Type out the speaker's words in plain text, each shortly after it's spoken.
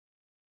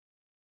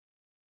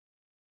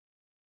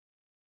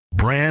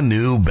brand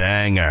new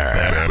banger.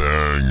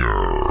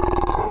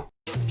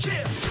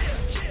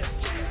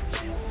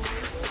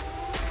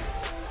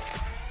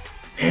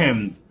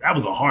 Damn, that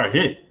was a hard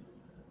hit.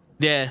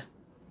 Yeah,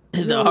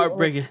 the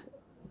heartbreaker.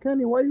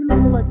 Kenny, why you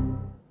looking like?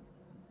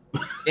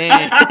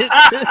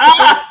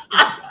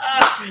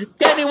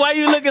 Kenny, why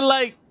you looking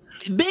like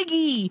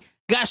Biggie?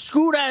 Got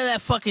screwed out of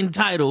that fucking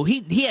title.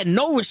 He had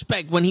no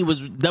respect when he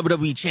was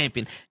WWE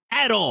champion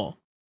at all,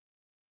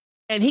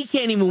 and he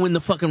can't even win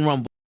the fucking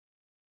Rumble.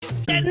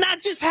 That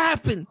not just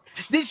happened.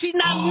 Did she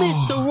not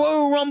miss the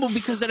Royal Rumble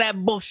because of that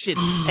bullshit?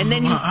 And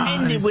then you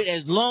ended with,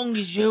 as long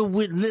as you're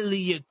with Lily,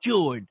 you're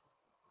cured.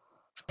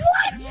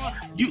 What?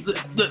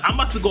 I'm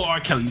about to go R.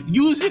 Kelly.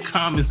 Use your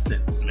common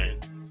sense, man.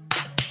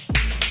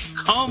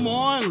 Come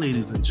on,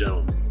 ladies and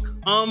gentlemen.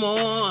 Come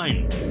on.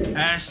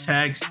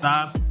 Hashtag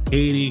stop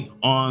hating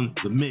on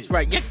the Miz.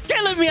 Right. You're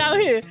killing me out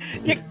here.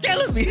 You're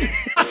killing me.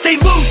 I stay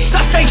loose,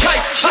 I stay hype.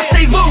 I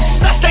stay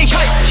loose, I stay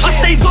hype. I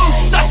stay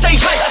loose, I stay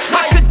hype.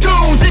 I could do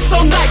this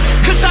all night,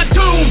 cause I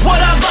do what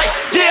I like.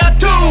 Yeah, I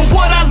do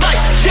what I like.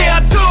 Yeah,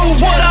 I do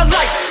what I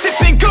like.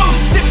 Sipping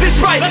goose, sip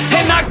is right.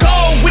 And I go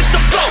with the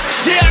flow.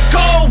 Yeah, I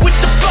go with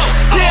the flow.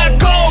 Yeah, I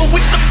go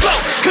with the flow.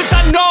 Cause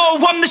I know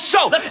I'm the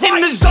show. In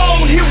the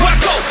zone, here I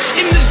go.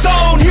 In the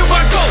zone, here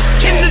I go.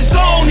 In the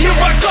zone, here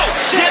I go.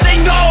 Yeah, they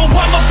know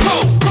I'm a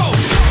pro.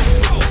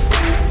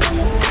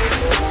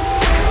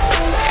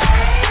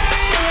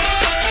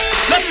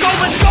 Let's go,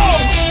 let's go!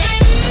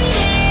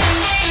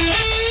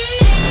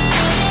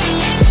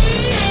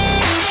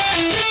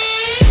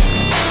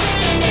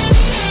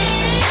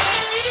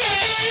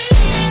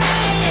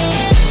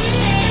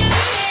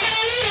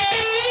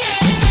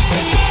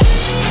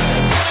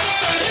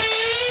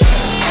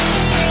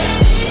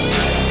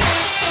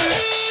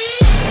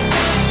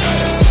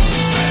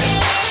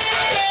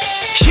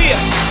 Yeah.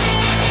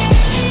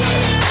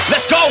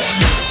 Let's go!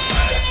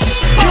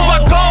 Here I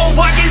go,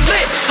 I get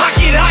lit, I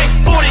get hype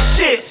for this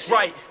shit.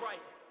 Right.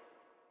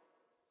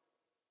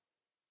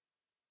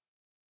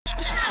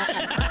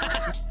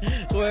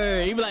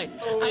 Word. He be like,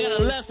 I got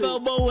a left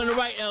elbow and a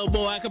right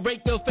elbow. I can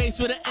break your face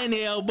with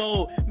any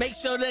elbow. Make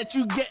sure that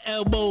you get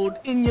elbowed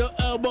in your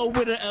elbow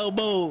with an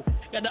elbow.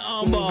 Got the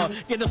arm ball,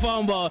 get the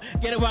phone ball,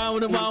 get around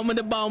with the bomb with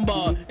the bomb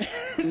ball. That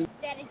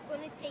is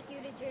going to take you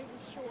to Jersey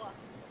Shore.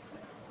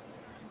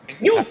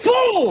 You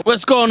fool!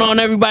 What's going on,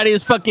 everybody?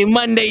 It's fucking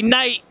Monday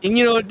night, and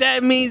you know what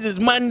that means? It's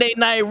Monday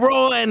Night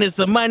Raw, and it's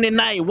a Monday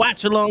night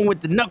watch along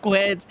with the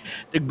Knuckleheads,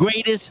 the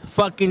greatest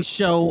fucking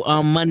show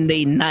on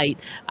Monday night.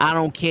 I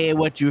don't care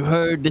what you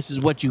heard. This is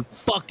what you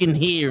fucking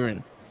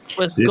hearing.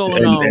 What's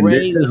going on, and Ray?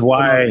 this is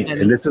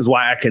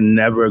why I can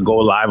never go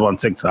live on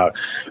TikTok,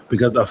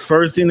 because the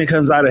first thing that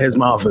comes out of his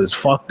mouth is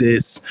 "fuck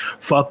this,"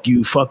 "fuck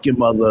you," "fuck your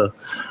mother,"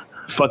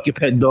 "fuck your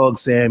pet dog,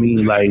 Sammy."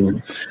 Like.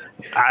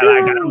 I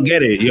don't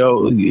get it,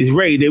 yo.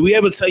 Ray, did we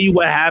ever tell you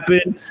what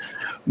happened?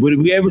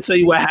 Would we ever tell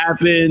you what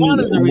happened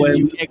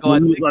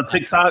when we was on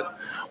TikTok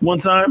one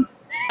time?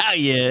 Oh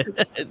yeah.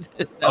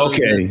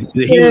 Okay.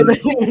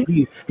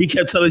 He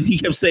kept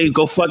saying,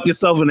 "Go fuck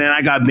yourself," and then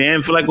I got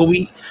banned for like a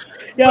week.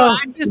 Yo,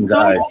 I just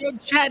told your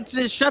chat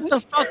to shut the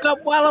fuck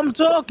up while I'm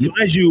talking.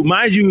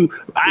 Mind you,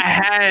 I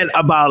had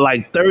about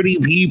like 30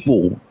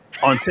 people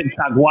on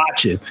TikTok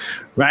watching,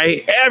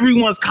 right?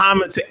 Everyone's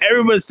commenting,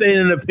 everyone's saying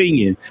an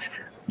opinion.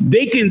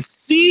 They can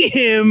see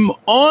him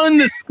on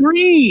the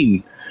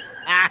screen.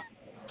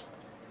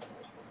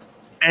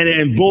 And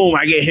then boom,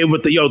 I get hit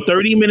with the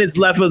 30 minutes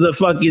left of the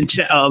fucking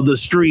of the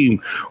stream.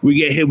 We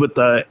get hit with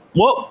the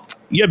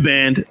you're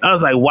banned. I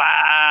was like,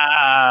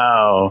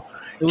 wow.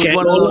 It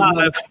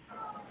was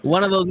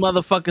one of those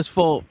motherfuckers'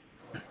 fault.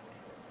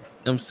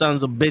 Them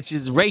sons of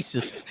bitches,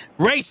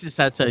 racist.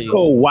 I tell you.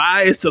 Oh,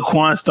 why is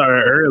Saquon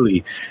started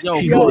early?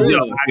 He's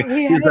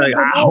like,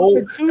 I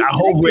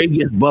hope Ray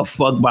gets butt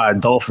fucked by a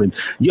dolphin.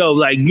 Yo,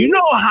 like, you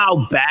know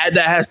how bad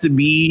that has to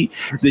be,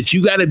 that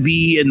you got to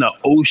be in the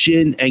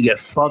ocean and get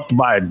fucked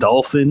by a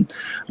dolphin.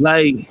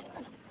 Like,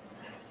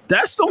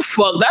 that's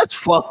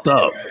fucked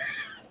up.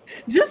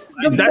 Just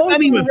the that's most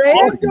not even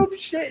random funny.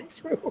 shit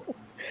too.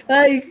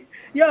 Like,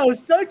 yo,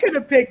 son could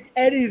have picked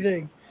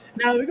anything.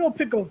 Now we're gonna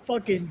pick a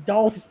fucking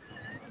dolphin.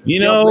 You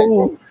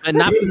know, and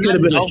not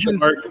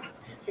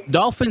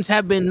dolphins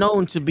have been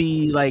known to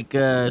be like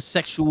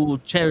sexual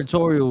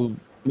territorial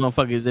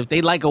motherfuckers. If they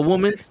like a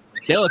woman,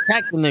 they'll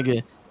attack the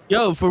nigga.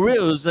 Yo, for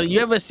real. So you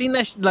ever seen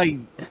that shit? Like,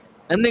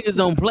 them niggas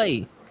don't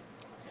play.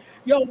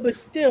 Yo, but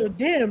still,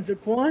 damn,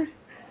 Zaquan.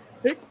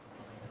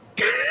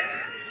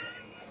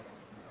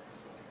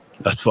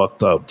 That's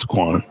fucked up,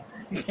 Taquan.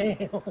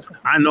 Damn.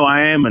 I know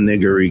I am a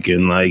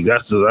niggerican. Like,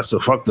 that's a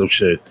fucked up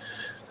shit.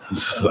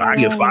 I'm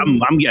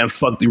getting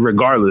fucked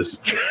regardless.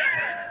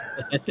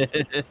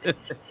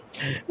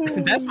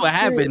 That's what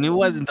happened. It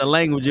wasn't the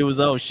language. It was,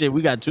 oh shit,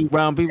 we got two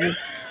brown people.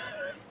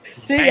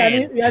 See,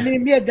 I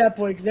need me at that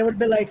point, because they would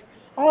be like,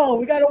 oh,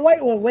 we got a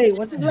white one. Wait,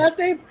 what's his last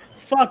name?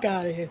 Fuck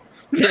out of here.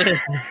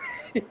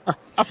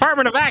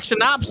 Affirmative action,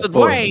 opposite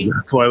way.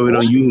 That's why we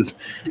don't use.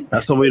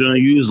 That's why we don't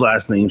use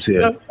last names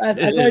here. That's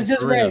why it's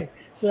just Ray.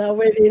 So that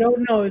way they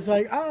don't know. It's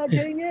like, oh,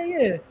 okay,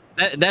 yeah.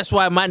 That's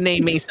why my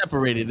name ain't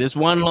separated. It's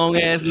one long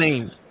ass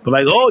name. But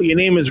like, oh, your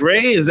name is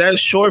Ray? Is that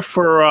short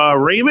for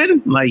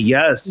Raymond? Like,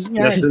 yes,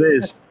 yes, it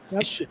is.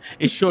 Yep.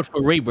 It's short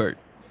for Raybird.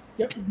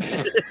 Yep.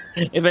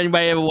 If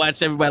anybody ever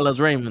watched Everybody Loves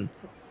Raymond.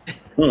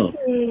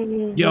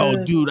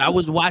 Yo, dude, I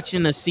was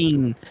watching a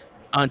scene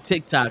on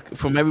TikTok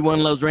from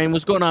Everyone Loves Raymond.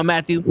 What's going on,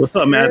 Matthew? What's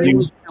up, Matthew?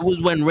 It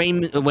was when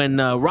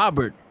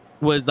Robert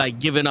was like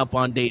giving up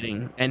on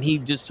dating, and he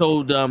just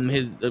told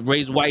his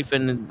Ray's wife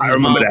and his I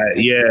remember mom,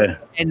 that. Yeah.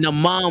 and the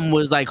mom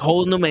was like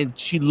holding him, and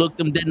she looked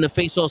him dead in the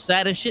face, all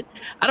sad and shit.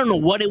 I don't know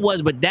what it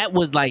was, but that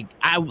was like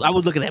I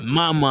was looking at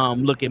my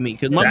mom look at me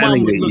because my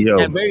mom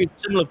had very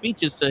similar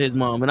features to his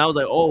mom, and I was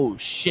like, oh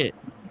shit.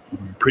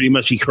 Pretty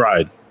much, he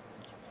cried.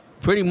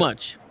 Pretty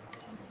much.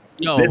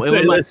 Yo,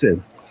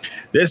 listen.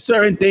 There's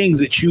certain things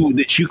that you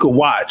could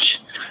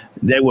watch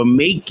that will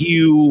make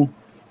you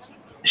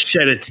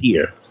shed a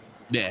tear.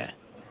 Yeah.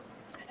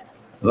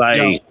 Like,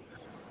 yo,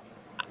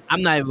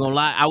 I'm not even gonna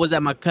lie. I was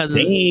at my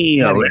cousin's.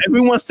 Damn,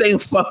 everyone's saying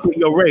fuck with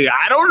your Ray.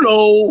 I don't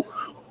know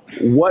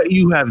what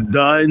you have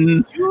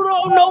done. You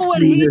don't know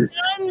what he done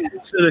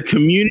to the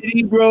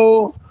community,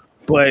 bro.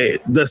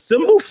 But the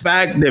simple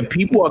fact that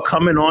people are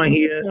coming on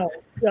here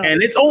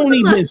and it's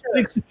only been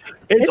 6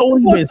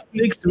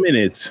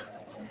 minutes.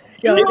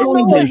 Yo, it's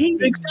only been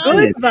 6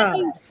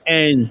 minutes.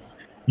 And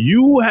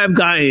you have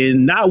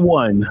gotten not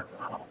one,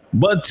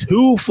 but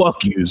 2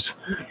 fuck yous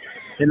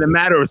in a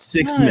matter of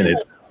 6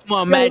 minutes. Come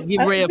on, Matt,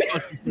 give Ray a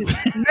fuck.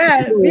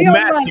 Matt, be on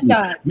my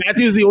side.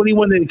 Matthew's the only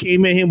one that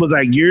came in here and was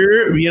like,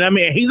 you know what I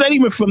mean? He's not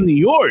even from New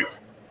York.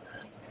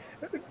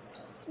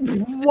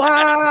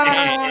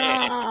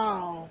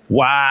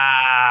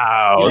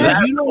 Wow.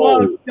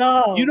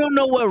 Yo, you don't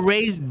know what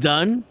Ray's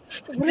done?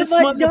 What this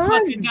have I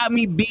motherfucker done? got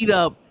me beat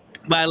up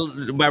by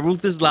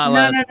Ruthless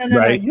Lala. No.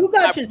 Right? You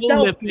got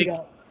yourself beat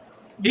up.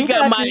 He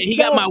got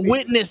my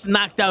witness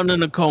knocked out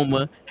in a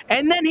coma,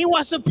 and then he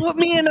wants to put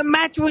me in a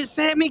match with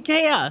Sammy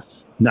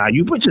Chaos. Nah,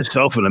 you put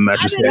yourself in a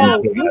match with Sammy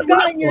Chaos. You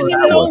got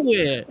yourself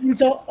nowhere.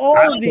 into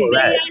all these.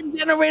 AI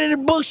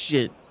generated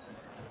bullshit.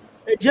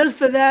 Just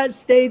for that,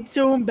 stay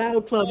tuned.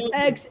 Battle Club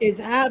X is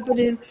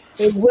happening.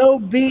 It will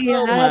be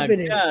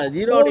happening. My God,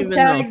 you don't even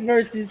Tags know.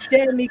 versus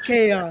Sammy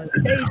Chaos.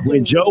 Stay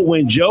tuned.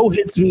 When Joe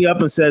hits me up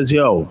and says,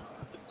 "Yo,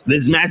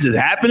 this match is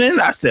happening,"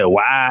 I said,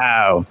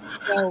 "Wow."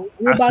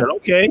 I said,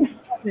 "Okay."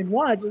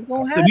 Watch, it's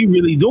gonna I said, happen. "We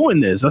really doing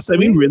this." I said,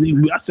 "We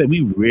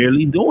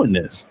really doing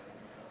this."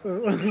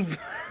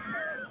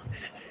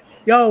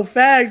 Yo,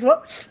 Fags.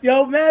 What?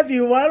 Yo,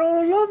 Matthew, why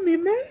don't you love me,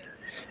 man?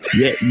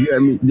 Yeah.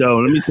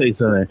 Let me tell you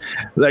something.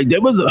 Like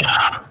there was a.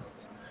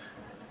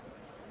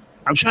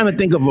 I'm trying to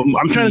think of a show.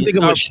 I'm trying to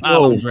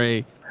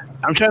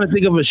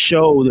think of a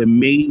show that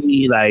made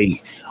me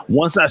like.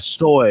 Once I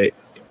saw it,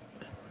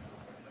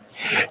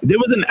 there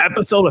was an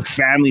episode of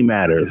Family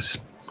Matters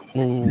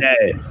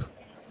that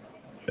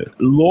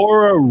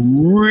Laura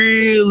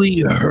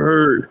really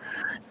hurt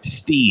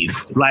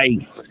Steve.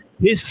 Like.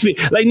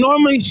 Like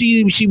normally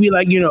she be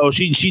like, you know,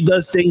 she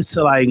does things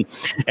to like,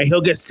 and he'll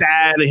get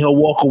sad and he'll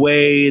walk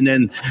away and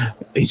then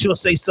she'll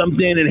say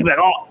something and he'll be like,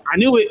 oh, I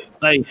knew it.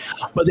 Like,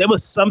 but there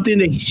was something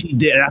that she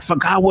did. I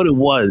forgot what it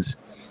was,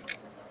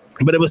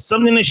 but it was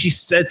something that she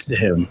said to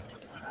him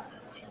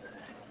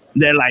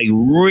that like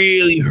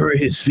really hurt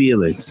his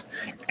feelings.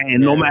 And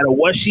no matter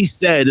what she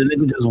said, the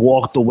nigga just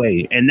walked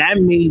away, and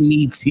that made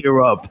me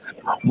tear up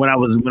when I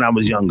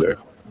was younger.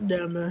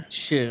 Yeah, man.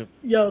 Shit.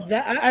 Yo,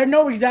 that I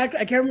know exactly.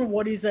 I can't remember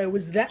what he said. It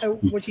was that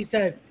what she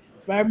said?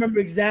 But I remember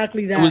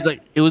exactly that.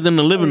 It was in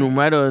the living room,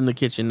 right, or in the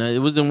kitchen. It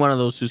was in one of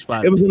those 2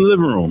 spots. It was in the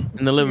living room.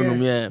 In the living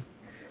room, yeah.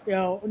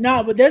 Yo,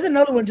 no, but there's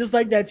another one just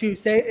like that too.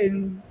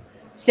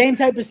 Same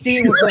type of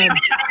scene with them.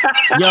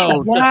 Yo,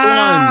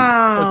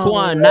 wow.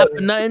 Taquan,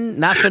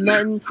 not for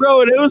nothing.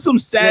 Bro, there was some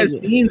sad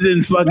scenes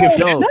in fucking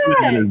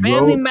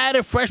Family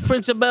Matter, Fresh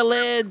Prince of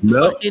Bel-Air,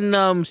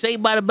 fucking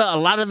Saved by the Bell.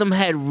 A lot of them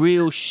had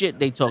real shit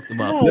they talked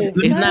about.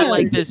 It's not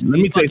like this. Let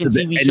me tell you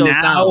something. TV shows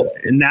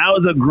now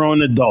as a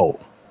grown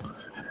adult,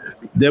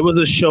 there was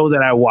a show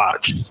that I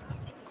watched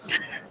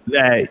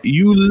that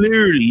you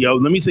literally,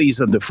 let me tell you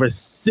something. For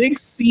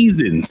 6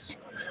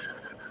 seasons,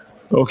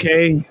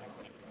 okay,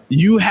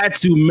 you had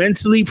to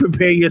mentally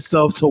prepare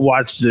yourself to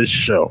watch this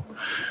show.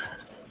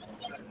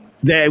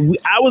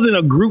 I was in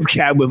a group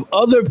chat with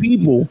other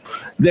people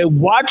that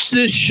watched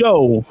this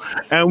show,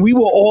 and we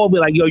will all be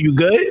like, "Yo, you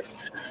good?"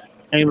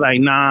 And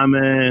like, "Nah,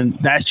 man,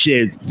 that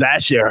shit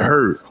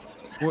hurt."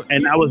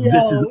 And that was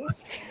This Is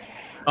Us.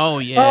 Oh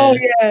yeah. Oh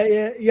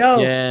yeah. Yo,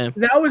 yeah.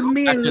 That was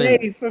me and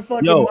Nate for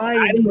fucking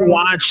I didn't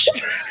watch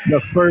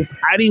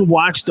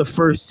the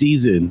first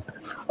season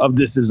of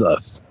This Is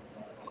Us.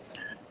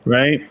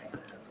 Right?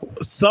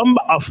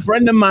 A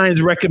friend of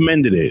mine's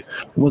recommended it.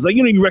 Was like,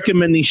 you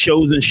recommend these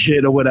shows and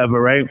shit or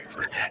whatever, right?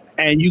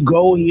 And you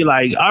go and you're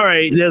like, all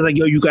right, they're like,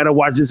 yo, you gotta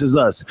watch This Is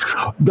Us.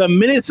 The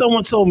minute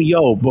someone told me,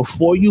 yo,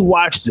 before you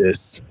watch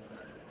this,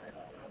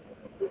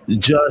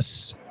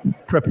 just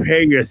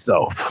prepare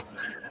yourself.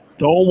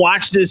 Don't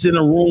watch this in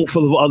a room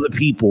full of other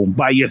people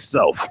by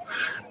yourself.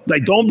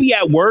 Like, don't be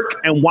at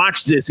work and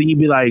watch this, and you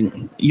be like,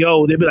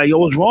 "Yo," they be like, "Yo,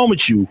 what's wrong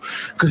with you?"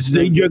 Because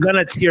you're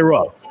gonna tear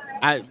up.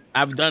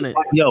 I've done it.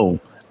 Yo,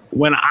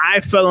 when I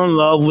fell in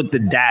love with the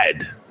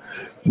dad,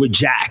 with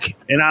Jack,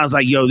 and I was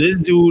like, "Yo,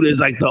 this dude is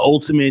like the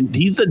ultimate.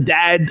 He's a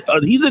dad.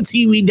 He's a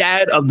TV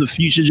dad of the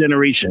future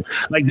generation.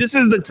 Like, this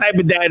is the type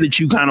of dad that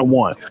you kind of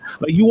want.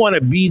 Like, you want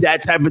to be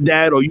that type of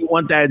dad, or you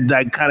want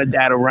that kind of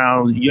dad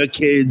around your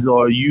kids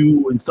or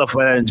you and stuff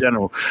like that in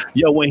general.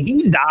 Yo, when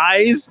he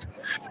dies."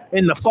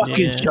 In the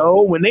fucking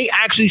show, when they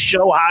actually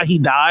show how he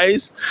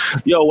dies,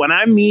 yo, when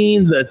I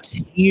mean the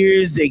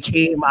tears that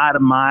came out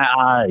of my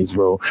eyes,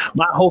 bro,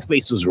 my whole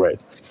face was red.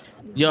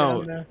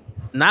 Yo,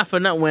 not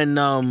for nothing.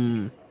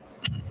 When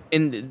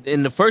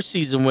in the first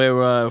season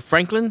where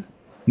Franklin,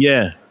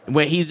 Yeah,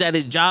 where he's at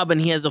his job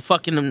and he has a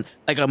fucking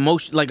like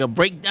emotion, like a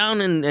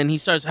breakdown, and he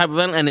starts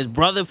hyperventilating, and his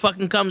brother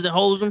fucking comes and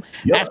holds him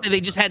after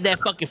they just had that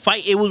fucking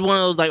fight. It was one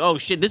of those like, oh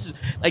shit, this is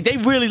like they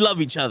really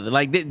love each other,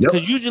 like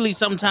because usually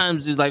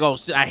sometimes it's like, oh,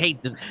 I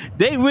hate this.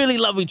 They really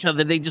love each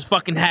other. They just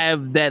fucking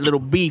have that little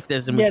beef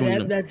that's in between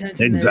them. That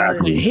tension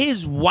exactly.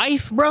 His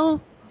wife,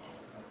 bro,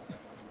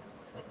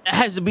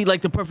 has to be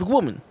like the perfect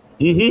woman.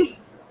 Mm-hmm.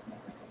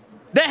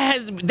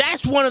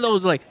 That's one of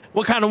those like,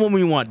 what kind of woman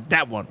you want?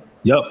 That one.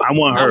 Yep, I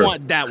want her. I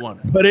want that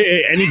one. But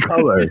any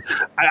color.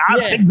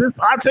 I'll take this.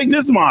 I'll take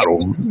this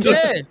model.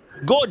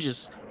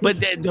 Gorgeous. But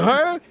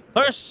her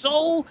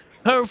soul,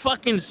 her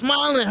fucking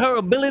smile, and her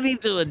ability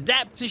to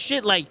adapt to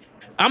shit. Like,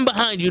 I'm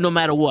behind you no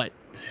matter what.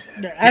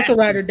 That's a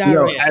ride or die.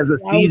 Yo, as the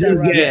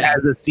seasons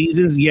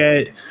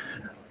get,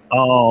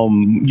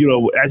 you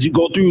know, as you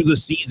go through the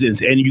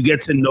seasons and you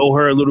get to know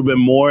her a little bit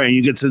more, and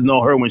you get to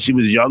know her when she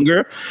was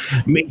younger,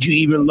 makes you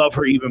even love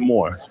her even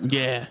more.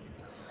 Yeah.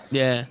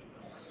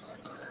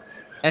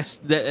 That's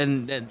the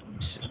and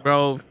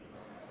bro.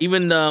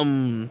 Even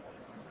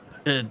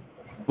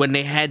when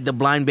they had the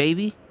blind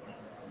baby.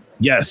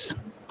 Yes.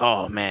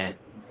 Oh man.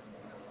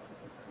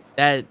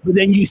 But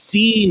then you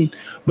see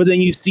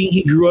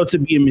he grew up to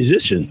be a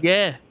musician.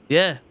 Yeah.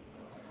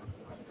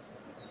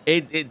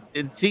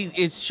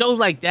 It shows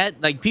like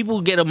that. Like, people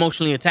get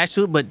emotionally attached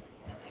to it, but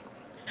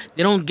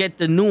they don't get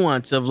the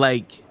nuance of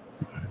like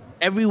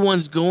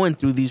everyone's going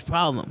through these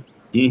problems.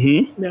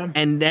 Mm-hmm. Yeah.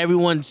 And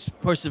everyone's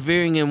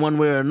persevering in one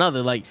way or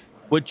another. Like,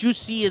 what you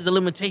see as a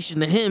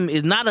limitation to him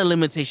is not a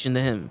limitation to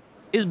him.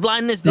 His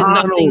blindness did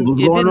nothing.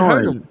 It didn't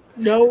hurt him.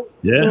 No.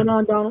 Yeah. What's going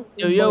on, Donald?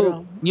 Yo, you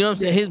know what I'm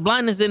saying? His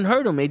blindness didn't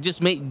hurt him. It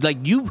just made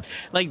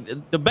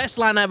the best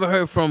line I ever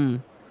heard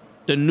from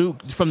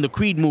the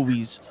Creed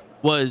movies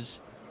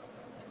was,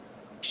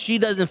 she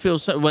doesn't feel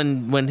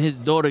when his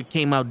daughter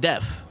came out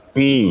deaf,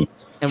 and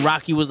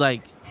Rocky was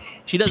like,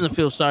 she doesn't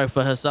feel sorry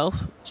for herself.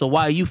 So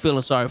why are you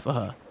feeling sorry for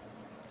her?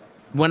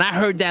 When I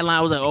heard that line,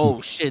 I was like,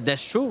 oh shit,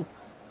 that's true.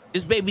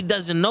 This baby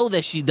doesn't know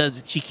that she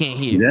can't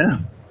hear. Yeah.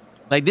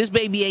 Like, this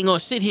baby ain't gonna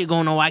sit here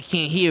going, oh, I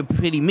can't hear,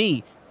 pity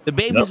me. The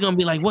baby's gonna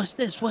be like, what's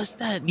this? What's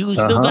that? You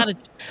still gotta,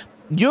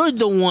 you're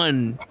the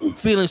one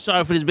feeling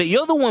sorry for this baby.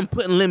 You're the one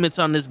putting limits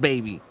on this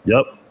baby.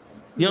 Yep.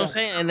 You know what I'm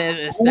saying?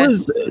 And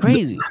that's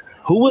crazy.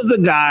 Who was the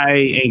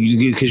guy?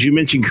 Because you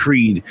mentioned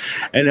Creed,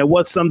 and there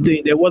was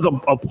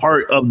a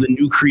part of the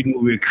new Creed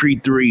movie,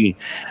 Creed 3,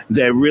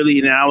 that really,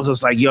 and I was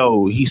just like,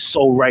 yo, he's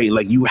so right.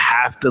 Like, you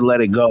have to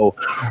let it go.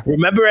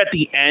 Remember at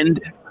the end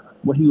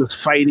when he was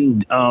fighting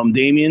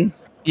Damien?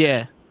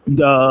 Yeah.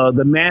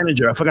 The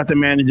manager, I forgot the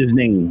manager's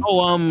name.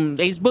 Oh,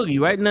 Ace Boogie,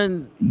 right?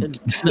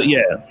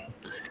 Yeah.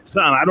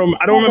 Son, I don't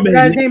remember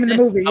his name in the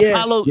movie.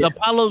 Yeah.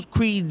 Apollo's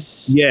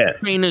Creed's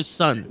trainer's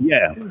son.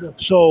 Yeah.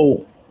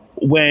 So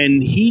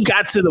when he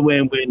got to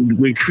when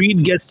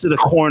Creed gets to the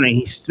corner,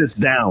 he sits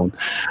down.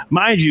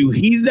 Mind you,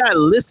 he's not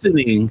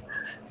listening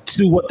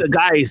to what the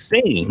guy is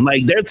saying.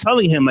 Like, they're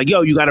telling him, like,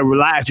 yo, you gotta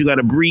relax, you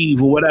gotta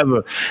breathe, or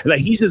whatever. Like,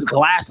 he's just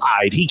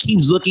glass-eyed. He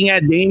keeps looking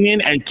at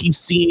Damien and keeps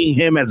seeing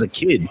him as a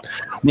kid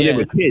when they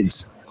were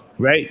kids,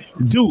 right?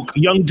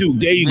 Young Duke,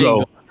 there you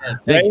go.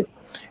 Right?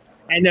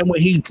 And then when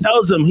he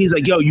tells him, he's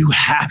like, yo, you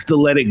have to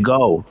let it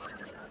go.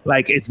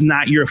 Like, it's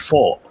not your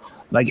fault.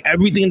 Like,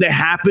 everything that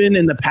happened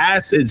in the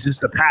past is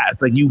just the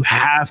past. Like, you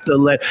have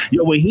to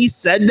when he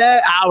said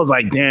that, I was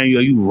like, damn, yo,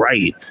 you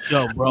right.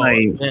 Yo, bro,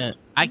 like, man.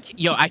 I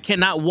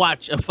cannot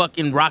watch a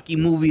fucking Rocky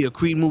movie or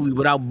Creed movie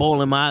without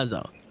bawling my eyes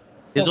out.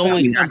 There's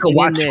always something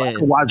in there. I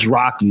could watch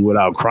Rocky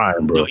without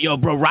crying, bro.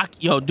 Bro,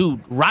 Rocky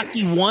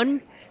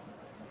 1,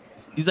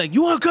 he's like,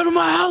 you want to come to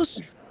my house?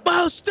 My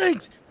house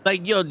stinks.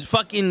 Like,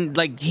 fucking,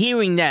 like,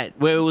 hearing that,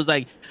 where it was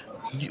like,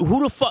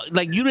 who the fuck,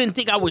 like, you didn't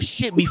think I was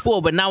shit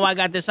before, but now I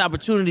got this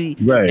opportunity,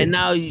 right? And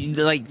now,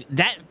 like,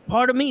 that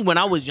part of me, when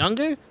I was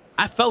younger,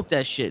 I felt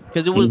that shit,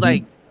 because it was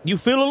like, you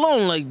feel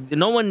alone, like,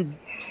 no one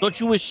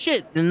thought you was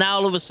shit, and now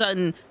all of a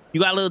sudden,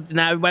 you got a little,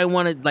 now everybody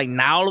wanted, like,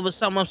 now all of a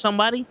sudden I'm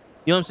somebody, you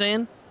know what I'm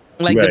saying?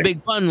 Like, the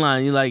big pun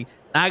line, you're like,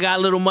 I got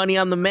a little money,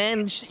 I'm the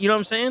man, you know what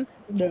I'm saying?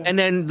 Yeah. And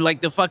then, like,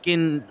 the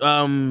fucking,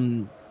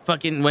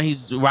 when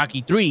he's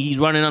Rocky 3, he's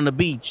running on the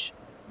beach.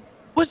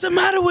 What's the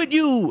matter with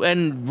you?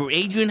 And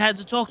Adrian had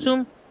to talk to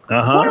him.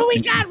 What do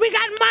we got? We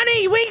got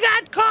money. We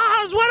got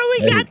cars. What do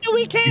we got that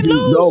we can't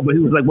lose? No, but he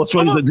was like, "What's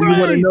wrong?" He's like, "Do you want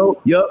to afraid.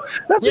 know?" Yep,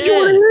 that's what you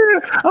want to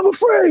hear. I'm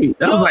afraid.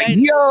 I was like,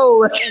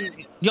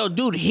 yo,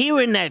 dude,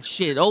 hearing that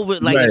shit over,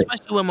 like, Right.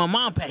 especially when my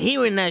mom,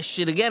 hearing that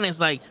shit again, it's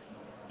like,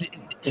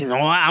 you know,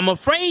 I'm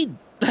afraid.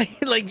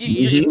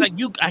 It's like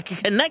I can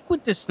connect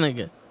with this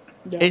nigga.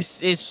 Yeah.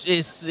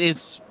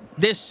 It's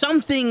there's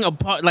something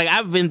apart. Like,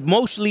 I've been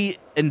emotionally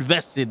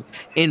invested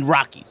in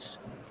Rockies.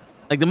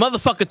 Like, the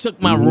motherfucker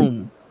took my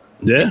room.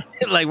 Yeah.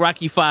 Like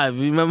Rocky 5.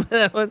 You remember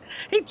that one?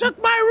 He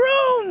took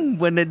my room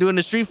when they're doing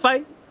the street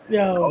fight.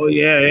 Yo, Oh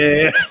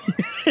yeah.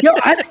 yo,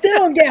 I still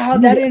don't get how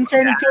that didn't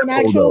turn into an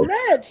actual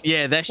match.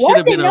 Yeah, that Why should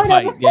have did been a not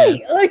fight. have a Yeah.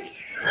 fight? Like,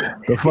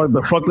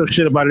 The fucked up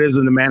shit about it is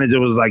when the manager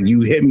was like,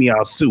 "You hit me,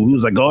 I'll sue." He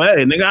was like, "Go ahead,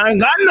 nigga, I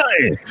ain't got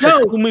nothing."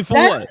 Sue me for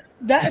what?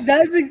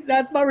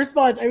 That's my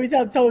response every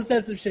time Toe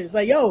says some shit. It's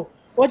like, yo,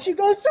 what you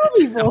gonna sue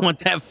me I for? want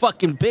that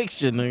fucking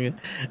picture, nigga.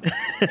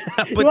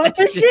 You want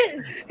this shit?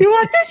 You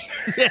want this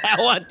shit? Yeah,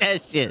 I want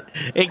that shit.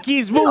 It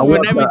keeps I moving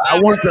want every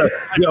time.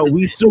 yo,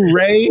 we sue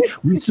Ray.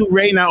 We sue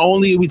Ray. Not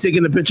only are we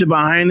taking the picture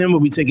behind him, but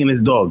we taking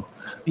his dog.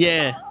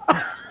 Yeah.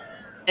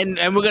 And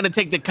we're gonna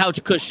take the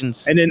couch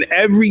cushions. And then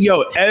every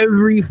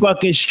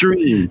fucking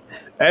stream,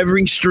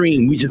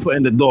 we just put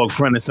in the dog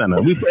front and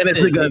center. We put in this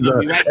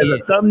nigga as a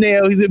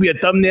thumbnail. He's gonna be a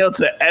thumbnail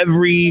to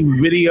every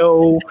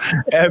video,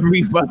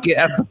 every fucking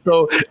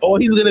episode. All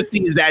he's gonna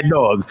see is that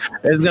dog.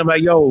 It's gonna be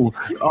like, yo,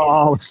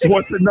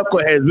 Sports the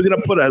Knuckleheads. We're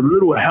gonna put a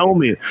little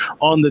helmet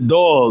on the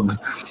dog.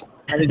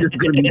 And it's just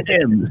gonna be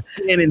him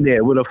standing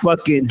there with a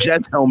fucking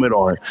Jets helmet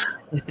on.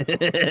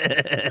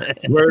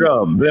 Word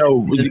up,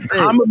 bro.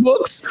 Comic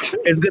books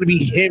is gonna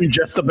be him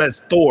dressed up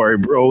as Thor,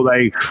 bro.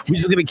 Like, we're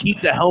just gonna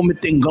keep the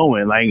helmet thing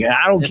going. Like,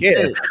 I don't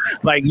care.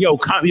 Like,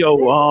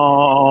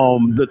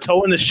 the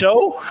Toe in the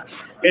Show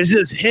is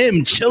just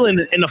him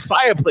chilling in a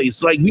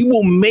fireplace. Like, we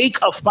will make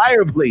a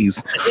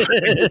fireplace.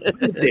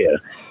 There.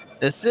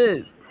 That's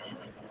it.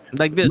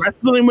 Like this.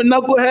 Wrestling with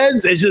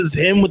knuckleheads, it's just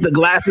him with the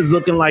glasses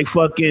looking like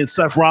fucking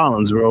Seth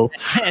Rollins, bro.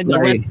 And the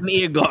wrestling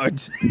ear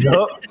guards.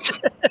 Yup.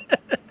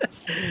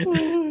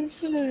 Oh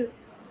shit.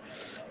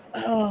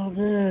 Oh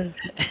man.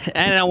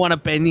 And I want a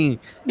penny.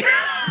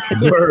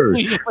 Word.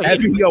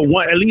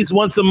 At least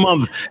once a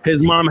month,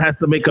 his mom has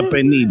to make a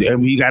penny,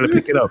 and we got to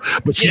pick it up.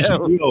 But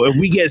if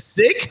we get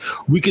sick,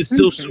 we can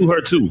still sue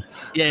her too.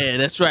 Yeah,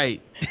 that's right.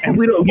 And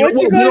we don't want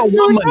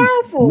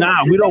money.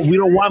 Nah, we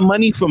don't want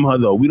money from her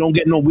though. We don't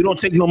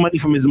take no money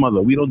from his mother.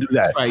 We don't do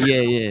that. Right,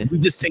 yeah. We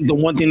just take the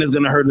one thing that's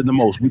gonna hurt her the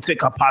most. We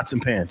take her pots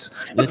and pans.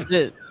 That's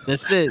it.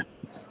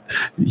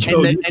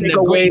 Yo,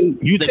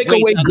 you take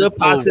away good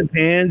pots and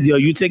pans. Yo,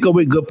 you take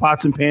away good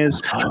pots and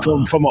pans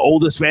from an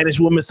older Spanish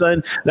woman,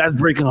 son. That's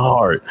breaking her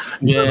heart.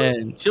 Yeah,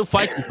 she'll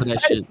fight you for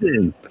that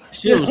Tyson.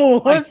 shit.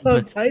 What's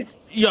up, Tyson?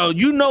 Yo,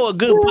 you know a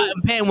good pot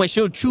and pan when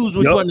she'll choose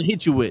which one to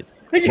hit you with.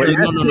 When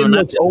that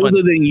looks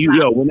older than you,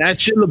 when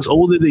that shit looks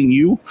older than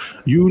you,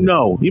 you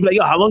know. You be like,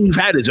 yo, how long you've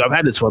had this? Yo, I've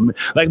had this for a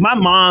minute. Like, my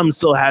mom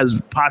still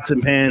has pots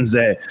and pans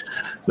that,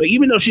 like,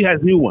 even though she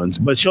has new ones,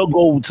 but she'll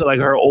go to like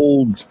her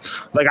old,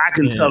 like, I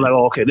can tell, like,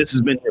 oh, okay, this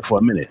has been here for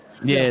a minute.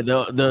 Yeah,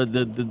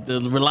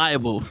 the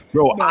reliable.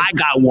 Bro, I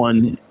got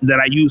one that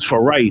I use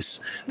for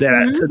rice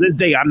that to this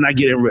day I'm not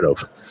getting rid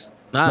of.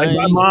 Like,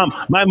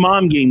 my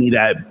mom gave me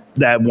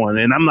that one,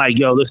 and I'm like,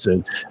 yo,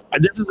 listen,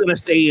 this is gonna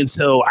stay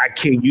until I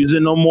can't use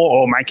it no more,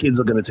 or my kids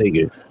are gonna take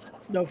it.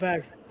 No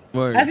facts.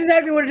 Word. That's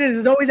exactly what it is.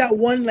 There's always that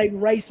one like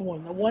rice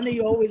one, the one that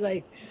you always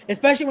like,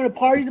 especially when a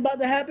party's about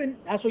to happen.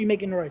 That's what you're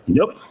making the rice.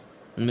 Yep.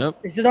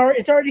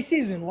 It's already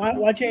seasoned.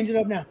 Why change it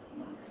up now?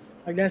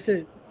 Like, that's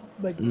it.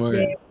 But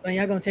yeah, like,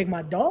 y'all gonna take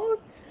my dog?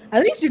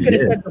 At least you could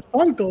have said the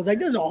Funkos. Like,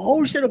 there's a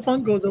whole shit of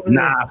Funkos over there.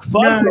 Nah,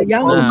 fuck the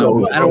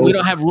Funkos. We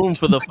don't have room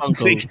for the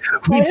Funkos.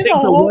 we take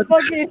the one,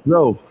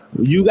 bro.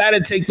 You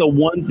gotta take the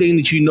one thing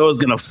that you know is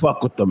gonna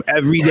fuck with them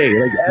every day.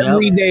 Like,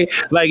 every day.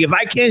 Like, if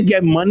I can't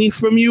get money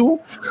from you,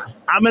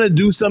 I'm gonna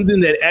do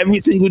something that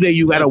every single day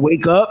you gotta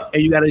wake up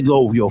and you gotta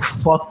go, yo,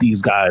 fuck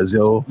these guys,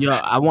 yo. Yo,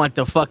 I want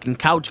the fucking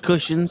couch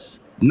cushions.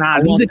 Nah,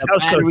 leave the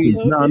couch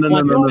cushions. No.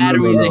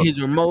 Batteries in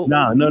his remote.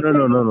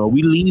 No.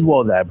 We leave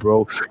all that,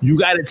 bro. You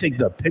got to take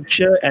the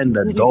picture and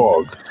the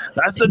dog.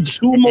 That's the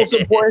two most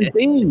important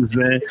things,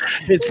 man.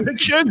 His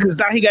picture, because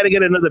now he got to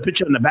get another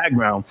picture in the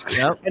background.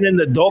 Yep. And then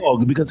the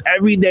dog, because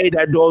every day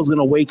that dog's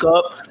gonna wake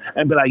up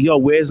and be like, yo,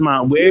 where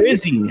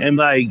is he? And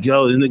like,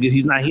 yo, nigga,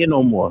 he's not here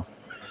no more.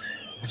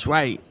 That's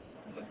right.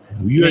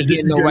 This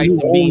is your new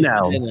home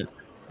now.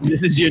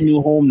 This is your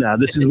new home now.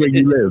 This is where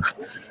you live.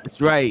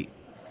 That's right.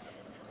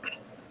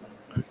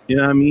 You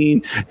know what I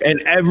mean? And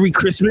every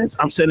Christmas,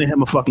 I'm sending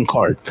him a fucking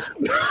card.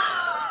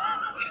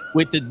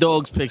 With the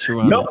dog's picture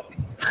on it.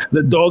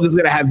 The dog is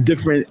going to have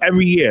different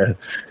every year.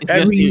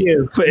 Every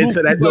year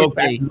until that dog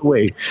passes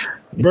away.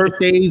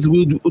 Birthdays,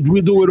 we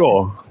do it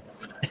all.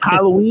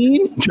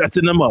 Halloween,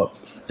 dressing them up.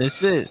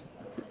 That's it.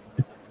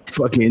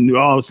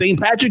 Fucking St.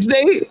 Patrick's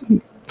Day,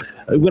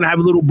 we're going to have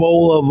a little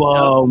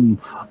bowl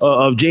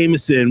of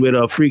Jameson with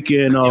a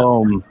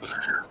freaking,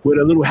 with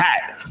a little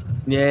hat.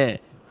 Yeah.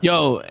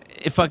 Yo,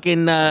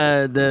 fucking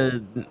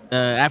the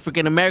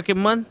African American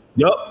month.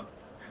 Yup.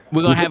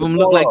 We're gonna have him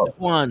look like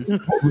Taquan.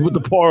 We put the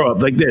paw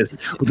up like this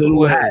with the little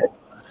Word. hat.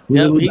 With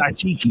Yep, the little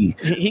dashiki.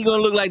 he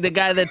gonna look like the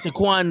guy that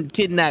Taquan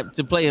kidnapped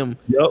to play him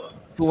Yup.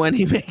 for when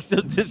he makes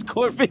those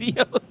Discord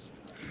videos.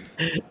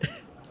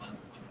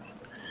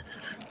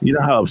 You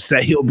know how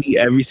upset he'll be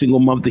every single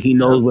month that he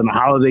knows when the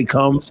holiday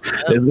comes.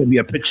 There's gonna be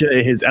a picture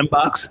in his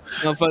inbox.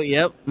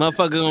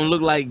 Motherfucker gonna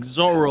look like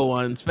Zorro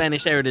on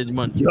Spanish Heritage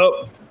Month.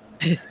 Yup.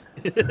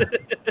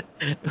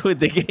 with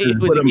the gay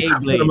Put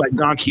him blade. like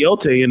Don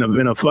Quixote in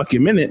a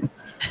fucking minute.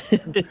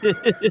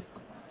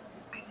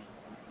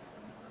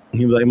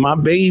 He'll be like, my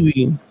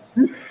baby.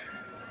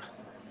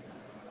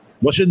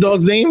 What's your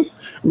dog's name,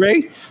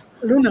 Ray?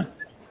 Luna.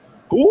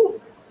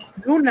 Who?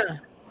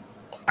 Luna.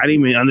 I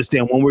didn't even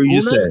understand one word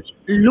you said.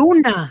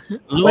 Luna.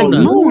 Like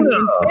Luna. moon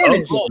in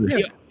Spanish.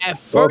 Yeah, at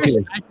first,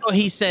 I thought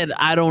he said,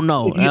 "I don't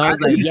know," and I was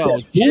like,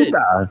 "Yo, shit."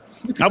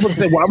 I would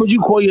say, why would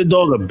you call your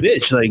dog a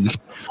bitch? Like,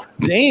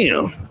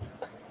 damn.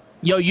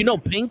 Yo, you know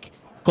Pink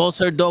calls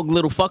her dog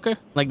 "little fucker,"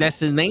 like that's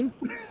his name.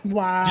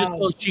 Wow. Just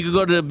so she could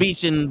go to the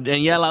beach and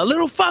yell out,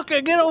 "Little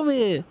fucker, get over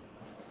here!"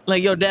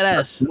 Like, yo, dead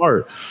ass.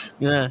 Smart.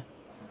 Yeah.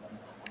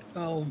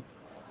 Oh.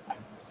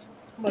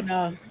 But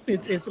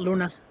it's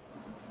Luna.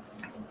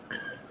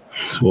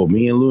 So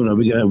me and Luna,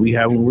 we're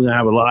gonna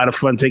have a lot of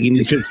fun taking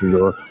these pictures,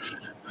 bro.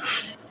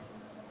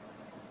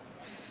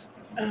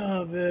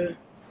 Oh man.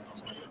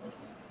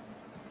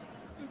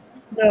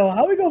 No,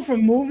 how we go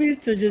from movies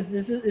to just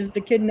this is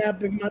the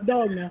kidnapping my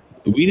dog now.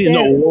 We didn't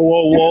know.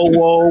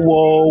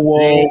 Whoa.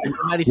 Hey,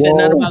 nobody said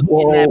nothing about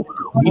kidnapping.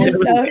 We never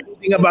said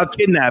anything about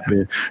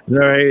kidnapping. All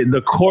right.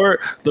 The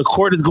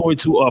court is going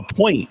to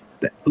appoint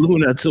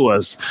Luna to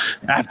us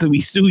after we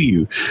sue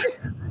you.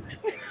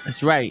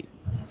 That's right.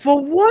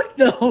 For what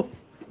though?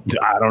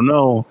 I don't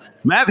know.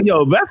 Let's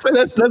go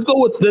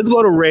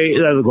to Ray.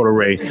 Let's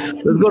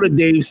go to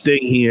Dave's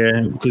thing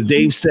here because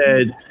Dave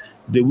said,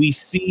 "Did we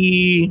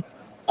see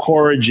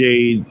Cora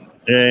Jade?"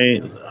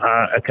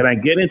 Can I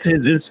get into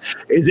his?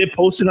 Is it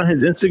posted on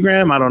his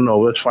Instagram? I don't know.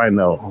 Let's find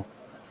out.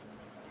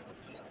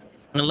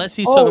 Unless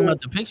he's talking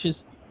about the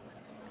pictures.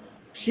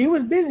 She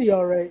was busy,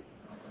 all right.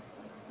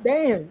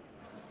 Damn.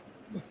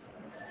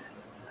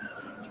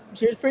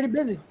 She was pretty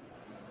busy.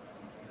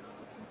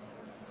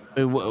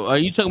 Wait, are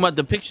you talking about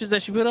the pictures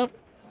that she put up?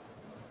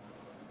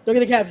 Look at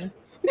the caption.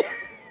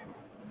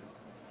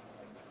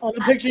 On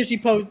the picture she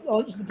posted.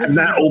 I'm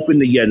not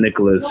opened it yet,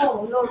 Nicholas.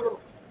 No.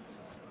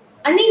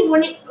 I need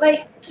when it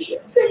can you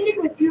turn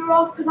your computer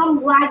off because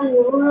I'm lagging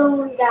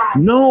really bad.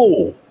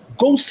 No,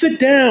 go sit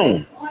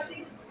down.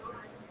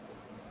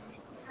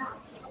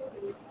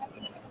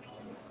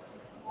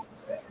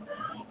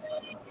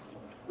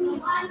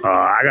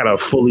 I gotta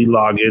fully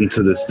log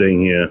into this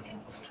thing here.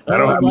 I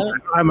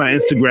don't have my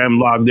Instagram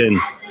logged in.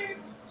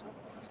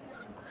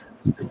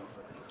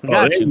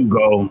 There you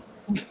go.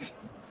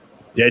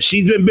 Yeah,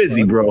 she's been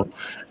busy, bro.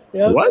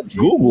 Yep. What?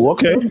 Google?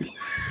 Okay.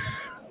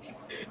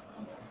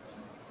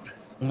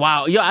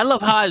 Wow. Yo, I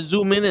love how I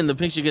zoom in and the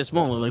picture gets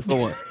smaller. Like, for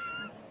what?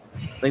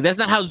 Like, that's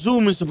not how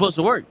Zoom is supposed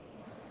to work.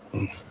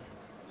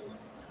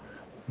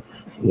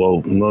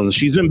 Well, no,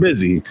 she's been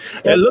busy.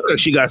 Hey, look, like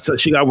she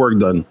got work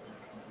done.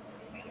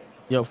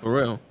 Yo, for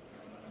real.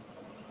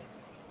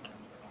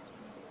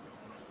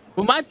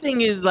 Well, my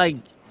thing is, like,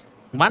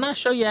 why not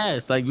show your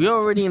ass? Like, we're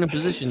already in a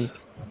position.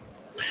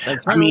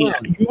 Like, I mean,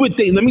 you would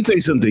think, let me tell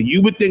you something.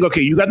 You would think,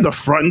 okay, you got the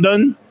front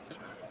done.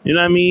 You know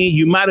what I mean?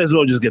 You might as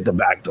well just get the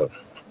back done.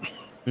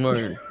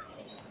 Right.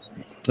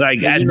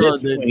 Like,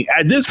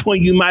 at this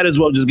point, you might as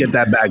well just get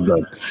that back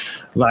done.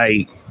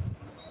 Like,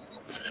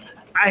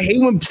 I hate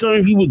when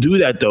some people do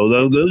that, though.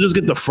 They'll just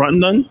get the front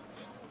done.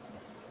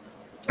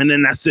 And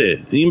then that's it.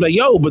 And you're like,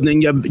 yo, but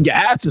then your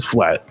ass is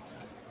flat.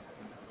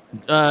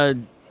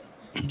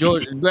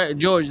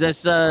 George,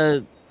 that's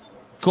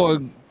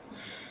Cora.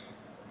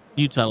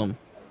 You tell him.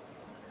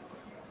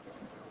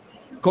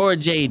 Cora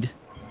Jade.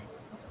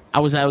 I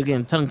was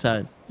getting tongue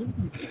tied.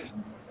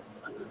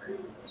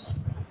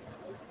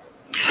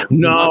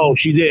 No,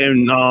 she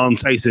didn't,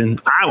 Tyson.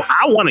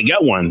 I want to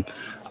get one.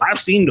 I've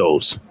seen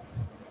those.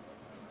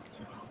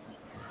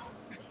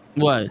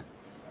 What?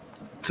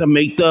 To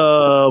make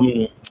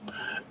the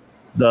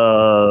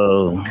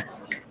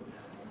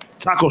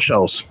taco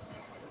shells.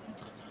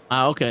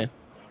 Ah, okay.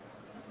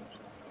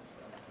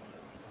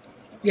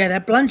 Yeah,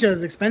 that plancha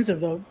is expensive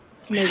though.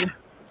 It's amazing.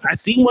 I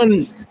seen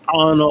one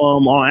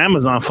on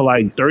Amazon for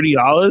like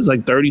 $30,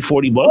 like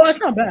 $30-$40. Oh, that's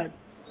not bad.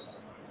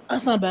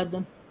 That's not bad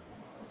then.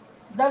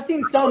 I've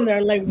seen some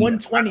that are like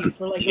 120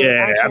 for like.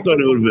 Yeah, I thought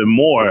it would have been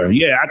more.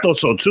 Yeah, I thought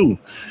so too.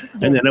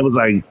 And then it was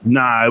like,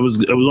 nah, it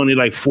was only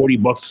like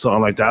 $40 or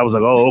something like that. I was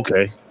like, oh,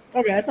 okay.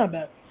 Okay, that's not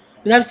bad.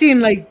 But I've seen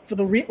like for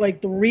the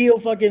real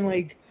fucking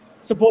like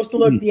supposed to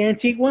look the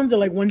antique ones are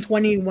like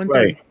 120,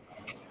 130. Right.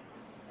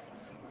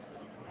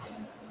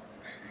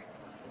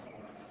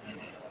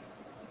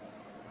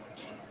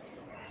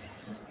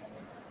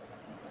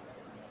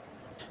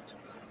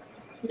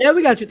 Yeah,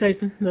 we got you,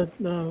 Tyson.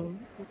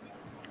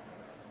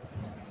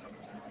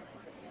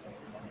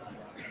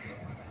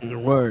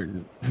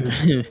 Word.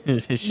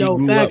 She No,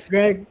 grew facts, up.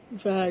 Greg.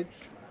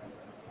 Facts.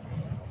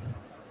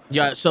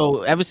 Yeah,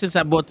 so ever since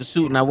I bought the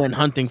suit and I went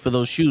hunting for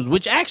those shoes,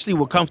 which actually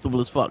were comfortable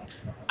as fuck,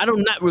 I do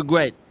not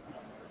regret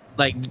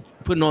like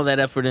putting all that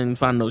effort in and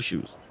finding those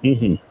shoes.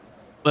 Mm-hmm.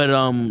 But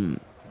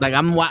like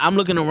I'm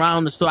looking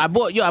around the store. I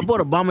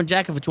bought a bomber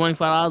jacket for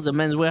 $25 at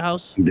Men's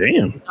Warehouse.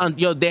 Damn.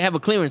 Yo, they have a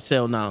clearance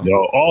sale now.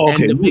 Yo, oh,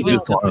 okay. And the You was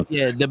biggest, just on.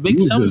 the You big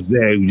was some just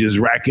there, just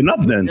racking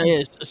up then.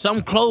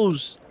 some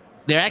clothes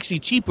they're actually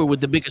cheaper with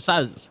the bigger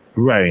sizes.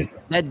 Right.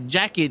 That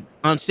jacket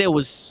on sale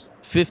was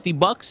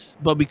 $50,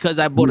 but because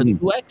I bought a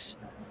 2X,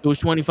 it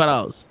was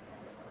 $25.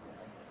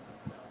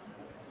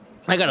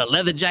 I got a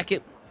leather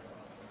jacket.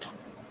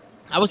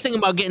 I was thinking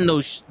about getting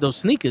those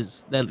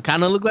sneakers that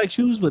kind of look like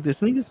shoes, but they're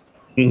sneakers.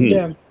 Mhm.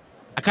 Yeah.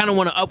 I kind of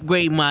want to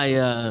upgrade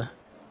my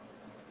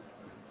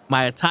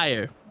my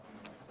attire.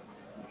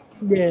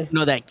 Yeah. You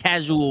know, that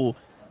casual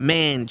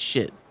man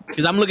shit.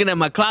 Because I'm looking at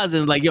my closet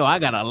and it's like, yo, I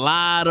got a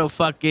lot of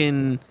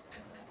fucking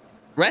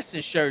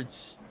wrestling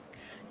shirts.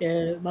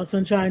 Yeah. My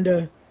son trying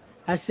to.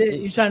 That's it.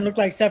 He's trying to look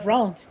like Seth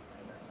Rollins.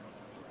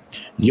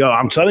 Yo,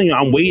 I'm telling you,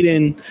 I'm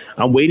waiting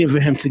for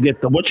him to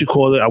get the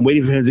I'm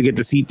waiting for him to get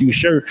the see-through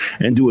shirt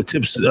and do a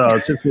tips for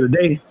the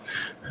day.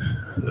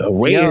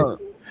 Waiting.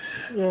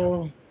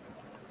 Yo,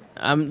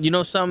 you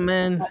know something,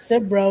 man? That's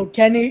it, bro.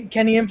 Can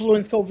he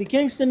influence Kofi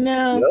Kingston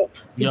now? Yep.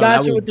 He Yo,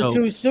 got that you was with the dope.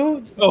 2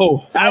 suits. Oh,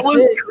 that That's was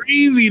it.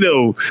 crazy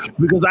though,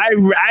 because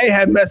I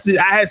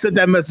had sent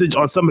that message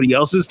on somebody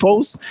else's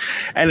post,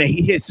 and then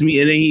he hits me,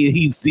 and then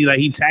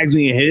he tags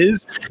me in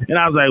his, and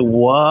I was like,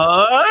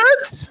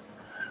 what?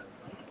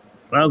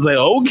 I was like,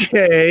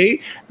 okay.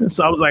 And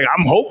so I was like,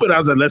 I'm hoping. I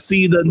was like, let's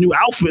see the new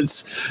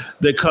outfits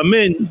that come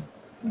in.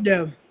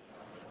 Yeah.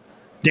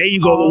 There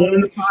you go, the one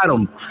in the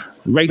bottom,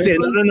 right there.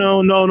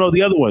 No,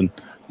 the other one.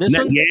 This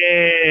one?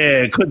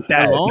 Yeah, cook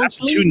that. The long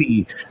That's what sleeve? you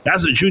need.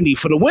 That's what you need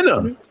for the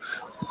winner.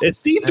 It's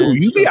see through.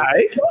 That's You be true. all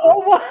right. Oh,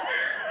 what?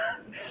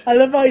 I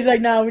love how he's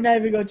like, nah, we're not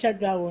even gonna check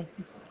that one.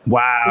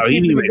 Wow, he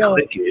Keep didn't it even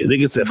going. click it.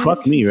 Nigga said,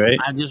 "Fuck me," right?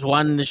 I just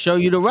wanted to show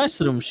you the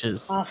rest of them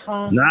shits.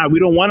 Nah,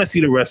 we don't want to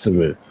see the rest of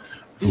it.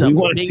 These We are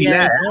want to see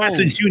big-ass that. That's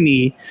holes. what you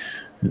need.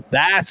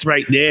 That's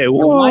right there. The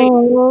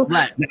Whoa. white,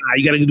 black. Nah,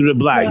 you gotta do the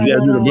black. You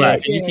gotta do the Yeah, black.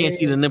 'cause you can't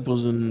see the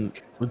nipples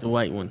with the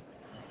white one.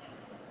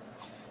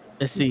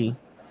 Let's see.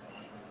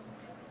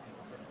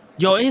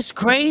 Yo, it's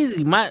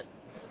crazy. I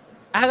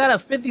got a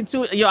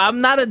 52. Yo,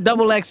 I'm not a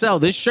double XL.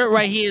 This shirt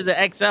right here is an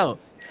XL.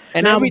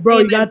 And Now, everything bro,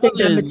 you in gotta think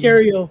that color is-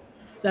 material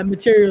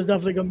is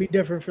definitely gonna be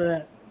different for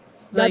that.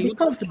 You gotta Like, be what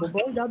the comfortable,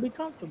 bro. You gotta be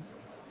comfortable.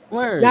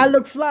 Word. You gotta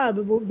look fly,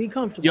 but be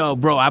comfortable. Yo,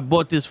 bro, I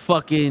bought this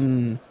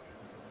fucking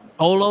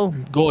polo.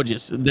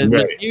 Gorgeous. The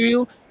Right.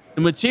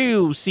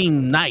 material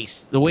seemed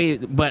nice.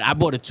 But I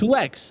bought a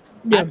 2X.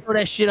 Yeah. I threw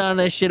that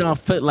shit on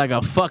fit like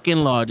a fucking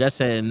large. I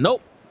said,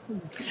 nope.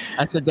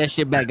 I said that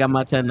shit back, got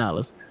my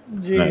 $10.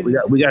 Right,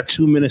 we got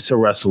 2 minutes of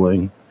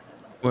wrestling.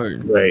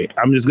 Word. Right.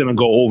 I'm just gonna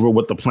go over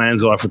what the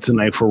plans are for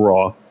tonight for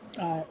Raw. All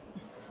right.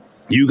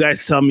 You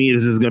guys tell me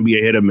this is gonna be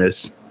a hit or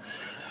miss.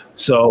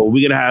 So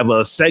we're gonna have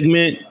a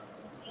segment.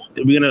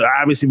 We're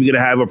gonna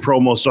have a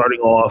promo starting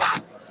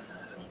off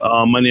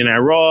Monday Night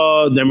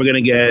Raw. Then we're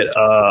gonna get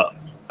a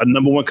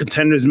number one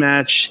contenders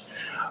match,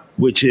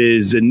 which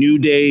is the New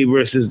Day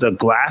versus the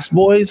Glass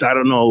Boys. I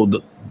don't know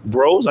the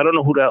Bros. I don't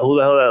know who the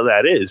hell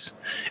that is.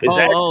 Is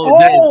that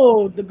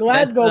The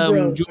Glasgow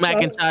Bros. Drew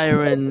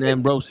McIntyre and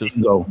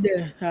Broseph. go?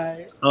 Yeah. All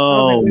right. I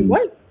was like, wait,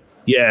 what?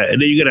 Yeah,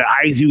 and then you're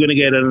gonna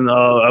get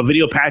a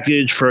video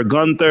package for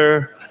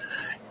Gunther.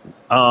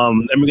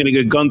 Then we're gonna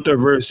get Gunther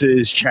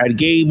versus Chad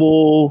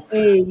Gable.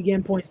 Hey, we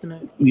getting points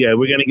tonight. Yeah,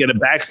 we're gonna get a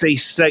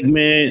backstage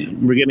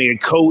segment. We're gonna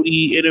get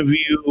Cody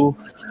interview.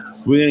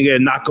 We're gonna get a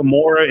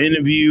Nakamura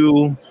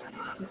interview.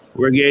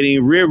 We're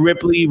getting Rhea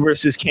Ripley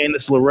versus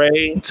Candice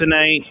LeRae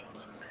tonight.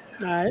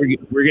 All right.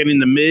 We're getting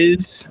the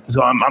Miz.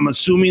 So I'm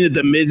assuming that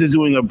the Miz is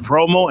doing a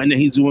promo and then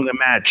he's doing a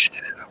match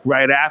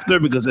right after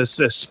because it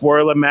says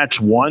spoiler match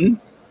 1.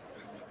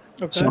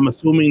 Okay. So I'm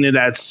assuming that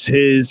that's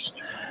his.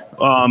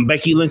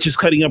 Becky Lynch is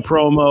cutting a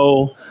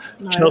promo.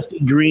 Nice. Chelsea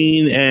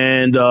Green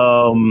and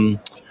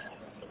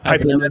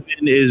Piper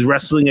Niven is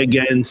wrestling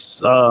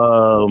against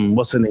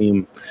what's her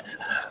name?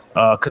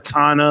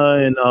 Katana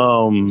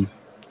and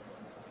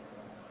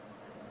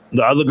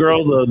the other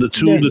girl, the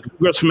two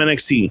girls from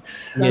NXT.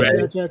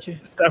 Gotcha.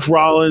 Seth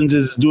Rollins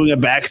is doing a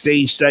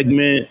backstage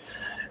segment.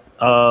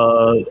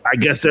 I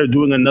guess they're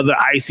doing another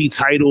IC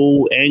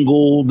title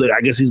angle.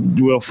 I guess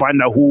we'll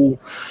find out who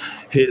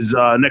his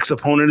next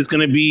opponent is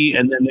going to be,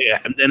 and then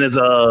there's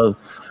a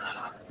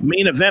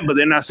main event, but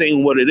they're not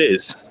saying what it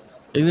is.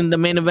 Isn't the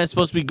main event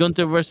supposed to be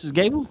Gunther versus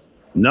Gable?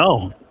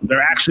 No,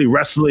 they're actually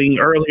wrestling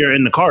earlier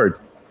in the card.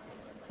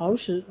 Oh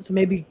shit! So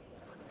maybe,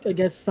 I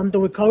guess something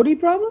with Cody,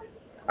 probably.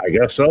 I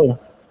guess so.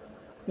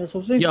 Guess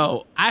we'll see.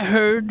 Yo, I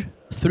heard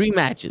 3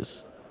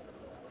 matches.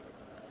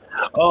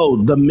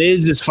 Oh, the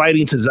Miz is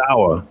fighting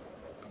Tozawa.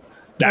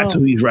 That's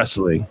who he's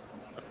wrestling.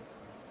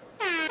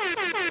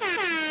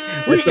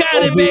 We got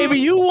it, baby.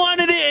 You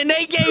wanted it, and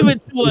they gave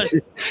it to us.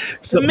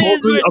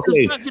 Miz supposedly, versus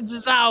okay. fucking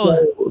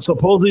Cesaro. So,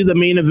 supposedly the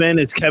main event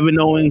is Kevin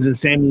Owens and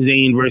Sami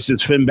Zayn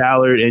versus Finn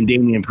Balor and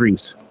Damian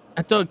Priest.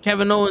 I thought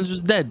Kevin Owens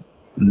was dead.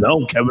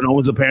 No, Kevin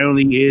Owens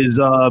apparently is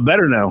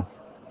better now.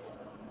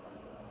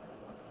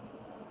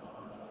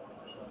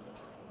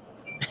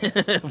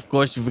 Of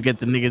course, you forget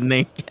the nigga's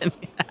name.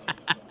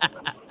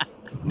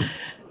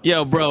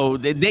 Yo, bro,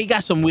 they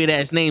got some weird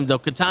ass names though.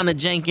 Katana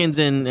Jenkins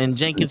and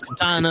Jenkins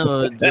Katana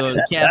or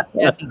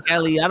Kathy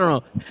Kelly. I don't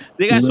know.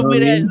 They got some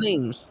weird ass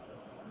names.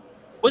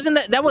 Wasn't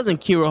that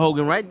wasn't Kira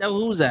Hogan, right?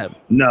 Who was that?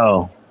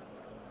 No.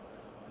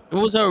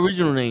 What was her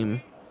original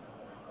name?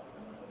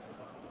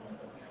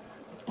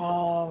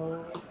 I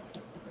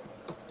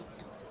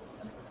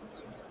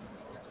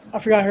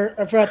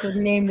forgot the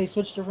name they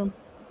switched her from.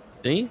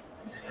 See?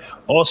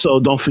 Also,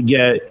 don't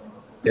forget,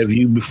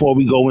 before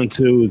we go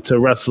into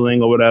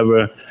wrestling or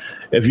whatever,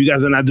 if you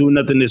guys are not doing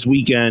nothing this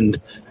weekend,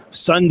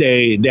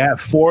 Sunday they have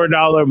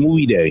 $4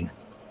 movie day.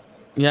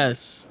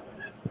 Yes.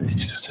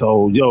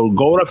 So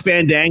go to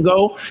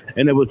Fandango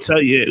and it will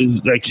tell you,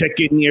 like, check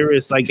your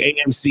nearest, like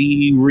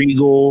AMC,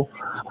 Regal.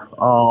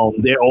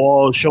 They're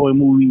all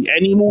showing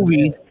any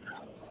movie,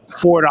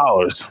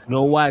 $4.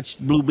 Go watch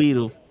Blue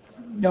Beetle.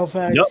 No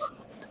facts. Yep.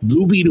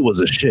 Blue Beetle was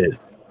a shit.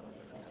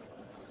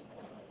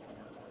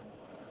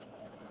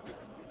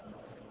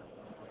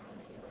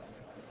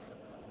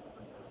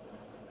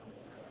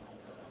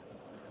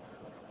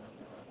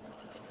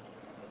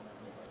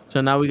 So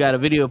now we got a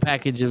video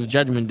package of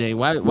Judgment Day.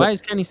 Why is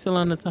Kenny still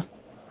on the top?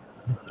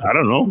 I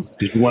don't know.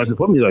 You wanted to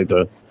put me like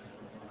that.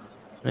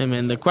 Hey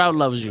man, the crowd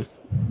loves you.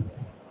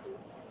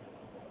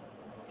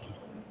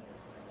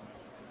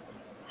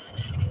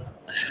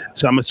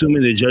 So I'm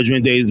assuming the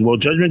Judgment Day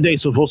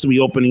is supposed to be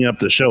opening up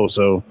the show.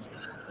 So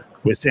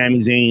with Sami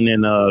Zayn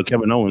and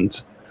Kevin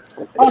Owens.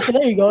 Oh, so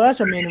there you go. That's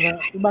our main event.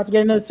 We're about to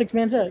get another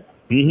 6-man tag.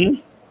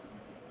 Mm-hmm.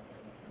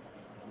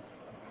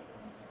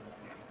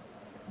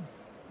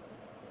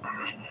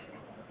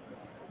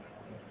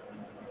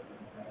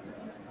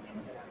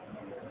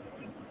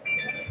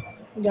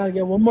 We gotta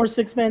get one more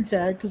 6-man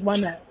tag because why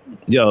not?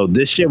 Yo,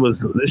 this shit was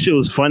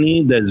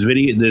funny. This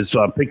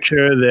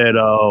picture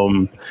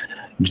that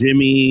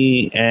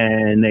Jimmy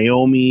and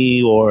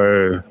Naomi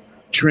or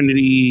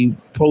Trinity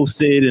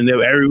posted, and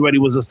everybody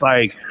was just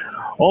like,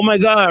 "Oh my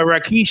God,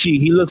 Rikishi,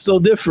 he looks so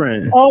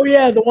different." Oh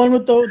yeah, the one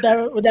with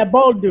that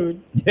bald dude.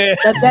 Yeah,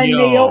 that then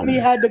Naomi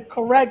had to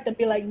correct and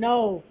be like,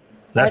 "No,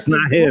 that's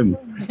not him."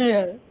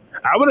 Yeah,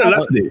 I would have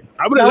left it.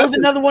 That was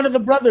another one of the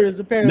brothers,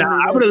 apparently.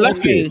 Nah, I would have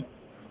left it.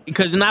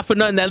 Because not for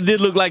nothing, that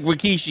did look like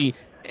Rikishi.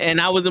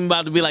 And I was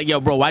about to be like, yo,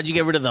 bro, why'd you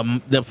get rid of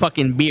the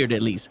fucking beard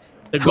at least?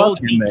 The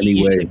goatee.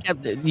 Anyway.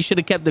 You should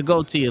have kept the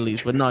goatee at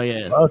least, but no,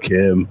 yeah. Fuck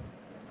him.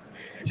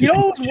 You know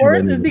what's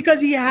worse is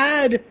because he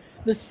had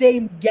the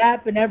same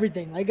gap and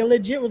everything. Like, it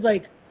legit was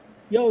like,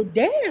 yo,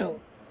 damn.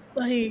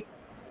 Like,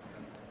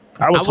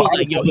 I was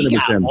like, yo, he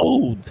got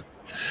old.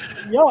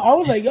 Yo, I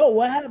was like, yo,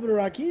 what happened to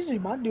Rikishi?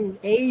 My dude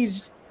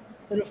aged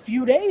in a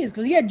few days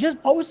because he had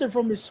just posted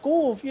from his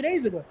school a few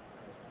days ago.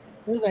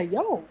 It was like,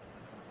 yo,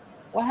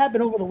 what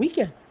happened over the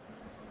weekend?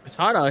 It's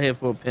hard out here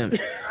for a pimp.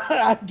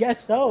 I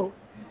guess so.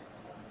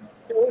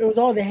 It was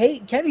all the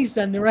hate Kenny's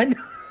sending right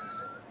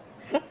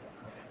now.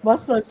 My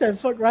son said,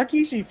 fuck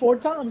Rikishi 4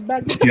 times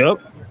back then. Yep.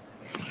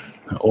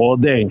 All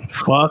day.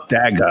 Fuck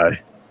that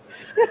guy.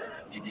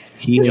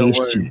 He ain't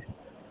shit.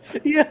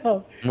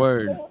 Yo.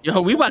 Word. Yo,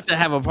 we about to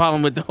have a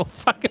problem with the whole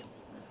fucking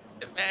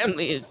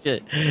family and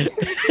shit.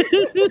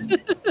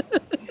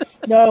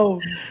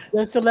 No,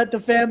 just to let the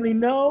family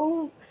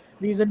know,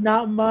 these are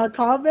not my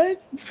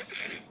comments.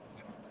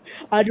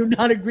 I do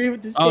not agree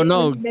with the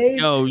statements made.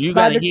 Yo, you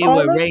gotta hear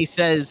what Ray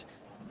says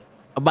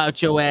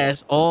about your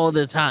ass all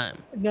the time.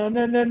 No.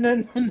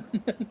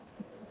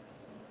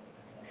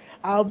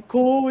 I'm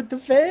cool with the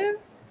fam.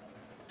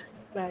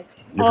 Like,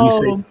 If you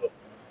say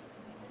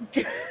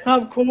so.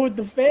 I'm cool with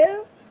the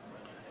fam.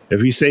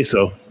 If you say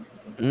so.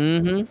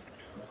 Mm-hmm.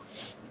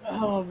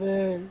 Oh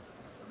man.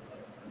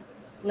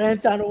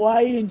 Lance out of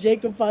Hawaii and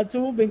Jacob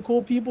Fatu been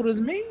cool people as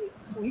me.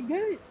 We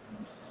good.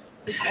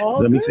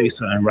 Let me tell you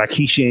something.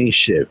 Rikishi ain't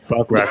shit.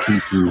 Fuck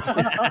Rikishi.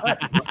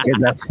 Get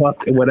that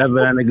fuck whatever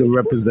that nigga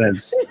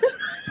represents.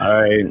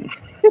 All right.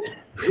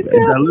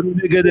 The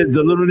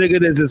little nigga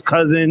that's his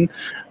cousin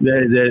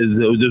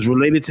that's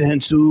related to him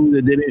too.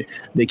 That did it.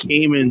 They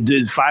came and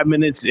did 5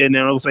 minutes, and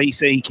then also he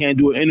said he can't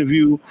do an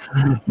interview,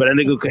 but that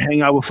nigga could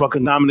hang out with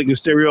fucking Dominic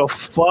Mysterio.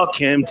 Fuck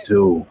him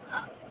too.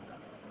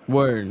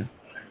 Word.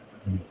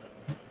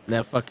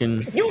 That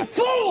fucking you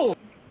fool.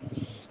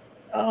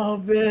 Oh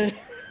man.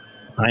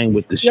 I ain't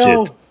with the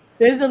shit.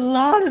 There's a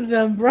lot of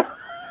them, bro.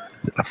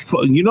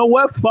 You know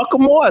what? Fuck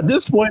them all at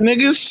this point,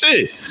 nigga.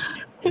 Shit.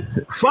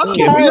 Fuck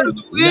it.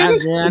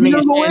 We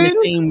gonna go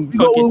in.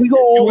 We go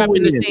all the way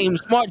in. The same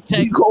smart tech.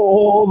 We go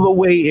all the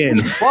way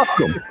in. Fuck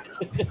them.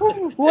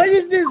 What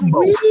is this?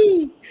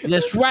 We?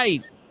 That's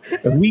right.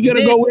 If we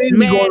gonna go in,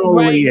 we going all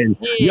the way in.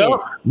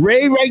 Yo,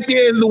 Ray right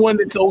there is the one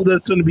that told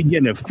us from the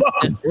beginning.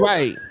 Fuck him.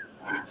 Right.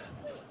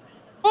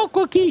 Fuck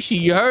Rikishi,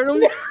 you heard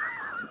him?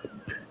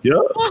 Yeah,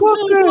 Fuck fuck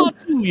says that.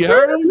 fuck you. You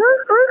heard him?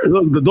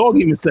 Look, the dog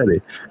even said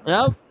it.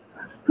 Yep.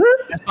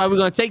 That's why we're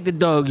gonna take the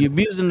dog. You're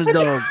abusing the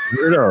dog.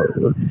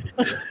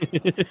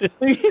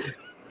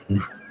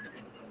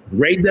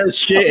 Ray does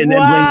shit and then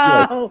blames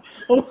us.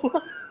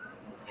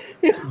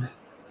 Wow.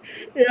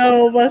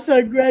 Yo, my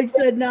son Greg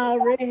said, "Nah,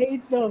 Ray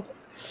hates them."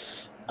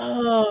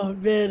 Oh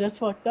man, that's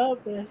fucked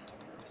up, man.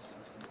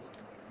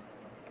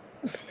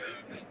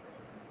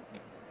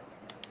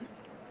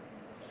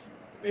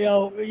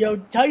 Yo,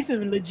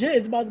 Tyson legit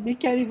is about to be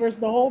Kenny versus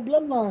the whole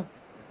bloodline.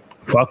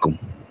 Fuck him.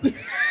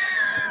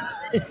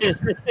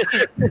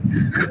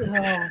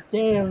 Oh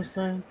damn,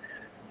 son.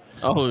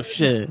 Oh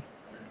shit.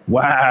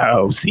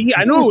 Wow. See,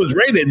 I knew it was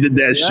Ray that did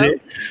that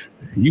shit.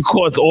 You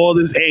caused all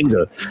this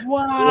anger.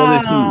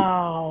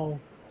 Wow.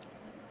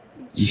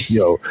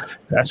 Yo,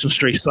 that's some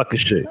straight sucker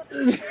shit.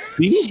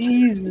 See?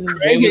 Jesus.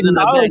 Ray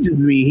acknowledges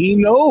me. He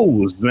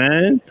knows,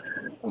 man.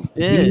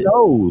 Yeah. He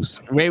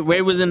knows. Ray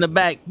was in the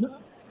back.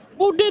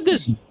 Who did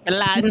this?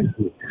 Aladdin.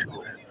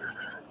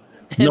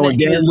 Knowing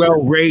damn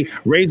well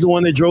Ray's the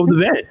one that drove the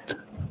van.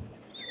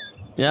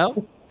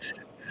 Yep.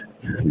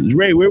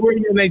 Ray, where were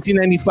you in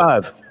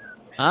 1995?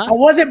 Huh? I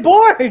wasn't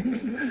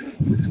born.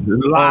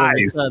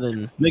 Lies.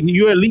 Nigga,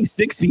 you're at least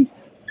 60.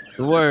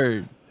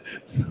 Word.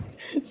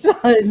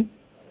 Son.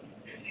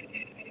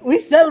 We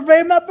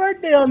celebrated my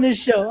birthday on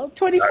this show. I'm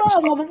 25,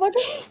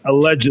 motherfucker.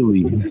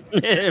 Allegedly.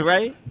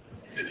 Right?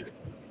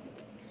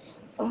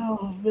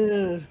 Oh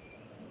man.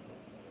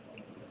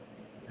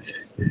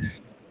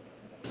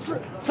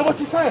 So what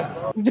you saying?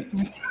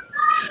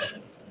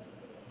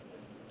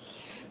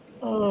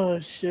 Oh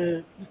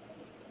shit.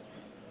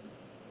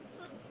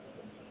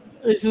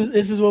 This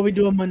is what we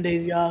do on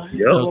Mondays, y'all.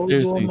 This is what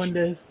we do on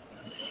Mondays.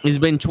 It's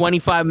been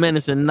 25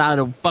 minutes and not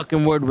a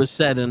fucking word was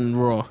said in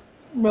Raw.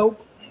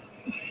 Nope.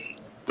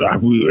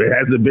 It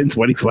hasn't been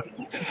 25.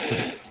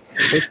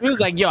 It feels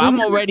like, yo, I'm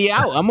already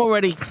out. I'm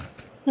already.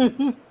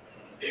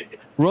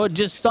 Raw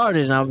just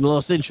started and I've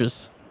lost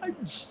interest.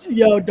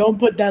 Yo, don't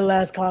put that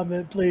last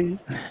comment,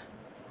 please.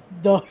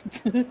 Don't.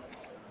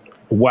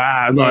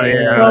 Wow. No,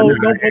 yeah. No,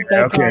 don't put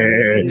that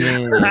okay.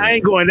 comment. I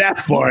ain't going that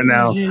far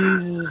now.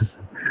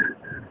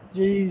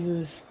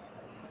 Jesus.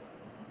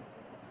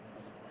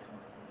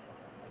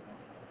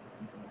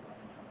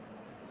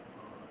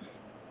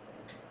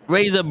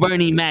 Ray's a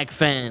Bernie Mac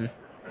fan.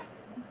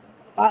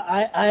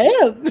 I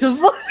am. The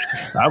fuck?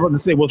 I was about to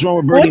say, what's wrong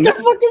with Bernie Mac? What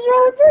the fuck is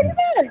wrong with Bernie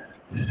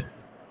Mac?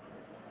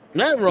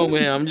 Nothing wrong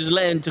with him. I'm just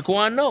letting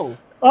Taquan know.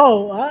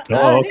 Oh,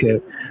 okay.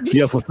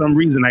 Yeah, for some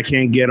reason I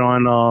can't get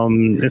on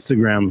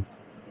Instagram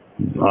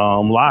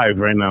live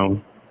right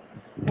now.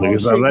 Like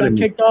it's not letting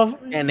me. Kicked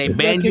off. And they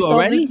banned you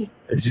already?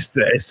 It just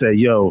said,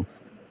 yo.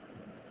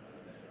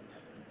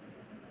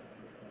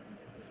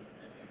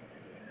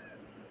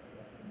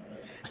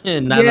 Yeah,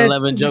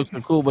 9/11 jokes are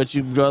cool, but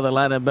you draw the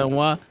line at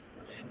Benoit.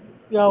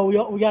 Yo,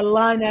 we got a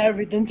line at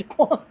everything to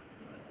Quan.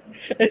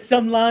 It's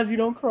some lines you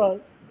don't cross.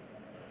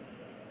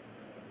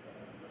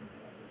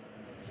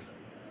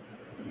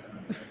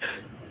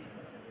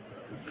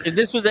 If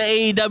this was an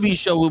AEW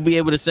show, we'll be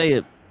able to say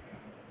it.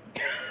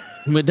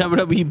 But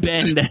WWE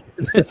banned that.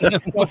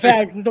 No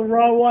facts. It's a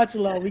Raw watch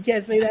along. We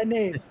can't say that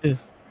name. It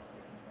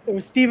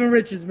was Steven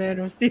Richards, man.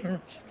 It was Steven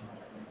Richards.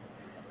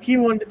 He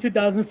won the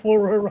 2004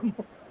 Royal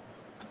Rumble.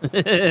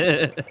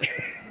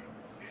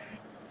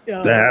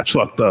 That's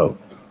fucked up.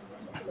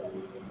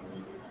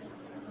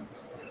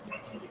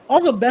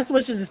 Also, best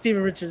wishes to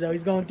Steven Richards, though.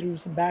 He's going through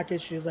some back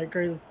issues like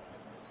crazy.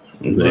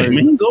 Man,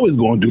 he's always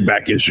going through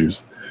back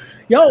issues.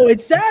 Yo,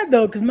 it's sad,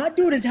 though, because my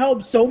dude has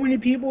helped so many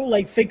people,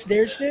 like, fix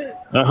their shit.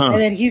 And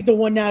then he's the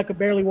one now that could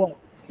barely walk.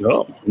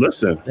 Oh,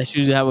 listen. That's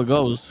usually how it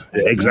goes.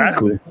 Yeah,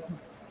 exactly.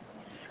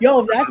 Yo,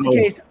 if that's the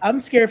case, I'm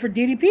scared for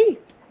DDP.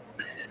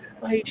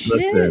 Like,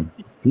 shit.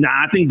 Nah,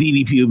 I think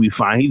DDP will be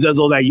fine. He does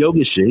all that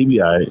yoga shit. He'll be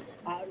all right.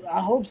 I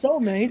hope so,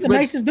 man. He's the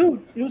nicest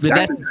dude.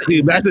 That's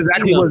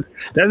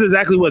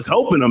exactly what's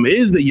helping him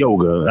is the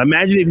yoga.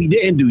 Imagine if he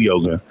didn't do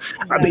yoga.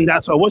 I think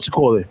that's what you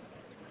call it.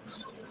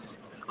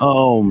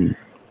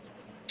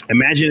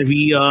 Imagine if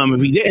he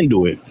didn't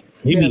do it.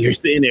 He'd be here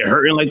sitting there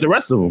hurting like the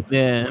rest of them.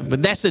 Yeah,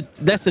 but that's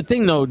the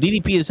thing though.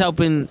 DDP is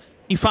helping.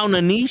 He found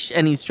a niche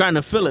and he's trying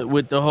to fill it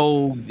with the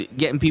whole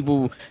getting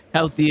people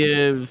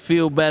healthier,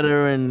 feel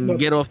better, and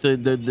get off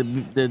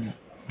the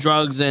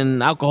drugs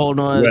and alcohol and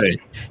all that. Right.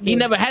 He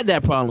never had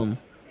that problem.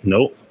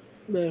 Nope.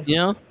 Yeah. You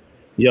know?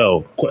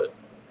 Yo,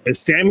 if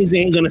Sammy's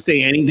ain't gonna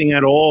say anything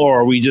at all, or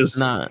are we just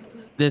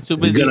they're too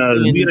busy.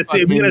 We're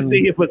gonna stay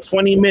here for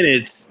 20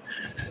 minutes.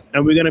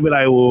 And we're gonna be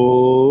like,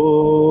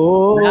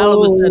 whoa! All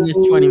of a sudden, it's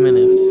 20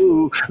 minutes.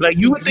 Like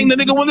you would think the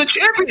nigga won the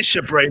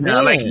championship right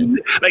now. Like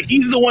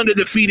he's the one that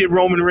defeated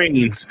Roman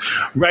Reigns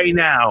right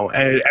now,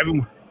 and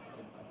everyone.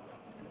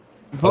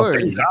 Oh,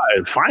 thank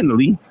God!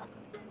 Finally.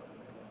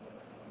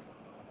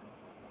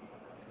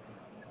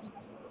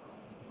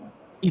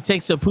 He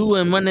takes a poo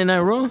in Monday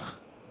Night Raw.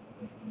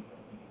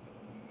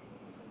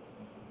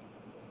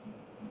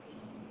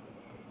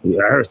 Yeah,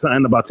 I heard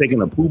something about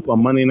taking a poop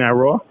on Monday Night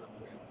Raw.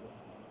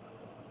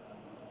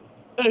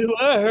 Hey,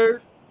 what I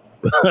heard.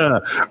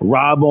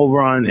 Rob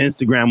over on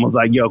Instagram was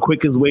like, "Yo,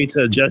 quickest way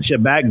to adjust your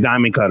back,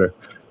 diamond cutter."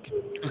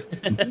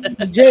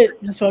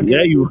 Legit. That's fucking.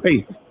 Yeah, you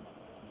right.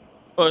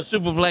 Or a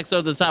superplex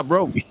off the top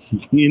rope.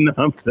 You know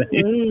what I'm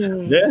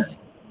saying? Yeah.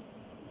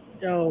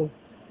 Yo.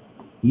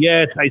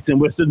 Yeah, Tyson,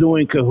 we're still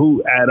doing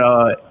Kahoot at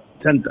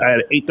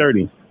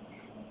 8:30.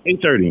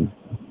 8:30.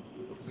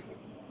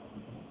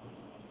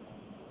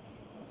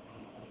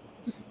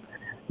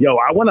 Yo,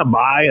 I want to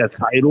buy a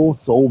title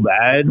so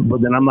bad,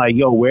 but then I'm like,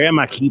 yo, where am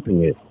I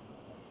keeping it?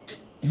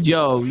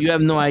 Yo, you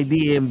have no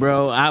idea,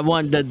 bro. I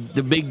want the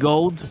big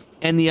gold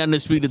and the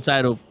undisputed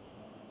title.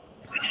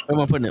 Where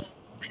am I putting it?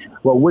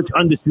 Well, which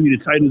undisputed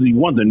title do you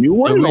want? The new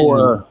one The original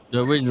or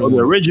the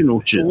one.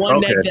 original shit? The one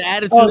Okay. that the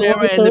Attitude Oh, the one Era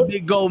with and the the-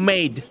 big gold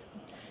made.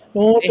 The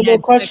one with They the little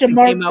had question Tekken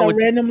mark came out that with-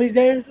 randomly's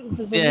there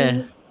for some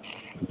Yeah.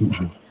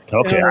 reason.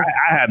 Okay, Yeah.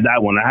 I have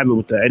that one. I have it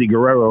with the Eddie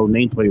Guerrero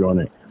nameplate on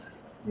it.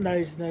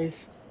 Nice.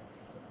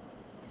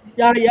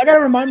 Yeah, I gotta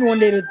remind me one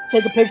day to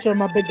take a picture of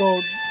my big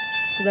gold.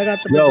 Cause I got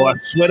the big Yo, I gold.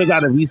 swear to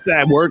God, if he's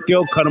at work,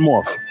 yo, cut him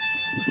off.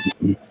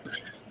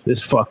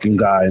 This fucking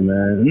guy,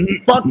 man.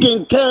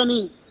 Fucking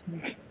Kenny.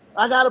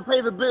 I gotta pay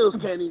the bills,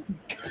 Kenny.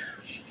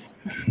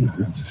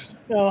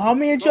 Yo, how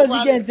many intros you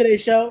Nobody- getting today,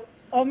 show?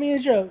 How many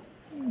intros?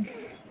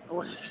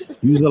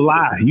 You was a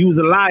lie. You was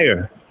a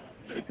liar.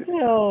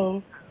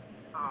 Yo.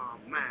 Oh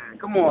man,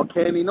 come on,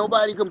 Kenny.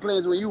 Nobody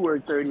complains when you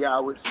work 30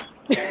 hours.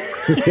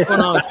 What's going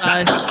on,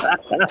 Ty?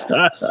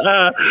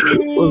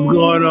 What's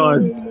going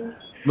on?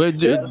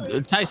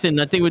 Tyson,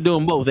 I think we're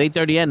doing both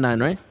 8:30 and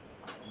 9, right?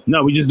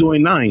 No, we just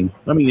doing 9.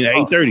 I mean,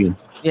 8:30.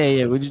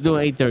 Yeah, we're just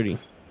doing 8:30.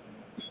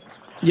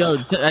 Yo,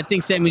 I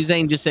think Sami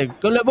Zayn just said,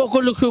 "Go le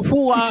boco lo que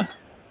fua."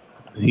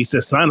 He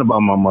said something about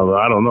my mother.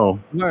 I don't know.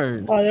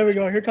 Word. Oh, there we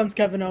go. Here comes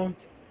Kevin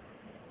Owens.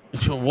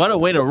 What a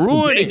way to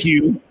ruin Thank it.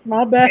 you.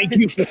 My bad. Thank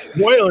you for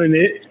spoiling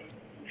it.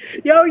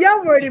 Yo,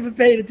 y'all weren't even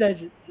paying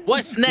attention.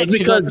 What's next?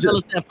 You gonna Because- tell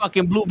us that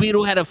fucking Blue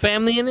Beetle had a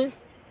family in it?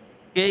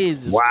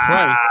 Jesus Christ.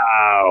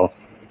 Wow.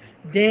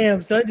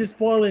 Damn, son, just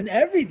spoiling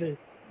everything.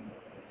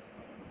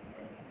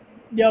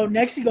 Yo,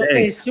 next you gonna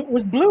say his Thanks. suit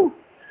was blue.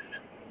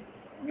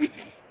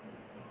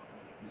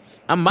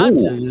 I'm about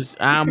Ooh. to just,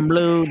 I'm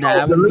blue.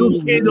 Yo, the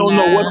little kid don't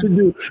know what to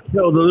do.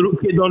 Yo, the little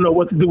kid don't know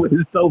what to do with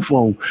his cell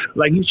phone.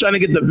 Like he's trying to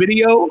get the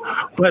video,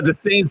 but at the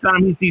same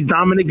time he sees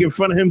Dominic in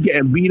front of him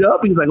getting beat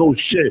up. He's like, "Oh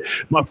shit,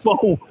 my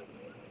phone."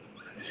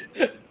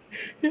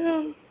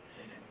 Yo,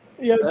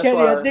 That's Kenny,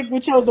 why- I think we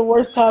chose the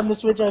worst time to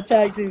switch our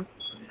tag team.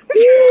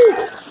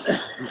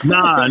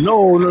 Nah,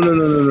 no.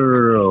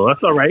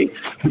 That's all right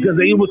because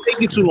they will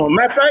take it too long.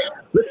 Matter of fact,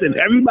 listen,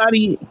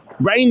 everybody,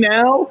 right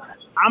now,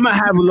 I'm gonna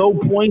have low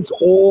points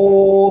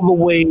all the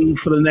way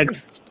for the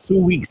next 2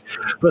 weeks.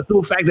 But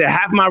through the fact that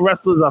half my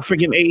wrestlers are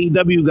freaking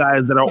AEW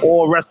guys that are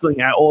all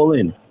wrestling at All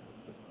In.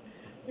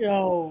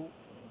 Yo,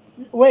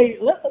 wait,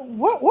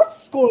 what's the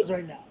scores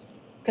right now?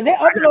 Because they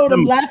got uploaded them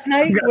some- last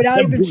night I got without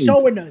 10 even points.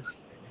 showing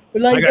us.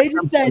 But like I got they 10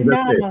 just said, points,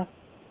 that's nah,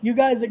 you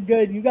guys are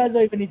good. You guys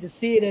don't even need to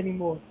see it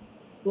anymore.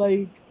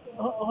 Like,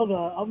 hold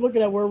on, I'm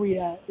looking at where we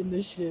at in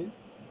this shit.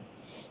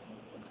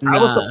 I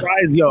was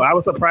surprised, I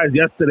was surprised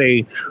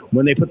yesterday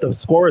when they put the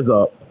scores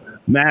up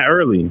mad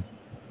early.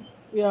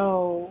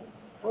 Yo,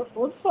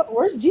 what the fuck?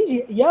 Where's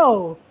Gigi?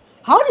 Yo,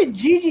 how did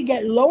Gigi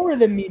get lower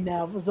than me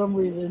now for some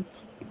reason?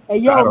 Hey, I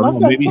yo, don't my know.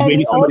 son Maybe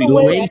Kenny's all somebody the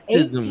way lost. at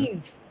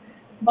 18th.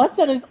 My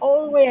son is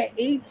all the way at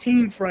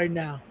 18th right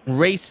now.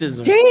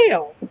 Racism.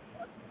 Damn.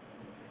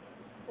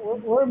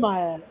 Where am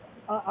I at?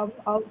 I'm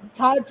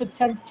tied for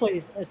 10th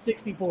place at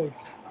 60 points.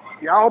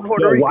 Y'all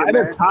Puerto Yo, Rican, why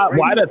man. the top?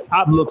 Why the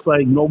top looks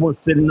like no one's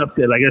sitting up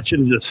there? Like that shit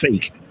is just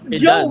fake.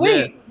 It Yo, does,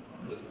 wait.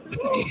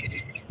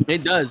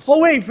 It does. Oh,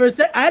 wait, for a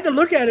sec. I had to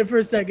look at it for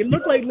a second. It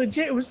looked like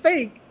legit. It was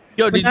fake.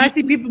 Yo, But did now you I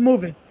see people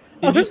moving.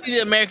 Did you see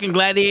the American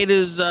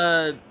Gladiators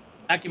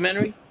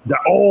documentary?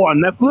 On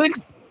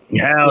Netflix?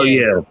 Hell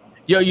yeah.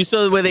 Yo, you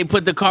saw where they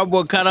put the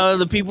cardboard cutout of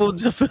the people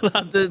to fill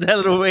out that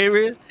little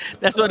area?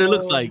 That's what it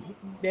looks like.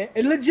 Yeah,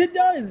 it legit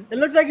does. It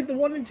looks like it's the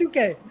one in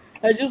 2K.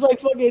 It's just like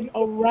fucking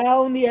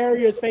around the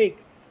area is fake.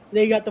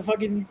 They got the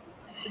fucking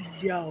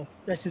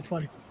that's just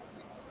funny.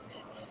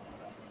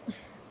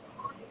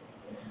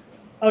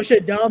 Oh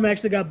shit, Dom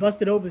actually got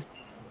busted open.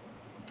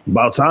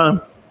 About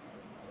time.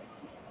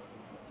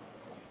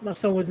 My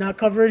son was not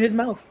covering his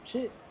mouth.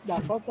 Shit,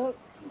 got fucked up.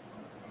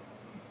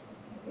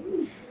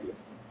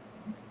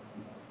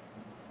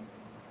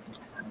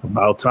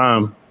 About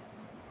time.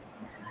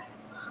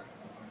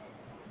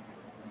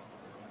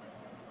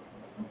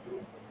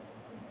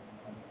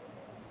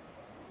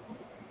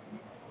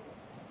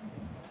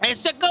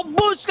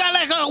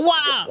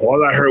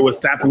 All I heard was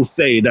Sapu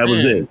say. That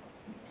was it.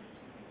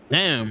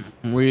 Damn,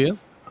 real.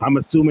 I'm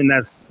assuming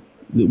that's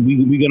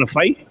we gonna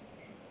fight.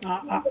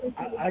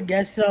 I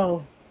guess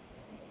so.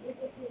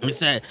 He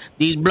said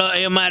these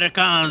bloody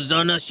Americans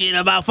don't know shit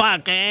about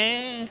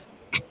fucking.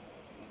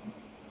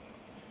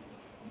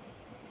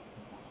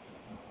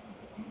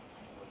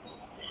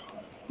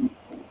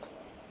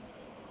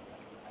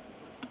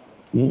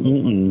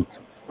 Mm-mm-mm.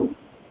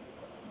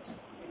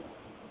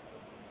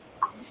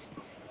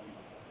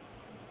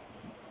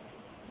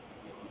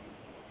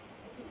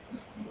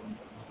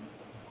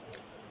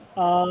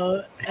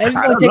 Edge's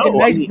I gonna don't take a know.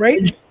 nice I mean,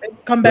 break,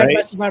 come back right?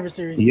 by Survivor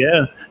Series.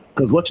 Yeah,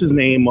 because what's his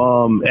name?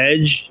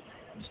 Edge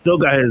still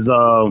got his.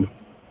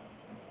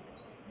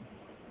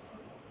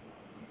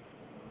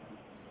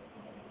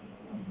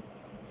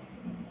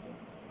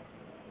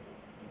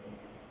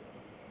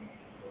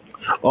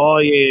 Oh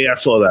yeah, I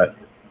saw that.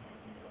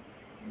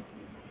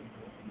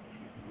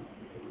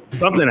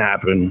 Something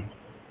happened.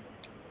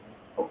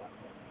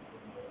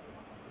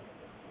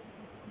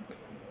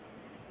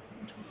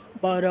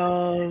 But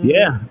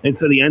Yeah,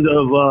 until the end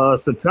of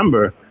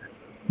September.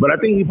 But I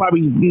think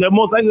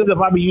most likely they're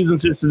probably using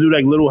just to do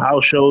like little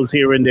house shows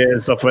here and there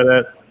and stuff like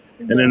that,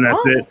 and then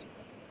that's it.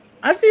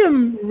 I see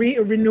him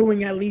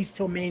renewing at least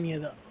till Mania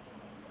though.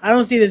 I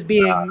don't see this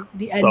being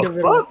the end The of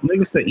it all. fuck,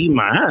 nigga said, "Eat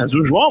my ass."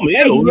 What's wrong with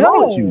Hey, you? What's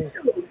wrong with yo, you?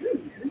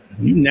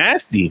 You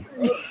nasty.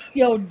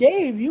 yo,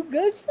 Dave, you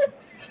good? Sir?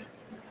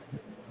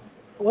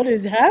 What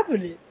is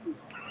happening?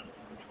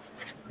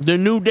 The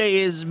new day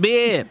is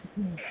here.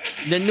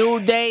 The new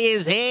day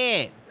is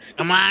here.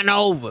 Come on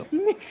over.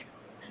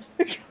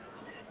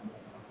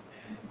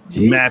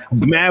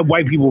 Mad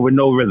white people with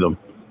no rhythm.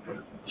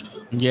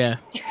 Yeah.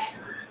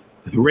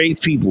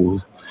 Raised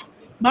people.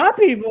 My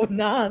people,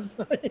 nah.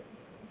 Son.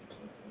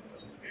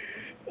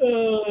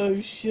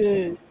 Oh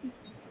shit!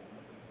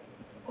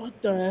 What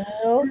the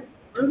hell?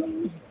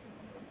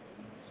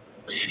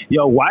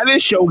 Yo, why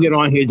did show get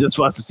on here just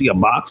for us to see a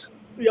box?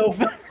 Yo,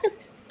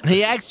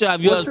 he asked you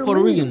if you was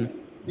Puerto Rican.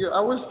 Yeah,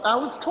 I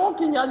was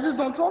talking. Y'all just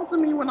don't talk to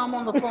me when I'm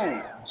on the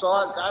phone. So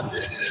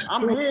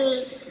I'm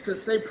here to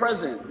stay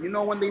present. You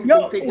know when they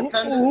take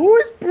attendance.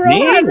 Who's bro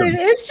having an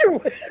issue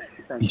with?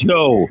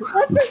 Yo,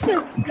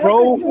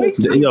 bro,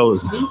 yo,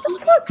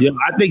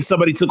 I think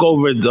somebody took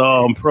over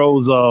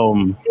Pro's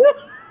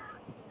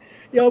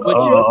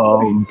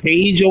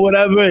page or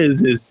whatever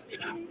is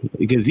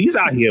because he's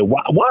out here.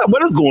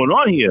 What is going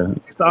on here?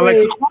 Sound like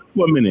Taquan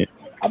for a minute.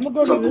 I'm gonna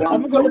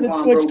go to the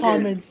Twitch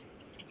comments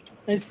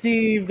and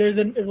see if there's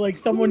if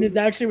someone is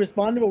actually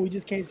responding, but we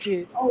just can't see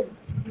it. I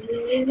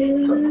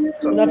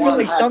feel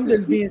like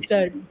something's being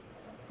said.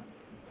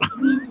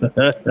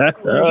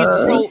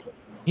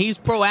 He's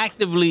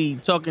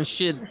proactively talking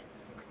shit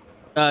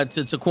to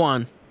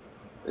Taquan.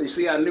 You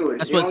see, I knew it.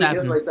 That's what's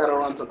happening. Like that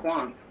around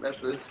Taquan.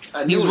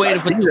 He's waiting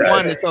for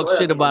Taquan to talk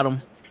shit about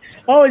him.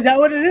 Oh, is that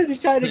what it is? He's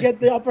trying to get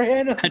the upper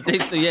hand. I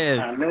think so.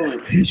 Yeah. I knew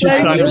it. He's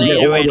just trying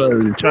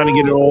to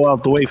get it all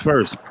out the way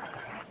first.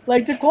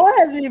 Like Taquan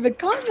hasn't even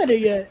commented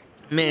yet.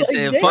 Man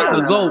said, "Fuck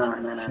a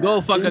goat, go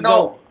fuck a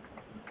goat."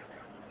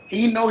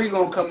 He know he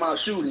gonna come out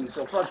shooting,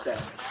 so fuck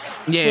that.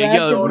 Yeah,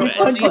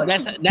 see,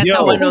 that's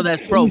how I know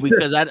that's pro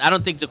because I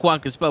don't think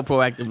Taquan can spell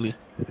proactively.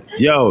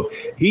 Yo,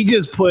 he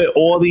just put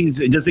all these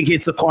just in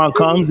case Taquan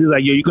comes. He's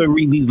like, yo, you can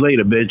read these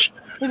later, bitch.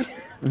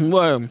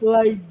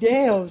 Like,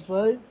 damn,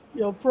 son.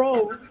 Yo,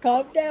 pro,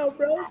 calm down,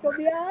 bro. It's gonna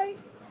be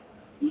alright.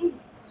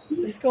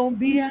 It's gonna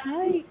be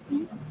alright.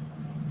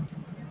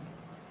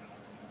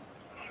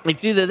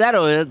 It's either that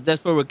or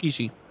that's for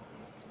Rikishi.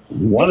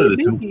 One of the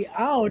two.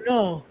 I don't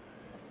know.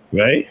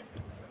 Right?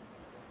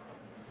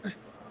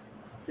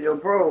 Yo,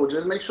 bro,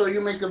 just make sure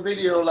you make a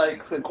video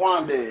like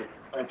Taquan did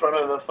in front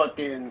of the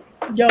fucking.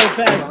 Yo,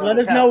 facts. Let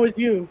us know it's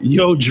you.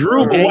 Yo,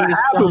 Drew, what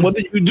happened? What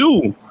did you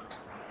do?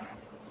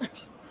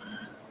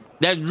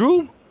 That's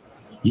Drew?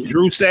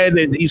 Drew said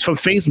that he's from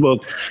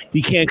Facebook.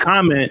 He can't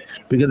comment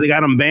because they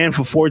got him banned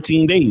for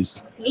 14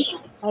 days.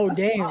 Oh,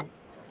 damn.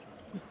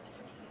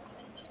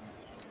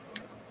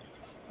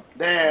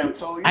 Damn.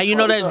 So how you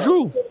know that's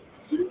Drew?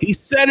 He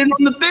said it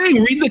on the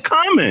thing. Read the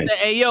comment.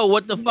 Hey, yo,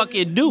 what the fuck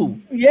it do?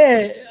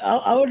 Yeah,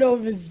 I don't know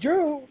if it's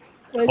Drew.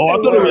 I thought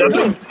it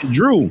was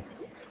Drew.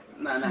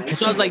 Nah.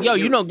 So I was like, yo,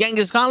 you know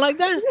Genghis Khan like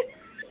that?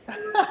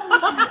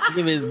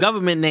 Give his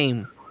government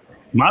name.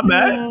 My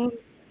bad.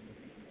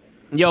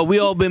 Yo, we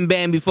all been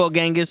banned before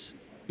Genghis.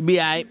 You be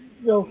all right.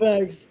 Yo,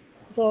 facts.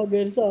 It's all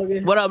good. It's all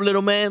good. What up,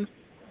 little man?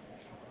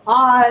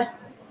 Hi.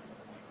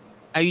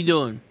 How you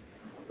doing?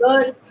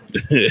 Good.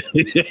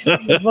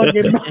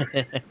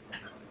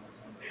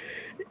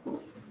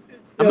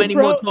 How many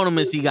more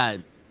tournaments he got?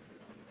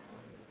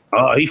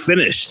 He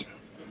finished.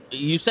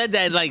 You said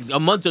that like a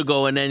month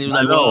ago, and then he was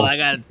like, "Well, I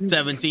got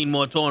 17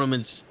 more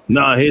tournaments."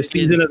 No, his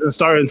season doesn't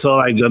start until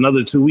like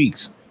another 2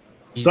 weeks.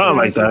 Something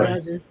like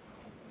that.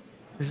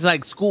 It's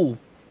like school.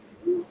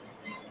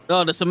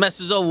 Oh, the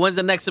semester's over. When's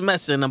the next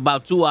semester? In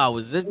about 2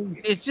 hours.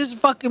 It's just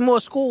fucking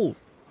more school.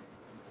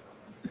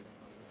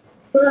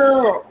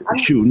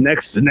 Shoot,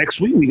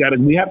 next week we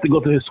have to go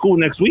to his school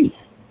next week.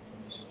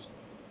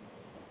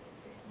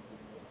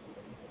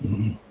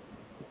 They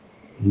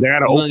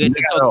got an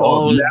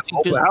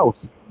open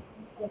house.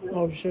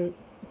 Oh shit!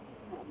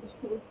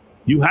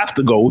 You have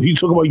to go. You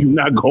talk about you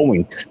not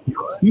going.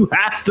 You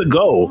have to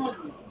go.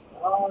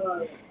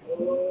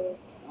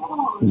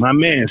 My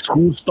man,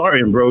 school's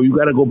starting, bro. You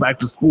got to go back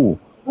to school.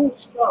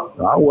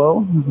 Ah,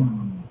 well,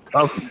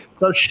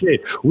 tough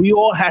shit. We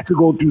all had to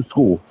go through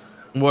school.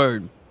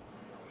 Word.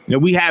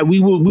 And we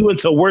went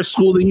to a worse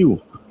school than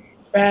you.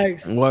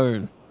 Facts.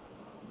 Word.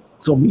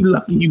 So be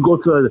lucky you go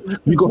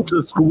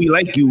to school. We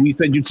like you. We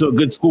send you to a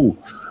good school.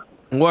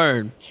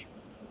 Word.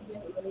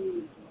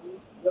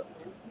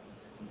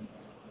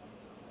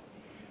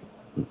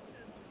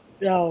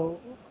 Yo,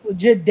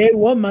 legit day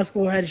one, my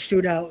school had a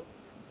shootout.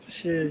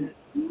 Shit.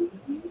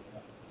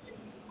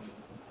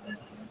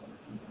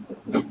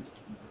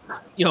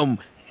 Yo,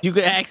 you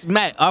could ask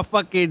Matt. Our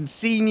fucking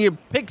senior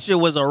picture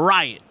was a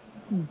riot.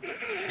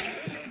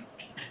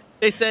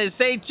 They said,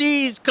 "Say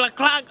cheese, clock,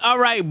 clock." All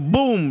right,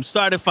 boom,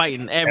 started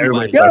fighting.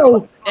 Everybody.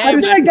 Yo, I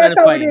feel like that's started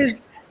how fighting. it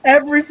is.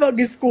 Every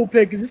fucking school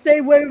pick is the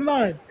same way with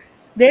mine.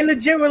 They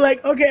legit were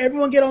like, okay,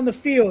 everyone get on the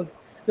field.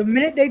 The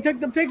minute they took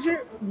the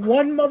picture,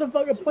 one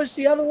motherfucker pushed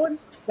the other one.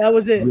 That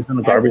was it.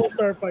 Everyone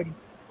started fighting.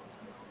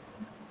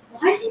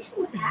 Why is he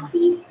so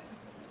happy?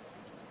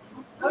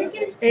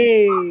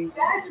 Hey.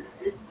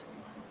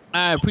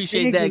 I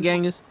appreciate that,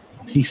 Genghis.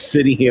 He's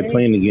sitting here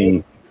playing the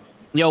game.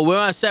 Yo, we're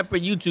on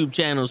separate YouTube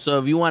channels, so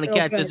if you want to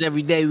catch us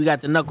every day, we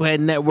got the Knucklehead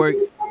Network,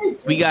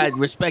 we got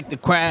Respect the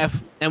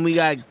Craft, and we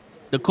got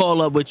the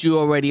Call Up, but you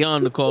already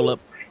on the Call Up.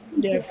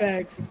 Yeah,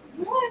 facts.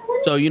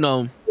 So, you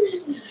know,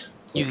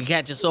 you can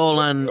catch us all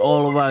on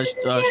all of our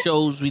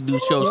shows. We do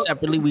shows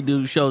separately. We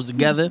do shows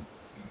together.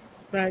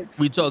 Facts.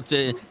 We talk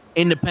to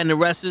independent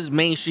wrestlers,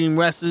 mainstream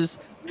wrestlers,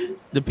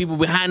 the people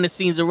behind the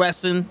scenes of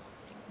wrestling,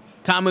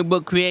 comic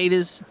book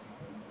creators,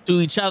 to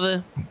each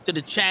other, to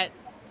the chat,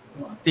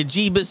 to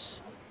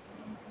Jeebus,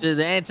 to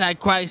the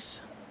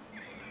Antichrist.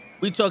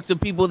 We talk to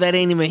people that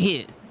ain't even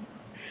here.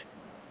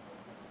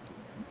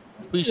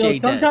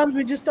 Appreciate that. Sometimes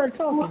we just start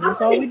talking.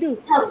 That's all we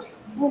do.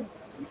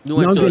 You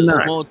went to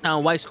a small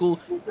town white school.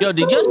 Yo,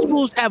 did your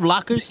schools have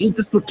lockers?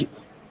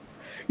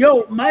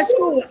 Yo, my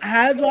school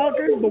had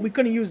lockers, but we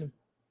couldn't use them.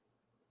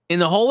 In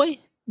the hallway?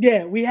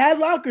 Yeah, we had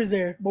lockers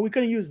there, but we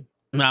couldn't use them.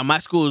 No, my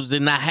schools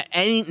did not have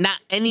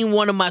any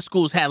one of my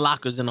schools had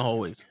lockers in the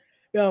hallways.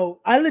 Yo,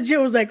 I legit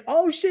was like,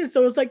 oh shit.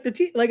 So it's like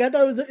like I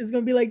thought it's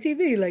gonna be like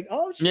TV. Like,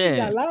 oh shit, we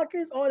got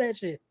lockers, all that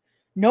shit.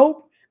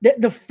 Nope.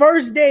 The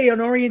first day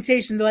on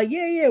orientation, they're like,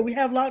 yeah, we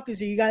have lockers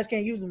here. You guys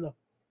can't use them though.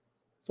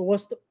 So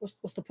what's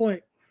the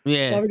point?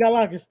 Yeah. Why we got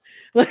lockers?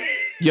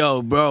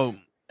 Yo, bro,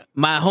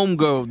 my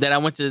homegirl that I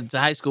went to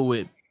high school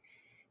with,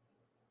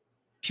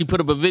 she put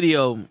up a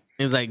video.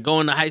 It's like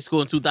going to high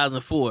school in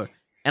 2004.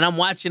 And I'm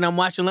watching,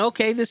 like,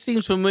 okay, this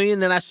seems familiar.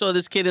 And then I saw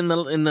this kid in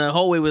the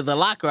hallway with a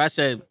locker. I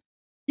said,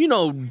 you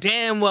know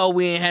damn well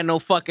we ain't had no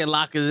fucking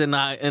lockers in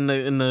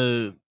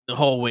the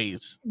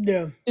hallways.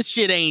 Yeah. This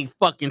shit ain't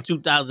fucking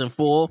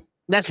 2004.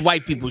 That's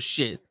white people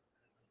shit.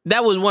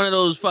 That was one of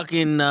those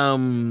fucking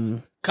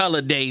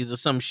color days or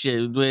some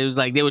shit where it was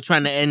like they were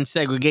trying to end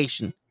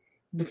segregation.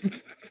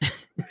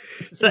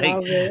 Like,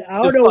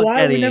 I don't know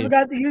why we never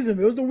got to use them.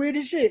 It was the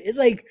weirdest shit. It's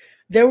like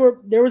there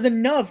was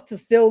enough to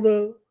fill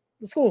the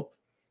school.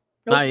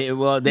 Nope.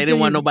 Well, they didn't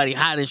want nobody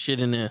hiding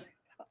shit in there.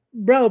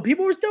 Bro,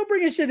 people were still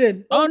bringing shit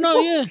in. Oh no,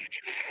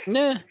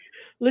 yeah.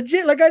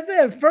 Legit, like I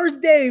said,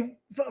 first day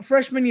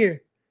freshman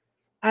year,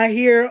 I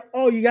hear,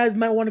 oh, you guys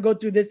might want to go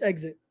through this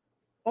exit.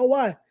 Oh,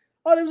 why?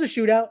 Oh, there was a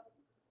shootout.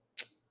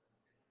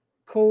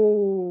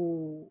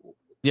 Cool.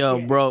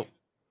 Yo, bro.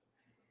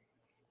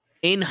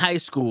 In high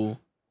school,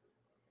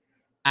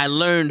 I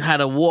learned how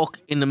to walk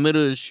in the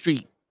middle of the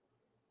street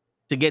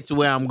to get to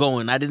where I'm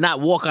going. I did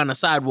not walk on the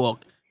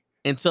sidewalk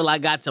until I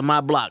got to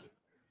my block.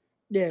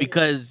 Yeah.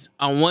 Because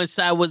on one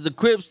side was the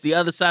Crips, the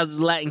other side was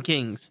the Latin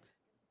Kings.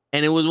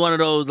 And it was one of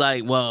those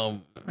like,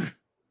 well, all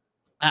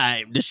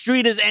right, the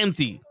street is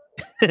empty.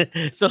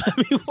 So let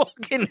me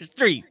walk in the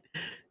street.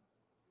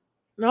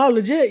 No,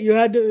 legit. You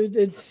had to,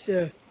 that's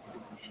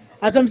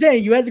what I'm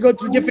saying. You had to go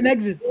through different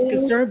exits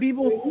because certain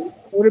people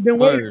would have been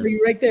waiting for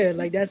you right there.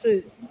 Like, that's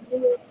it.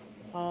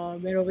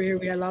 Man, over here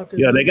we had lockers.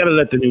 Yeah, they got to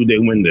let the New Day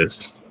win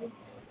this.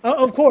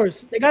 Of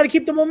course. They got to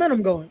keep the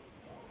momentum going.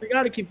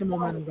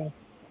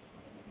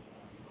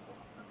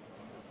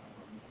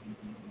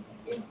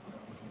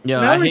 Yo,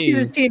 I only see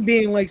this team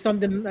being like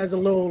something as a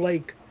little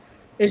like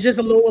it's just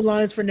a little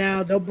alliance for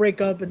now. They'll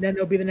break up and then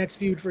there'll be the next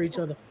feud for each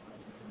other.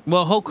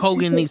 Well, Hulk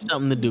Hogan needs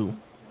something to do.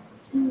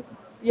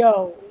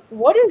 Yo,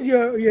 what is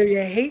your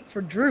hate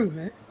for Drew,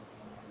 man?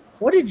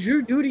 What did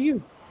Drew do to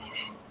you?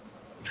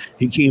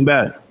 He came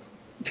back.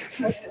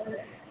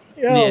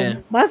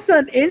 My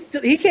son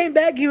he came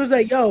back. He was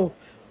like, "Yo,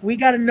 we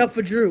got enough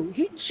for Drew."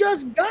 He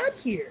just got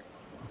here.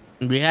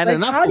 We had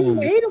enough. How do you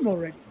hate him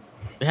already?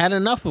 We had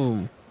enough of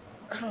him.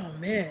 Oh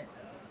man,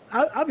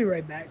 I'll be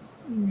right back.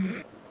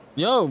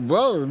 Yo,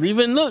 bro,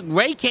 even look,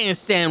 Ray can't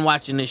stand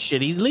watching this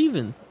shit. He's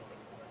leaving.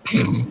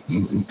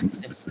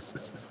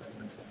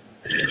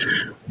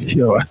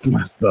 Yo, that's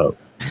messed up.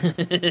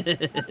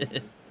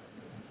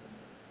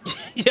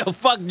 Yo,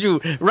 fuck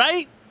Drew.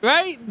 Right?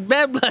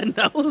 Bad blood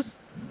knows.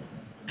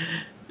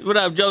 What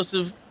up,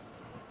 Joseph?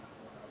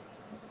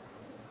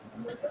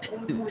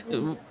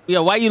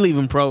 Yo, why you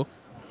leaving, bro?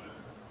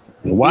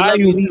 Why are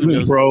you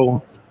leaving,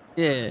 bro?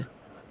 Yeah.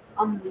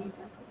 I'm leaving.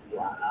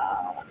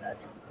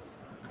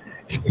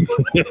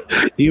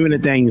 Even the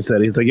thing you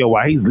said, he's like, yo,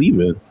 why he's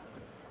leaving?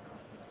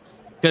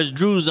 Because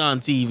Drew's on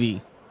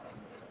TV.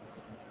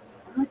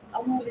 I'm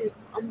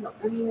the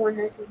only one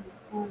that's in the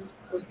phone.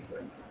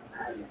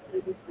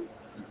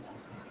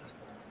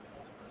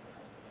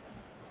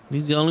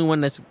 He's the only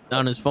one that's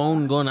on his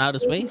phone going out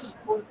of space.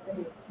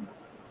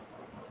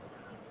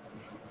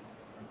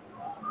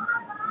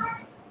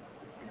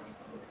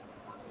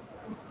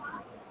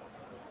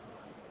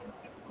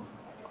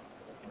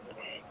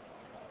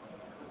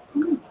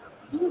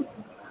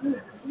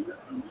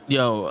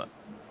 Yo,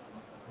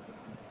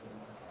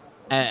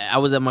 I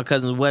was at my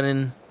cousin's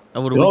wedding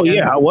over the Oh weekend.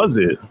 yeah, how was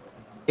it?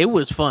 It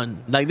was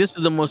fun. Like, this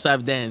is the most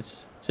I've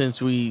danced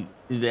since at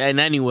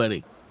any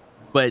wedding.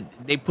 But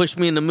they pushed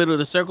me in the middle of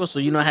the circle,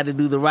 so I had to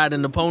do the ride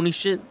and the pony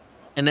shit.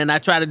 And then I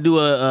tried to do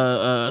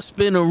a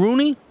spin a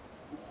Rooney.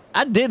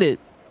 I did it.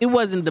 It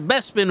wasn't the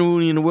best spin a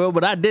Rooney in the world,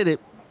 but I did it.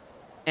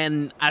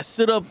 And I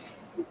stood up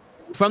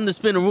from the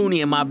spin a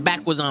Rooney, and my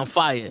back was on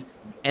fire.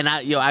 And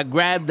I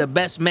grabbed the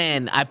best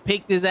man. I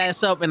picked his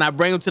ass up and I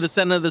bring him to the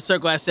center of the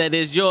circle. I said,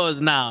 "It's yours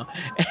now."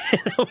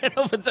 And I went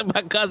over to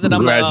my cousin.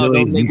 I'm like, "Oh,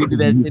 don't make me do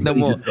that shit no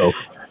more."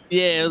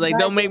 Yeah, it was like,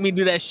 "Don't make me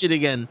do that shit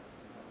again."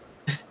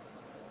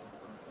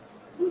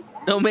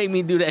 Don't make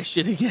me do that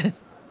shit again.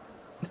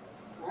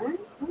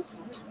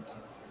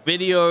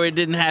 Video or it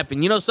didn't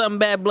happen. You know something,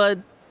 Bad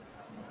Blood?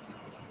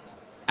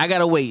 I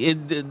gotta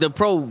wait. The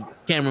pro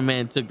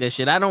cameraman took that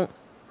shit. I don't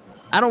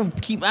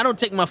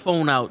take my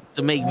phone out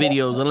to make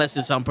videos unless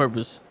it's on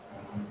purpose.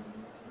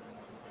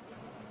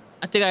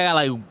 I think I got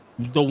like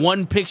the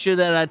one picture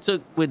that I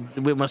took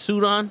with my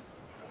suit on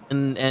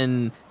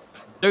and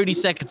 30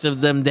 seconds of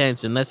them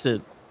dancing. That's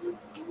it.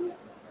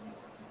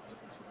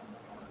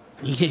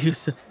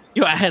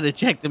 Yo, I had to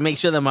check to make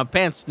sure that my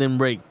pants didn't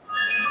break.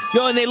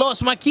 Yo, and they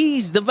lost my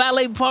keys. The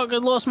valet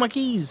parker lost my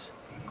keys.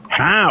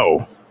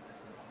 How?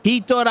 He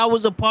thought I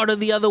was a part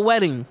of the other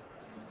wedding.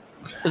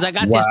 Because I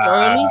got this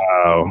early.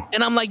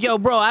 And I'm like, yo,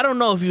 bro, I don't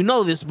know if you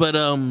know this, but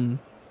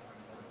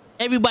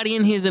everybody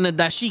in here is in a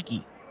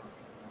dashiki.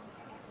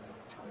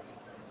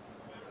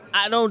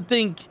 I don't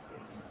think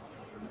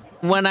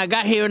when I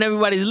got here and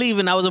everybody's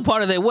leaving, I was a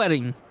part of their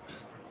wedding.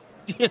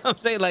 You know what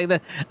I'm saying? Like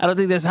that. I don't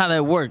think that's how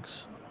that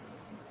works.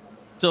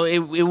 So it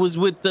was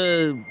with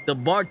the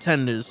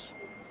bartenders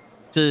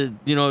to,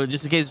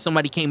 just in case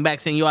somebody came back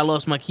saying, "Yo, I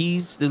lost my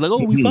keys." They're like,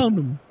 "Oh, we found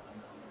them."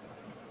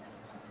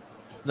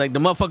 It's like the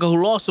motherfucker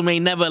who lost them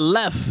ain't never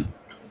left.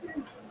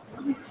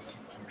 And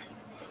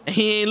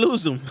he ain't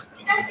lose them.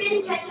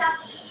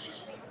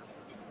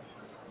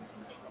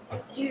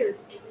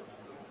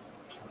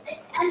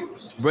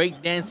 Break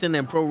dancing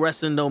and pro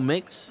wrestling don't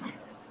mix.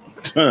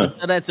 So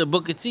that's a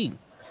Booker T.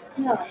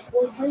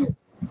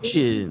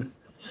 Shit.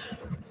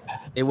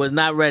 It was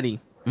not ready.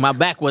 My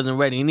back wasn't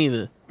ready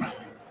neither.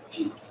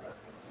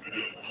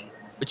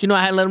 But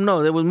I had to let them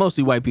know there was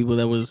mostly white people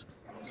that was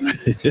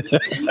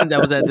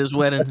at this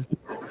wedding.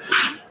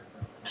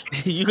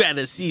 You got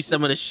to see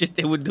some of the shit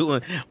they were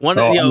doing.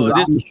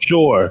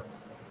 Sure.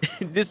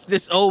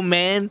 This old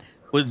man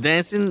was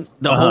dancing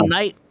the whole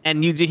night,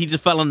 and he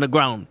just fell on the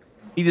ground.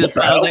 He just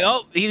fell. I was like,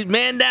 "Oh, he's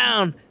man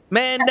down,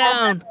 man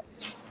down."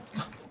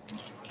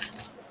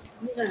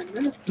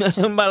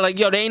 I'm like,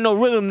 "Yo, there ain't no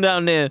rhythm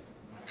down there."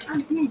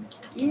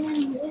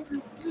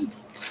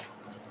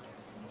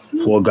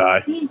 Poor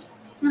guy.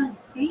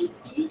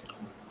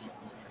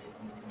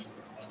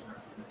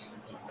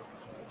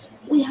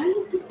 Wait, how do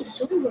you put the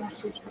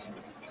sunglasses?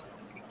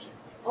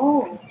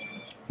 Oh.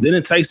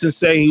 Didn't Tyson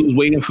say he was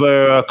waiting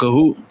for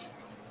Kahoot?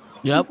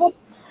 Yep.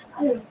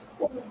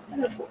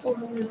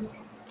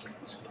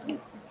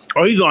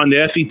 Oh, he's on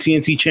there.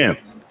 TNT champ.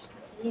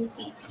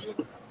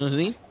 Is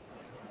he?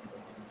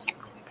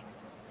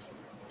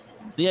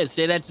 Yeah,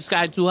 say that to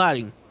Sky Too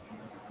Hottie.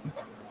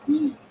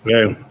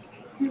 Yeah.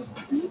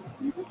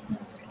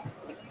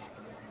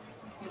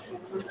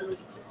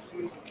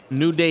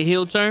 New Day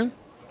heel turn?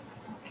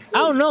 I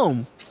don't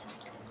know.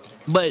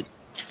 But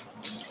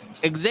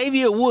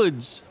Xavier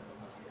Woods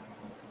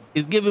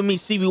is giving me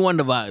Stevie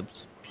Wonder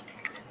vibes.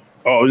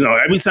 Oh, no.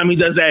 Every time he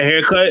does that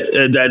haircut,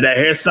 that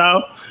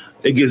hairstyle,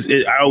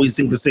 I always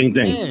think the same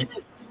thing. Yeah.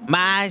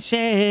 My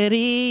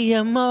Sherry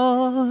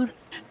Amor,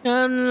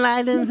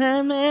 unlike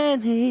the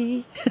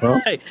many.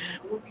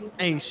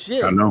 Ain't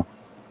shit. I know.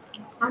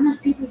 How much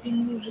people do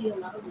you usually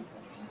allow?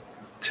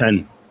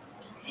 10.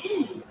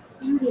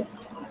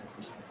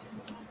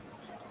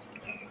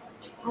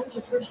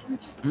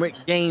 Rick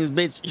James,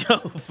 bitch. Yo,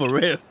 for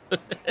real.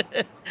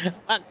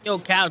 Fuck your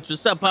couch.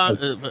 What's up,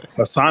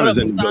 Hassan is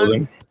in the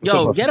building.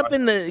 Yo, get up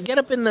in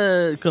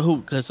the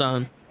Kahoot,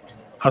 Hassan.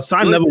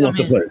 Hassan never wants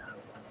to play.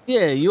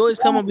 Yeah, you always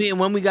come up here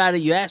when we got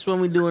it. You ask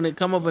when we doing it.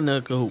 Come up in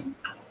the Kahoot.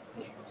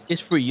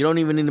 It's free. You don't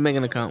even need to make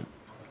an account.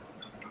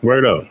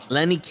 Word up.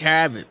 Lenny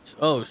Kravitz.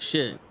 Oh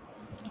shit.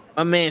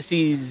 My man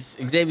sees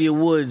Xavier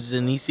Woods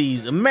and he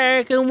sees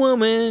American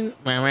Woman.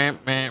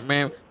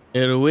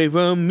 Get away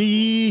from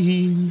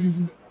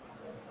me,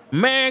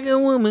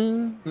 American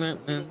Woman.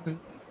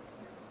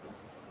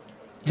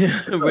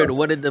 Riddle,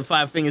 what did the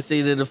 5 fingers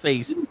say to the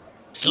face?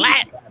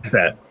 Slap. What's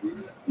that?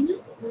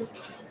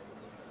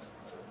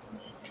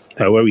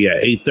 Where we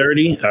at?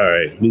 8:30. All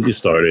right, we can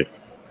start it.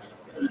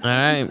 All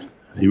right.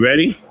 You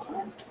ready?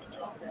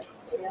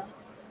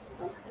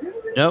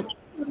 Yep.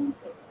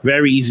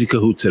 Very easy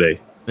Kahoot today.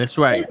 That's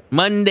right.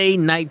 Monday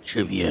Night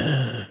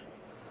Trivia.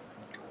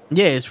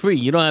 Yeah, it's free.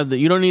 You don't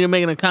need to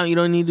make an account. You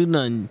don't need to do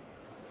nothing.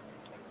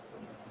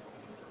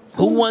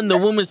 Who won the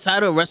women's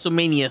title at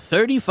WrestleMania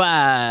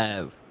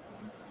 35?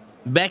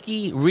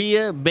 Becky,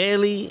 Rhea,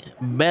 Bailey,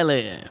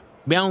 Belair.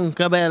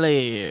 Bianca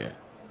Belair.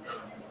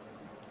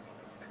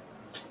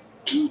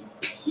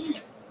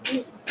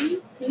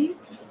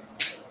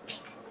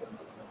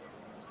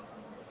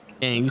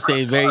 And you say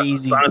it's very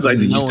easy. Sounds like,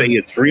 did you say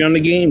it's free on the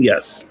game?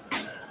 Yes.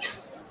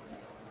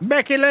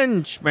 Becky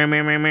Lynch.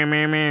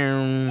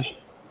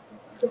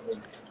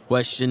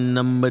 Question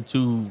number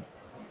 2.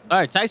 All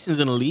right, Tyson's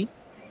in the lead.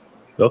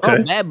 Okay.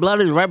 Oh, Bad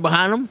Blood is right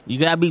behind him. You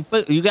gotta be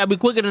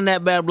quicker than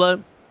that, Bad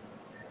Blood.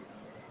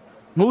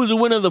 Who's the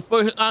winner of the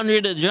first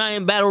Andre the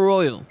Giant Battle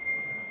Royal?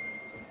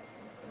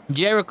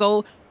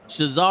 Jericho,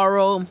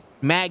 Cesaro,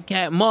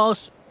 Madcap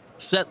Moss,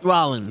 Seth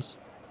Rollins.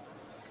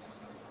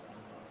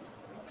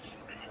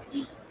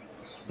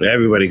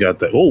 Everybody got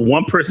that. Oh,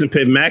 one person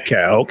picked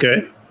Madcap.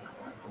 Okay.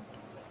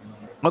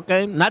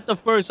 Okay, not the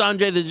first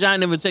Andre the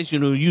Giant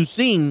Invitational. You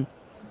seen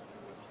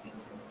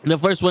the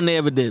first one they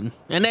ever did.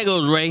 And there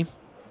goes Ray.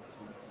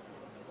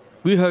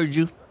 We heard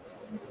you.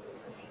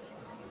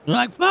 You're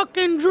like,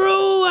 fucking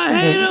Drew, I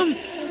hate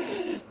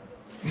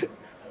him.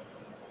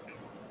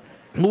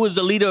 Who was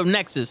the leader of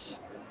Nexus?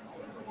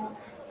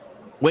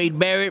 Wade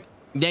Barrett,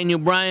 Daniel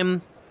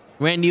Bryan,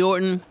 Randy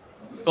Orton,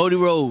 Cody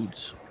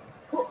Rhodes.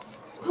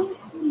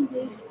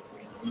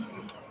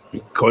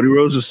 Cody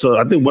Rhodes is still,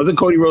 I think, wasn't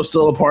Cody Rhodes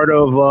still a part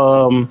of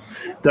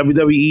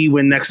WWE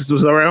when Nexus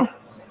was around?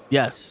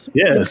 Yes.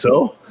 Yeah,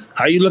 so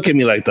how you look at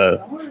me like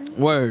that?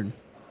 Word.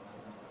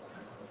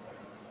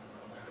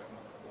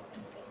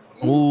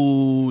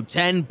 Ooh,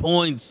 10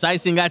 points.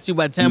 Tyson got you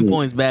by 10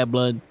 points, Bad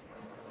Blood.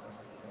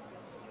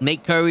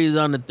 Nate Curry is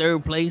on the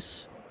 3rd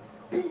place.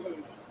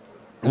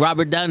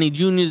 Robert Downey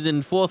Jr. is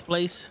in 4th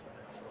place.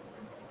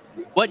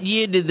 What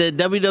year did the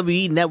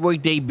WWE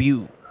Network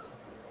debut?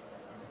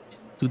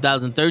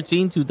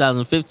 2013,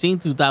 2015,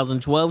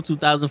 2012,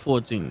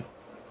 2014.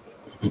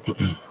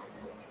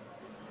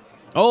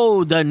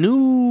 Oh, the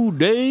New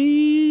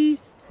Day.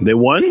 They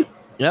won?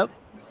 Yep.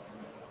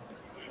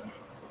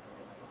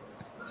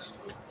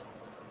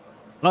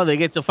 Oh, they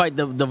get to fight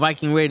the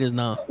Viking Raiders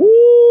now. Ooh.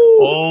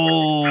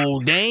 Oh,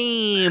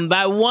 damn.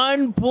 By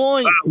 1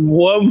 point.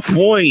 1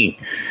 point.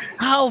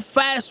 How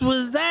fast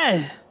was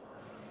that?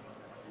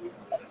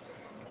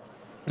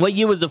 What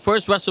year was the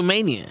first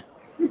WrestleMania?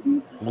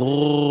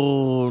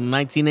 Oh,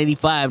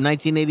 1985,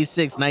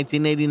 1986,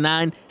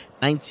 1989,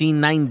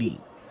 1990.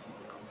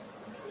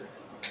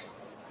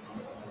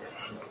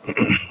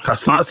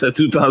 Hassan said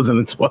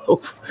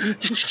 2012.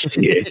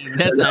 Shit.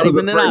 That's not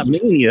even an option.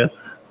 Mania.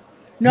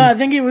 No, I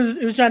think he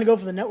was trying to go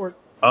for the network.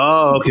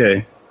 Oh,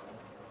 okay.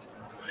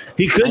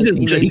 He could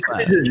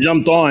just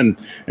jumped on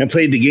and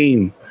played the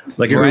game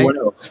like everyone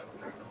else.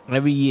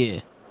 Every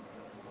year.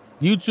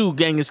 You too,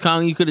 Genghis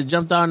Khan. You could have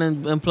jumped on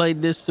and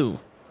played this too.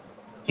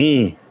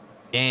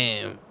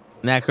 Damn.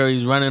 Nat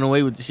Curry's running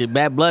away with the shit.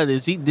 Bad Blood.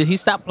 Did he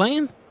stop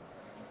playing?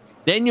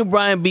 Daniel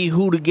Bryan beat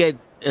who to get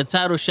a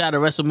title shot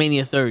at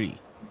WrestleMania 30?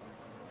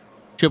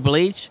 Triple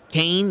H,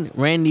 Kane,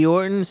 Randy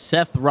Orton,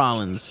 Seth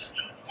Rollins.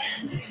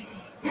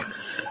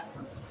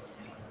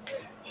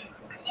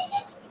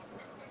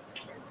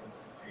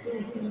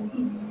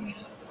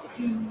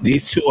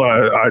 These two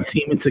are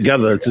teaming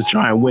together to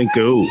try and win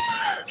Kahoo.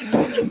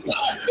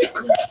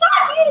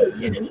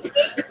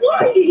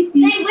 Hey,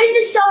 where's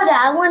the soda?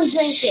 I want to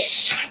drink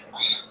it.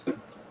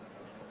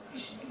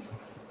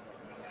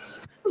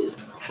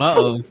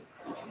 Uh-oh.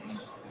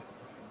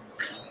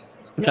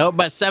 Up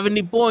by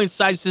 70 points,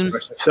 Tyson.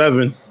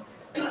 7.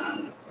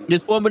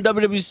 This former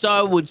WWE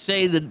star would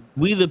say that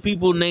we the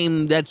people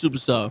named that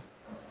superstar.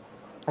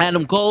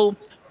 Adam Cole,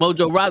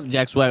 Mojo Rock,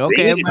 Jack Swagger.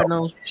 Okay, everybody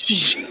knows.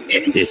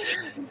 Shit.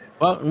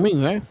 Well, me,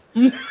 right?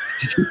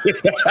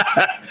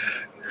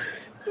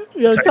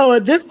 Yo, so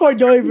at this point,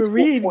 don't even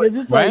read because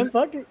it's like,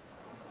 fuck it.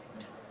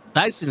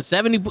 Tyson,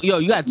 70. Yo,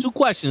 you got 2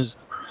 questions.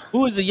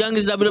 Who is the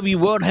youngest WWE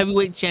World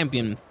Heavyweight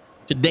Champion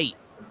to date?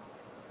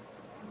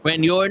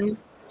 Randy Orton,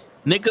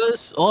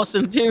 Nicholas,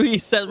 Austin Theory,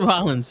 Seth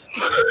Rollins.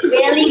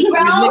 Really,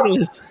 bro?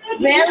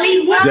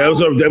 Really, bro?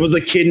 There was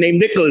a kid named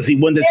Nicholas. He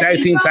won the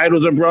tag team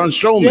titles of Braun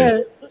Strowman. Yeah.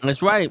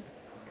 That's right.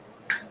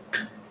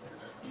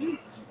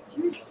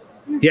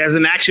 He has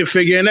an action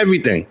figure and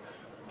everything.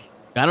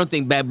 I don't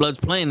think Bad Blood's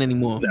playing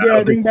anymore. Yeah,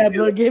 I think Bad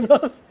Blood gave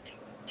up.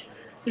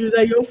 He was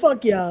like, yo,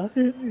 fuck y'all.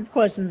 These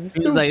questions are He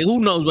stupid. was like, who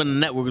knows when the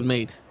network was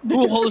made?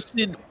 Who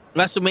hosted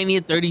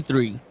WrestleMania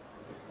 33?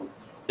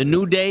 The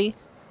New Day,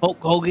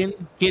 Hulk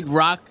Hogan, Kid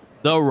Rock,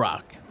 The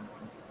Rock.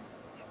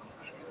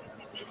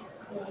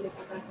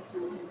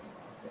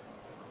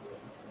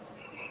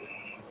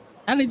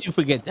 How did you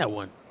forget that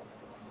one?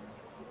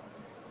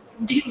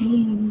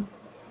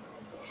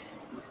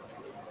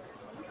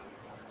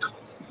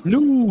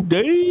 New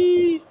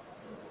Day.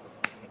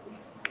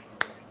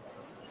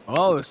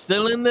 Oh,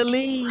 still in the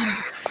lead.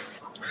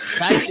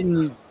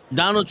 Tyson,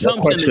 Donald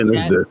Trump's What in the question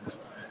chat. is this?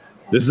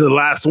 This is the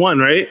last one,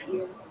 right?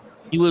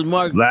 He was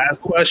marked.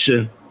 Last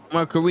question.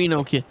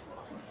 Marcarino kid.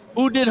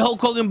 Who did Hulk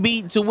Hogan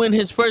beat to win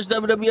his first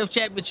WWF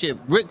Championship?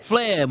 Ric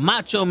Flair,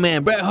 Macho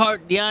Man, Bret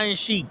Hart, the Iron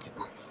Sheik,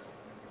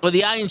 or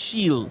the Iron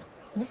Shield?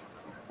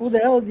 Who the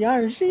hell is the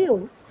Iron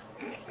Shield?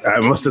 I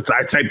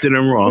typed it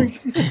in wrong.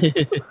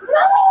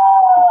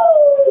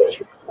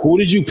 Who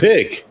did you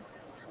pick?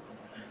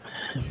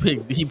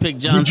 He picked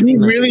John Did you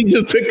Cena. really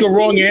just pick the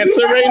wrong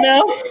answer right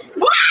now?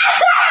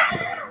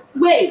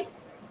 Wait.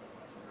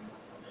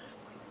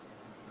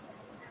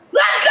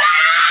 Let's go!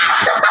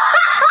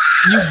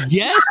 You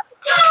guessed?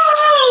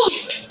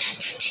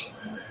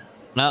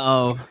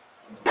 Uh-oh.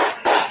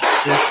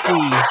 Let's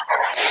see.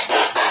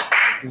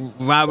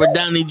 Robert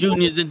Downey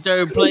Jr. is in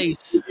third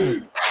place.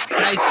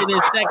 Tyson in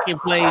second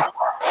place.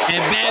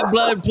 And Bad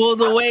Blood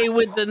pulled away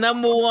with the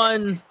number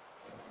one.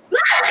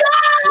 Let's go!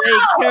 Ray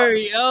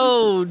Curry.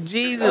 Oh,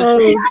 Jesus.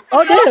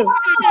 Oh damn.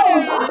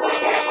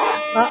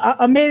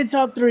 I made it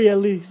top 3 at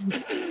least.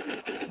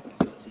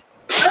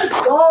 Let's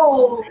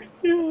go.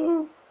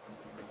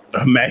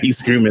 I'm mad he's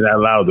screaming that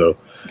loud though.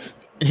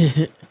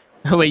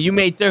 Wait, you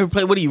made third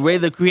place. What are you, Ray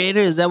the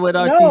Creator? Is that what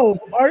RT? No,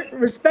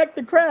 respect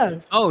the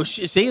craft. Oh,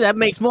 shit. See, that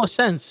makes more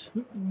sense.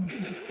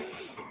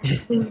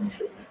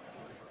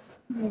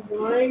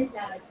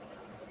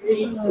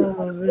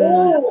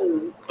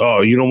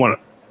 Oh, you don't want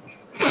to.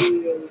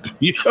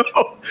 We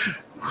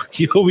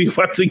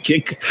about to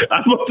kick.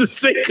 I'm about to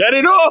say, cut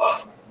it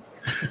off.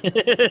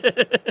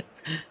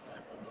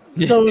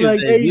 So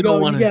like, there you go.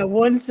 Wanna... You got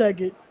 1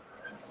 second.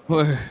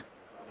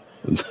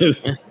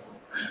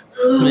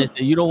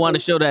 Listen, you don't want to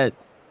show that.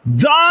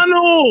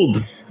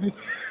 Donald.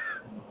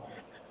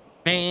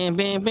 Here,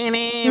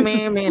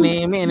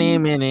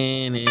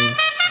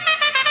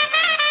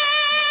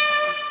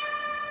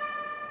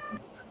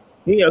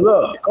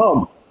 look,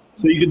 come.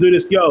 So you can do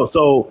this, yo.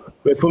 So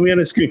wait, put me on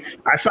the screen.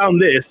 I found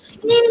this.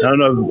 I don't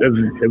know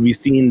if have you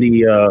seen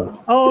the.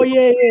 Oh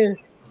yeah.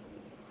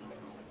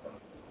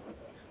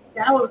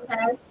 Sour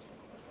Patch.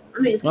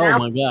 Oh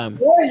my God.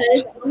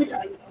 Warhead.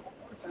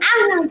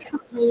 I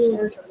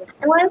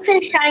want to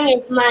finish trying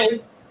it's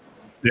mine.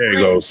 There it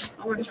goes.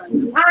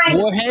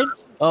 Warhead?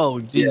 Oh,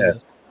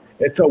 Jesus.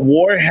 Yeah. It's a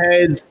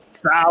Warhead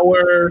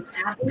sour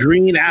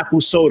green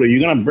apple soda.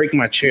 You're gonna break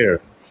my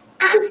chair.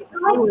 I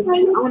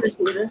want to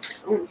see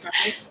this. I want to try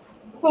this.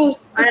 Hey,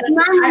 it's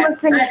mine.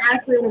 I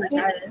actually want to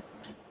try it.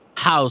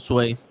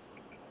 Houseway.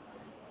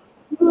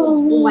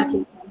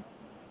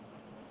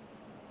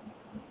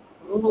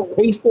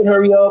 Taste it,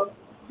 hurry up.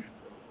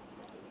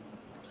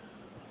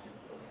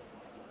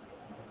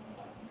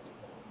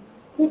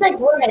 He's like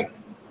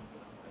Warheads.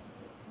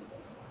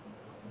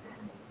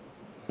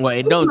 Well,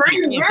 it don't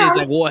it tastes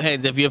like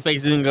Warheads if your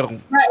face isn't go.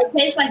 Right, it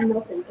tastes like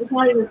nothing. It's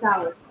not even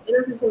sour. It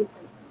doesn't taste like.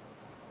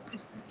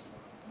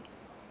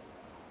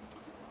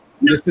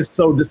 This is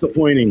so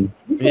disappointing.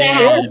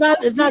 Yeah,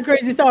 it's not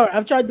crazy sour.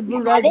 I've tried the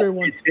blue raspberry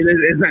one.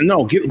 It's not.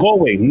 No, go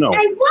away. No. I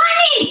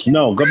want it.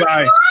 No,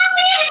 goodbye.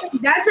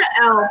 That's an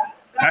L.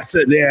 That's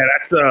a yeah.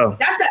 That's a.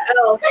 That's an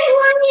L. I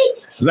want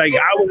it. Like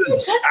I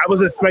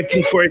was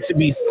expecting for it to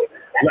be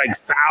like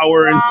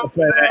sour and stuff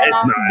like that.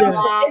 It's not.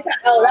 It's an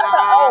L. That's an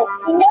L.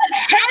 What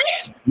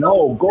heck?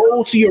 No,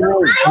 go to your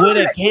room. With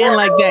a can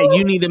like that,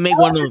 you need to make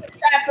one of those.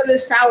 For the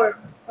sour,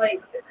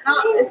 like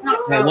it's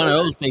not sour. Like one of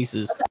those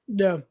faces.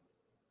 Yeah.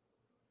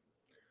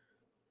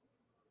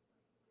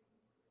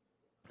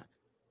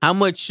 How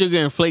much sugar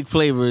and flake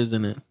flavor is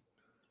in it?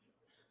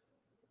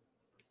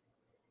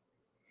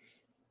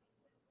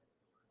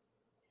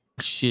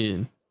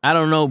 Shit, I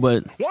don't know,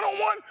 but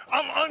 101,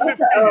 I'm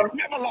undefeated,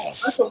 never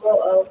lost. That's a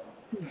real L.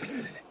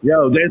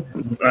 Yo, this.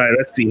 All right,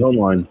 let's see. Hold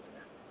on.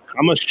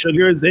 How much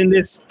sugar is in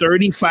this?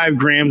 35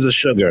 grams of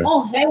sugar.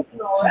 Oh heck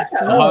no, that's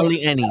an L.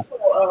 hardly any. That's a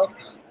real L.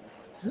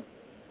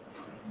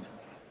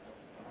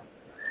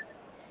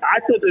 I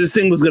thought this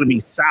thing was gonna be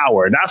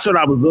sour. That's what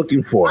I was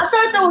looking for. I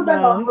thought that was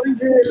like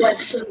 100 like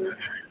sugar.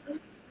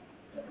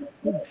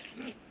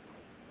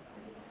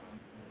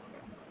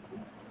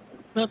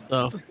 What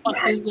the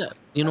fuck is that?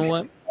 You know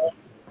what?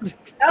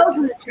 That was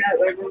in the chat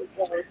where everyone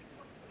was going.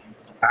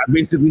 I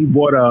basically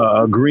bought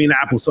a green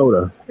apple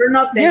soda. For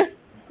nothing.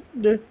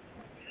 Yeah.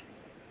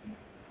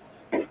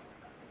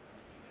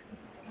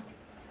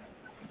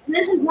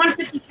 This is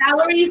 150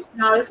 calories.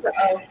 No, it's the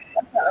O.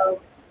 That's the O.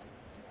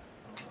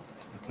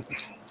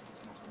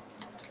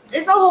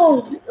 It's a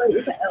whole. Like,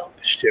 it's an L.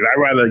 Shit, I'd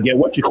rather get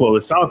what you call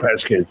it, Sour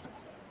Patch Kids.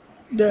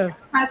 Yeah.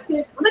 Patch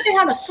Kids. I bet they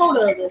have a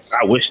soda of this.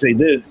 I wish they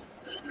did.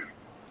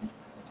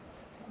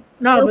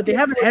 No, but they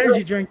have an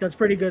energy drink that's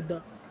pretty good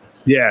though.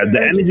 Yeah, the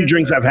energy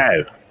drinks I've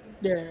had.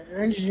 Yeah,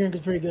 energy drink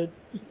is pretty good.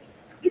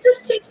 It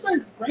just tastes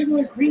like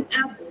regular green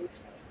apples.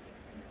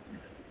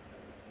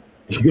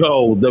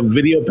 Yo, the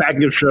video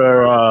package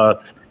for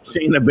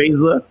Shayna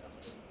Baszler.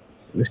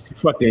 She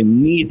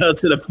fucking kneed her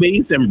to the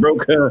face and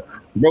broke her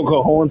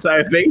whole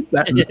entire face.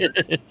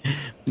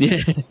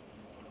 Yeah,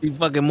 you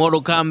fucking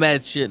Mortal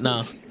Kombat shit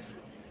now.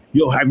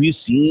 Yo, have you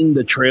seen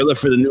the trailer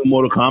for the new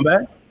Mortal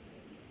Kombat?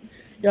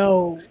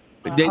 Yo,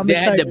 They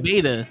had the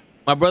beta.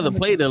 My brother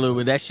played a little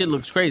bit. That shit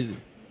looks crazy.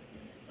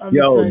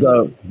 Yo,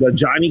 the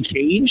Johnny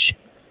Cage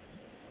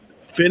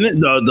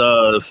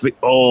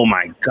Oh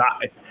my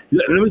god!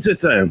 Let me tell you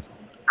something.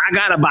 I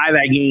gotta buy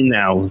that game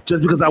now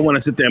just because I want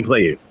to sit there and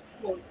play it.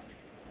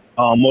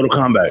 Mortal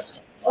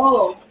Kombat.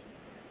 Oh.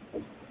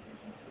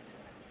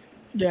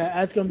 Yeah,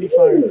 that's gonna be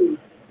fire.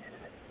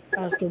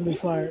 That's gonna be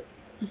fire.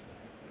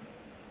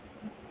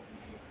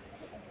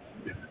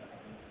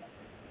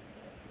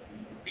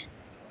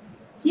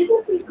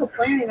 People keep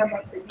complaining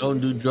about the game. Don't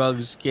do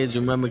drugs, kids.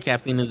 Remember,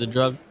 caffeine is a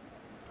drug.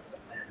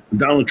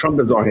 Donald Trump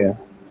is on here.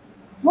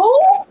 Who?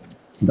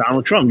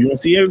 Donald Trump. You don't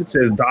see it? It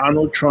says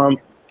Donald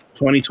Trump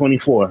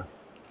 2024.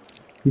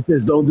 He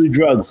says don't do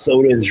drugs.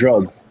 Soda is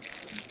drugs.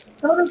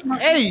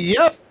 Hey,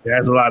 yep. It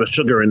has a lot of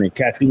sugar in it.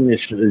 Caffeine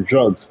is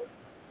drugs.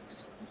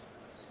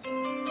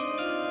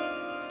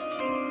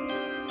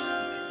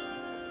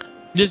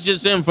 This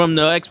just in from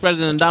the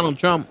ex-president Donald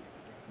Trump.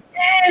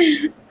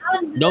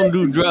 Don't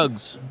do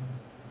drugs.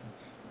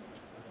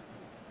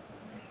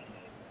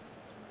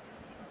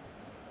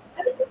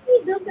 I don't think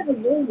he does that a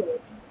little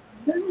bit.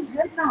 Does his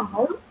head not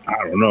hurt?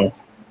 I don't know.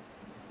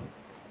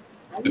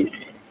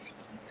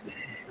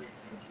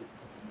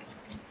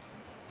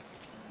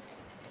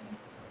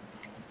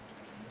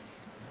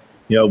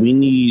 Yo, I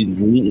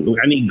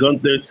need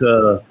Gunther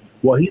to.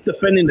 Well, he's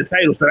defending the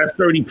title, so that's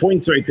 30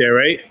 points right there,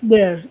 right?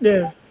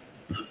 Yeah.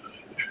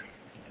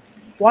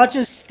 Watch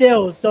us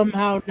still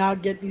somehow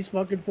not get these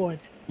fucking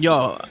points.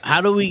 Yo,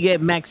 how do we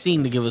get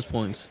Maxine to give us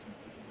points?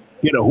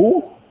 You know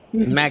who?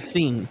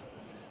 Maxine.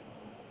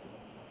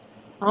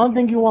 I don't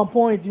think you want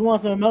points. You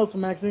want something else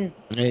from Maxine.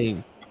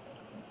 Hey.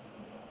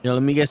 Yo,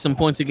 let me get some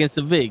points against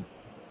the Vig.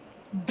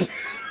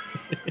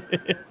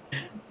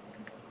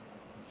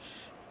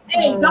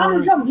 Hey,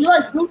 Donald Trump, do you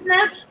like fruit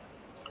snacks?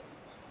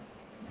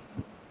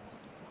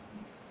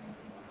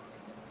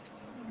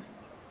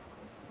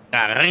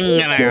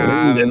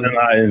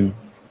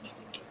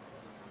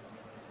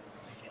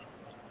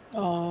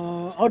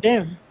 Oh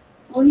damn.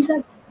 What he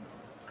said?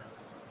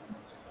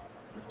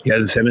 He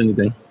hasn't said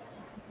anything.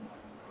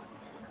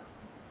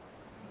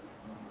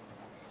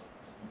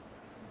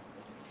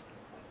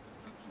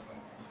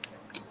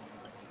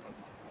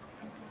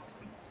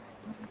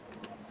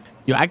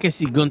 Yo, I can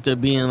see Gunther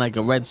being like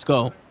a Red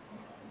Skull.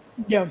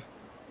 Yeah.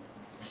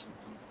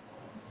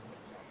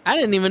 I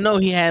didn't even know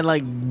he had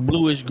like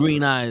bluish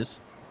green eyes.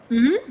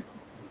 Mm-hmm.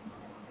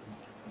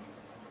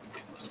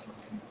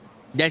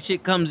 That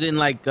shit comes in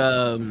like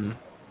that's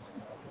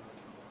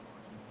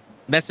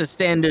a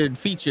standard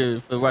feature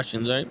for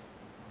Russians, right?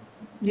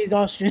 He's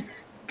Austrian.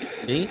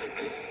 See?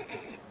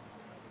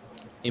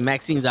 Hey,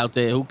 Maxine's out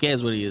there. Who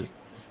cares what he is?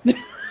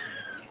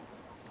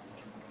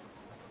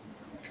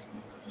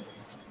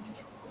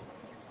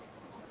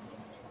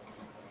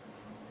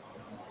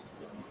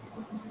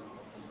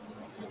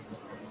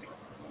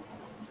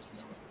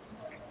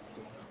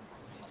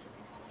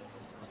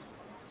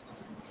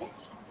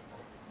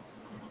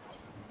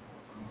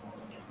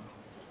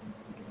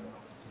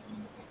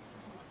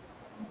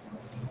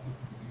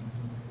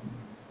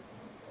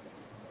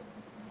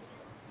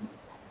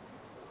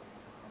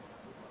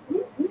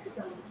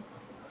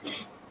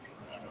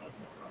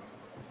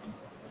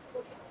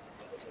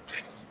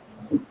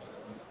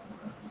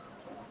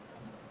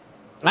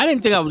 I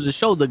didn't think I was a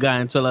shoulder guy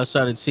until I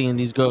started seeing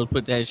these girls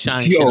put that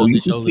shine shit on their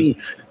shoulders.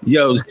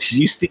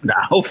 You see the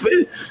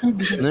outfit?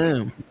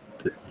 Yeah.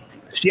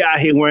 She out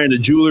here wearing the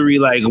jewelry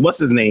like what's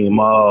his name?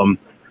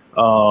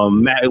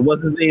 Matt,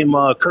 what's his name?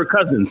 Kirk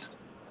Cousins.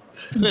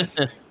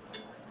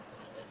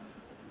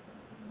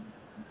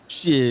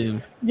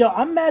 Shit. Yo,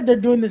 I'm mad they're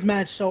doing this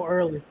match so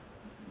early.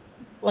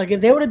 Like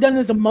if they would have done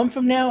this a month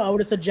from now, I would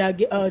have said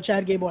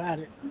Chad Gable had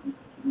it.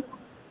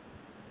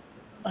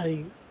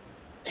 Like,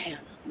 damn.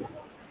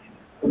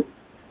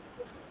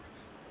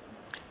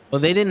 Well,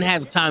 they didn't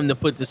have time to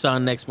put this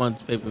on next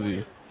month's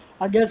pay-per-view.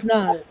 I guess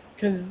not,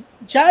 because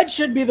Chad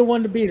should be the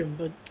one to beat him,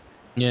 but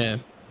yeah,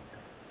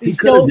 they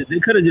could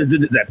have just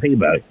did this at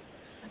Payback.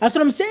 That's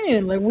what I'm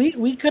saying. Like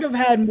we could have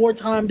had more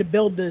time to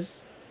build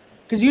this,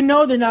 because you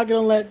know they're not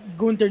gonna let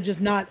Gunther just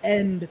not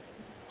end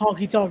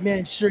Honky Tonk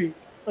Man streak.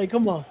 Like,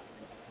 come on,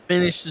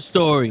 finish the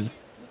story.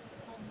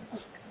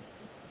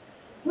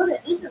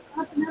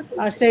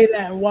 I say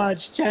that and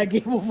watch Chad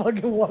Gable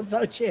fucking walks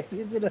out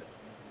champion today.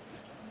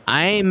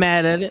 I ain't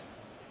mad at it.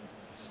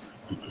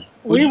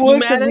 We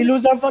would because we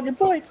lose our fucking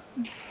points.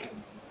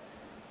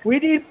 We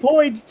need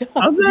points,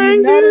 Tom. Do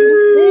you not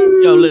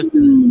understand? Yo,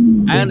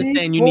 listen. I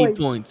understand you need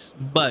points,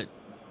 but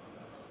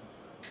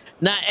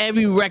not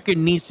every record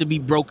needs to be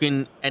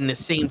broken in the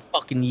same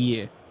fucking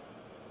year.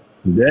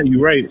 Yeah,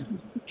 you're right.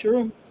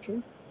 True.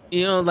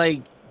 You know,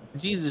 like,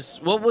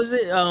 Jesus, what was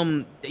it?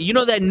 You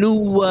know that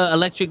new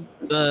electric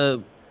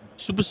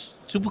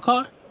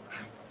supercar?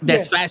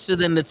 That's faster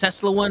than the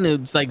Tesla one.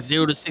 It's like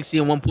 0 to 60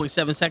 in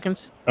 1.7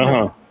 seconds.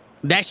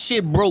 That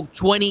shit broke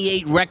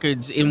 28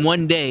 records in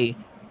one day,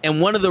 and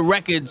one of the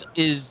records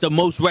is the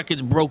most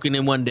records broken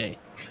in one day.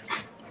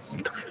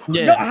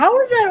 Yeah. No, how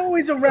is that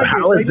always a record?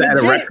 How is that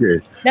a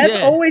record? That's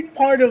always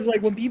part of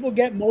like when people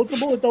get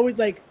multiple. It's always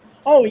like,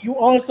 oh, you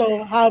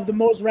also have the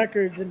most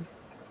records, and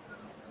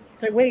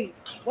it's like, wait,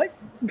 what?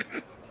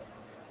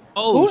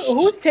 Oh,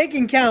 Who's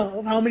taking count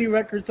of how many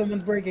records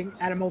someone's breaking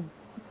at a moment?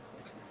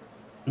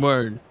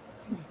 word.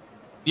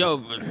 Yo,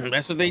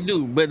 that's what they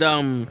do. But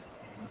Liam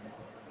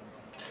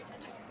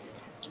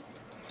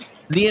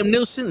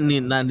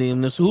Neeson, not Liam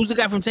Neeson. Who's the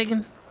guy from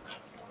Taken?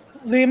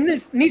 Liam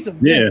Neeson.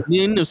 Yeah.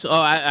 Liam Neeson. Oh,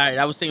 all right.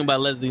 I was thinking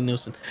about Leslie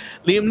Nielsen.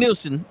 Liam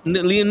Neeson.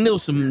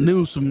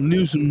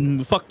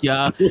 Fuck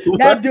y'all.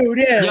 That dude,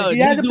 yeah. Yo,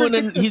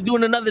 he's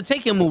doing another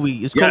Taken movie.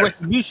 It's called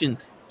Yes. Retribution.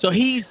 So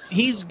he's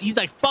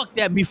like, fuck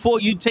that. Before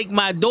you take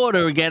my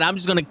daughter again, I'm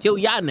just gonna kill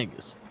y'all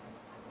niggas.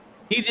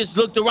 He just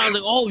looked around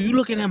like, oh, you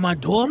looking at my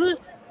daughter?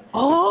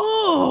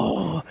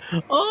 Oh,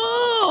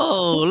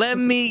 let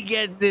me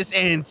get this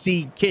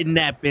antique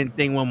kidnapping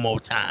thing one more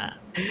time.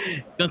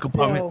 Gun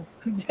compartment.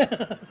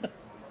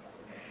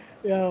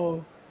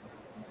 Yo.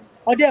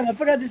 Oh, damn, I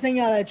forgot to send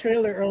y'all that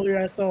trailer earlier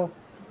I saw.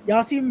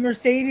 Y'all see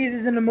Mercedes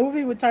is in the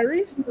movie with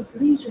Tyrese?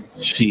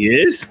 She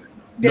is?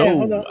 Yeah, No,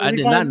 hold on. I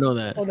did not know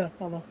that. Hold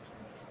on.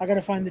 I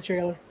gotta find the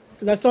trailer.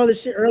 Because I saw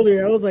this shit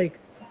earlier. I was like,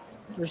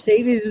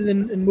 Mercedes is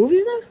in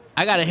movies now?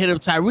 I gotta hit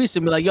up Tyrese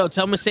and be like, yo,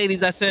 tell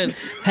Mercedes I said,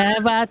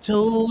 have I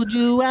told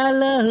you I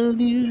love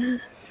you?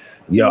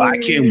 Yo, I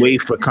can't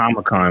wait for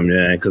Comic-Con,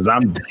 man, because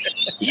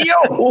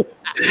yo,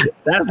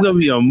 that's gonna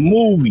be a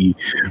movie.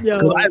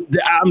 Yo.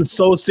 I'm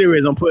so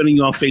serious. I'm putting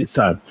you on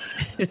FaceTime.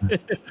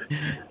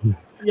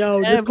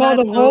 Yo, just call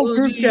the whole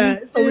group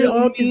chat so we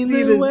all can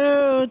see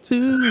this.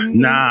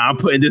 Nah, I'm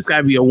putting this.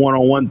 Gotta be a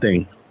one-on-one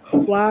thing.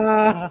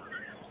 Wow.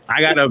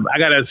 I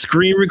gotta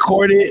screen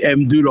record it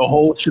and do the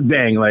whole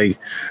shebang. Like,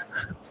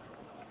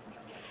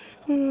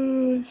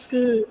 oh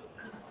shit.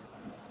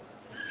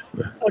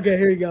 Okay,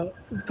 here you go.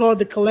 It's called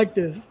The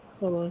Collective.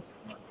 Hold on.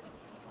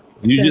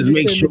 you just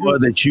make sure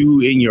that you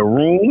in your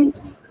room.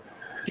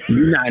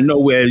 You're not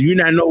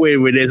nowhere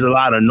where there's a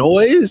lot of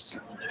noise.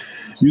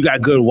 You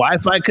got good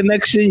Wi-Fi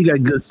connection. You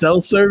got good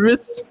cell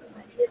service.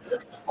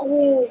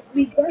 And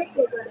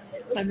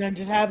then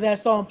just have that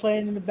song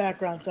playing in the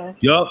background, so.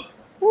 Yup.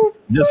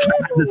 Just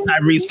have the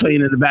Tyrese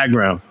playing in the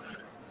background.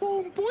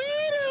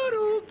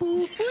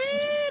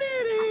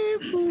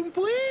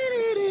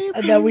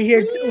 And then we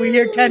hear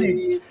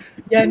Kenny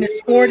getting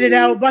escorted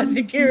out by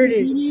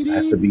security.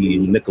 Has to be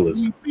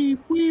Nicholas.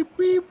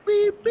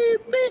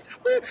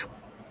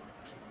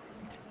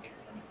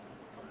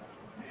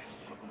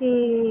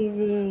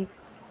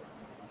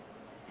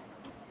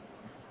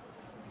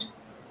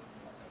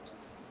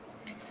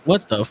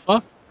 What the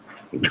fuck?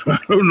 I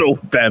don't know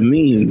what that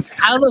means.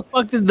 How the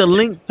fuck did the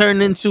link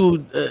turn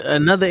into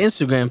another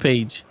Instagram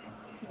page?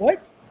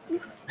 What?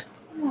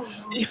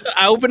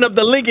 I opened up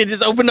the link and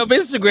just opened up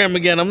Instagram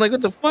again. I'm like,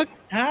 what the fuck?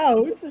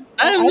 How?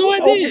 I have no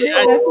idea.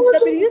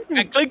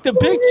 I clicked the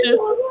picture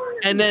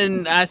and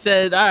then I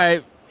said, all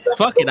right,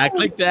 fuck it. I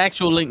clicked the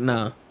actual link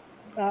now.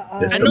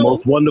 It's the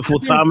most wonderful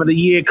time of the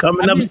year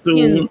coming up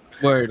soon.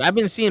 I've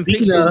been seeing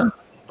pictures.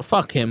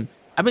 Fuck him.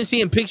 I've been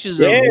seeing pictures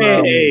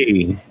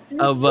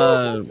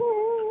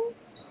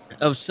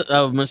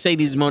of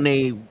Mercedes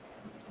Monet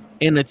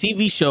in a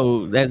TV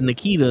show as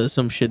Nikita or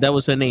some shit. That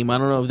was her name. I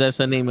don't know if that's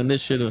her name in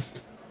this shit.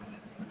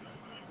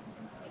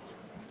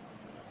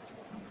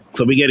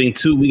 So we getting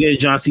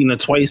John Cena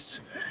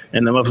twice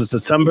in the month of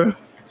September.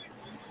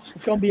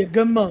 It's gonna be a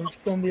good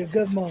month.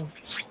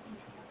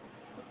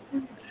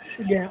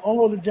 Yeah,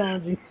 all the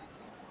Johnsy.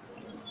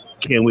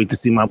 Can't wait to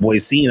see my boy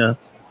Cena.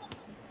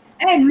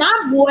 And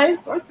my boy,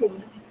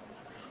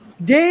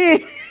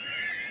 damn.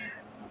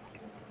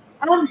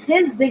 I'm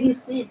his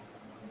biggest fan.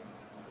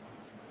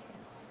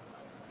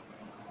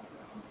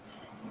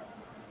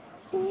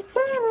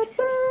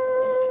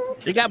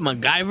 They got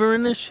MacGyver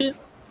in this shit.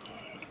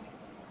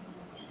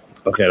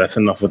 Okay, that's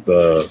enough with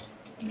the.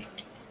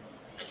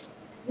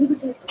 You can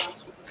take the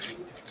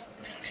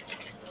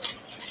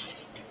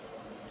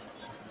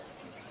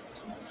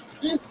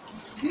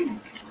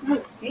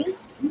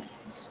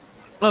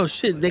Oh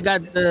shit! They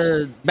got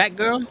the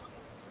Batgirl.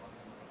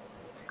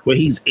 Well,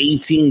 he's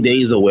 18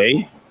 days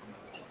away.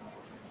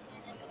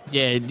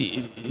 Yeah, That's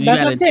what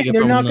I'm saying.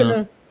 They're not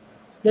gonna.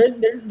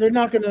 They're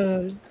not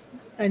gonna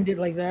end it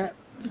like that.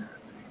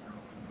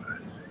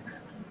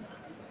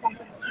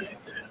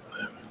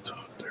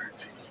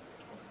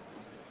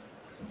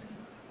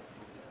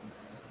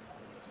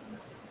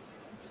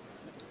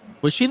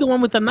 Was she the one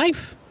with the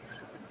knife?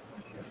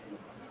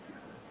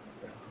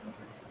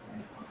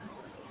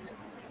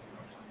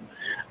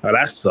 Oh,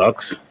 that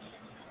sucks.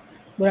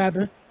 What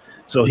happened?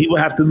 So he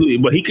would have to lose,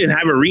 but he can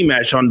have a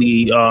rematch on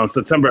the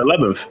September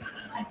 11th.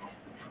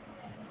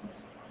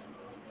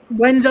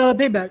 When's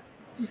Payback?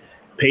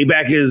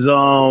 Payback is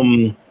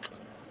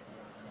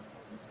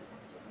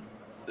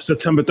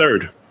September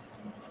 3rd.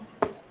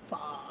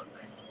 Fuck.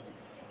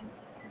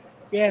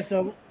 Yeah.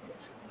 So.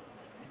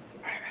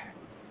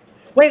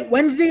 Wait,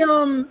 when's the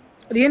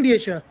India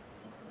show?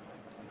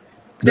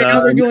 I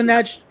know they're doing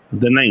that.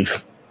 The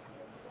 9th.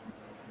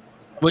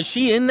 Was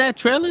she in that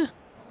trailer?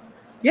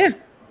 Yeah.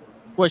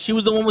 What? She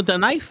was the one with the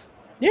knife?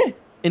 Yeah.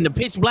 In the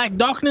pitch black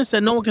darkness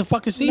that no one can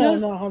fucking see her?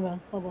 No, hold on.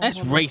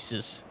 That's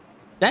racist.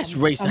 That's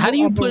racist. How do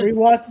you put?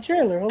 Rewatch the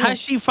trailer. How's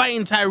she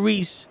fighting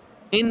Tyrese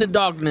In the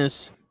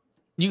Darkness.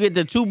 You get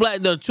the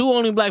two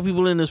only black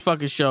people in this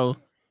fucking show.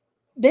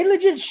 They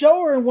legit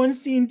show her in one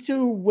scene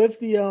too with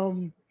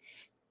the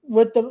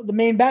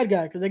main bad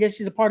guy, because I guess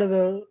she's a part of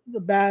the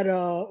bad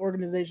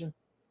organization.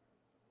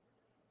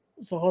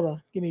 So hold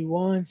on, give me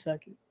 1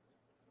 second.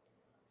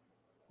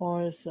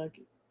 1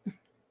 second.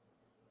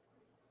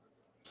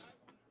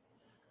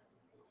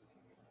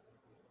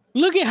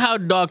 Look at how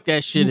dark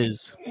that shit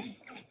is.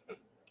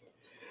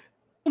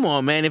 Come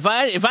on, man. If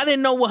I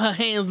didn't know what her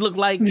hands look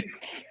like,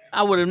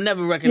 I would have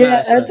never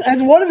recognized her.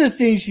 As one of the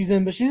scenes she's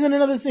in, but she's in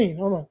another scene.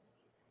 Hold on.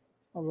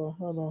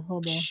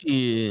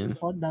 Shit.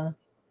 Hold on.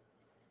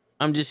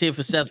 I'm just here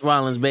for Seth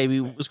Rollins,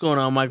 baby. What's going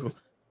on, Michael?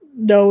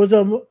 No, it was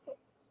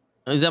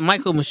Is that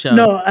Michael or Michelle?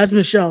 No, that's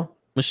Michelle.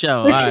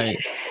 Michelle, all right.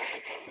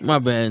 My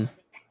bad.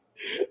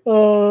 You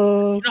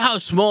know how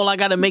small I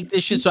gotta make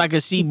this shit so I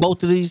can see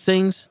both of these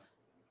things?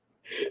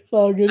 It's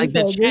all good. Like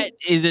the chat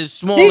is as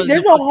small See, as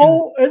there's a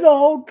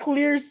whole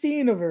clear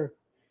scene of her.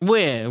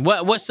 Where?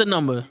 What's the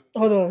number?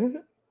 Hold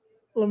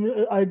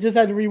on. I just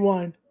had to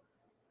rewind.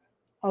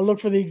 I'll look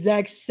for the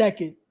exact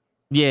second.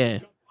 Yeah.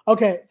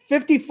 Okay,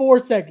 54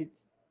 seconds.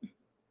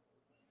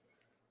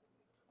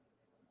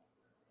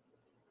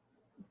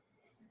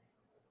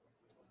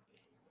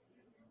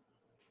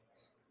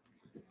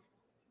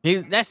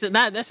 That's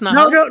not.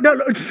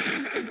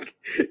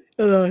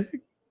 No.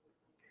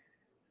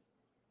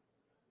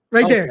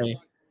 Right there.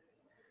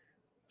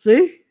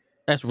 See?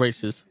 That's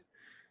racist.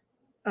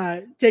 All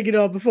right, take it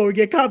off before we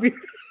get copied.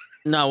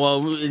 No,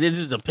 well, this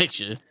is a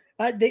picture.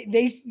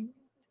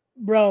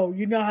 Bro,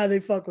 you know how they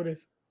fuck with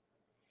us.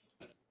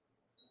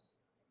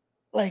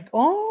 Like,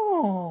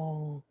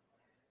 y'all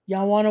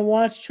want to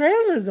watch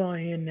trailers on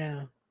here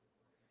now?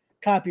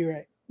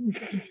 Copyright.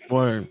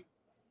 Word.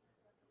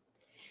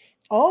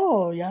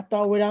 Oh, y'all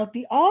thought without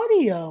the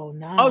audio.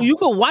 Nah. Oh, you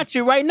can watch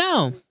it right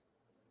now.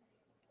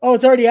 Oh,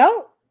 it's already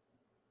out?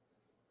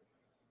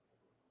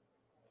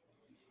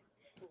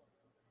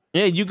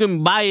 Yeah, you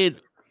can buy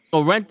it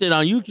or rent it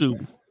on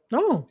YouTube.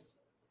 Oh.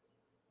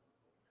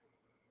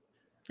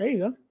 There you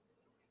go.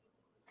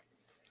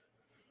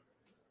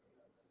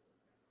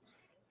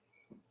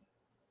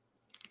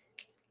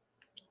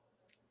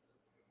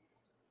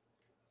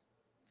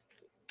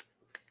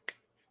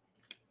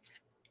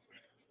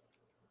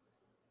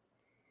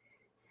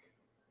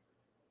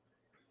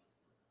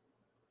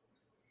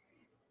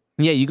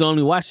 Yeah, you can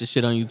only watch this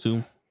shit on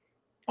YouTube.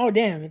 Oh,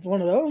 damn. It's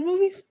one of those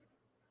movies?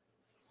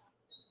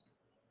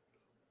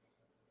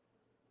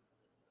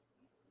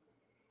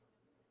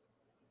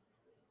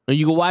 Or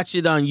you can watch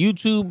it on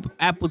YouTube,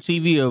 Apple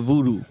TV, or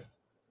Vudu.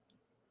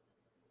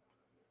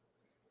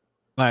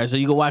 All right, so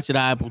you can watch it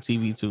on Apple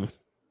TV too.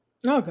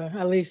 Okay,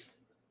 at least.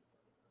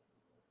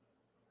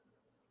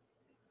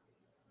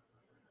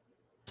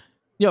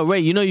 Yo, Ray,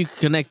 you know you can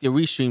connect your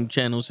restream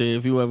channels here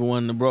if you ever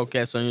wanted to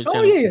broadcast on your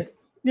channel. Oh,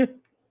 yeah.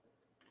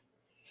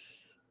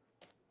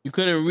 You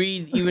couldn't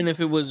read even if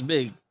it was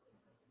big.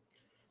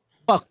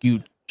 Fuck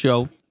you,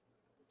 Joe.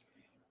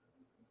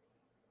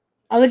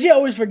 I legit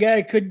always forget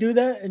I could do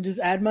that and just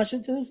add my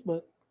shit to this,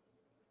 but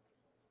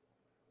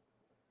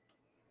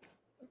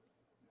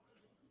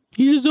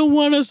he just don't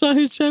want us on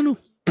his channel.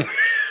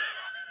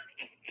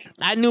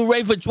 I knew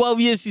Ray for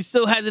 12 years. He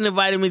still hasn't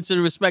invited me to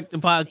the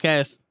Respecting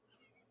Podcast.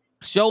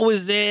 Show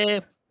was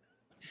there.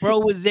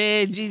 Bro was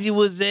there. Gigi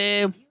was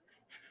there.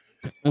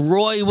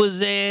 Roy was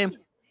there.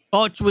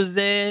 Arch was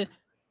there.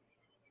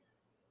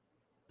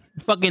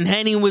 Fucking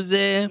Henny was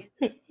there.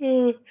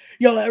 Yo,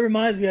 that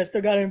reminds me. I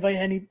still got to invite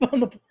Henny on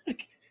the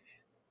podcast.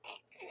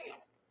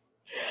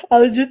 I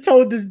legit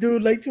told this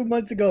dude like 2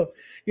 months ago,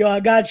 yo, I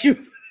got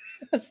you.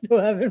 I still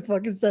haven't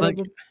fucking set up.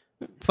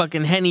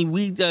 Fucking Kenny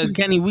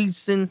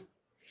Wheaton.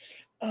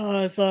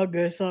 Oh, it's all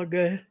good. It's all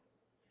good.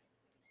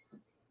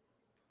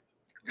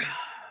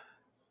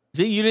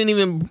 See, you didn't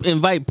even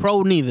invite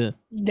Pro neither.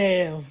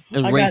 Damn.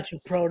 I got you,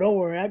 Pro. Don't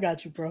worry. I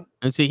got you, Pro.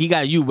 And see, he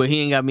got you, but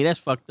he ain't got me. That's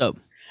fucked up.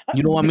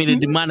 You don't want me to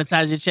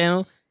demonetize your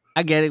channel?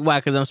 I get it. Why?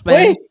 Because I'm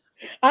Spanish?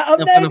 Wait, I'm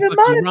not even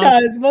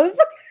monetized, motherfucker.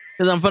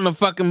 Because I'm from the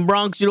fucking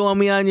Bronx. You don't want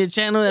me on your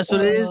channel? That's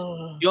what it is?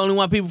 You only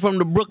want people from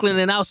the Brooklyn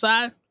and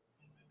outside?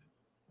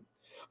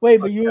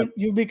 Wait, but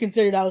you'd be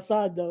considered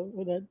outside, though.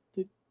 With that.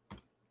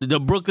 The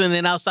Brooklyn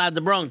and outside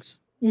the Bronx.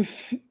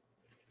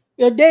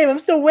 Yo, Dave, I'm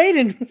still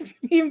waiting.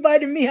 He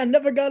invited me. I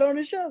never got on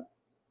the show.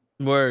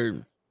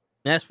 Word.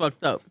 That's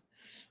fucked up.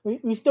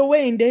 We still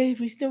waiting,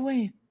 Dave. We still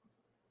waiting.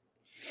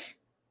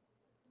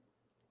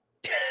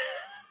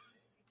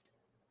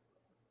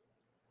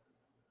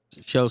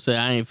 Show said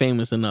I ain't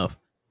famous enough.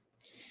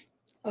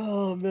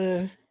 Oh,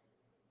 man.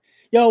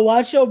 Yo,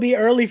 watch show be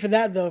early for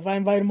that, though, if I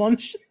invite him on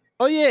the show.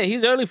 Oh, yeah.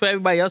 He's early for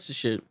everybody else's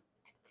shit.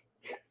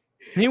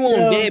 He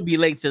won't dare be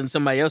late to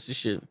somebody else's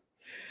shit.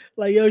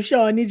 Like, yo,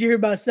 show, I need you here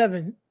by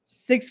 7.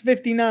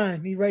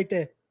 6:59. He right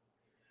there.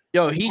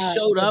 Yo, he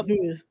showed up.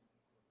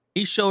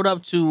 He showed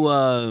up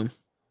to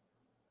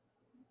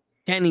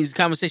Kenny's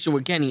conversation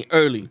with Kenny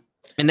early,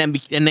 and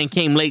then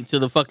came late to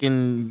the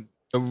fucking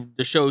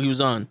the show he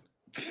was on.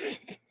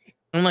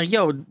 I'm like,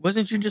 yo,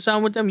 wasn't you just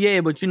on with them?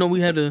 Yeah, but we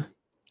had to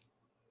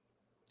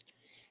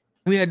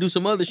We had to do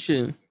some other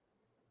shit.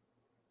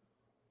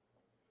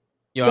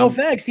 Yo,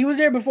 facts. He was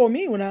there before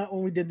me when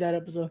we did that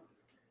episode.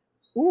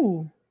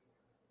 Ooh.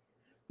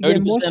 You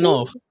getting more 30% shit?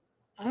 off.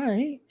 All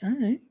right.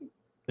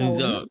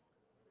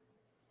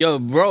 Yo,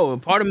 bro,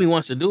 part of me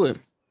wants to do it.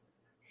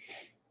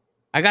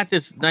 I got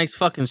this nice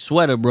fucking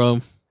sweater,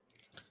 bro.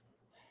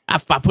 I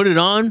put it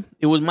on.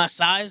 It was my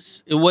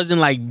size. It wasn't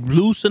like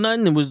loose or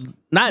nothing. It was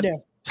not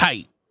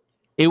tight.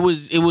 It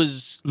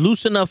was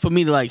loose enough for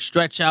me to like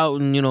stretch out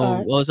and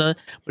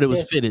but it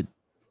was fitted,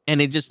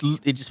 and it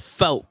just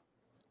felt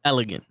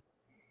elegant.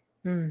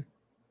 Mm.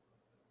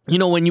 You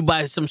know, when you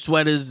buy some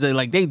sweaters,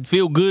 they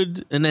feel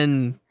good, and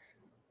then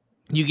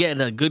you get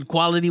a good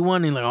quality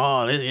one, and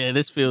oh,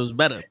 this feels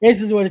better.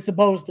 This is what it's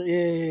supposed to.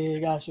 Yeah,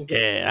 got you.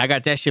 Yeah, I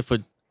got that shit for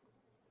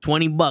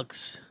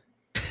 $20.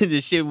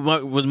 This shit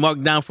was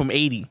marked down from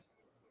 80.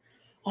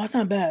 Oh, it's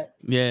not bad.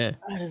 Yeah,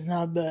 that is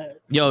not bad.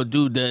 Yo,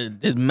 dude,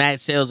 there's mad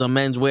sales on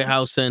Men's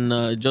Warehouse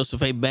and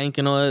Joseph A. Bank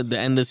and all that, the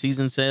end of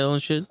season sale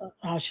and shit.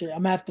 Oh shit, I'm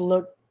gonna have to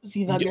look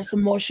see if I get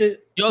some more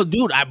shit. Yo,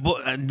 dude, I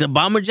bought the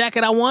bomber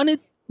jacket I wanted.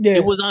 Yeah,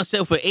 it was on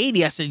sale for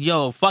 80. I said,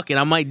 yo, fuck it,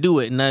 I might do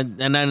it. And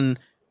then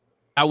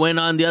I went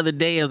on the other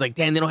day. I was like,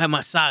 damn, they don't have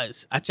my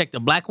size. I checked the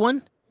black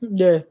one.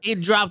 Yeah,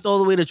 it dropped all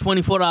the way to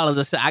 $24.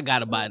 I said, I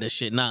gotta buy this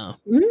shit now.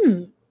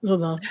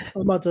 Hold on,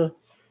 I'm about to.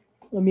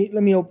 Let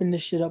me open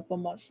this shit up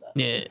on my side.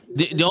 Yeah,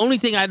 the only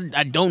thing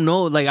I don't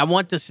know, like I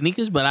want the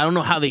sneakers, but I don't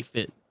know how they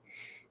fit.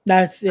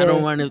 I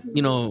don't want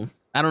to,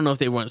 I don't know if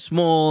they run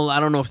small.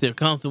 I don't know if they're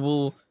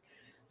comfortable.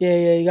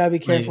 Yeah, you gotta be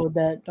careful with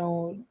that.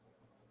 Don't,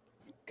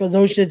 because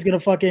those shit's gonna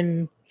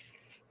fucking.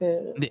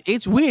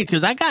 It's weird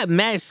because I got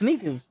mad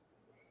sneakers,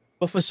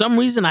 but for some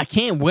reason I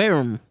can't wear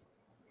them.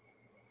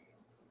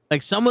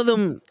 Like some of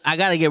them, I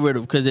gotta get rid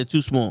of because they're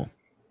too small.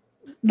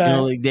 Nah.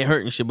 Like they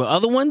hurt and shit. But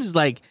other ones is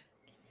like,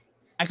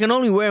 I can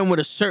only wear them with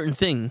a certain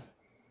thing.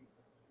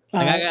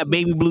 Like I got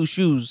baby blue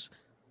shoes.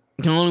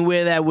 I can only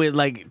wear that with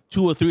like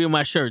 2 or 3 of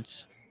my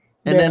shirts.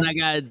 And then I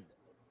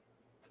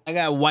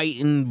got white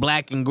and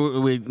black and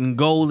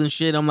gold and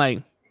shit. I'm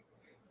like,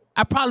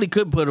 I probably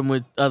could put them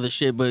with other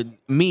shit, but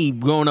me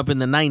growing up in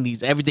the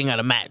 90s, everything had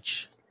a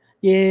match.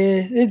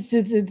 Yeah,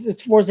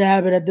 it's forced to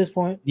habit at this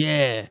point.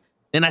 Yeah.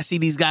 Then I see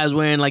these guys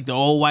wearing like the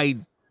all white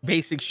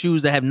basic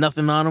shoes that have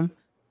nothing on them,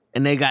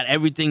 and they got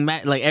everything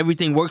like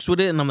everything works with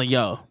it. And I'm like,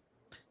 yo,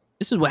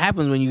 this is what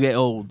happens when you get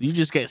old. You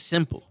just get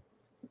simple.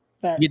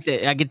 I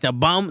get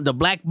the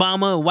black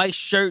bomber, white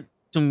shirt,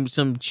 some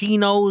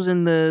chinos,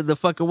 and the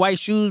fucking white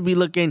shoes be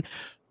looking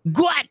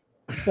good.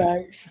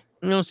 Thanks.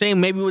 You know what I'm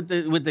saying? Maybe with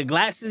the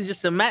glasses,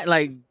 just a mat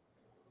like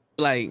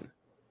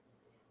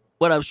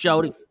what up,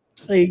 shorty?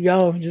 There you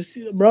go. Just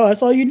bro,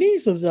 that's all you need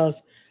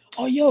sometimes.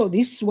 Oh, yo,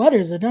 these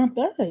sweaters are not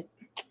bad.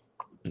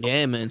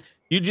 Yeah, man.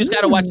 You just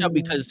gotta watch out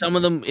because some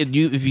of them, if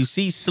you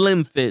see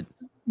slim fit,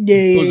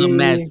 yeah, those are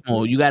mad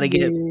small. You gotta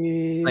get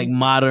like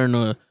modern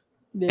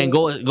and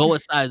go a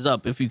size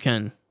up if you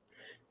can.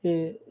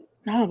 Yeah,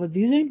 nah, but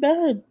these ain't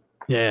bad.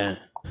 Yeah,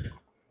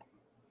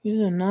 these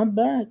are not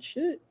bad.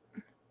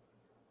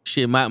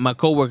 Shit, my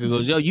coworker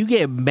goes, yo, you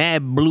get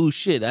mad blue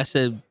shit. I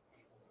said,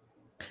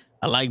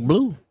 I like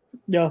blue.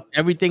 Yo,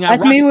 everything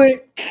that's me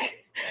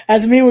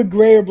with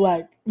gray or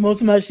black.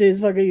 Most of my shit is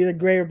fucking either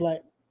gray or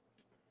black.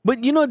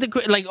 But you know,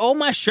 like all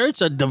my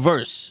shirts are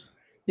diverse.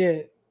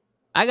 Yeah,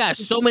 I got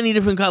so many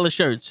different color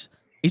shirts.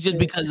 It's just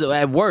because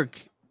at work,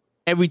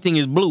 everything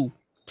is blue.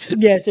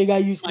 Yeah, so you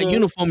got used to my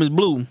uniform is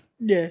blue.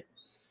 Yeah.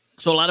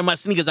 So a lot of my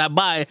sneakers I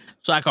buy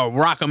so I can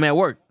rock them at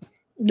work.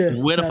 Yeah.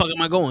 Where the fuck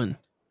am I going?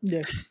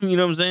 Yeah. You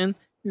know what I'm saying?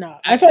 Nah,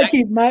 that's why I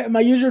keep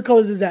my usual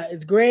colors is that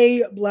it's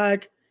gray,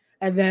 black,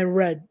 and then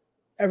red.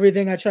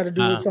 Everything I try to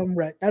do is some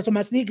red. That's what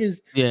my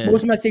sneakers. Yeah.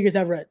 Most of my sneakers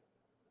have red,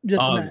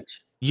 just to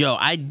match. Yo,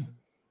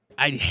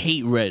 I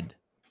hate red,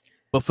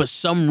 but for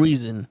some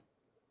reason,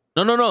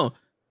 no.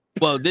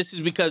 Well, this is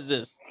because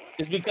this.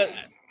 It's because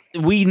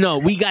we know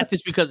we got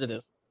this because of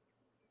this.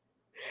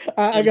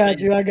 I got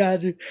you.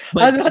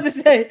 But, I was about to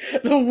say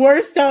the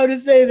worst time to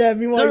say that.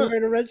 Meanwhile, you're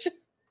wearing a red shirt.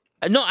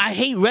 No, I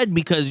hate red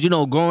because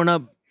growing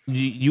up,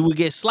 you would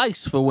get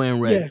sliced for wearing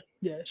red.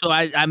 Yeah. So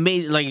I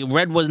made like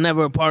red was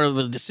never a part of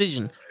a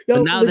decision. Yo,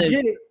 but now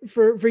legit,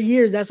 for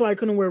years, that's why I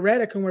couldn't wear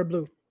red. I couldn't wear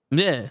blue.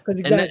 Yeah.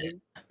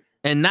 Exactly.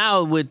 And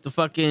now with the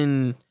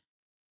fucking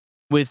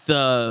with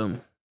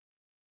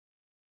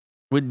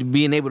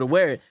being able to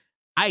wear it,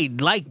 I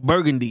like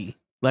burgundy.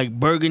 Like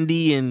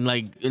burgundy and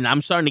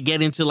I'm starting to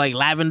get into like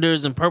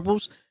lavenders and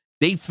purples.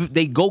 They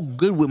go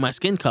good with my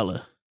skin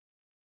color.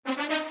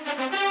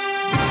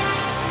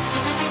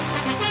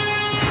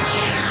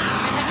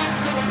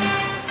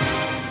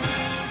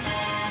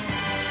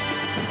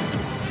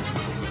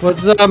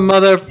 What's up,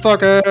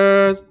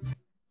 motherfuckers?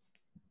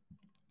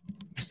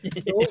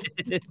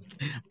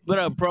 What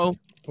up, bro?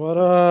 What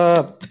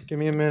up? Give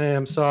me a minute.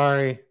 I'm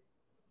sorry.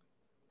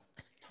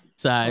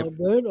 Sorry. All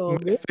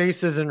good. My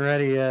face isn't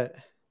ready yet.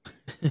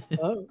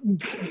 Oh.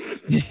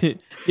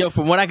 Yo,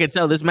 from what I can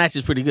tell, this match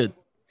is pretty good.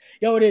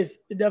 Yo, it is.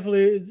 It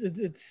definitely is.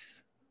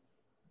 It's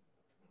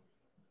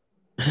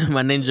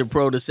my Ninja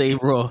Pro to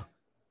save Raw.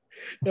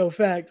 Yo,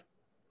 fact.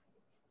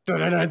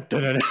 Dun-dun-dun,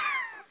 dun-dun-dun.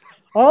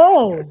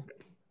 Oh,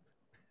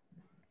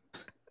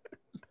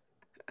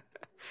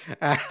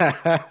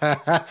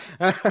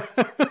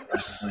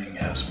 Wrestling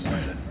has more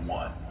than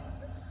one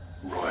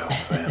royal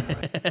family.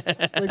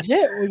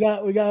 legit. We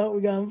got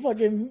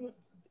fucking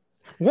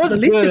What's the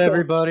good, listicle.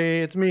 everybody?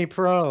 It's me,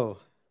 Pro.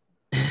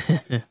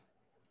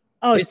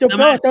 Oh, it's It's still the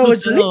pro. I thought it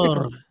was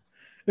Mascutor.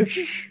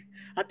 Jalistico.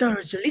 I thought it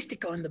was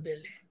Jalistico in the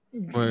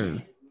building.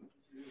 Word.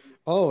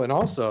 Oh, and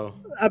also,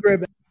 I'll be right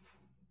back.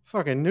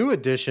 fucking new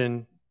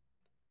addition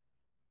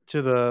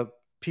to the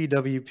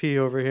PWP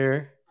over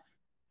here.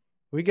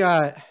 We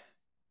got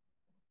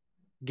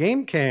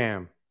Game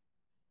Cam.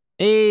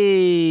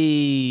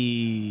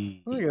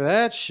 Hey. Look at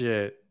that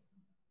shit.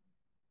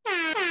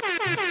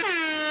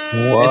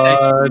 It's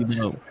actually pretty What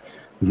dope.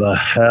 the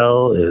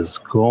hell is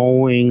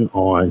going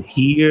on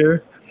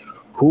here?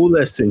 Who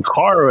lets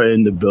Sincara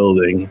in the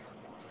building?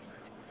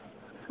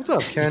 What's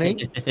up,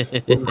 Kenny?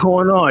 What's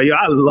going on? Yo,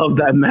 I love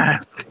that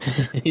mask.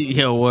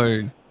 Yo,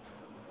 word.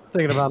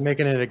 Thinking about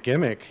making it a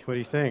gimmick. What do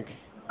you think?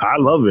 I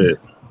love it.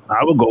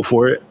 I would go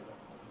for it.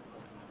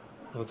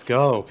 Let's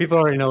go. People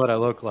already know what I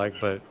look like,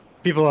 but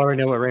people already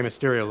know what Rey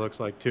Mysterio looks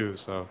like too.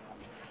 So,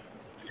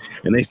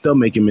 And they still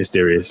make it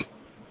mysterious.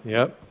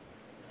 yep.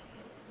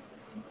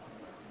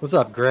 What's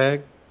up,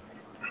 Greg?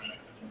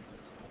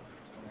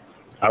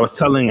 I was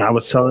telling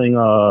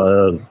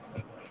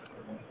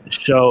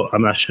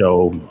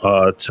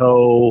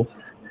Toe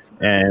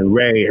and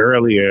Ray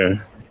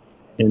earlier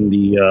in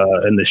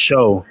the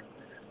show.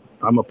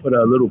 I'm gonna put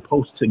a little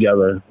post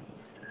together.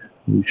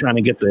 We're trying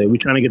to get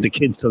the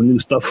kids some new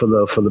stuff for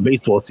the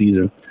baseball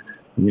season.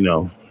 You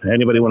know,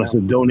 anybody want us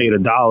to donate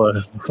 $1,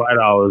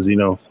 $5, you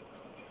know.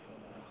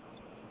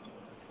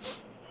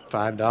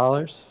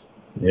 $5.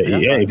 Yeah,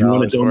 if you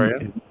want to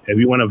donate, if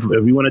you want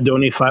to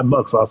donate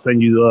 $5, I'll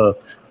send you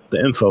the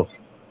info.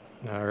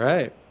 All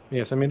right.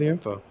 Yeah, send me the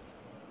info.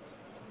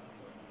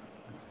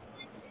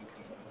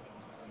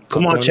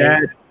 Come on,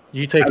 Chad.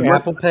 You take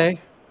Apple Pay?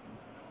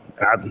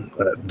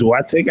 Do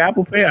I take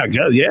Apple Pay? I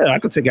guess. Yeah, I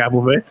could take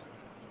Apple Pay.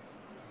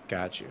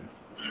 Got you.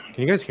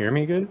 Can you guys hear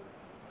me good?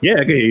 Yeah,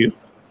 I can hear you.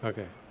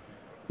 Okay.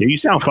 Yeah, you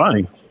sound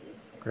fine.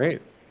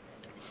 Great.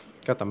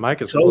 Got the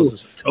mic as close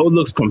as... Toad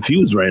looks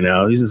confused right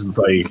now. He's just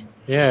like...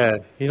 Yeah,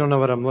 he don't know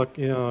what I'm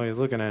he's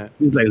looking at.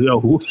 He's like, yo,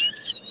 who?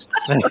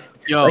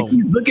 Yo. Like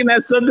he's looking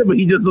at something, but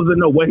he just doesn't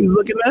know what he's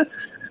looking at.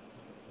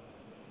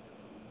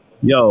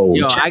 Yo,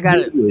 I got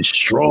it. Is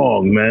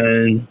strong,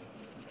 man.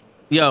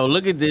 Yo,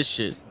 look at this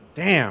shit.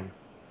 Damn.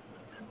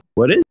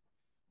 What is?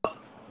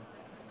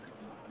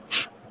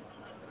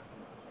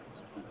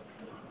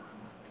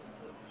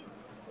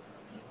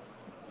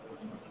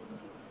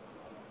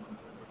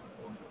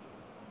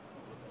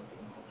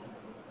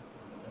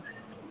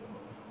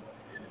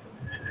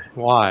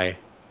 Why?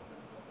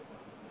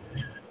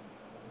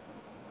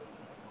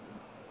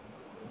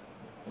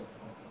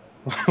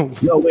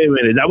 Yo, wait a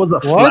minute. That was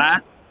a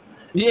flash?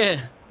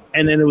 Yeah.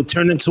 And then it would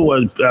turn into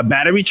a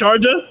battery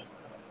charger?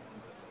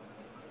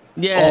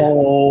 Yeah.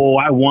 Oh,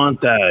 I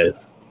want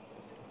that.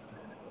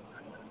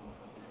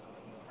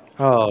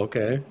 Oh,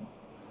 okay.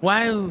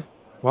 Why?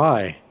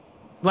 Why?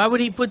 Why would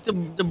he put the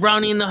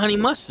brownie in the honey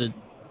mustard?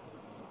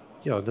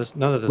 Yo, none of this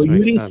But makes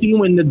you didn't sense. see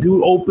when the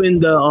dude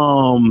opened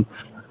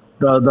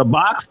the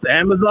box, the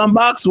Amazon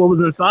box, what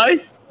was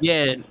inside?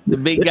 Yeah, the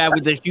big guy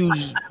with the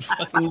huge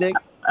fucking dick.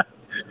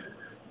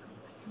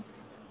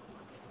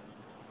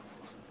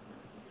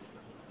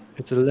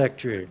 It's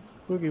electric.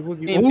 Boogie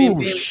woogie. Bing, Oh bing,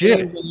 bing,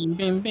 shit! bing,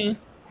 bing, bing.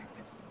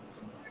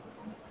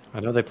 I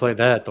know they played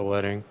that at the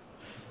wedding.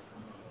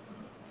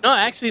 No,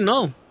 actually,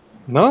 no.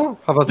 No?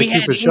 How about the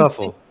Cupid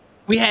Shuffle?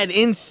 We had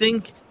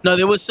NSYNC. No,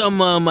 there was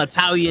some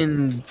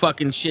Italian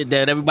fucking shit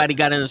that everybody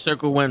got in a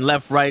circle, went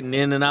left, right, and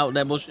in and out.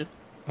 That bullshit.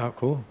 Oh,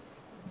 cool.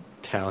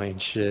 Italian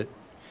shit.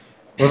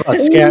 What about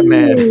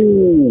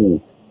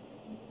Scatman?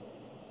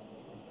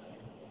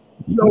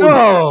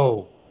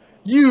 No!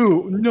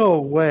 No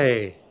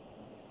way.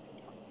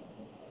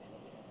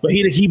 But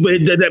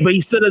he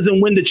still doesn't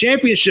win the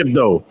championship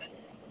though.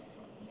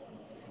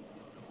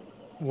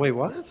 Wait,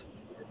 what?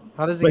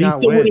 How does he But not he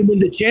still win? wouldn't win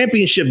the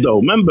championship though.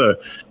 Remember,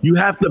 you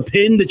have to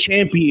pin the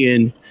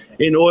champion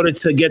in order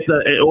to get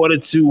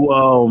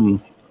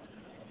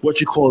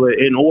what you call it,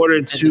 in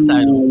order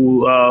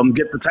to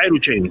get the title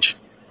change.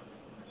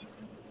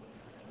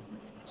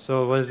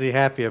 So what is he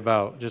happy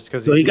about? Just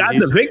because So he got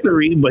the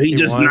victory, but he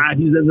doesn't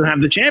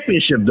have the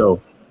championship though.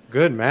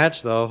 Good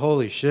match though.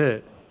 Holy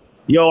shit.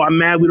 Yo, I'm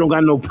mad we don't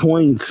got no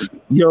points.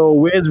 Yo,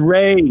 where's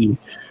Ray?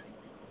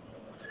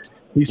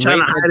 He's trying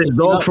to hide his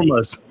dog from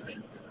us.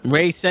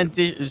 Ray set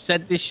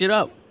this shit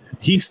up.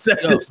 He set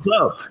this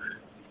up.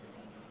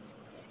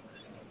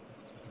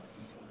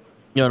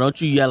 Yo, don't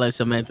you yell at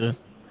Samantha.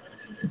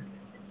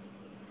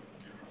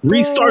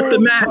 Restart the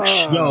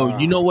match. Yo,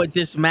 you know what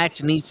this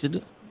match needs to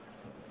do?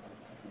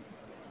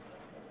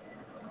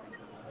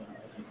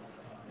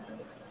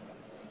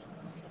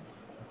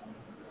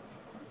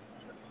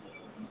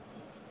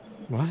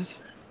 What?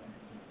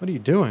 What are you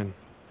doing?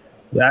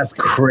 That's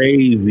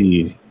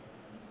crazy.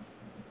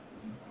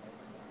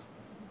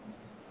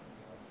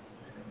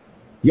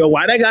 Yo,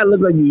 why that guy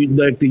look like you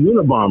like the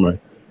Unabomber?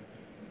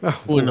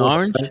 Who in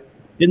orange?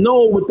 You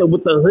know, with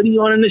the hoodie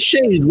on and the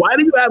shades. Why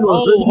do you have a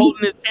hoodie?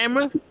 Holding his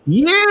camera?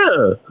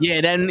 Yeah. Yeah,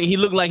 then he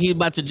looked like he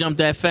about to jump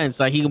that fence,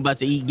 like he about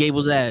to eat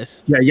Gable's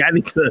ass. Yeah, y'all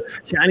need to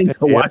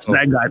watch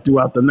that guy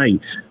throughout the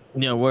night.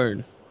 Yeah,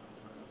 word.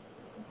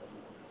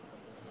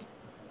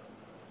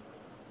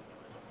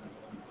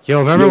 Yo,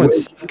 remember when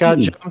Seth got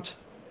jumped?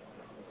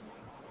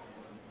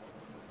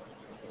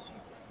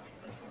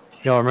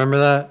 Y'all remember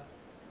that?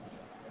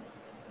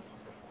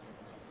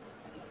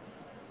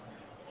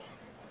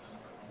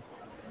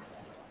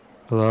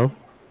 Hello?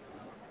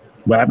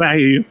 What happened? I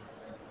hear you.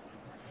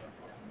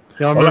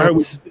 Y'all All I remember? heard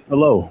was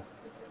hello.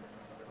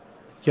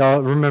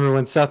 Y'all remember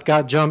when Seth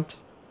got jumped?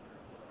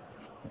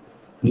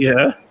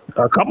 Yeah,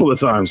 a couple of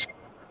times.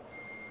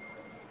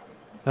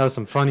 That was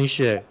some funny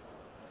shit.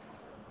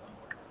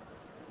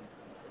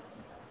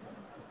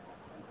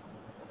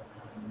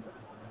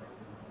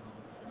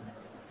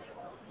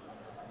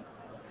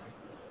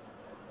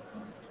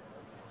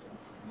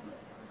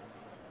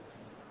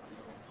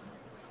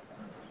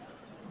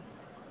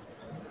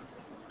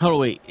 Hold on,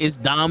 wait. Is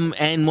Dom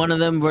and one of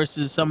them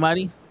versus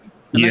somebody?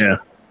 Yeah.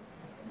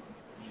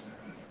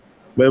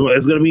 But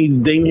it's gonna be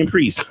Damian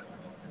Priest.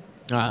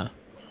 Yo,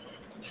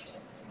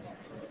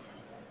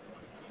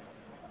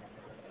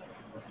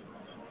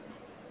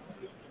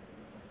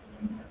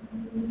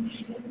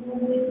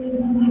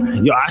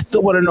 I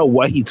still want to know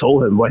what he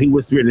told him, what he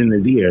whispered in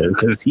his ear,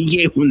 because he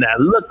gave him that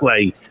look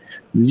like,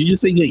 did you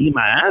just say you're gonna eat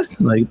my ass?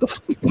 Like, the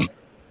fuck?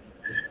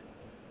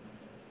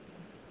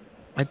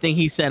 I think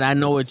he said, I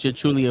know what you're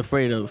truly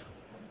afraid of.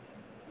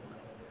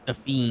 A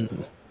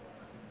fiend.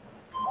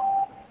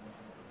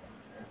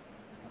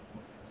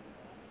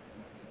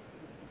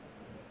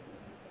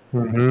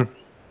 Mm-hmm.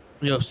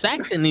 Yo,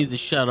 Saxon needs to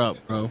shut up,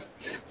 bro.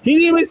 He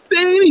didn't even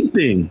say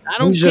anything. I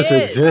don't He's care. just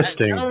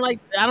existing.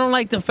 I don't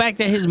like the fact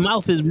that his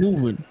mouth is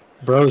moving.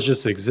 Bro's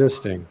just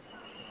existing.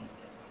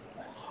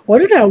 What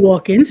did I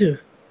walk into?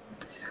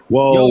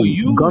 Well, Yo,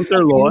 you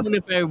Gunther lost.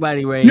 For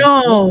everybody, Ray.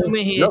 No. Don't come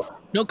in here.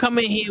 Don't come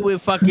in here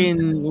with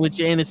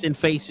your innocent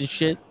face and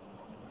shit.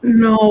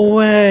 No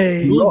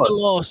way. You Gunther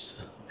lost.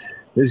 lost.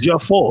 It's your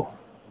fault.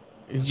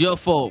 It's your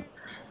fault.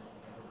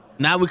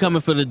 Now we're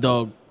coming for the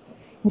dog.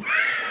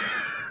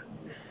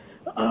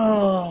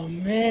 Oh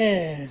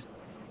man.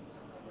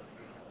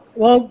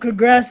 Well,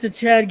 congrats to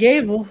Chad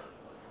Gable.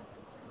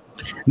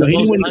 No, he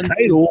didn't win the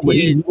title, but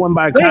he won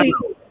by a count.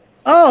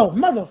 Oh,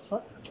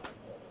 motherfucker.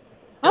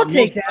 I'll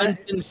take that.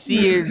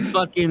 Unsincere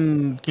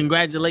fucking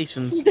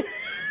congratulations.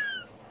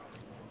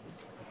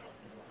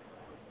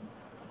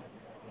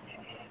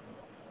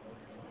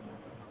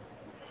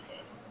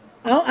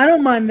 I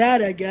don't mind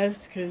that, I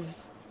guess,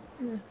 because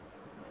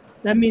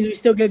that means we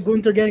still get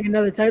Gunther getting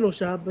another title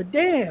shot. But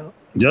damn.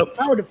 Yep.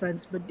 Tower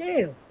defense, but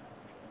damn.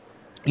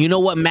 You know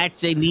what match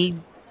they need?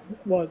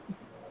 What?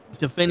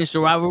 To finish the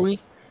rivalry?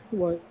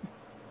 What?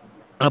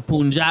 A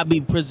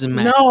Punjabi prison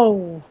match.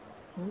 No.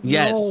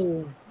 Yes.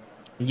 No.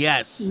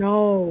 Yes.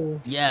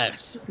 No.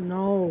 Yes.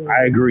 No.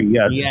 I agree.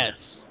 Yes.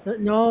 Yes.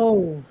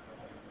 No.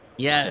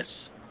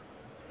 Yes.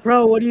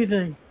 Bro, what do you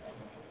think?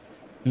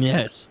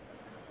 Yes.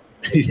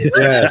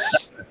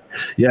 Yes.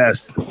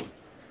 Yes.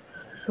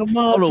 Come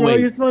on, Pro.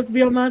 You're supposed to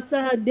be on my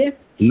side, dude.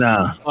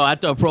 Nah. Oh, I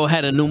thought Pro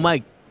had a new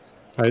mic.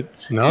 No,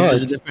 it's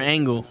it's a different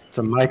angle. It's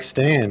a mic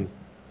stand.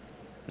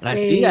 I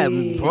see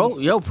that, Pro.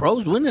 Yo,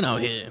 Pro's winning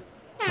out here.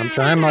 I'm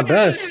trying my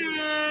best.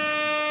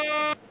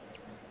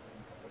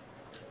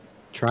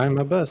 Trying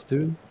my best,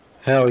 dude.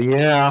 Hell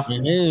yeah.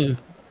 Mm-hmm.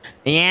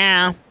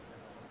 Yeah.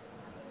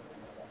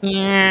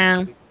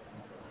 Yeah.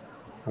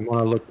 I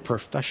want to look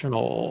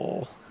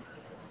professional.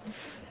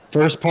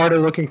 First part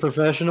of looking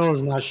professional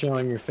is not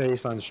showing your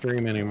face on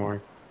stream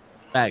anymore.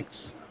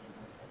 Facts.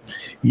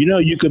 You know,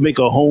 you could make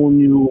a whole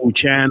new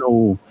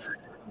channel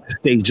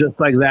stay just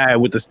like that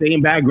with the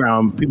same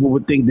background. People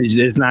would think that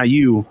it's not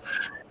you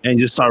and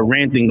just start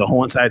ranting the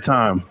whole entire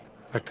time.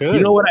 I could.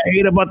 You know what I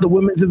hate about the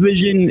women's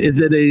division is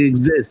that they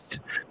exist.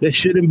 There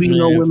shouldn't be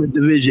no women's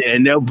division,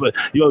 and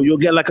you'll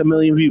get like 1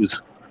 million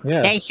views.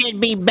 Yeah. They should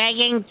be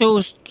begging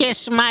to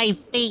kiss my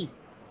feet.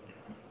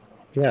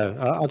 Yeah,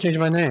 I'll change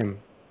my name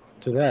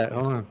to that.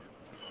 Hold on.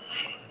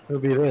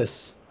 It'll be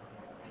this.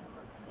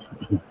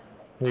 Here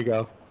you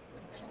go.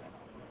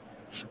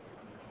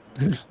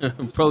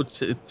 Pro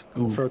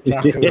Taku. Pro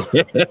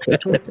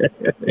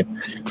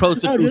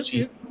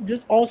Takuchi.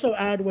 Just also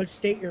add what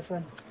state you're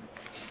from.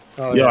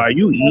 Oh, Yo, are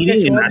you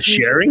eating and not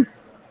sharing?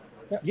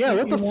 Yeah,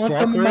 what the want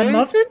fuck, some of my Ray?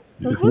 muffin?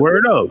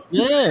 Word up.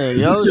 Yeah,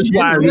 yo.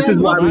 This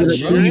is why we're gonna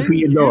feed for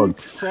your dog.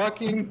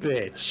 Fucking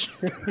bitch.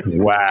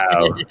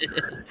 Wow.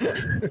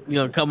 You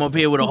gonna come up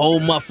here with a whole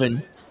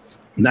muffin.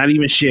 Not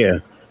even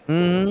share.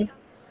 Mm-hmm.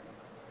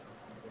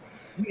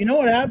 You know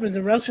what happens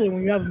in wrestling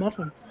when you have a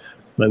muffin?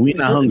 Like, we're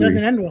not hungry. It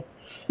doesn't end well.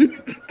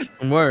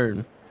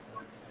 Word.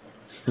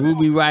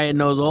 Ruby Riot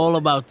knows all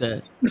about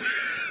that.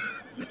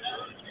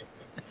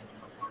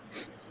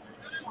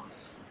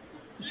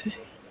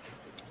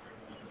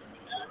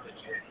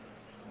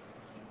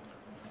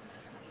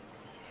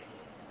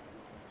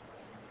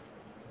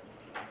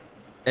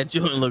 That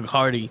joint look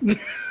hearty.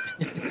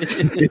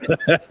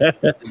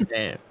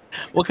 Damn.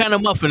 What kind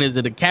of muffin is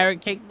it? A carrot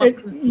cake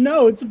muffin?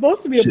 No, it's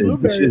supposed to be a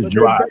blueberry, shit but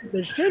dry. they burnt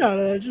the shit out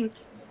of that shit.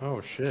 Oh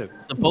shit! It's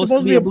It's supposed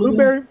to be a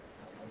blueberry,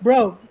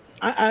 bro.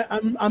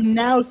 I'm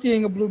now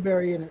seeing a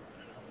blueberry in it.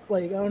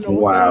 Like I don't know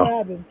what the hell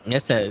happened.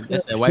 That's that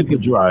white Super people.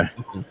 dry.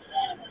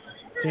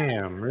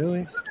 Damn,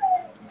 really?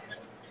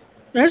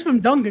 That's from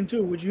Dunkin'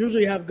 too, which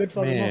usually have good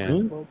fucking Man.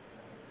 muffins. Bro.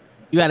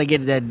 You got to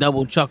get that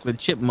double chocolate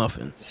chip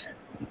muffin.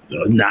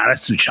 Nah,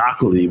 that's too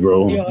chocolatey,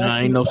 bro. Yo, Nah,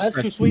 ain't no that's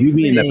such too sweet. You for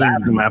be in the me.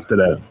 bathroom after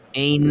that.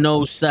 Ain't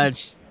no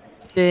such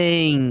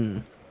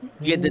thing.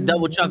 You get the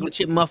double chocolate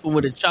chip muffin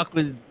with a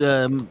chocolate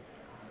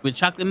with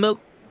chocolate milk.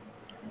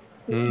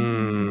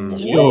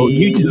 Yo,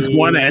 you just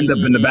want to end up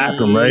in the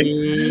bathroom, right?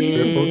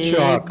 Triple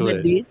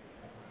chocolate.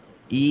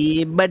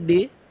 Yeah,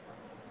 buddy.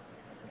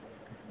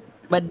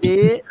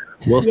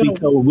 We'll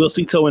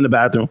see Toe in the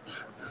bathroom.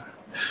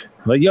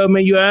 Like, yo,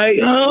 man, you alright?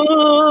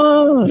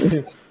 Oh,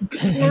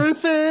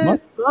 Worth it. my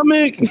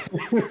stomach.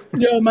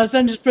 Yo, my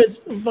son just puts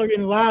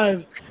fucking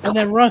live and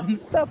then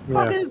runs. What the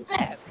fuck is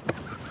that?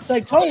 It's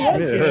like Toe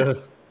was here,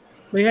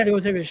 but he had to go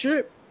take a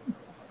shit.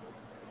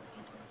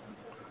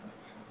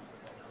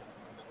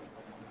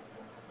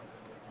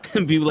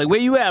 People like, where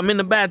you at? I'm in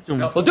the bathroom.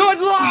 We'll do it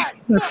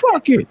live.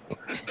 Fuck it.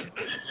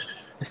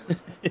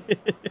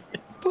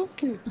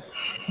 Fuck it.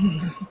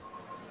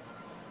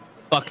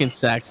 Fucking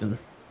Saxon.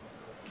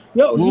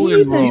 Yo,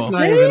 Ruined Raw. He's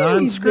not even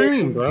on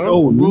screen, bro. Oh,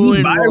 leave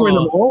Ruined Byron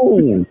Raw.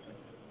 alone.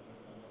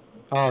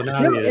 Oh,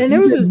 now Yo, he is. and it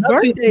was his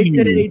nothing birthday to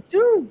you. today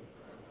too.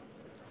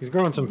 He's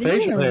growing some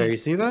facial hair. You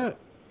see that?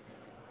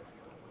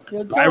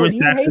 Yo, Toe, Byron you hate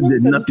Saxon him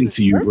did 'cause nothing it's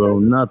to his you, birthday? bro.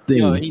 Nothing.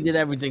 Yo, he did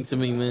everything to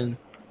me, man.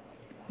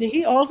 Did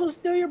he also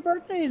steal your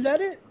birthday? Is that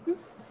it?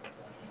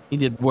 He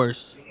did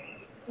worse.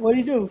 What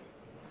did he do?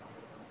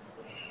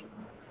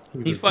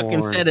 He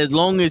fucking said as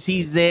long as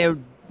he's there,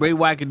 Bray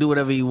Wyatt can do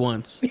whatever he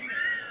wants.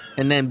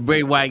 And then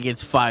Bray Wyatt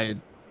gets fired.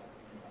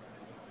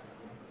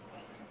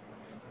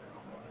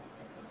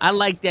 I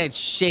like that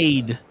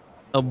shade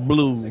of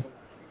blue,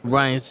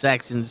 Ryan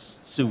Saxon's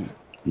suit.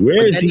 Where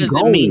But is that he doesn't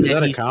going? mean Is that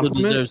that a he still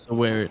compliment? deserves to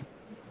wear it. Is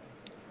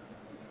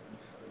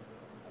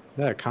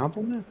that a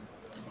compliment?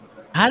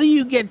 How do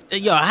you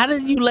how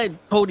did you let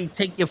Cody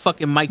take your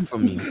fucking mic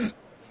from you? And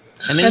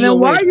And you then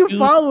why wear are you shoes?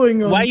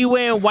 following him? Why are you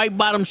wearing white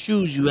bottom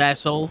shoes, you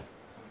asshole?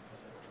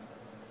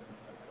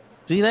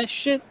 See that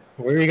shit?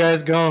 Where are you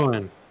guys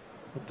going?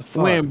 What the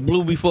fuck? Wearing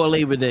blue before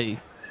Labor Day.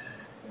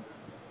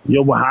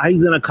 Yo, well, how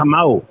he's gonna come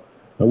out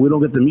and we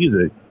don't get the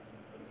music?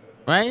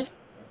 Right?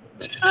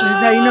 This is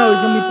how you know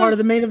he's gonna be part of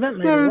the main event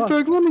later. Matter of Watch.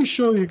 fact, let me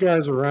show you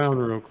guys around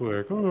real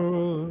quick.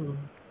 Oh.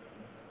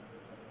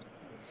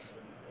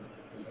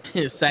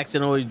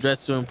 Saxon always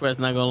dressed to impress,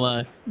 not gonna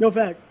lie. No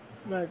facts.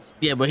 Facts.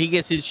 Yeah, but he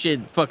gets his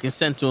shit fucking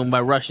sent to him by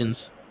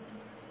Russians.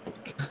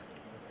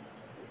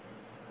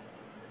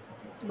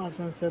 My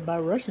son said by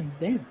Russians.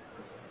 Damn.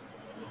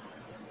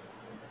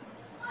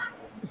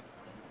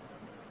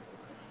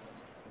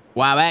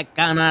 Quebec,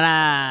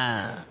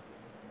 Canada.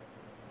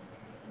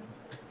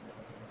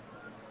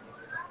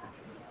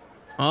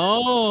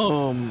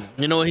 Oh,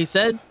 you know what he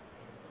said?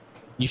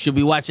 You should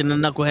be watching the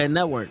Knucklehead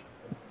Network.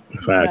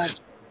 Facts.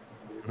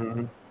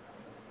 Mhm.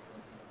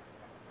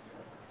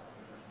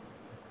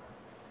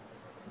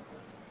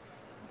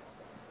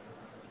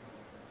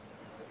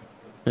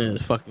 Yeah,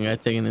 this fucking guy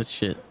taking this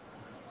shit.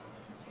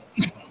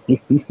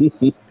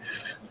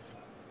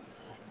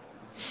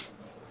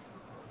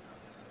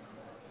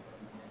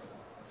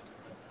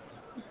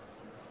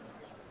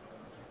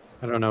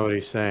 I don't know what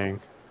he's saying.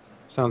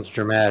 Sounds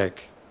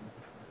dramatic.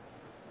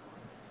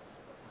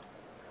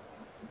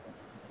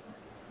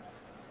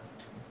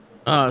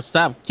 Oh,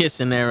 stop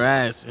kissing their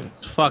ass and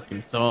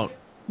fucking talk.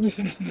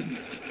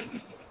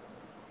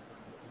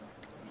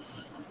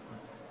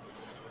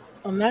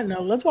 On that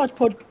note, let's watch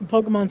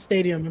Pokemon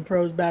Stadium in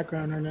Pro's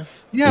background right now.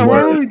 Yeah, why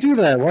don't we do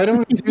that? Why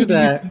don't we do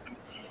that?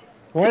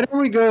 Why don't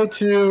we go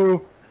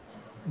to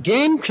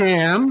Game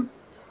Cam?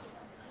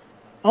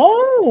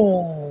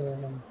 Oh,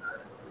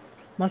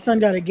 my son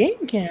got a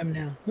game cam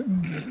now.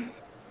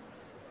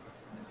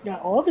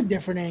 Got all the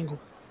different angles.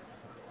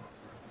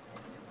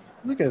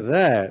 Look at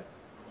that.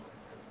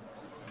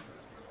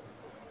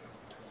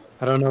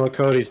 I don't know what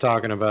Cody's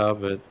talking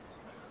about, but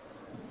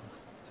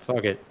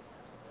fuck it.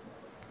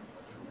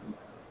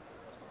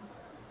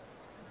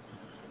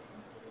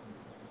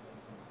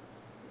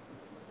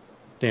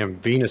 Damn,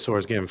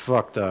 Venusaur's getting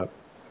fucked up.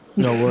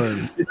 No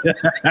word.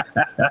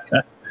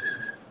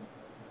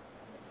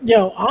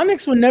 Yo,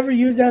 Onyx would never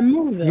use that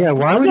move though. Yeah,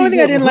 why That's would the only he thing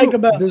I get didn't like hooked?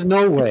 about. There's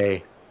no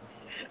way.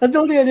 That's the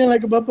only thing I didn't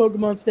like about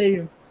Pokemon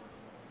Stadium.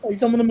 Like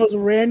some of the most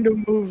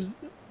random moves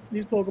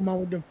these Pokemon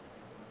would do.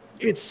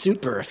 It's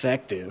super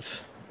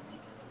effective.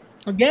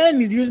 Again,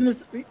 he's using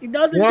this. He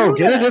doesn't Whoa, do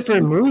get that. a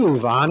different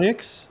move,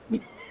 Onyx.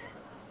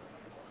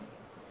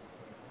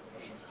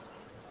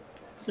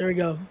 There we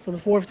go for the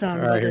fourth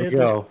time. All right, here we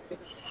go.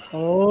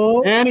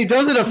 Oh, And he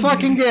does it a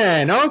fucking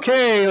again.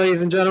 Okay,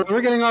 ladies and gentlemen,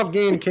 we're getting off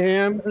Game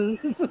Cam.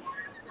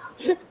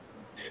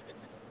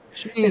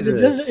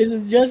 Jesus.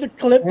 Is it just a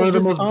clip One of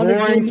the most Honor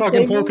boring the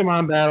fucking statement?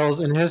 Pokemon battles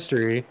in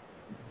history.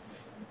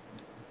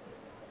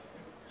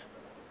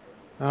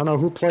 I don't know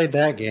who played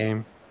that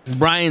game.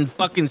 Brian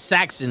fucking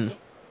Saxon.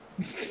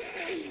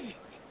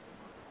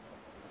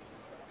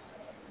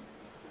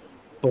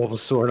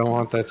 Bulbasaur don't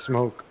want that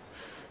smoke.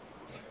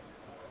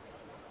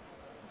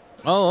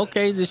 Oh,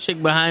 okay. This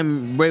chick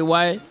behind Bray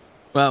Wyatt,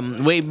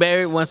 Wade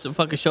Barrett wants to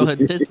fucking show her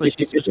tits, but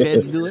she's too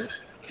scared to do it.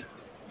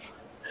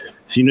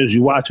 She knows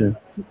you watching.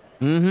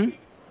 Mm-hmm.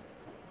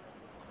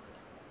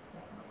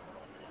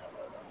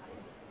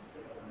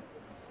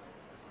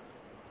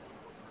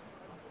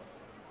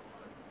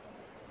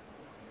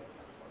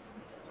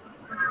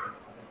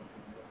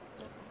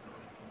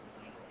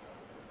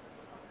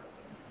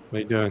 What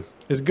are you doing?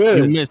 It's good.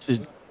 You missed it.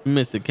 You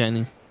missed it,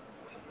 Kenny.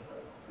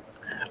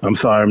 I'm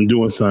sorry, I'm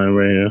doing something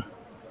right here.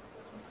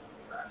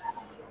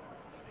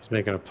 He's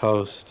making a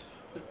post.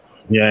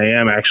 Yeah, I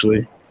am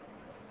actually.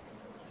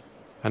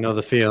 I know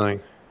the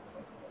feeling.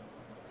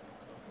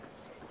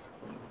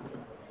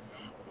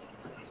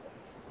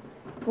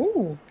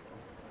 Ooh.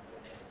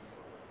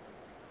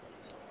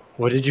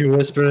 What did you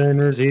whisper in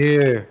his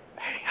ear?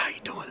 Hey, how you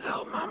doing,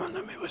 little mama?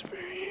 Let me whisper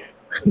in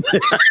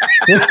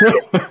your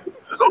ear.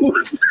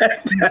 Who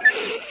said that?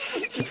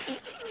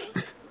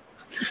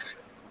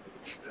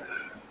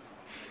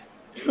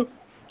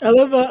 I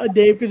love how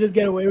Dave could just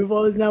get away with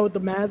all this now with the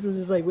mask. It's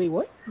just like, wait,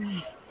 what?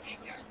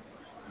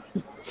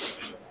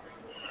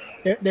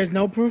 There's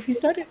no proof he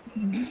said it.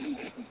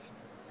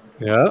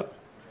 Yeah.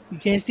 You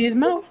can't see his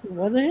mouth. It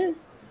wasn't him.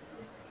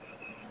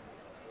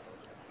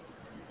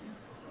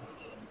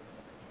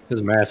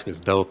 His mask is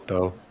dope,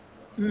 though.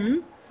 Mm-hmm.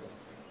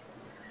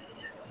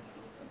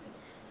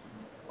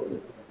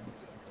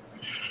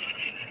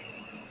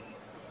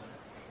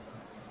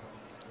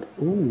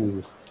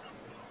 Ooh.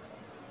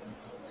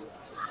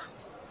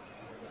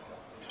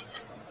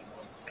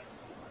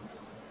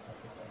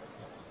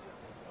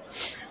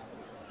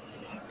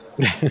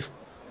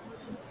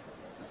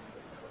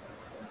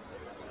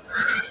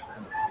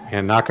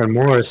 And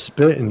Nakamura is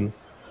spitting.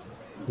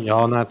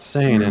 Y'all not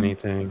saying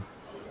anything.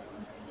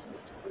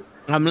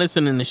 I'm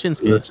listening to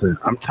Shinsuke. Listen,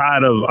 I'm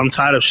tired of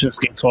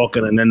Shinsuke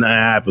talking and then that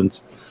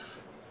happens.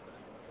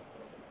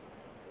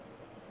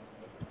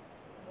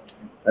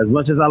 As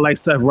much as I like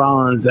Seth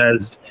Rollins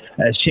as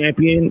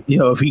champion,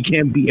 if he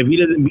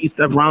doesn't beat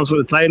Seth Rollins for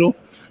the title,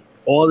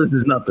 all this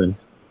is nothing.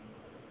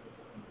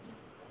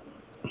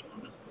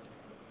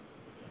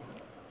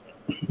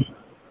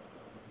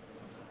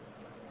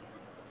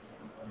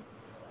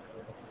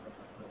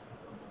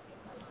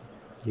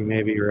 You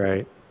may be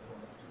right.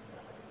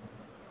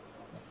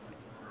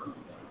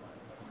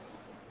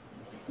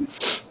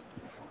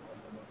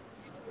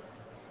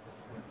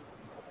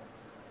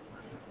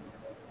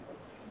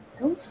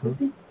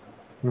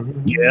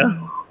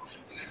 Yeah.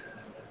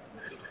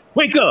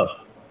 Wake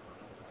up.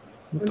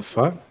 What the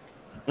fuck?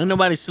 Ain't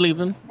nobody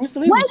sleeping. Who's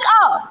sleeping? Wake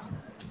up!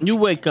 You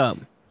wake up.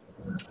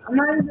 I'm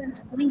not even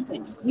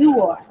sleeping.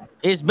 You are.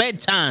 It's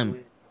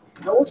bedtime.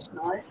 No, it's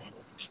not.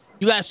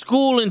 You got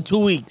school in 2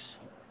 weeks.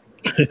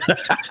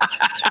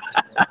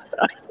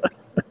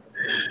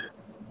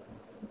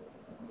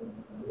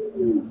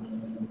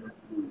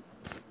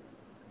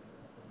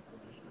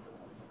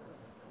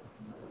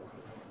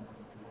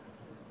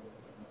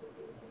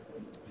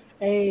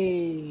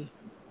 Hey.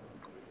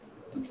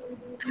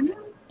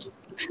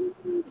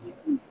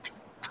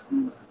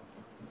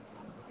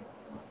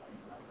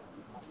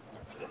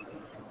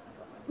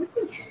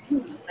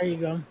 There you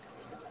go.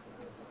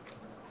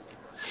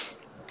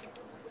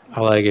 I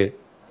like it.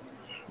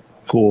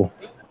 Cool.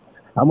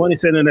 I'm only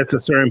sending that to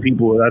certain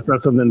people. That's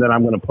not something that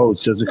I'm going to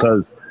post just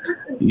because,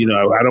 I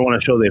don't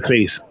want to show their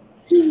face.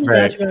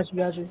 Right.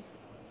 Got you.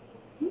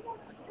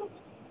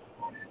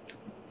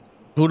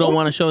 Who don't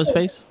want to show his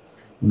face?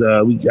 I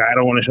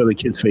don't want to show the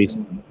kid's face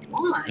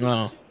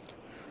Oh.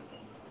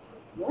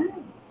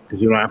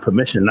 because you don't have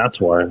permission.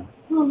 That's why.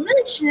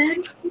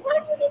 Permission? Why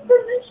do you need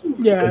permission?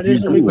 Yeah,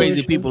 there's Some a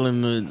crazy people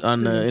on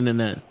the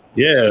internet.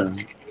 Yeah.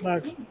 How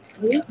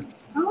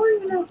are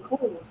you not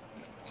cold?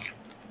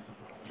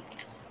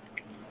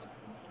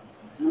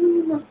 How are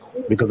you not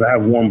cold? Because I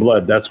have warm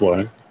blood. That's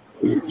why.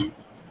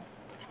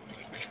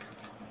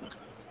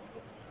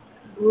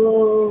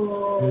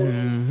 Whoa.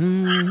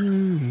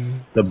 Mm-hmm.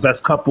 The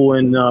best couple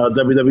in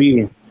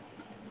WWE.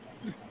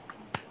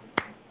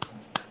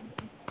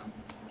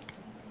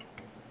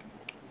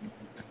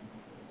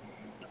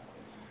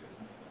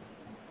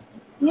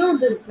 You don't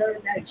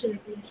deserve that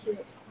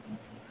championship.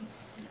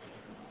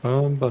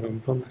 Bum,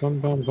 bum, bum, bum,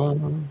 bum,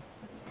 bum.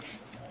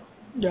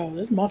 Yo,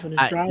 this muffin is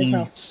I dry as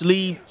hell. eat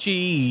sleep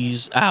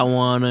cheese. I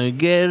wanna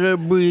get a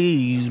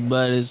breeze,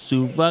 but it's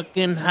too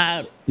fucking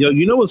hot. Yo,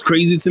 you know what's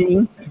crazy to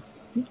me?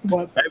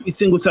 What? Every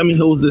single time he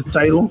holds this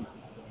title,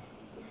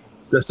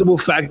 the simple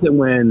fact that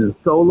when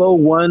Solo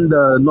won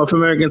the North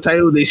American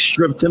title, they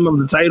stripped him of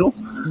the title.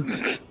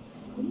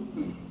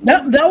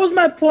 That was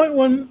my point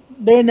when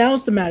they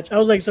announced the match. I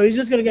was like, so he's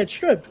just gonna get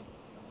stripped.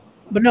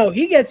 But no,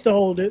 he gets to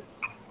hold it.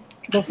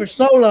 But for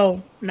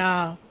Solo,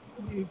 nah,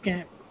 you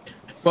can't.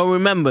 Well,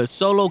 remember,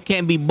 Solo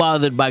can't be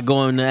bothered by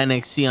going to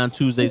NXT on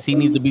Tuesdays. He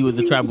needs to be with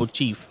the tribal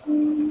chief.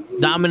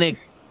 Dominic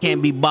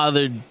can't be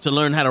bothered to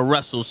learn how to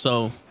wrestle,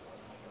 so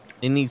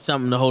they need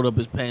something to hold up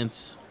his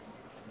pants.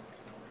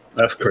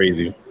 That's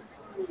crazy.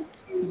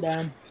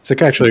 Damn. It's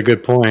like actually a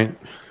good point.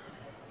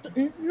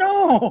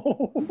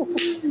 No.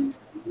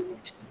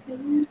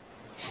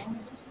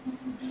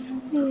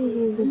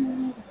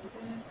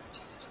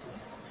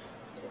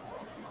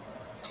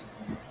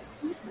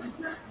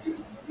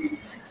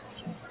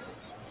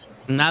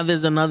 Now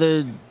there's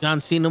another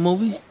John Cena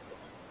movie.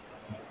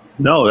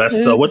 No,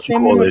 that's the what you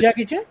Same call one with it.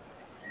 Jackie Chan?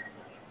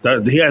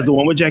 He has the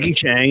one with Jackie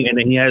Chan, and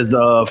then he has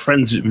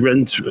Friends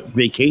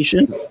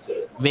Vacation.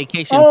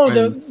 Vacation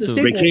Friends the too.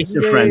 sequel.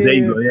 Vacation Friends. There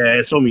you go. Yeah,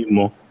 it's so many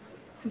more.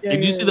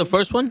 Did you see the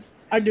first one?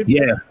 I did.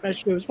 Yeah. That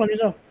shit was funny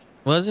as hell.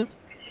 Was it?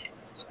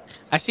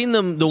 I seen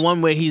the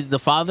one where he's the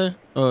father,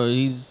 or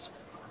he's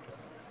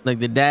like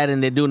the dad,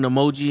 and they're doing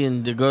emoji,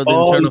 and the girl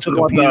didn't turn you off the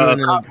talking computer. about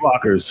And the like,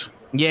 cop blockers.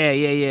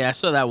 yeah. I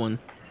saw that one.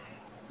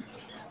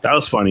 That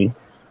was funny.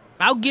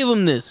 I'll give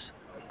him this.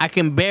 I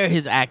can bear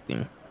his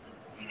acting.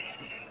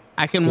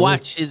 I can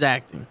watch his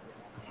acting.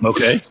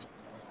 Okay.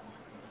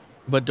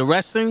 But the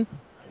wrestling,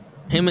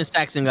 him and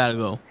Saxon gotta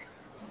go.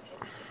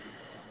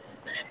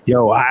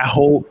 Yo, I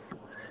hope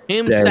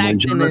Him, that when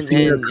Saxon, John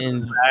Cena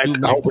comes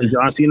back, I hope when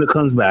John Cena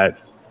comes back,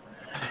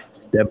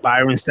 that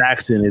Byron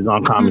Saxon is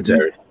on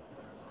commentary.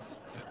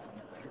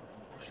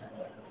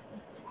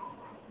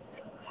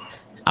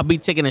 I'll be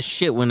taking a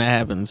shit when that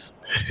happens.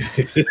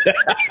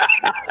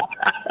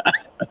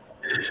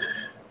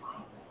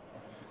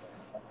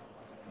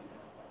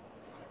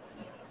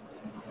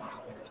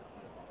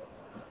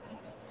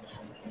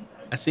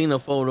 I seen a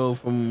photo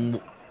from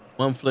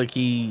one flick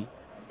he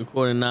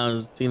recorded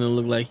now. Cena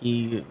look like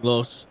he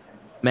lost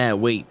mad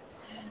weight.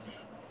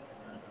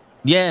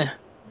 Yeah.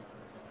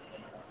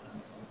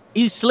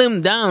 He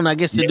slimmed down, I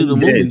guess, to do the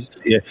movies.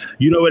 Yeah.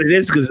 You know what it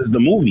is? Because it's the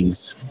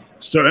movies.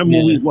 Certain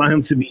movies want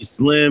him to be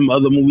slim.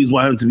 Other movies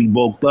want him to be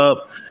bulked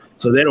up.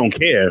 So they don't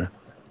care.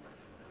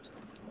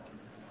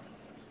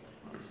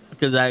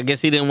 Because I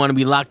guess he didn't want to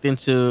be locked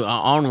into an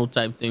Arnold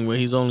type thing where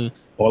he's only...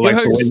 Or like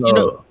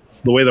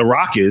the way the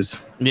Rock is.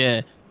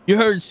 Yeah. You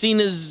heard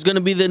Cena's going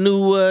to be the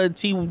new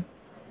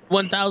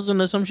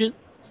T-1000 or some shit?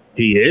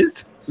 He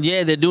is?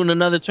 Yeah, they're doing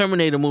another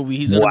Terminator movie.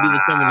 He's going to be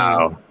the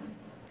Terminator.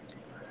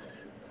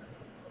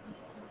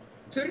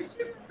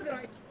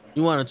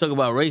 You want to talk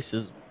about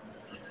racism?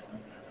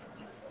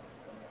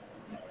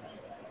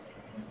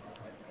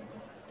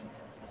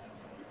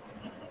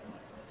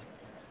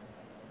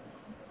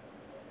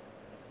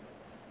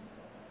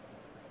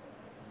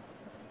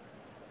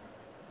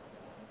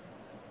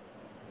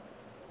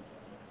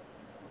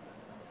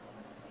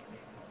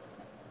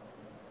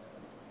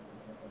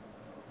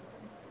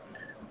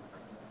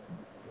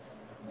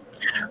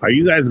 Are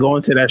you guys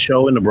going to that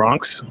show in the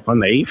Bronx on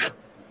the 8th?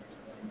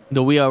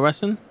 The We Are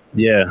Wrestling?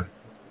 Yeah.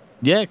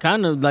 Yeah,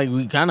 kind of like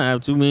we kind of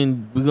have to. Me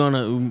and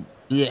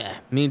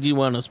G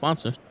want to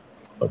sponsor.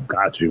 Oh,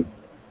 got you.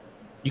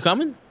 You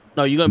coming?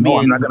 No, you're gonna be.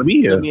 I'm not gonna be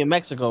here. You're gonna be in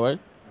Mexico, right?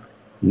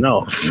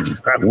 No,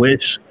 I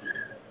wish.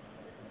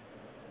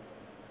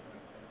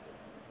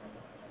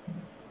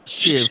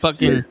 Shit,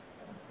 fucking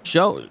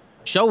show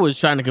was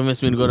trying to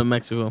convince me to go to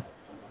Mexico.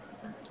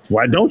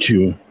 Why don't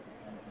you?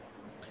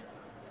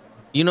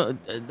 You know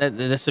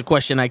that's a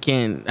question I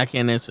can't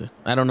answer.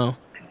 I don't know.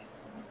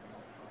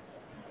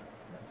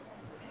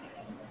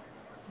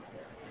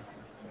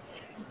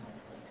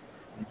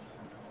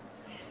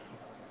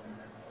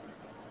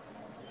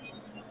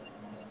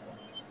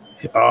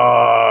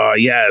 Oh,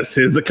 yes.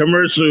 Here's the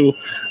commercial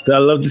that I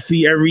love to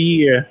see every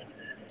year.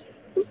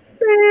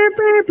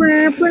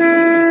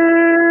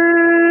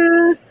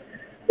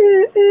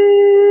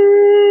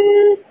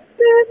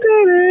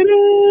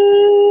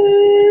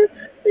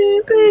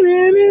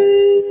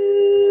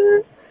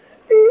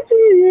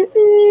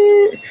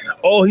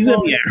 Oh, he's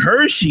gonna be at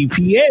Hershey,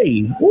 PA.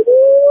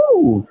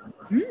 Ooh.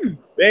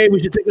 Babe, we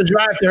should take a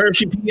drive to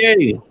Hershey,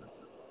 PA.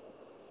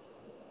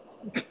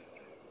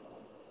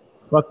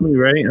 Fuck me,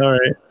 right? All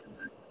right.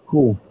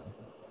 Cool.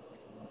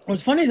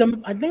 What's funny is I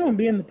think I'm gonna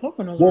be in the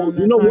Poconos. Well,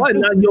 you know what?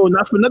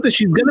 Not for nothing.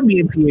 She's gonna be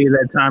in PA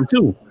that time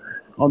too,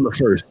 on the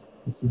 1st.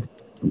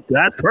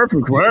 That's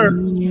perfect for her.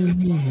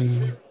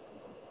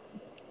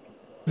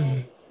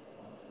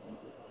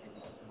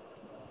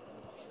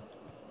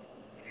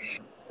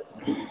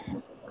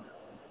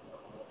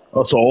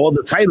 Oh, so all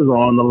the titles are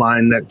on the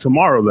line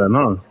tomorrow, then,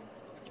 huh?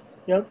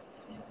 Yep.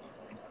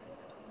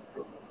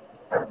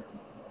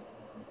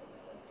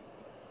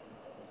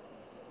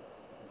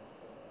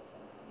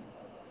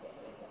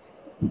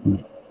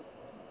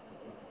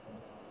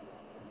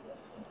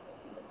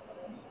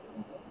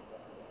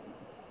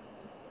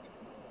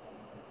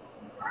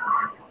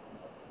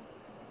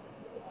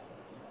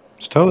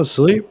 Is Toe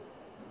asleep?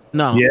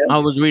 No, Yeah. I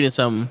was reading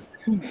something.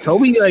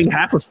 Toby like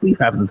half asleep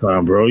half the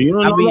time, bro. You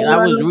don't know.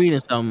 I was reading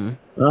something.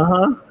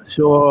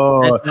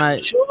 Sure.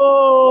 That's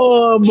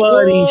Sure,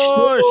 buddy.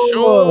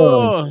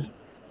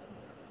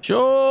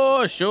 Sure.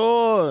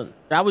 Sure.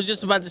 I was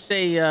just about to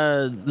say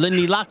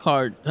Lindy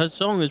Lockhart. Her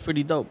song is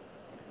pretty dope.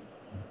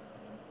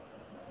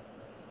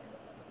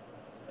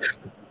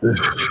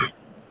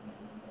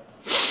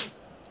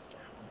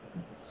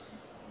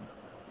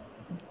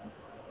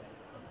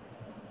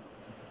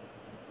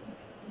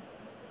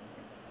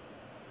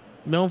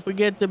 Don't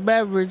forget the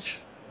beverage.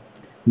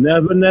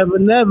 Never, never,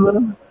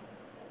 never.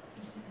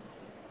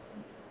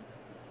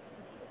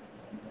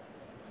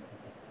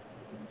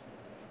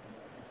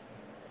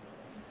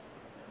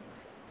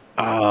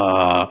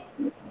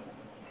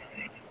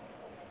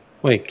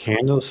 Wait,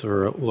 Candace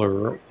or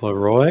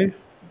Leroy?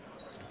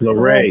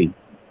 Lorray.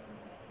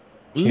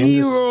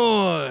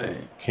 Leroy.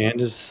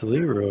 Candace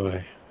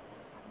Leroy.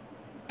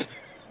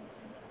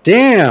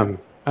 Damn,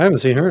 I haven't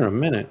seen her in a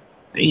minute.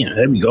 Damn,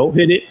 there we go.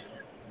 Hit it.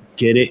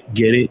 Get it.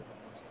 Get it.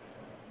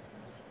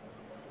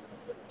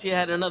 She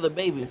had another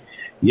baby.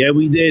 Yeah,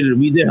 we did.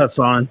 We did,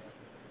 Hassan.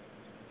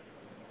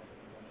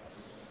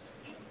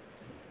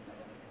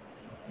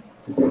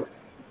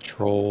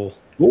 Troll.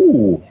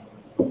 Ooh.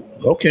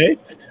 Okay.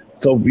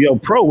 So, yo,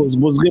 Pro, what's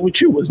good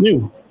with you? What's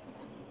new?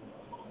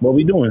 What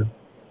we doing?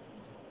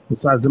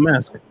 Besides the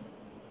mask.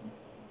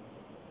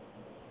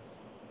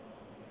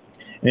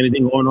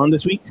 Anything going on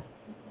this week?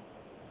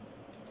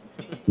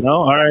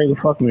 No? All right.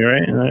 Fuck me,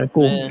 right? All right,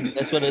 cool. Yeah,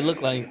 that's what it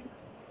looked like.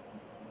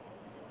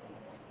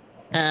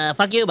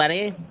 Fuck you,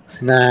 buddy.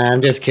 Nah,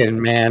 I'm just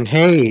kidding, man.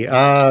 Hey,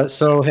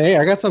 so hey,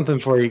 I got something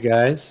for you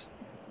guys.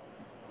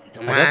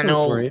 Come on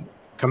over.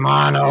 Come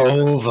on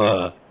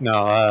over.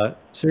 No,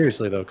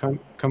 seriously though, come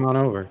on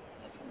over.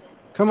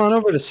 Come on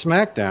over to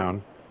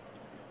SmackDown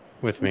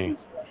with me.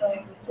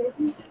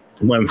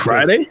 When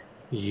Friday?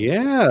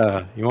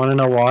 Yeah. You want to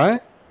know why?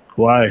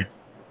 Why?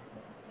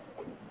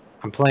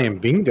 I'm playing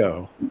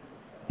bingo.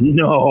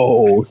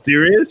 No,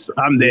 serious?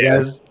 I'm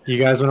there. You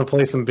guys want to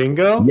play some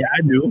bingo? Yeah,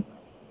 I do.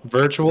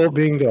 Virtual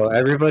bingo.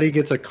 Everybody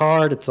gets a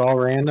card. It's all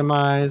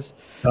randomized.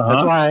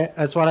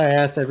 That's why I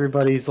asked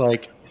everybody's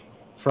like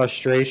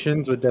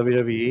frustrations with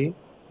WWE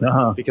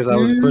because I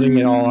was putting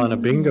it all on a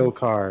bingo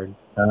card.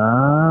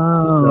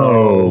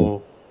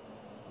 Oh.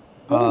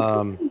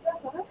 So,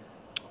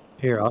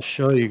 here I'll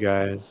show you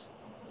guys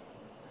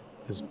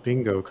this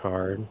bingo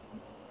card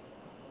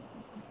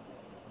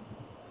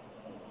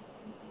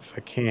if I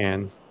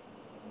can.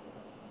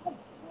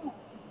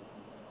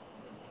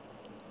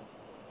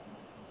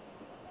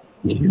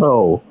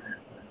 Yo,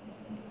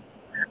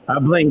 I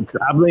blame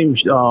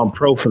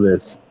Pro for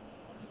this.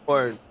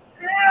 Word.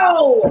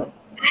 Ow!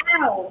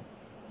 Ow!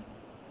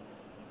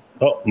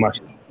 Oh my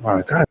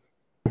God!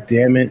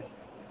 Damn it!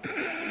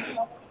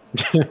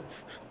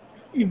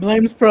 He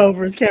blames Pro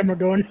for his camera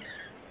going.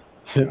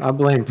 I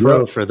blame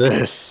Pro for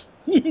this.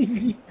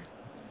 No.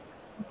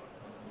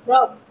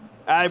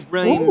 I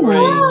blame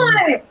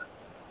Ray.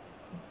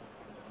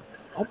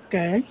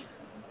 Okay.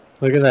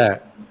 Look at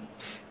that.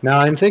 Now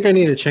I think I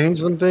need to change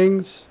some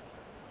things.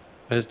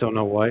 I just don't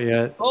know what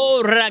yet.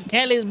 Oh,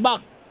 Raquel is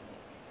back.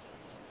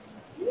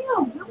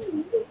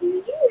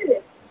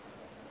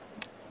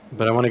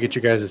 But I want to get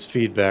you guys'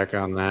 feedback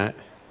on that.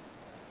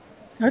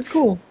 That's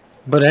cool.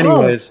 But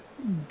anyways.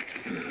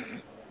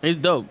 It's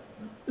dope.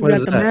 He's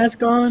got the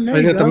mask on.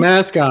 I got the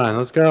mask on.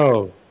 Let's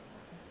go.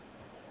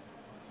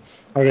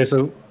 Okay,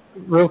 so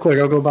real quick,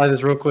 I'll go by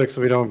this real quick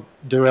so we don't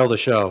derail the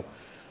show.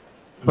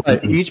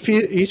 But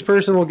each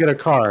person will get a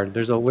card.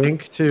 There's a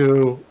link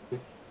to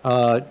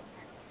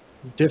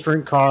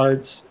different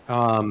cards.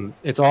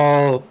 It's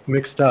all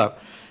mixed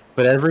up.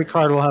 But every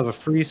card will have a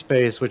free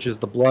space, which is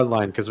the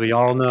bloodline, because we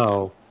all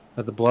know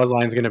that the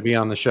bloodline is going to be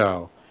on the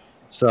show.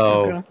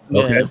 So,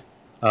 okay.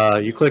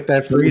 You click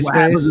that free space. What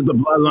happens if the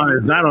bloodline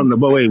is not on the?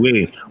 But wait.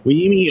 When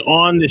you mean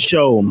on the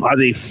show, are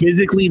they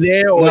physically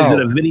there, or is it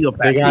a video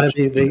package?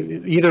 They gotta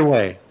be. Either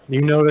way,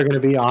 you know they're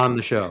going to be on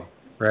the show,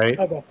 right?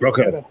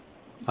 Okay.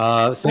 Same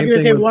gonna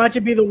thing say, with, watch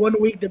it be the 1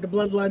 week that the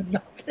bloodline's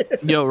not there.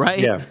 Yo, right?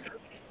 Yeah.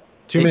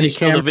 Too many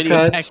camera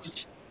cuts.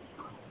 Package.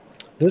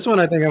 This one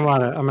I think I'm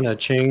gonna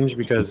change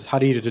because how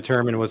do you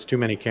determine what's too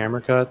many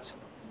camera cuts?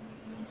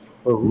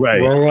 Right.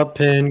 Roll up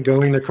pin,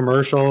 going to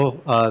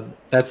commercial.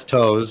 That's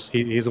Toes.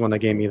 He's the one that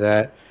gave me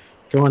that.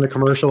 Going to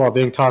commercial while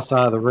being tossed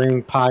out of the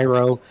ring,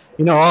 pyro.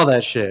 You know, all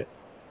that shit.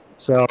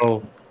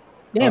 So.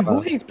 Damn,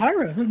 who hates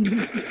pyro?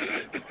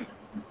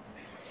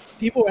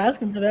 People were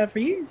asking for that for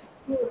years.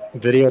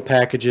 Video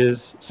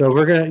packages. So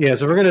we're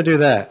gonna do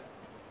that.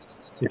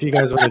 If you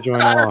guys want to join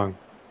along.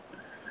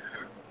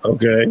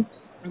 Okay.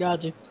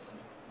 Got you.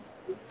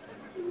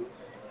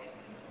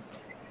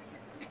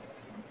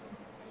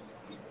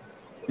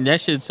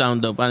 That shit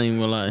sound dope. I ain't even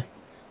gonna lie.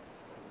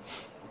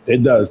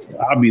 It does.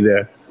 I'll be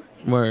there.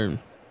 Word.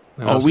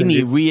 Oh, we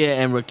need Rhea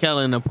and Raquel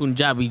in a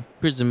Punjabi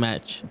prison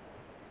match.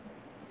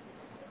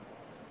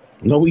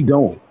 No, we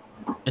don't.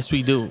 Yes,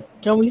 we do.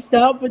 Can we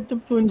stop with the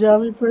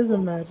Punjabi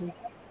prison matches?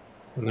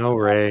 No,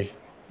 Ray.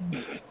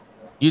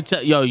 You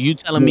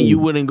telling me you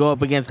wouldn't go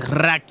up against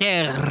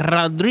Raquel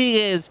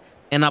Rodriguez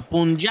in a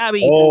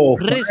Punjabi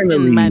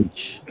prison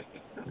match?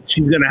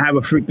 She's gonna have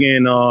a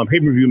freaking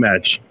pay-per-view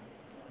match.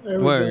 There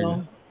we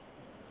go.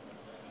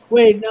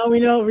 Wait, now we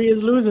know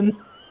Rhea's losing.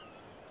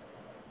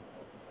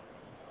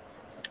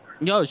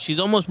 Yo, she's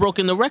almost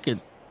broken the record.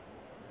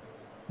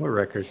 What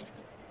record?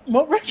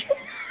 What record?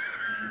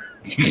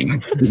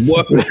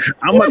 What?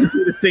 I'm about to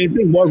say the same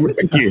thing. What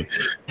record?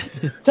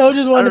 Tell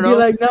just want to be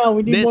like, no,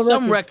 we need There's more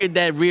some records. record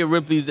that Rhea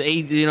Ripley's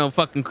age,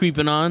 fucking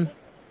creeping on.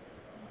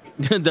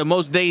 The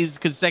most days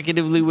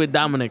consecutively with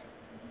Dominic.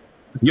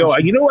 Yo,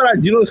 you know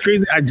what? You know what's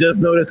crazy? I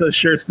just noticed her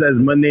shirt says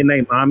Monday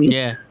Night Mommy.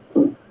 Yeah.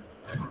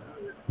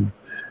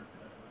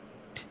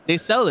 They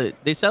sell it.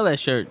 They sell that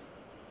shirt.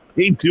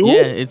 They do?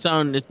 Yeah, it's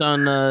on the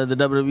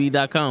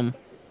WWE.com.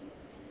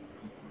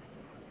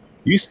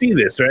 You see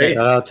this, right?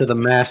 Shout out to the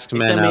masked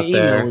men out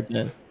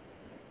there.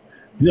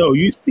 Yo,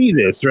 you see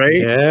this, right?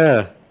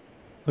 Yeah.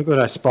 Look what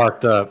I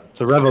sparked up.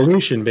 It's a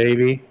revolution,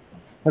 baby.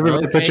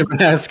 Everybody put your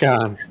mask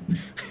on.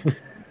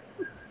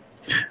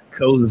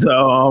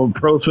 So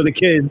pros for the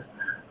kids.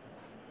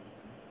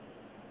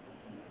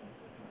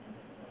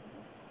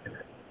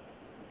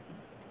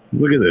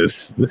 Look at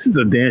this. This is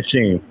a damn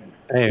shame.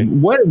 Hey.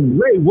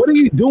 Ray, what are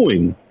you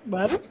doing?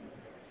 What?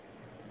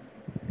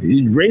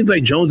 Ray's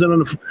like jonesing on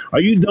the phone. Are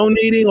you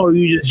donating or are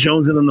you just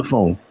jonesing on the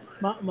phone?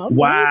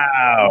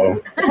 Wow.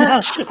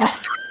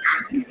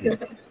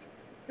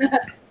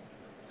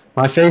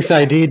 My Face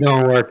ID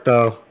don't work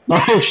though.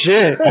 Oh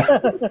shit. I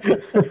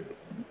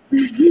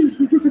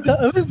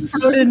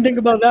didn't think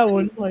about that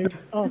one. Like,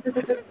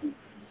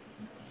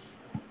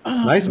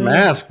 nice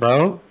mask,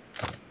 bro.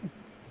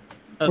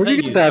 Where'd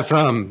you get that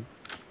from?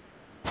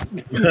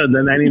 The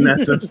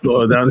 99-cent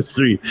store down the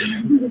street.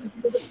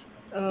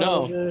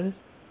 No. God.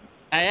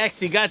 I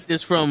actually got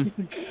this from.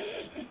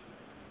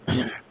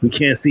 We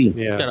can't see.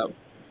 Yeah. Shut up.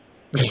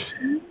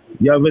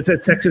 Yo, if it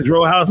says Texas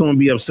Roadhouse, I'm gonna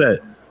be upset.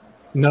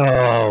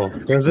 No.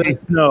 Does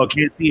it? No,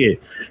 can't see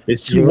it.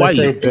 It's too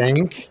USA white.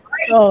 Bank?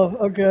 Oh,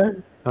 okay.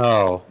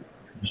 Oh.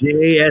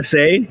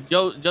 JASA?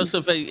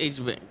 Joseph H.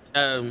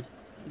 Bank.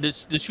 The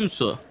shoe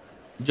store.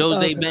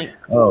 Jose Bank.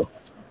 Oh.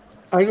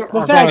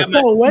 But facts,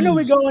 so when are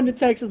we going to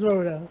Texas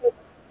Roadhouse?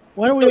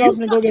 When are we all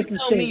gonna go get some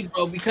Tell me, steaks?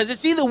 bro, because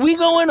it's either we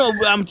going or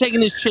I'm taking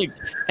this chick,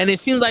 and it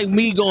seems like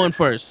me going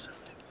first.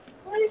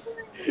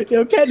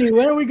 Yo, Kenny,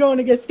 when are we going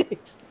to get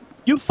steaks?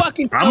 You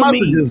fucking tell I'm about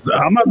me.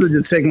 to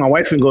just take my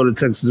wife and go to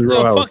Texas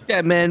Roadhouse. Fuck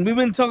that, man. We've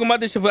been talking about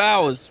this shit for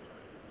hours.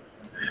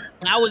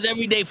 Hours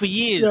every day for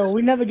years. Yo,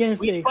 we never getting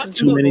steaks. It's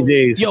too many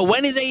days. Yo,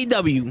 when is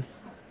AEW?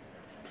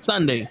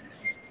 Sunday.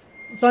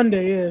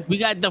 Sunday, yeah. We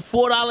got the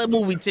 $4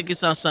 movie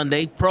tickets on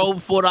Sunday. Pro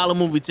 $4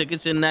 movie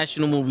tickets,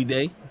 International Movie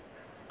Day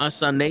on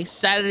Sunday.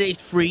 Saturday's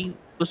free.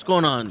 What's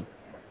going on?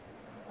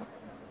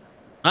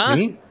 Huh?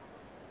 Me?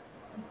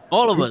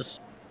 All of us.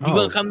 You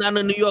gonna come down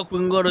to New York? We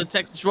can go to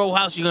Texas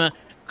Roadhouse. You're gonna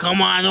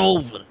come on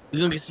over. We're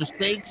gonna get some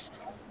steaks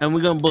and we're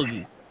gonna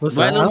boogie.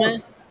 Listen, Right, little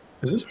man?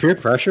 Is this peer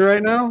pressure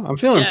right now? I'm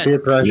feeling peer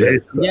pressure.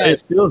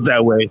 It feels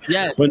that way.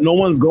 Yes. But no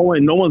one's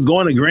going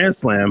to Grand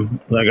Slam.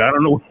 Like, I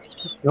don't know.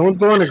 No one's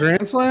going to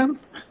Grand Slam?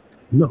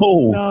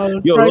 No.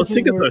 Yo, those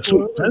tickets are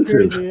too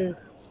expensive. Crazy, yeah.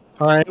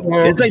 All right.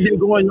 Well, It's like they're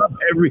going up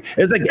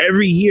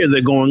every year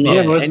they're going up.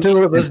 yeah, let's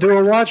do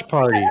a watch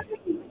party.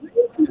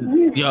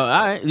 Yo, all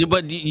right.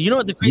 But you know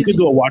what the You crazy? can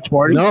do a watch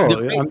party. No,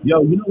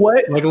 Yo, you know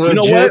what? like a You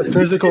know legit what?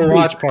 physical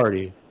watch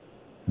party.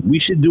 We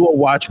should do a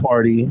watch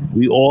party.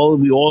 We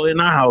all in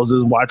our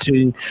houses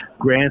watching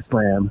Grand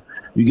Slam.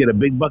 We get a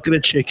big bucket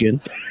of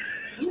chicken.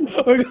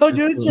 We're gonna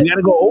do We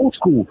gotta go old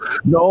school.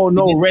 No,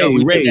 Ray,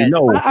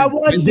 no. I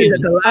watched We did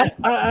it. that the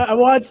last- I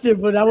watched it,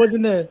 but I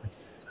wasn't there.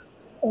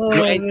 Oh,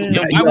 man.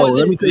 Yo,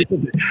 let me tell you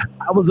something.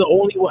 I was the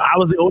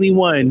only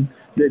one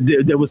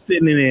that was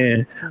sitting in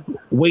there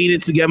waiting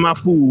to get my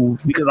food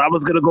because I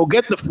was gonna go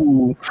get the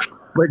food.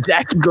 But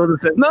Jackie goes and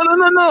says, No,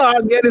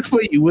 I'll get it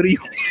for you. What are you?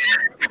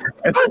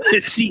 But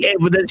then she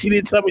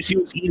didn't tell me she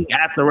was eating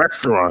at the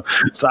restaurant.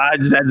 So I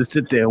just had to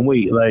sit there and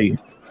wait. Like,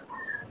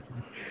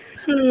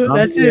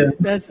 That's it.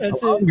 That's I'm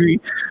it. hungry.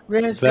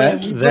 Grand Slam,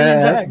 we bring it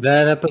back.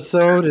 That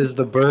episode is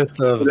the birth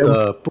of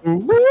the.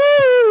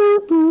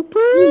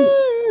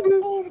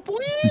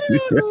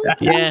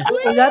 Yeah.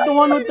 Is that the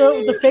one with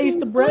the face,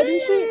 the bread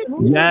and shit?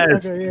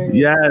 Yes, Okay,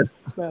 yeah.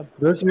 yes.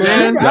 This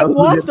man, I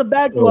watched the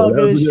backlog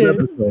of this shit.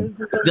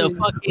 The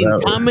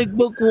fucking comic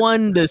book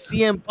one, the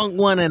CM Punk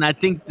one, and I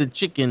think the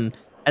chicken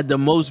had the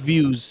most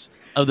views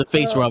of the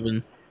face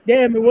rubbing.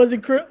 Damn, it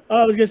wasn't.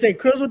 I was gonna say,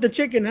 Krills with the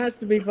chicken has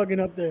to be fucking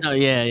up there. Oh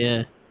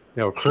yeah.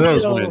 Yo,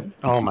 Krills Yo. went.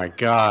 Oh my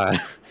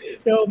god.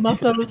 Yo, my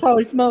son was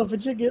probably smelling for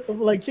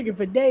chicken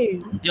for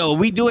days. Yo,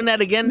 we doing that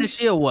again this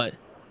year or what?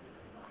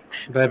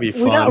 That'd be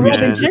fun. We're not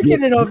rubbing man.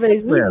 chicken in our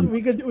face. Yeah.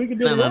 We could do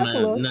the watch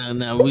along.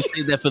 No. We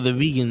save that for the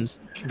vegans.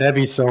 That'd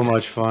be so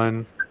much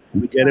fun.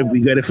 We get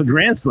it for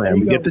Grand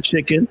Slam. We get the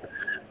chicken.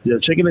 The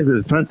chicken is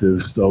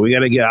expensive, so we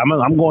gotta get.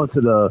 I'm going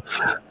to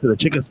the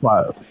chicken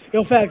spot.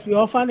 Yo, facts. We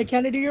all find a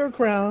Kennedy or a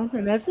Crown,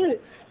 and that's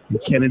it.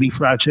 Kennedy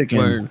fried chicken,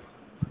 Word.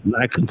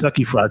 not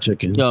Kentucky fried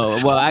chicken. Yo,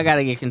 well, I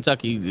gotta get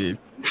Kentucky. The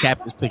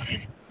cap is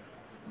picking.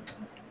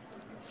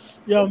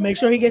 Yo, make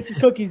sure he gets his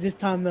cookies this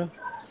time, though.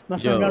 My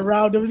son Yo. got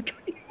riled of his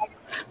cookies.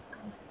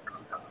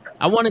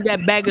 I wanted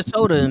that bag of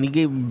soda, and he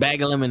gave me a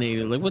bag of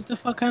lemonade. Like, what the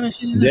fuck kind of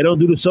shit is that? They don't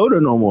do the soda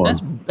no more.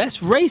 That's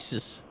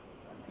racist.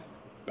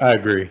 I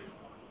agree.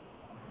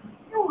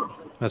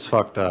 That's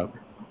fucked up.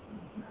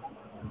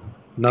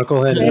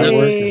 Knucklehead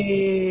Network.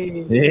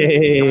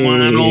 Hey. Come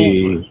on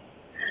over.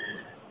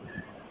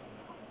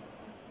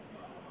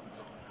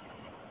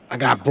 I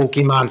got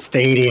Pokemon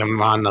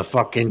Stadium on the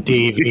fucking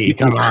TV.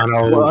 Come on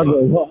over.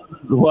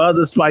 What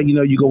other spot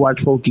you can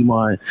watch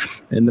Pokemon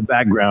in the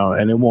background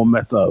and it won't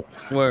mess up.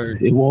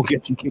 Word. It won't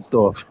get you kicked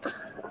off.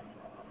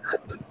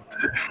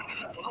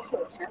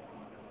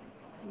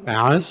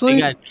 Honestly, they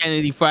got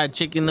Kennedy Fried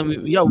Chicken.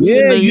 Yo, we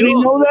in New York. You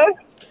didn't know that?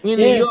 We in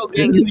New York.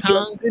 This is New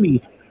York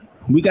City.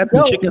 We got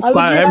the chicken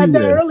spot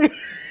everywhere.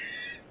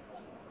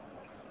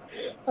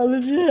 I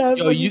legit had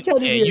you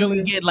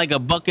can get like a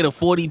bucket of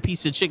 40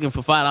 piece of chicken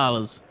for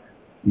 $5.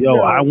 Yo,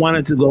 I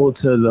wanted to go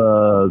to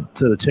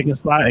the chicken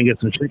spot and get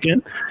some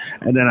chicken,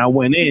 and then I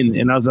went in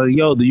and I was like,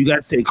 "Yo, do you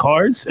guys take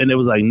cards?" And it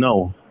was like,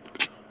 "No."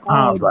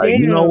 I was like,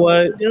 "You know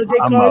what? They don't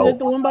take cards at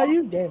the one by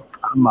you. Damn.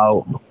 I'm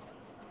out."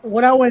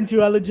 When I went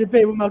to, I legit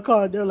paid with my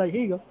card. They're like,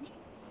 "Here you go."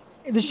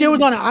 The shit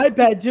was on an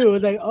iPad too. It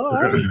was like, "Oh,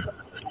 all right."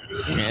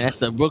 Yeah, that's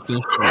the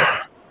Brooklyn.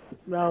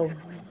 No.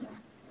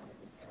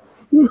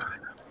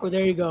 Well,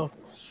 there you go.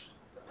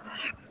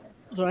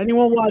 So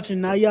anyone watching,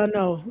 now y'all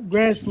know.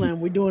 Grand Slam,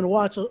 we're doing a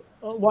watch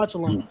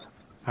along.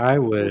 I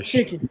wish.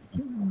 Chicken.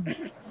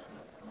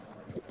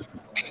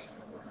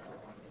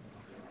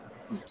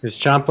 Is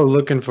Ciampa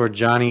looking for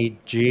Johnny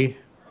G?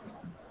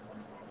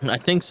 I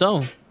think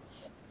so.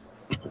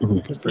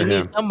 He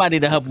needs somebody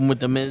to help him with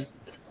the Miz.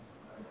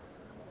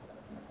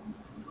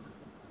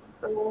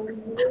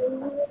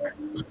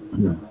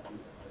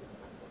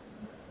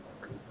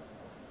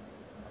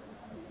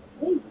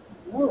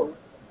 Whoa.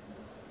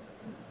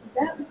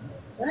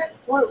 That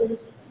part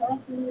was just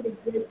telling me to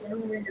get it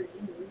down where your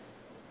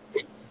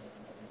knees.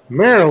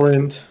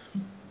 Maryland.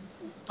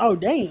 Oh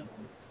damn.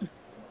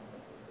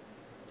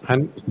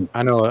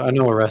 I know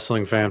a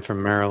wrestling fan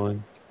from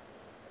Maryland.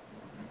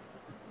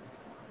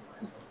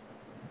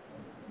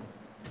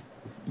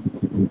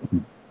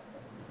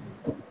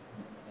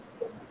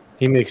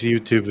 He makes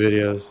YouTube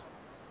videos.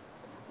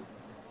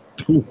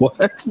 What?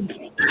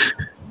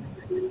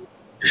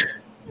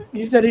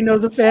 He said he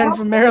knows a fan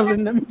from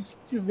Maryland that makes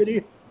YouTube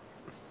videos.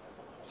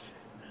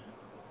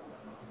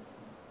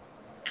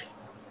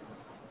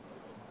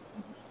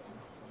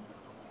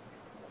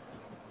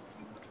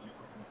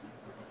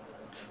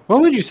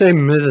 What would you say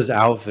Mrs.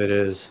 outfit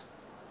is?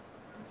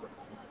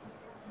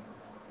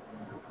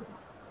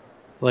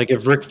 Like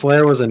if Ric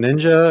Flair was a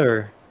ninja,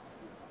 or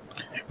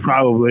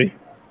probably.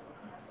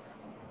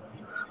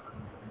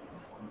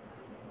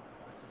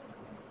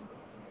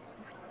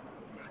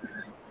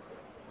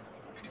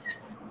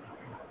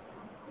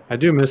 I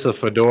do miss the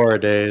fedora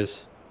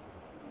days.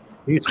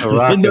 You used to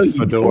rock a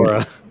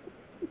fedora.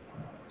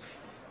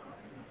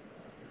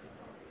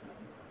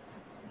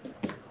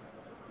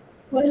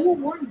 What is it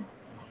one?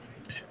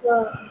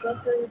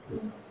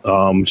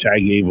 Chad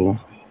Gable.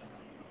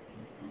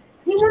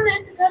 He won the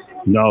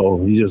Intercontinental?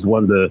 No, he just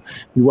won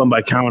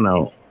by count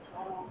out.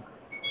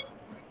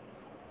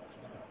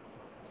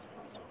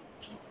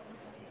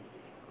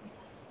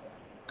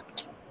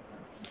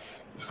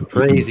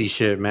 Crazy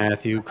shit,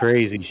 Matthew.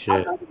 Crazy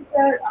shit.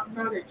 I'm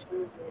not a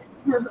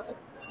champion.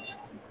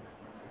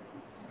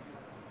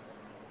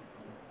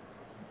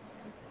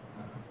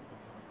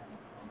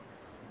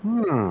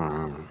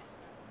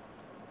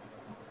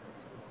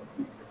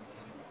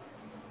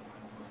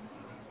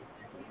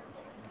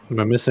 Am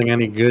I missing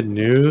any good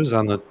news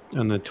on the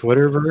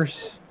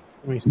Twitterverse?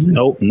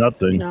 Nope,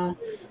 nothing. No.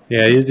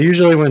 Yeah,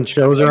 usually when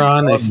shows are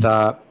on, they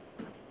stop.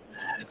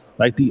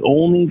 Like the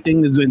only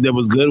thing that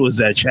was good was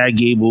that Chad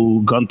Gable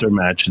Gunther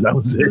match. That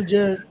was it.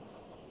 Legit.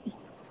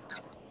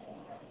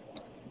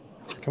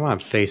 Come on,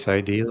 Face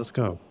ID, let's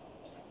go.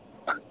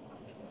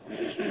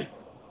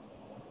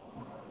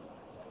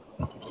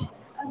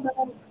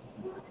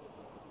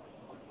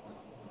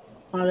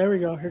 Oh, there we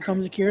go. Here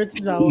comes Akira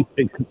Tozawa.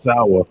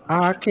 Tozawa.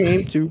 I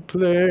came to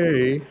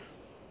play.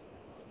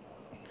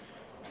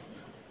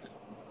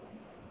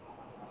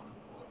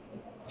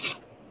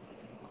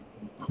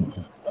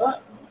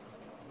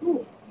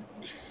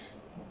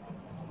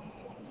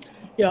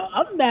 Yeah,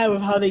 I'm mad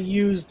with how they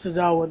use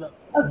Tozawa though.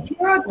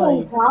 Akira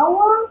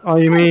Tozawa? Oh,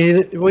 you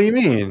mean? What do you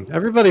mean?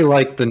 Everybody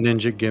liked the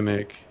ninja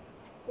gimmick.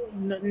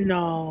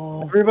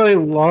 No. Everybody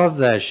loved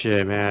that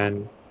shit,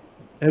 man.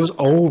 It was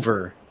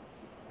over.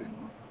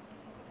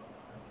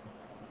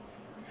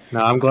 No,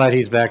 I'm glad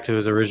he's back to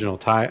his original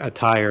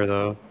attire,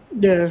 though.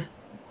 Yeah.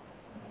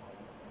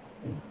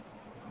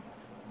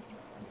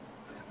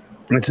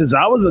 And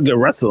Tozawa's a good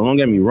wrestler. Don't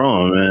get me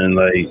wrong, man.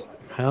 Like,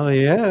 hell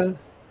yeah.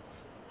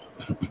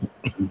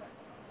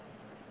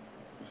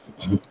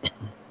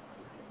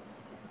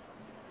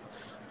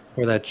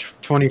 For that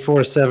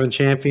 24/7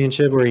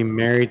 championship where he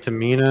married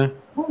Tamina.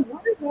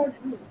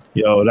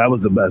 Yo, that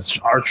was the best.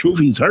 R-Truth,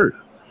 he's hurt.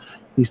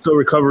 He's still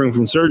recovering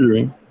from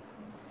surgery.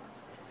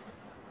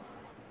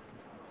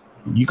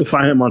 You can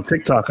find him on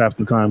TikTok half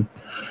the time.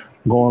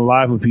 going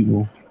live with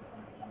people.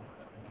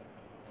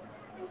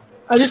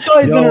 I just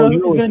thought he's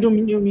gonna do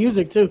new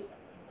music too.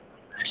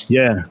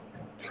 Yeah.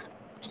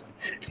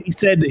 He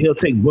said that he'll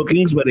take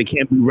bookings, but it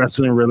can't be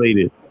wrestling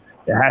related.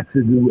 It has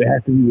to be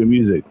with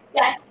music.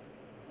 Yeah.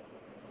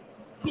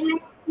 Can I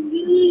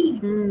please?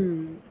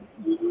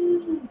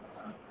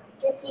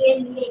 Get the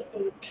NBA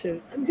thing.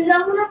 Shit. Because I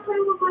want to play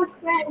with my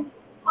friend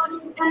on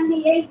his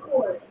NBA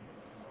court.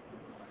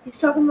 He's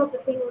talking about the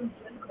thing on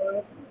the gym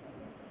court.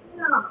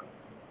 No.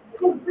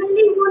 I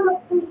really want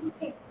to play with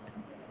him.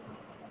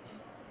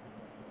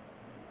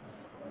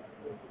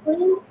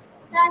 Please?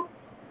 That.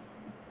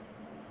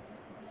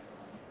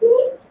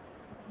 Please?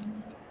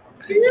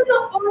 This is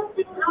the only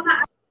thing I'm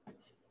at.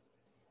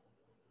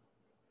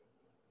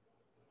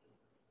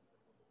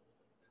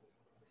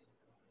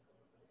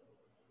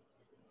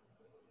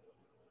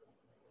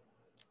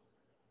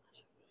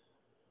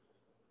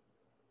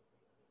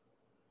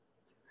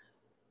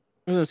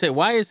 I was gonna say,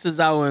 why is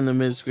Cesaro and the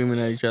Miz screaming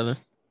at each other?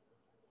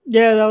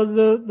 Yeah, that was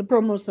the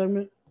promo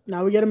segment.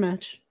 Now we get a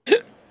match.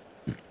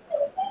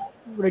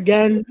 But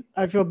again,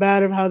 I feel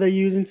bad of how they're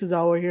using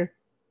Cesaro here.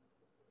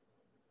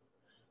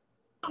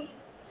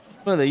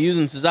 Well, they're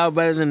using Cesaro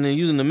better than they're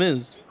using the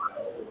Miz.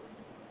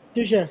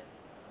 Touche.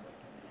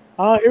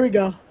 Oh, here we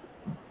go.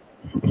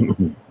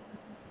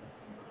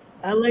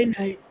 LA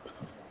Knight.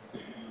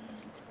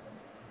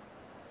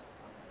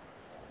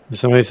 Did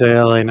somebody say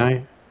LA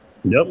Knight?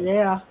 Yep.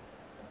 Yeah.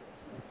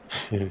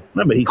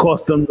 Remember, he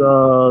cost them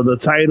the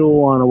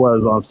title on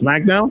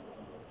SmackDown.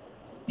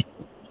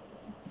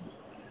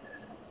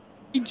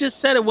 He just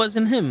said it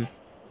wasn't him.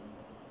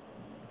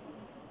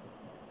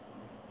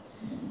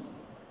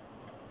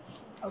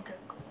 Okay.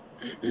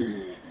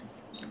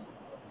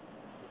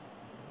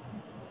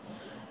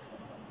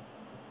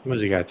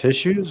 What, he got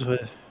tissues?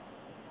 What?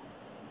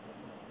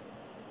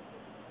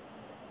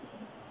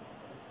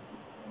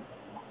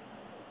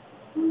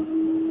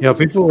 Yo,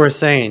 people were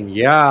saying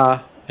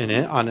yeah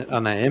on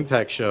an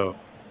Impact show.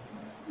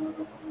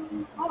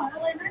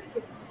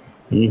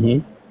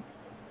 Mm-hmm.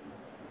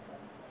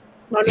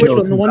 Which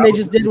one? The one they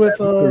just did with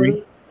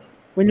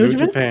New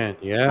Japan?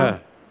 Yeah.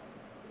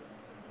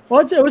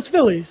 Well, it was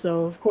Philly,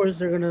 so of course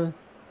they're gonna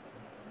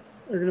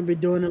be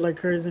doing it like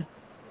crazy.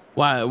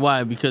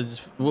 Why?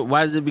 Because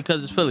why is it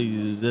because it's Philly?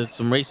 Is there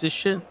some racist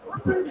shit?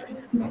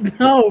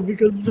 No,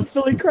 because it's a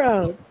Philly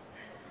crowd.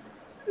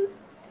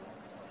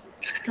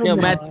 Yo,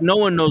 Matt, no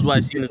one knows why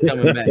Cena's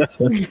coming back.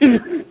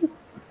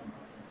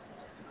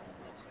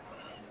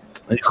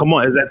 Come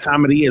on, it's that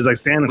time of the year. It's like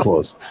Santa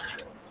Claus.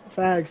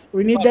 Facts.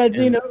 We need that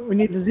Xena. We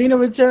need the Xena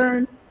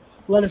return.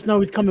 Let us know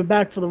he's coming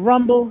back for the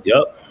Rumble.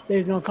 Yep. That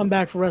he's gonna come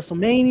back for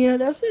WrestleMania.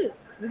 That's it.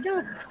 We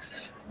got it.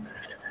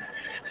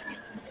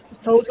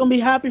 Toad's gonna be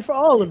happy for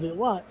all of it.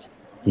 Watch.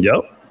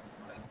 Yep.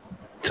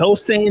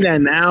 Toad's saying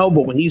that now,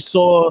 but when he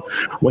saw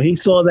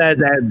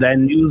that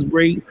news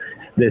break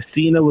that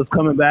Cena was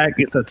coming back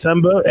in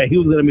September and he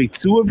was gonna make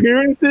 2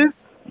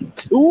 appearances.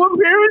 2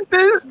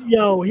 appearances?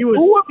 Yo, he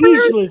was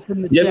speechless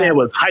in the chat. Yeah, man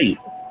was hype.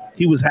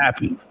 He was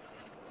happy.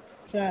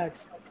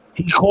 Facts.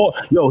 He called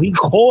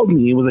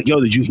me. He was like, "Yo,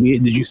 did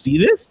you see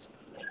this?"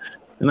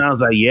 And I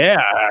was like, "Yeah,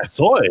 I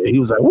saw it." He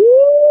was like,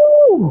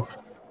 "Woo!"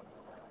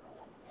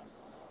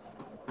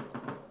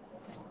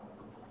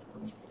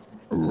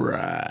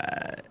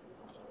 Right.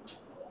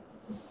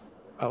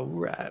 All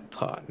right,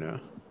 partner.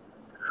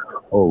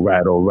 All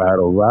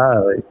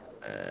right.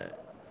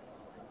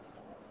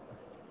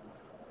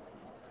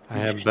 I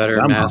have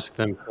better mask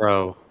than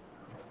Pro.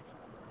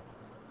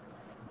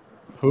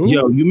 Who?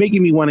 Yo, you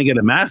making me want to get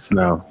a mask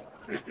now.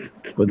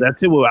 But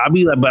that's it. Well, I'll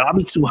be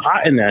too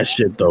hot in that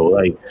shit though.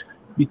 Like,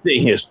 be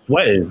sitting here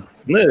sweating.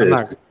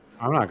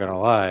 I'm not gonna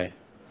lie.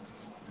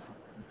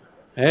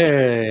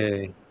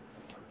 Hey,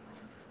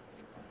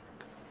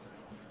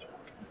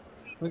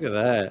 look at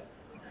that.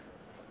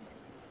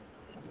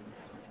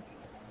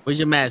 Where's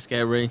your mask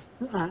at, Ray?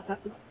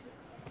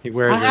 He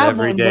wears it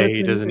every day.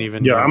 He doesn't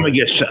even. Yo, I'm gonna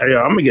get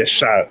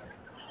shot.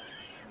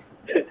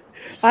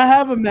 I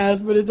have a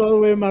mask, but it's all the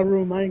way in my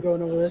room. I ain't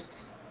going over there.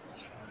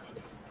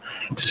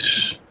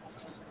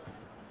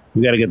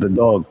 We gotta get the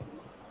dog.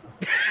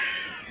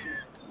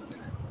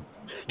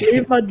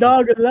 Leave my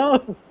dog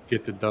alone.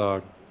 Get the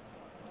dog.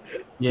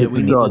 Yeah,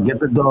 Get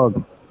the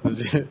dog.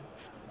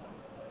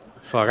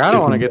 Fuck, I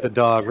don't want to get the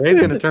dog. Ray's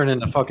gonna turn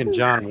into fucking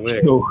John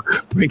Wick. Yo,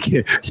 break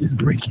it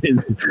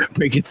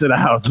to the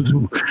house.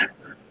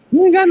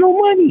 You ain't got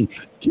no money.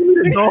 Give me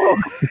the dog.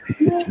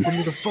 Give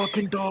me the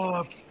fucking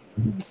dog.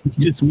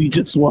 We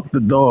just want the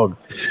dog.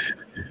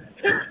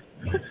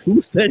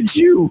 Who sent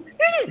you?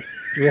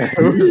 Yeah,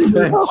 who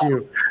sent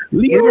you?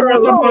 We don't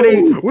want the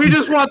money. We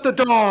just want the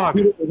dog.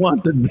 We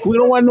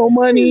don't want no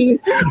money.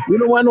 We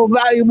don't want no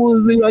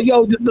valuables. They're like,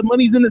 yo, just the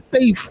money's in the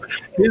safe.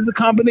 Here's a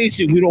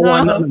combination. We don't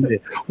want none of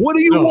it. What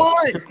do you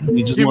want?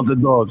 We just want the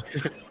dog.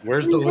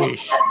 Where's the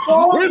leash?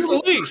 Where's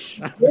the leash?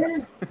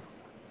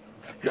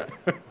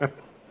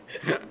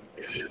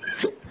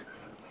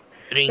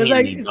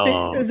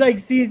 It's like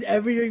sees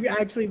everything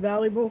actually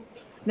valuable.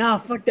 Nah,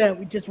 fuck that.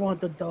 We just want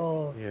the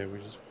dog. Yeah, we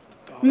just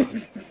want the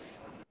dog.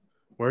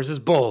 Where's his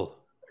bowl?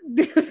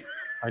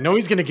 I know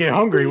he's gonna get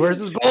hungry. Where's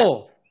his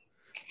bowl?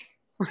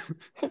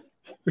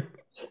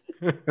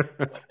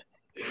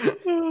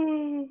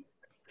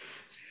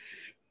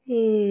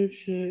 Oh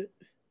shit!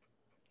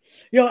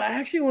 Yo, I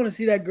actually want to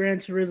see that Gran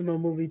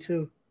Turismo movie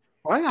too.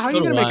 Why? How are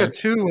you gonna make a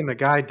 2 when the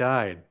guy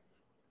died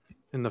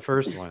in the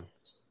first one?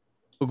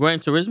 For Gran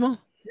Turismo?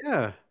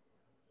 Yeah.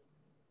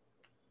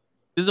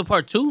 This is a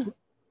part 2?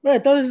 Wait, I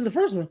thought this is the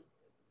first one.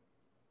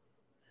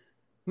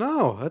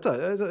 No, it's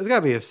got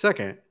to be a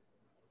second,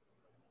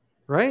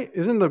 right?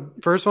 Isn't the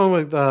first one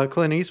with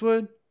Clint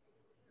Eastwood?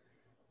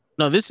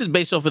 No, this is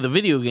based off of the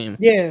video game.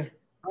 Yeah.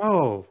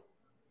 Oh.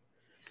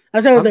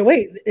 That's why I was like,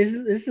 wait, this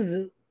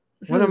is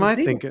what am I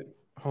thinking?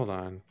 Hold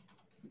on.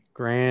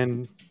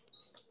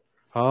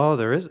 Oh,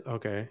 there is.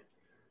 Okay.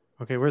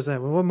 Okay, where's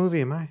that? What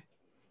movie am I?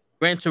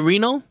 Gran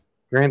Torino?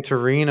 Gran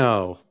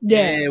Torino.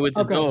 Yeah, with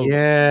the dog.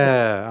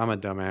 Yeah, I'm a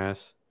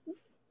dumbass.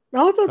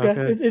 No, it's okay.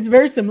 It's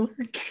very similar.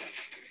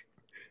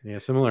 Yeah,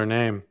 similar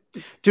name.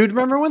 Dude,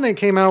 remember when they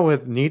came out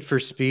with Need for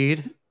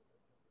Speed?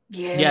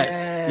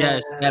 Yes,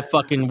 that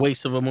fucking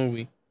waste of a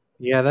movie.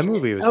 Yeah, that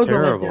movie was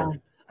terrible.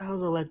 That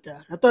was a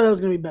letdown. I thought that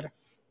was gonna be better.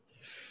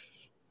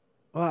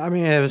 Well, I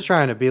mean, it was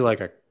trying to be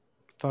like a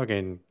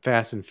fucking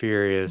Fast and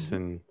Furious,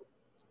 and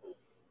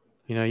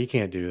you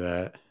can't do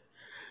that.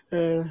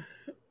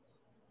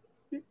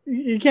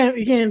 You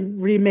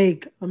can't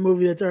remake a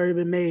movie that's already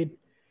been made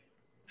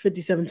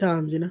 57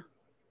 times.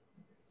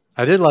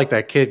 I did like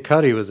that Kid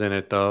Cudi was in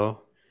it though.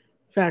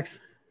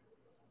 Facts.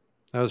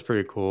 That was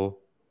pretty cool.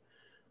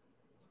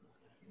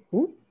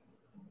 Who?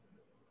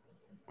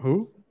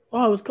 Oh,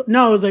 I was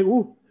like,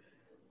 ooh,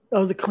 that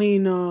was a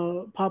clean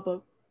pop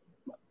up.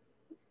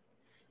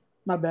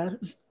 My bad.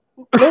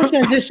 Little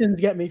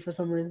transitions get me for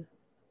some reason.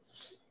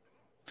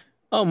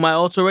 Oh, my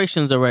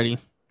alterations are ready.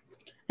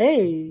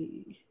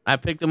 Hey. I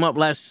picked them up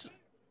last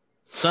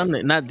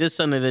Sunday. Not this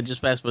Sunday that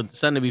just passed, but the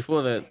Sunday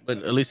before that. But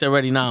at least they're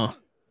ready now.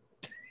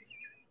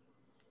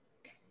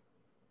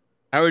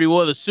 I already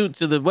wore the suit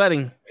to the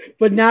wedding.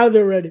 But now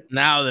they're ready.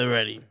 Now they're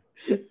ready.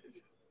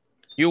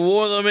 You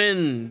wore them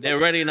in. They're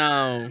ready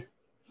now.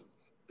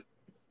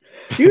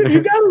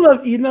 You gotta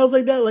love emails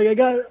like that. Like I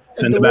got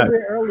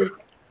delivery early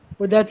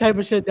with that type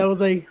of shit. That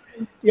was like,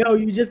 yo,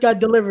 you just got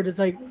delivered. It's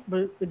like,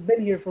 but it's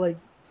been here for like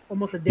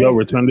almost a day. Yo,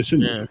 return the suit.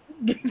 Yeah.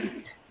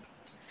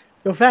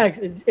 Yo, facts.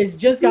 It's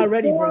just got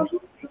ready, bro.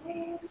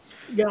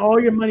 Get all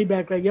your money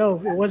back. Like, yo,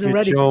 it wasn't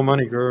ready. Get your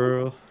money,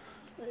 girl.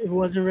 It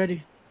wasn't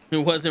ready. It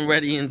wasn't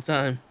ready in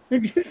time.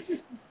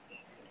 Let's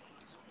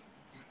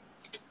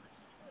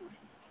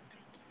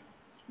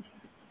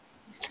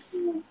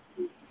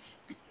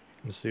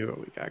see what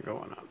we got going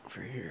on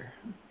over here.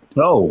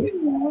 Oh.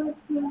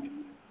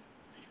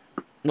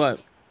 What?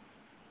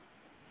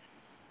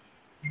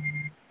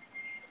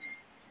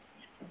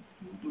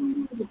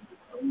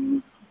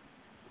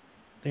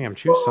 Damn,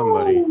 choose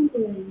somebody.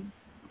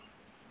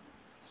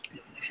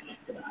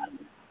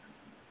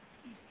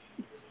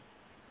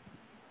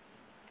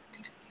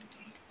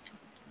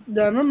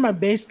 Yeah, I remember my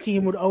base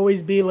team would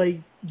always be like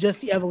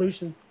just the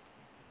evolution.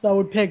 So I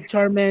would pick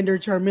Charmander,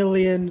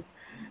 Charmeleon.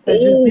 I'd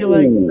just be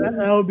like,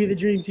 that would be the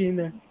dream team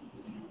there.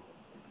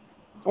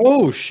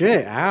 Oh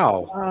shit!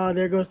 Ow!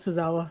 There goes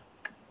Tozawa.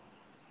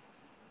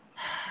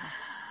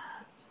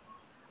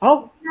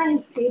 Oh,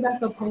 nice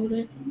payback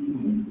opponent.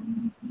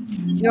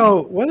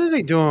 Yo, what are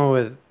they doing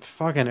with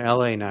fucking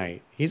LA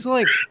Knight? He's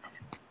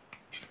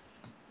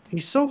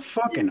so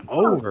fucking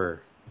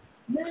over.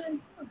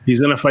 He's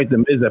gonna fight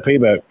the Miz at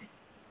Payback.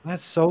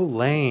 That's so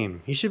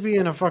lame. He should be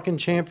in a fucking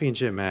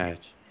championship match.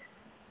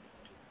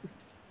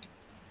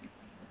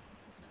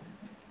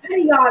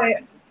 He got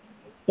it.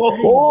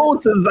 Oh,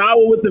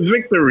 Tozawa with the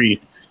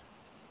victory.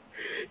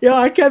 Yo,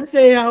 I kept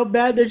saying how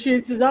bad they're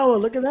treating Tozawa.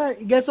 Look at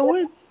that. You guess a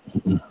win.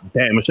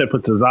 Damn, I should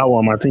put Tozawa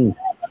on my team.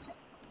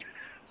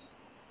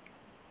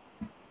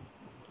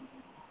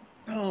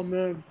 Oh,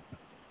 man.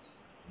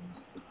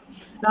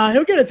 Nah,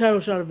 he'll get a title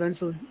shot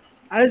eventually.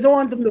 I just don't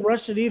want them to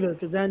rush it either,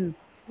 because then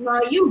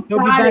he'll be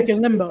back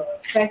in limbo.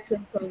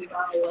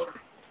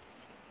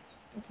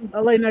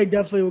 LA Knight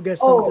definitely will get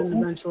something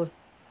eventually.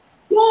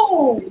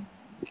 Whoa!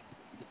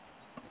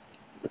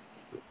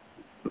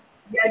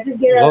 Yeah, just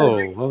get out.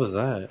 Whoa, what was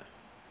that?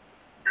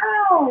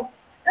 Ow!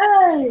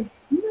 Hey!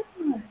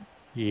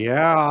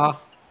 Yeah.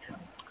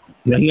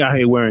 Yeah, he out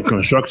here wearing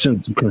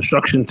construction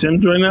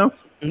Timbs right now.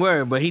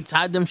 Where? But he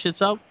tied them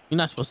shits up? You're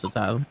not supposed to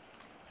tie them.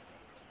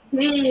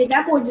 Man,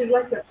 that boy just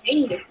like to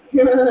paint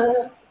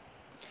it.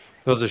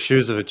 Those are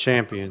shoes of a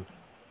champion.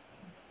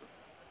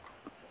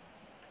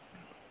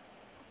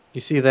 You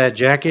see that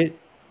jacket?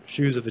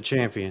 Shoes of a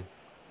champion.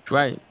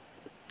 Right.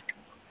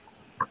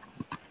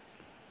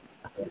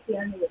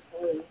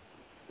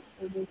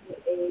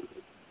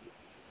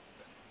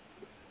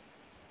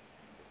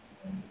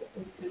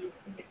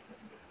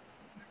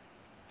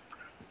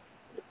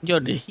 Yo,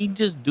 did he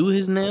just do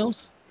his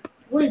nails?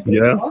 Wait,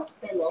 Yeah.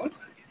 They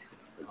lost.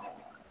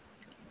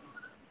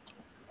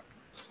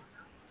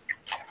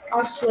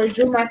 I swear,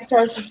 Drew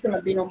McIntyre's just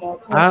gonna beat him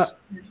up.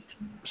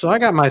 So I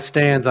got my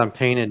stands on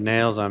painted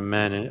nails on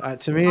men,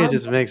 and to me, it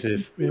just makes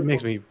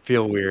me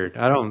feel weird.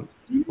 I don't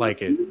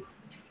like it.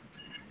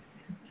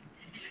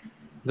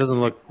 It doesn't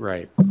look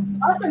right.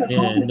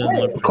 Yeah, it doesn't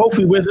look.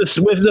 Kofi,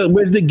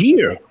 where's the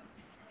gear?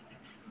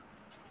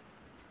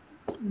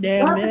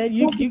 Damn, man,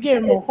 you gave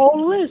him a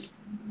whole list.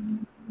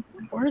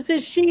 Where's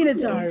his sheen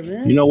attire,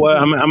 man? You know what?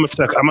 I'm gonna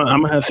send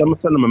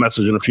him a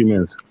message in a few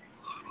minutes.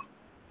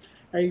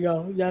 There you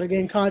go. You gotta get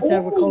in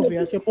contact with Kofi.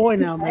 That's your boy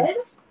now, man.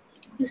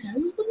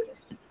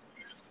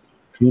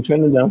 You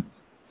send it down.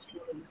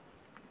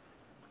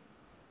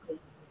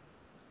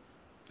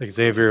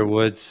 Xavier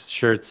Woods'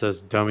 shirt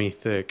says "dummy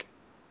thick."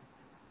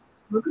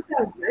 Look at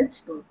that red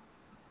stuff.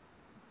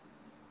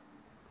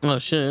 Oh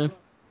shit!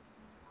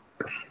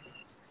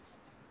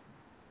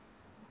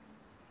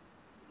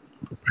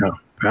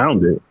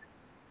 Pound it.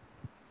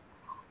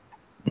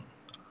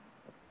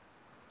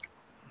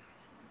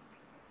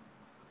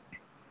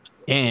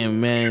 Damn,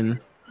 man.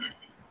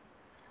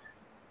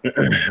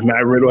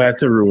 Matt Riddle had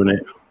to ruin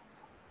it.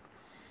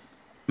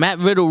 Matt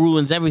Riddle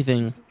ruins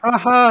everything.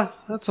 Haha,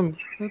 that's some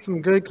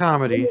good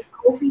comedy.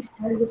 Kofi's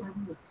head was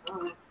having a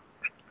sun.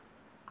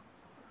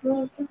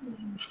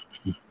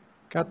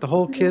 Got the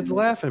whole kids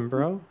laughing,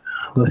 bro.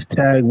 Let's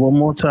tag one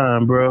more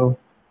time, bro.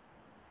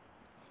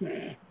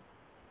 That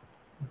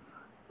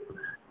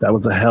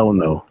was a hell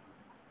no.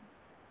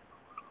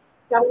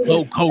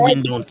 Hulk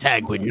Hogan don't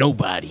tag with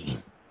nobody.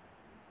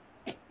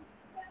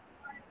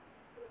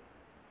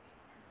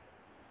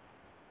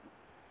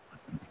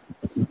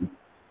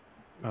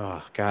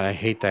 Oh God, I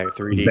hate that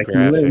 3D Becky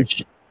graphic.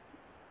 Lynch.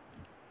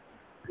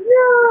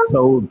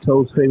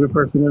 Toad's favorite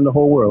person in the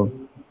whole world.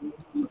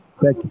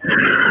 Becky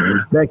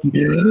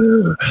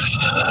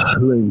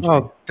Lynch.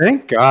 Oh,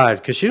 thank God,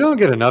 because she don't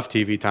get enough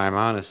TV time,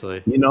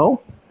 honestly. You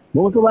know,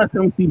 when was the last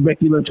time we see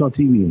Becky Lynch on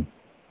TV?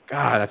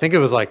 God, I think it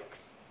was like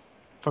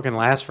fucking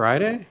last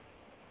Friday.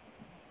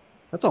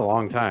 That's a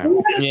long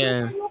time.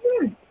 Yeah.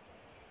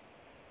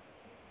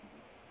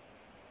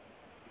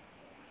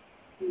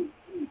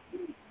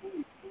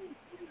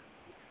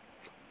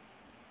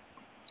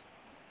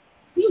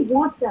 He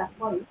wants that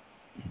fight.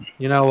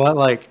 You know what?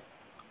 Like,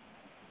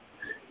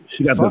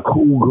 she got the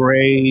cool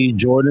gray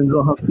Jordans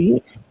on her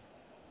feet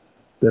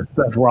that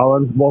Seth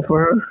Rollins bought for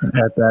her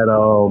at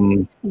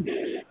that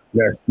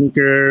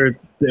sneaker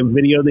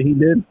video that he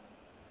did.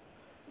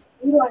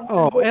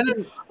 Oh,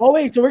 and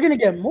wait, so we're gonna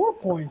get more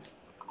points.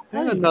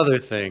 And another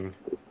thing,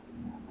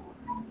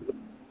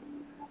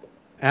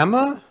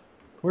 Emma,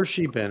 where's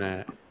she been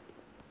at?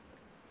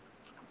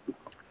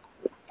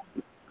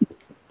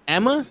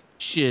 Emma,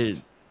 shit.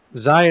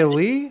 Xia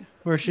Li,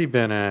 where's she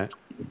been at?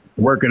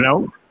 Working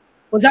out.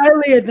 Was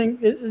Lee? I think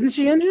isn't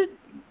she injured?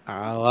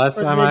 Last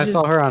time I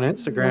saw her on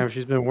Instagram,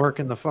 she's been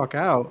working the fuck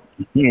out.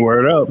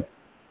 Word up.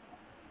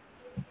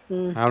 I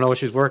don't know what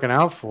she's working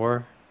out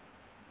for.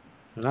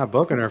 They're not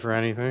booking her for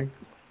anything.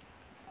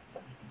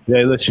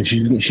 Yeah, listen,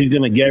 she's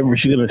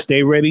gonna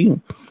stay ready,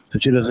 so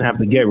she doesn't have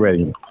to get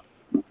ready.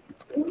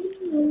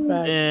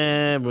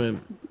 Yeah, but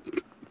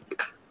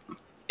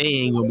they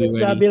ain't gonna be ready.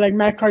 Gotta be like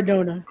Matt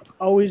Cardona,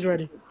 always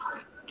ready.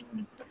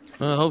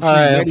 All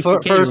right,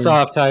 first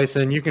off,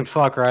 Tyson, you can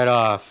fuck right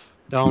off.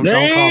 Don't call me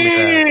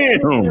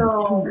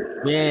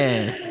that.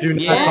 Yeah. Do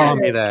not call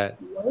me that.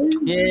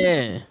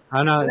 Yeah.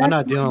 I'm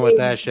not dealing with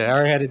that shit. I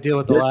already had to deal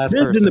with the last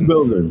person in the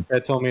building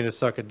that told me to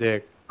suck a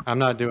dick. I'm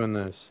not doing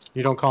this.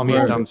 You don't call me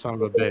a dumb son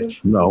of a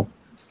bitch. No.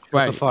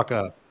 Shut the fuck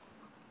up.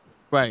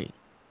 Right.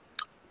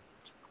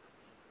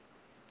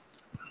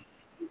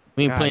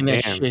 We ain't playing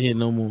that shit here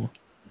no more.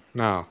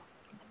 No.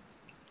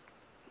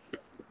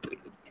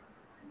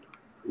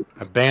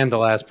 I banned the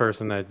last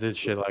person that did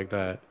shit like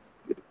that.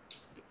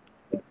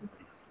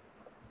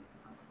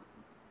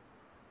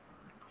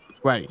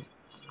 Right.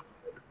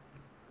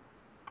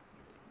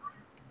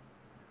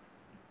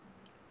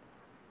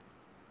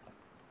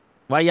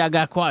 Why y'all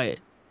got quiet?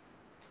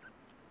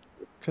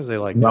 Because they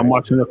like. I'm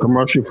watching a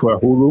commercial for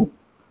Hulu.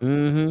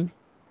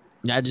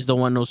 Mm-hmm. I just don't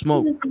want no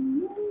smoke.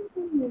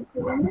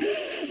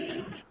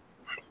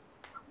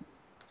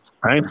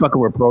 I ain't fucking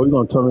with pro. You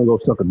gonna tell me to go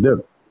suck a dick?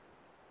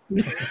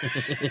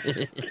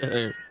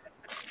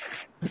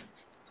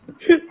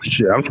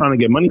 Shit, I'm trying to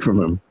get money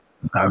from him.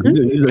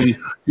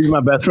 He's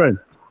my best friend.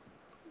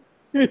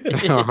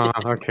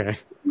 Okay.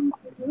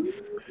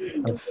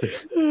 Let's see.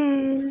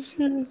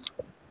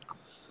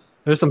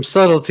 There's some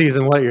subtleties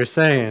in what you're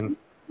saying.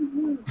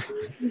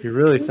 You're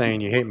really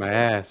saying you hate my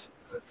ass.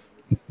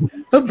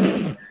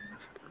 It's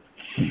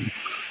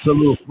a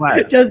little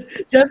flat. Just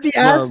the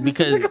ass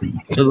because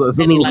it's a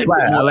little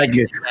flat. I like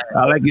it.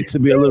 I like it to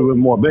be a little bit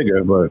more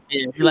bigger, but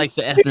yeah, he likes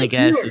the ethnic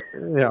asses.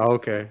 Yeah,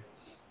 okay.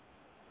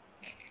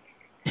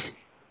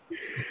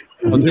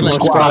 I'll do more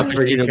squats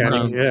for you,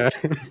 Kenny. Yeah.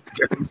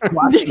 Get some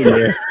squats in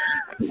there.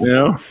 You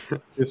know,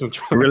 do some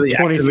really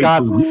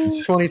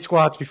 20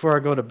 squats before I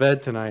go to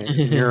bed tonight.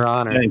 In your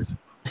honor. Thanks.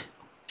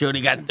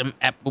 Jody got them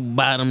apple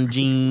bottom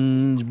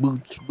jeans,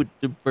 boots with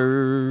the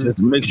fur.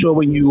 Just make sure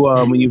when you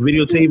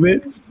videotape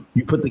it,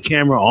 you put the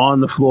camera on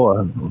the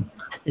floor.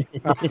 See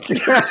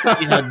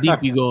how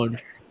deep you going.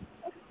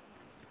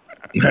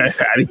 I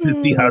need to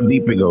see how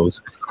deep it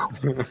goes.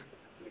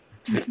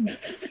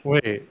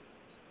 Wait.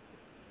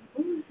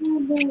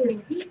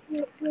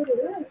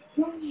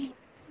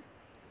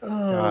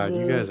 God,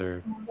 you guys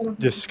are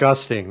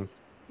disgusting.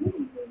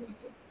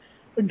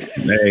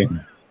 Hey.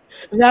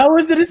 That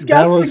was the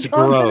That was disgusting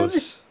comment.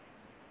 gross.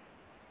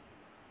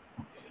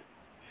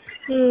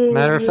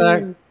 Matter of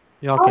fact,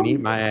 y'all can eat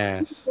my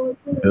ass.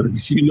 At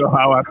least you know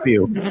how I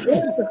feel.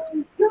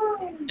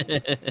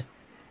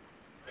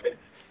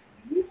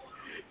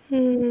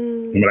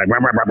 I'm like, bah,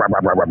 bah, bah, bah,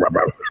 bah, bah, bah,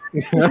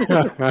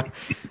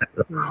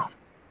 bah.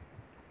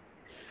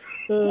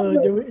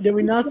 Did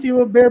we not see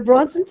what Bear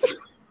Bronson's?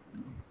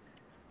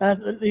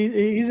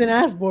 He's an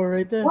ass boy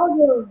right there.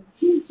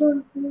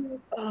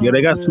 Yeah,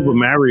 they got Super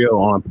Mario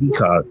on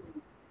Peacock.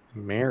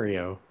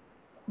 Mario.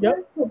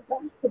 Yep.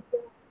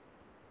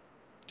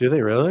 Do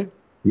they really?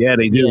 Yeah,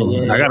 they do.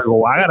 Yeah. I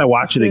gotta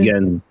watch it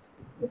again.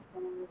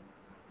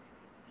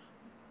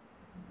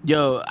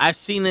 Yo, I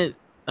seen it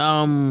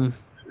like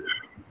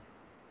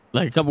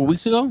a couple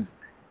weeks ago.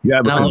 You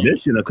have a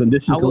condition. A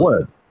condition to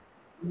what?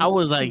 I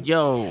was like,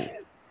 yo,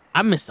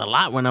 I missed a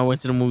lot when I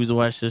went to the movies to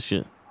watch this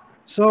shit.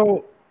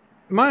 So,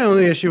 my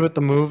only issue with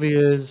the movie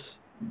is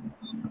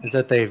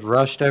that they've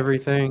rushed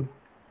everything.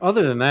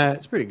 Other than that,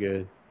 it's pretty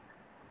good.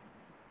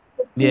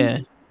 Yeah,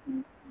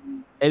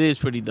 it is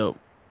pretty dope.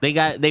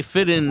 They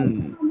fit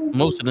in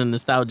most of the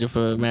nostalgia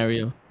for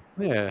Mario.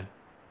 Yeah.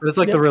 But it's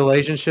like the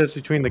relationships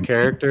between the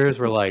characters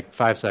were like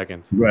 5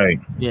 seconds. Right.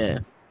 Yeah.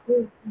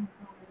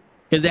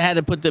 Because they had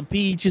to put the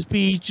peaches.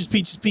 That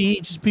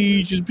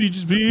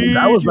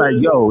was like,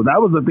 yo,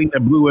 that was the thing that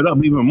blew it up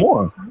even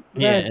more.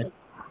 Yeah.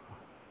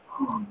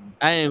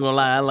 I ain't gonna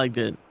lie, I liked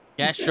it.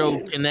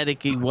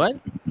 Gastrokinetic what?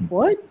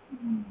 What?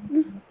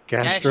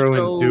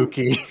 Gastro and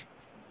Dookie.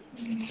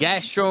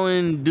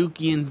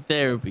 Gastroendocrine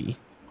therapy.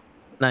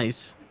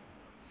 Nice.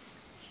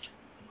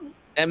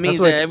 That means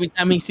what- that every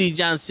time he sees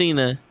John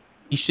Cena,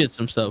 he shits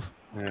himself.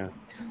 Yeah.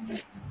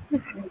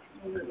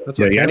 That's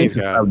what Kenny's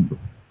got.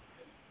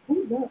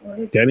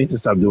 I need to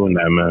stop doing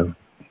that, man.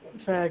 In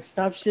fact,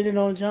 stop shitting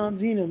on John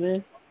Cena,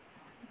 man.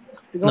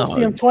 We're gonna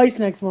see him twice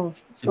next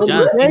month. It's gonna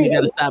John be great. Cena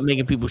gotta stop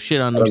making people shit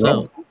on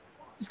themselves.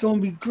 It's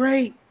gonna be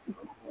great.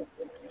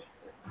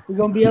 We're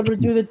gonna be able to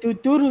do the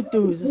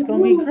do-do-do-dos. It's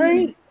gonna be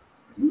great.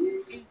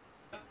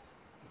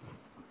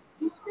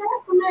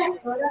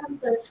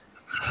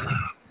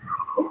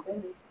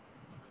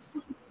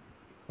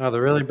 Oh,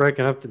 they're really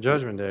breaking up the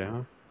Judgment Day,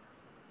 huh?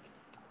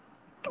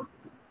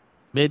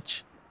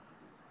 Bitch.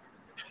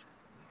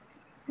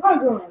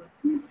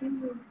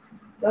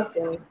 That's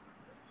good.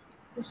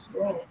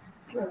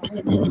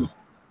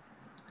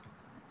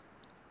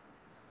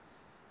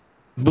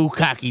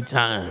 Bukkake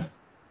time.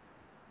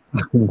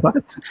 What?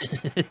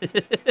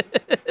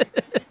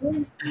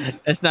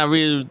 That's not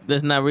real.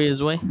 That's not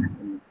Rhea's way.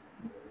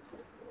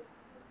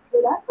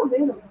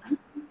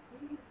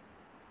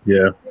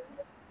 Yeah.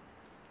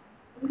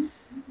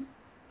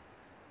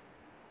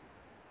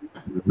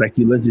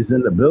 Becky Lynch is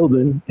in the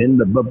building. In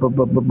the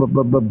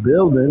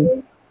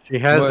building. She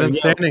has been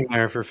standing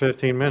there for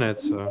 15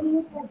 minutes,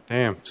 so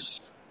damn.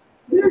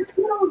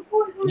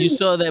 You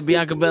saw that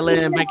Bianca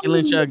Belair and Becky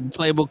Lynch are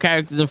playable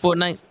characters in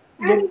Fortnite?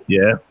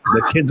 Yeah,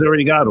 the kids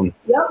already got them.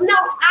 Yep. No,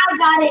 I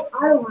got it. I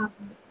don't have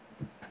them.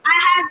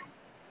 I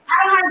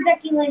don't have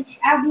Becky Lynch.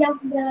 I have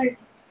Bianca Belair.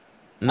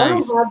 Nice. I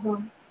don't have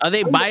them. Are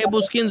they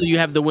buyable skins, or you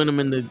have to win them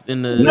in the?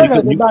 No,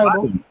 they're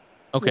buyable.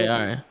 Okay, all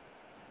right.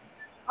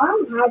 I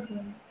don't have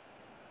them.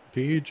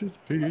 Peaches,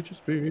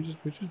 peaches, peaches,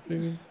 peaches,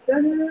 peaches.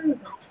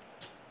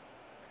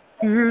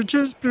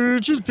 Peaches,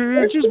 peaches,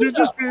 peaches, peaches,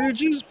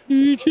 peaches, peaches,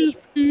 peaches,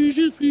 peaches,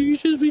 peaches,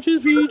 peaches,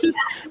 peaches, peaches,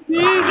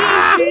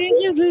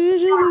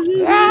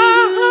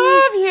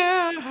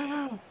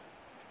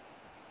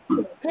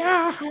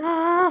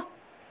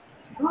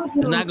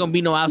 There's not gonna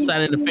be no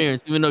outside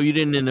interference, even though you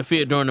didn't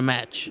interfere during the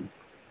match.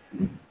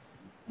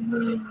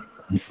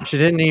 She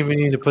didn't even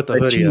need to put the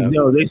hoodie up.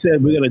 No, they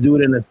said we're gonna do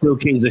it in the steel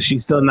cage, and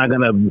she's still not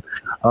gonna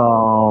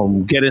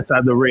get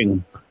inside the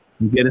ring,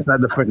 get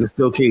inside the freaking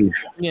steel cage.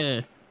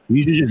 Yeah.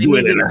 You should just do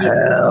it in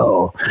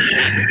hell.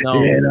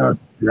 No. In a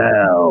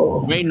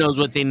cell. Ray knows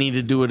what they need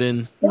to do it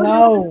in.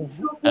 No.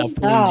 A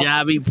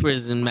Punjabi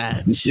prison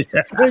match.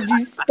 Could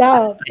you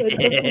stop?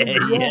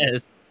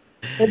 Yes.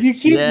 If you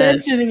keep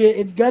mentioning it,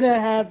 it's gonna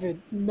happen.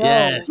 No.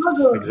 Yes.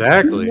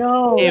 Exactly.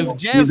 No. If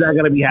Jeff He's not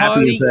gonna be happy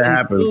Hardy until it can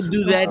happens.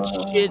 still do that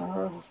shit,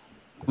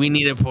 we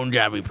need a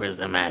Punjabi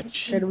prison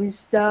match. Can we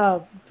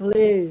stop,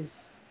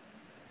 please?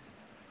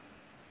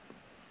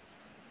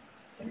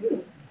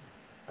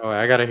 Oh,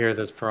 I gotta hear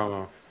this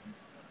promo.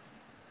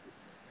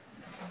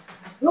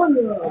 We're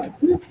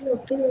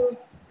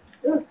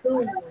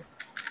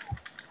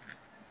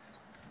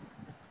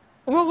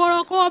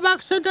gonna go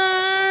back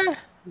today.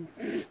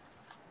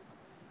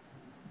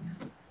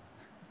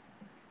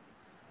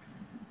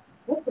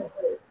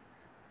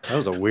 That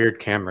was a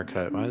weird camera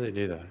cut. Why did they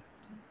do that?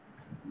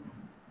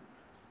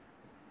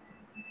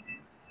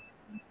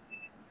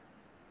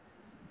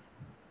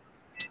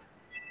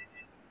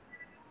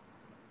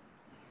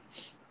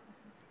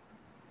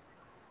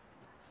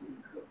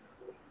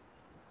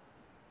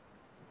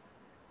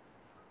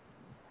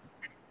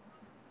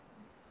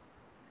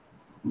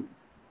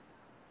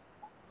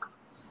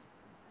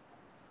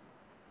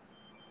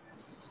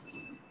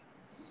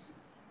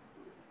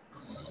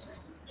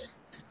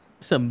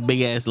 some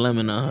big ass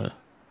lemon on her.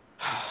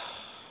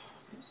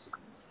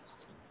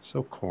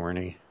 So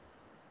corny.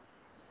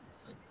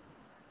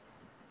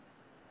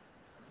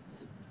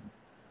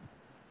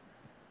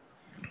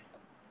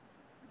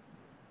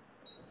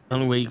 The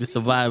only way you can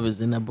survive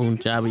is in a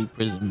Punjabi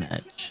prison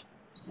match.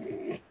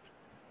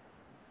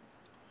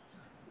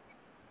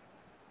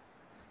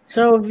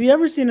 So, have you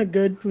ever seen a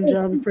good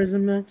Punjabi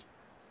prison match?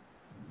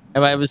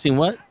 Have I ever seen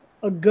what?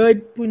 A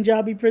good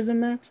Punjabi prison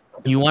match?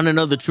 You want to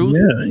know the truth?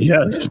 Yeah,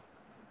 yes.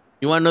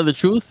 You want to know the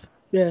truth?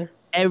 Yeah.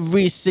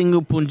 Every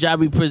single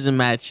Punjabi prison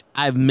match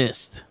I've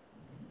missed.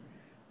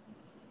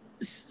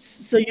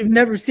 So you've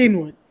never seen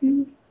one?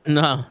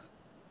 No.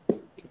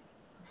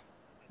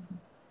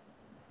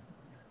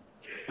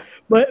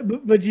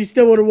 But you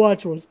still want to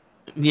watch one?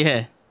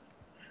 Yeah.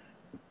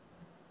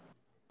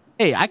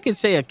 Hey, I could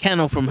say a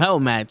Kennel from Hell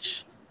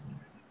match,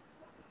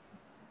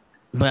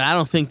 but I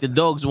don't think the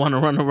dogs want to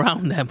run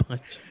around that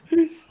much.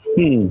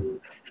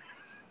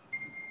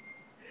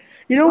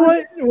 You know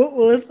what?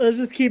 Well, let's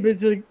just keep it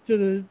to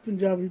the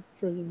Punjabi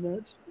prison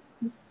match.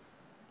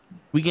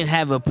 We can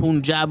have a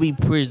Punjabi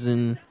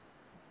prison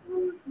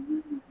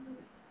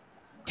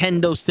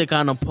kendo stick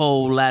on a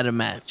pole ladder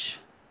match.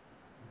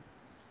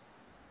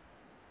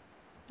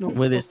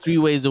 Where there's 3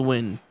 ways to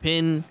win: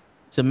 pin,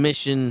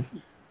 submission,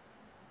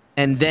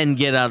 and then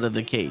get out of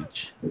the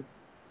cage.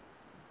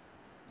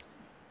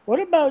 What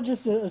about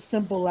just a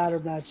simple ladder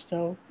match,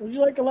 though? Would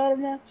you like a ladder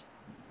match?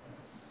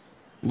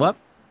 What?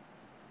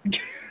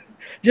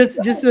 just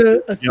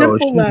a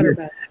simple ladder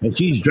match. And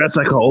she's dressed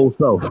like her old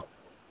self.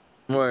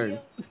 Word.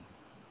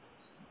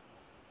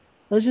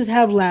 Let's just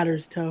have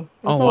ladders, Toe.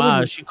 That's Oh all we wow,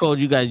 need. she called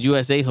you guys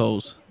USA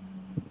hoes.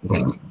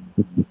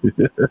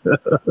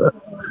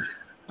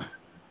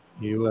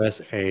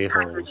 USA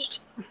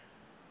hoes.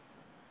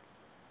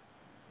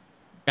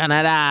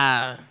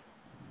 Canada.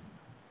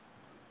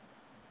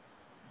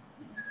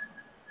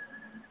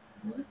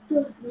 What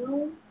the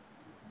hell?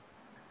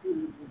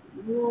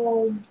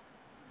 Whoa.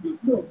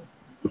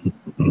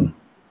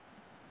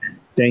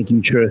 Thank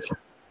you, Trish.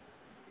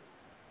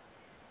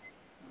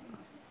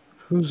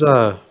 Who's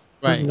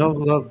Right. No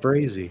Love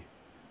Brazy?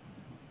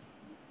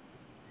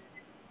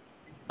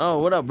 Oh,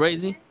 what up,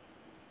 Brazy?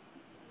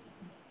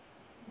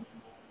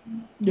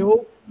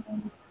 Yo.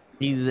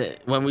 He's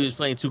when we was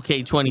playing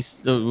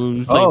 2K20. We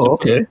was playing Oh,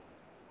 2K. okay.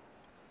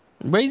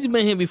 Brazy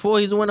been here before.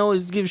 He's the one who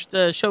always gives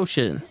the show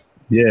shit.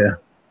 Yeah.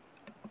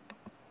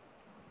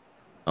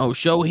 Oh,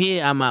 show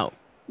here, I'm out.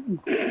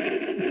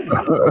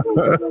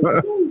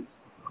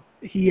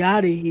 He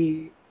out of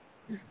here.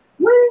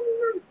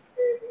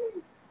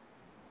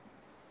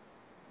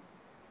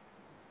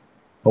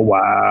 Oh,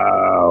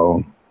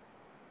 wow.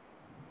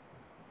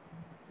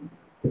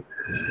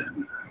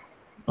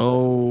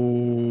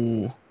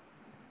 Oh.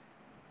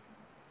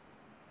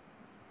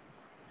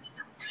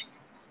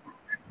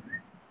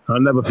 I'll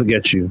never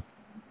forget you.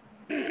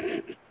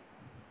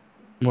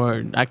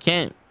 Word. I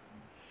can't.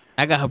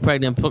 I got her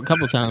pregnant a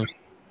couple times.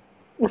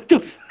 What the?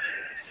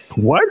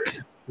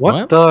 What?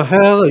 What the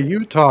hell are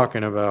you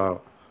talking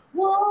about?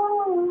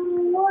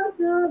 What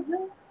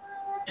the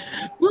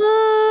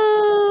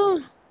Whoa.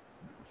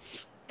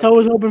 Toe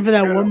was hoping for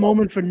that one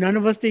moment for none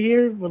of us to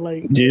hear, but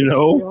like, You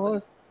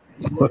know?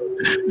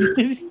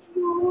 he's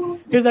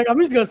like, I'm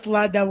just gonna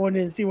slide that one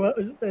in, see what.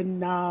 And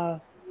nah,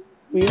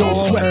 we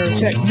all heard.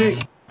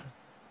 Checkmate.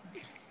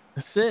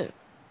 That's it.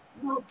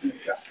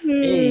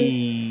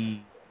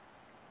 Hey.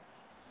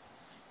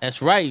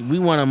 That's right. We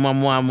want a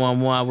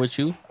moi with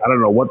you. I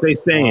don't know what they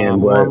saying,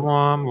 but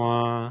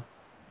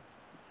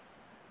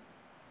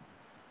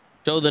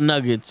show the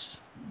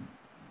nuggets.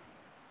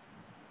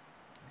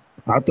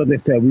 I thought they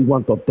said we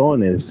want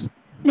totones.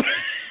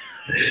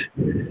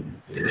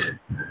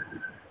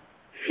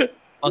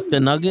 Fuck the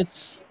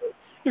nuggets.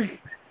 We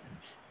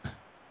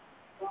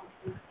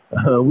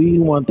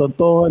want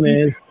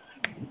totones.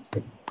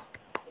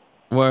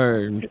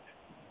 Word.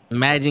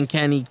 Imagine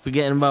Kenny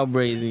forgetting about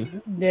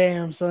Brazy.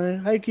 Damn, son.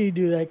 How can you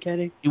do that,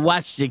 Kenny? You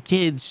watched your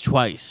kids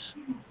twice.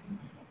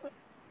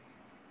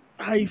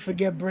 How you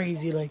forget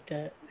Brazy like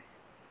that?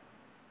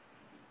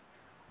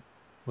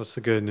 What's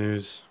the good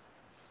news?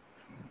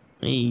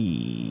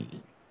 Hey.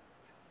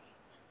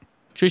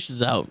 Trish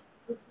is out.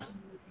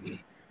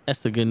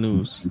 That's the good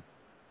news.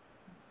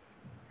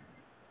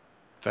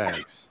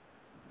 Facts.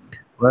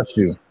 Bless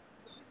you.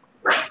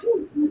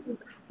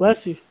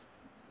 Bless you.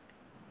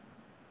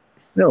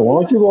 No,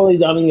 why don't you go lay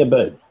down in your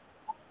bed?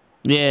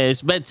 Yeah,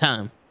 it's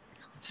bedtime.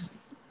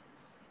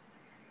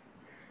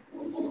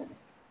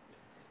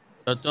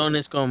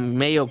 Totones con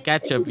mayo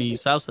ketchup y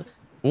salsa.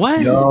 What?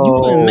 Yo, you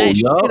putting mad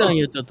yo. shit on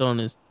your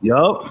totones.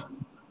 Yup.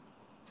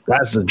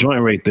 That's the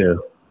joint right there.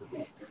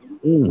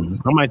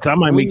 I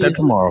might make that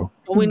tomorrow.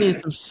 We need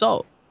some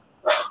salt.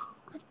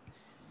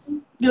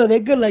 Yo, they're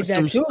good like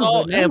some that too.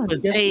 Salt but and nah,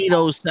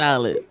 potato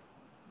salad.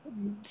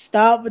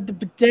 Stop with the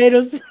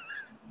potatoes.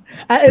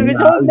 If it's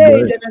Nah,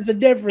 homemade, good. then there's a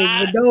difference.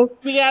 But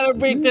don't. We gotta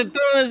bring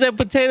totones and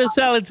potato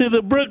salad to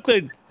the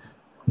Brooklyn.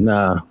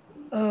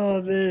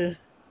 Oh man.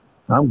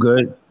 I'm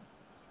good.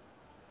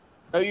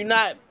 No, you're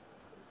not.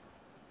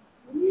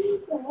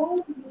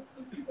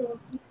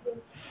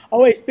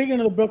 Oh wait, speaking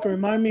of the Brooklyn,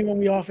 remind me when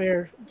we off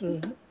air to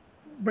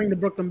bring the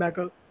Brooklyn back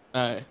up.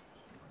 All right.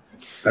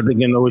 I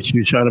think I know what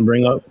you're trying to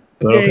bring up.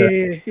 But Yeah,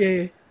 okay.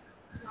 yeah.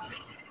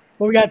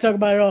 But we gotta talk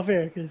about it off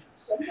air, because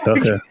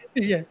Okay.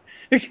 yeah.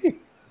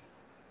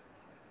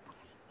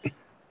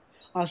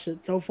 Oh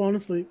shit, so falling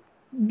asleep.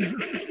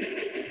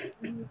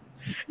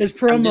 It's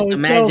promo. I'm just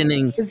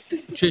imagining it's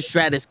Trish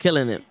Stratus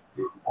killing it.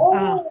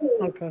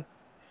 Okay.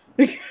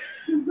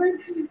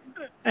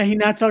 And he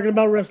not talking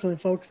about wrestling,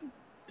 folks.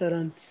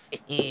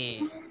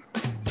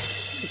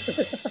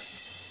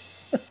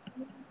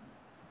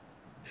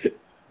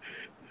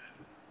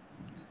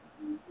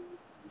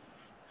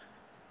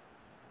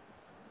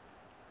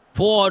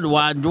 Ford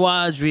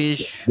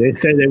Wadrish. They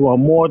say they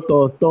want more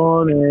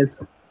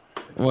tostones.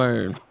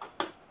 Word.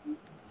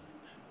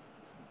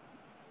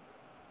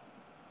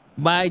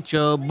 Bite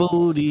your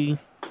booty.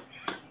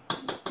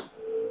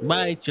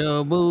 Bite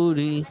your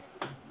booty.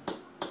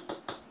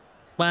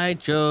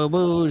 Bite your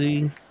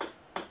booty.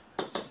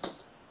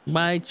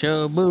 Bite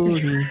your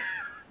booty.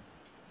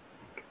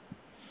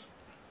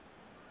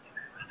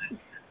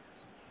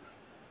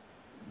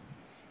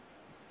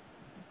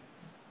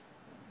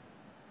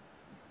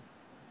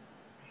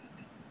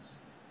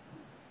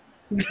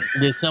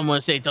 Did someone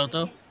say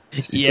Toto?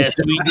 Yes,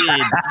 we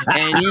did.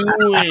 And you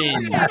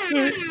win.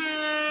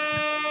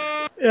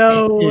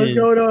 Yo, what's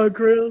going on,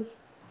 Krills?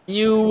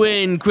 You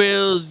win,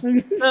 Krills.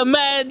 The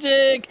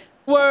magic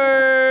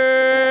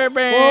word.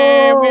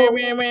 What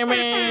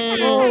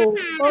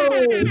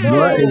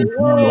is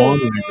going on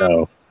right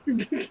now?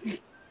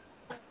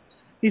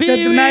 He said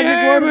the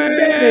magic word of the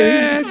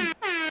day.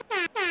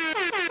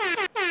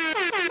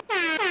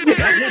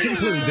 That will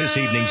conclude this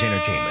evening's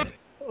entertainment.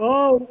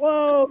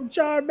 Whoa,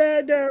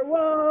 Charmander,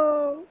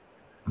 whoa.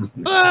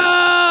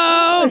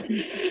 Oh!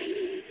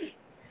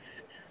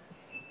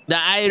 The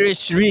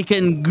Irish,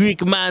 Rican,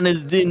 Greek man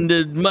is in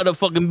the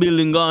motherfucking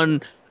building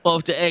gone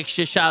off the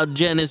extra shout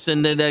Janice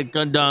and then that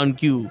gun down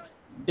Q.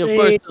 Yeah,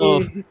 first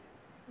off,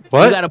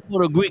 What? you gotta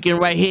put a Greek in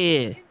right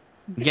here,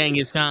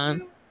 Genghis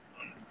Khan.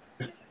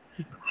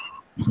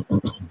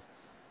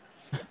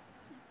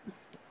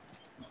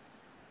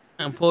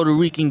 I'm Puerto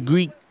Rican,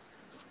 Greek,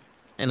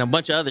 and a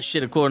bunch of other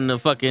shit according to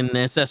fucking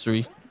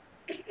accessories.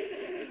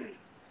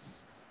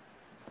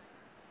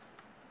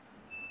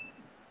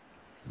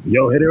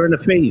 Yo, hit her in the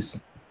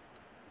face.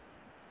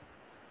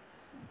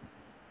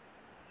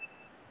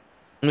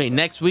 Wait,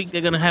 next week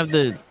they're gonna have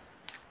the.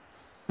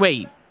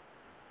 Wait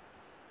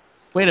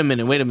a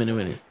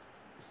minute.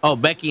 Oh,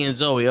 Becky and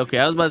Zoe. Okay,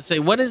 I was about to say,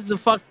 what is the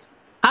fuck?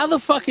 How the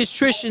fuck is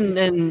Trish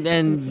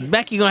and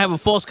Becky gonna have a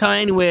false count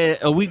anywhere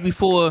a week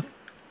before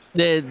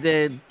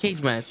the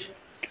cage match?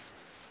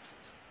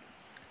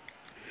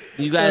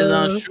 You guys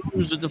on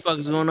shrooms? What the fuck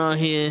is going on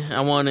here?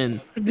 I want in.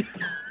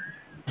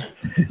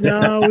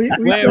 No, we're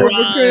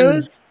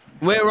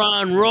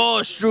on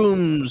raw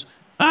shrooms.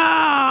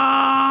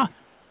 Ah!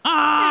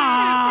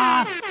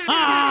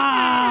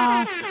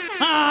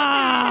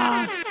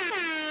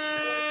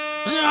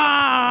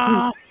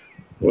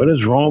 What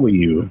is wrong with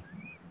you?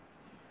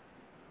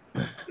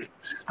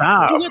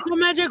 Stop. You get the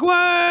magic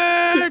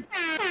word.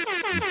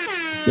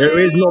 There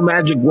is no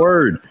magic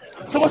word.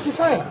 So what you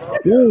saying?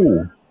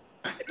 Ooh.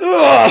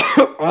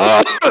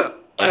 What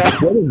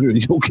is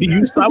it? Yo, can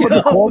you stop with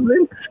the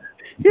coughing?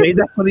 Say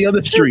that for the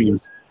other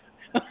streams.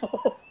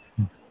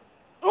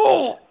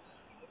 Oh.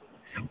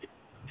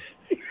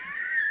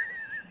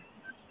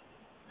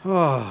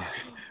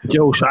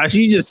 Yo,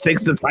 she just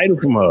takes the title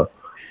from her.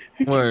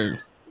 Word.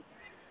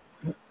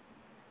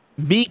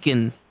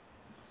 Beacon.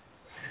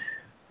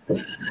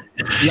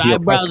 Your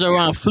eyebrows are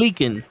on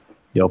fleeking.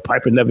 Yo,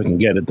 Piper never can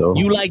get it though.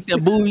 You like the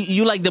booty?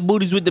 You like the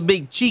booties with the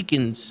big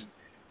cheekins?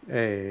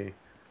 Hey.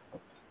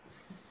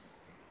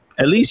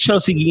 At least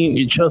Chelsea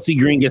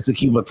Green gets to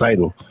keep a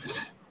title.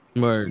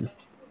 Word.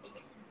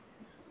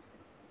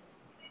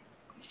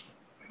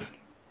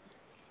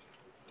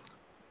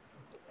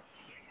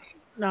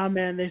 Nah,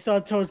 man, they saw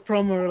Toad's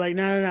promo. Were like,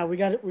 no, we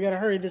got to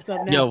hurry this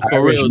up now. Yo,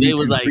 for real, they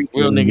was like,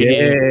 real nigga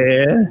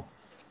here.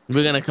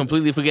 We're gonna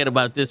completely forget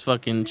about this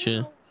fucking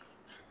shit.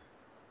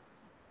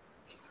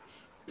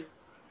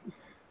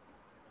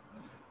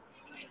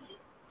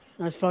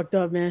 That's fucked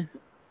up, man.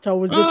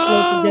 Toad was this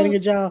close to getting a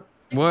job.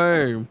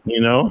 Word. You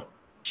know?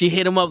 She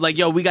hit him up like,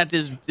 yo, we got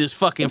this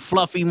fucking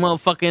fluffy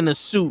motherfucker in a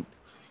suit.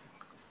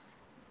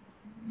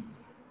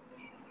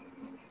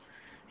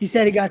 He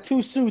said he got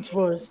 2 suits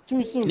for us.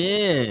 2 suits.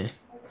 Yeah.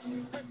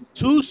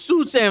 2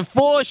 suits and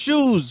 4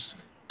 shoes.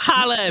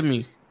 Holla at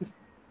me.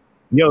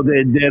 Yo,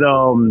 did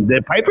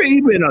Piper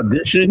even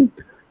audition?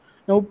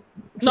 Nope.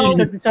 No. She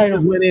took the title.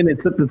 Just went in and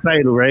took the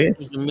title, right?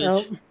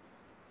 Nope.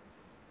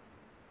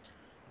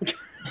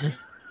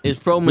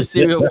 It's Pro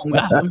Mysterio from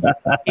Gotham.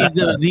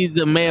 He's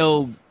the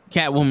male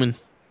Catwoman.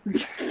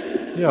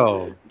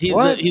 Yo,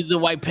 he's the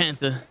White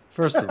Panther.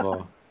 First of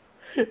all,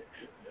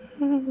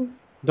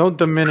 don't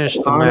diminish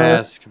the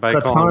mask by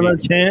calling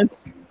me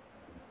Chance.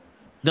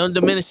 Don't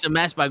diminish the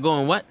mask by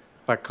going what?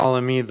 By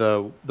calling me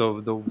the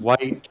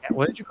white.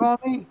 What did you call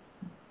me?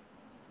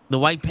 The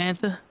White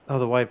Panther? Oh,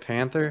 the White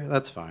Panther?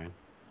 That's fine.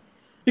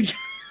 Yeah,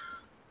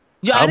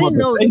 I didn't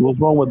know. What's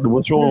wrong with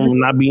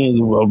not being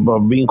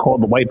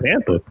called the White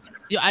Panther?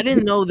 Yeah, I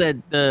didn't know that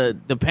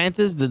the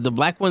Panthers, the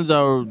black ones,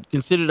 are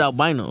considered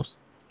albinos.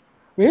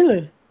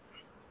 Really?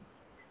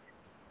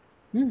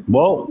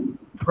 Well,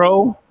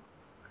 Pro,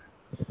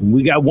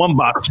 we got one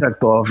box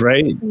checked off,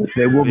 right?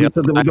 There will be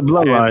something with the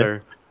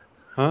bloodline.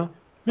 Huh?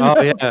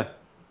 Oh yeah.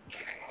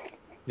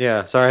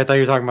 Yeah, sorry, I thought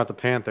you were talking about the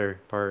Panther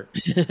part.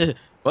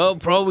 Well,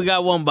 Pro, we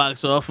got one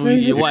box off.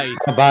 You're white.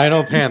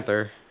 Albino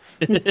Panther.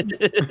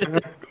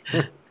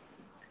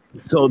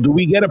 So, do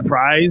we get a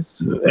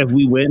prize if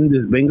we win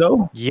this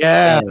bingo?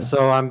 Yeah.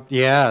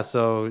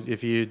 So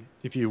if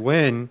you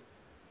win,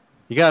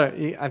 you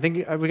gotta. I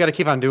think we got to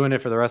keep on doing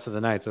it for the rest of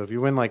the night. So if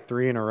you win like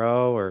 3 in a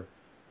row, or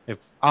if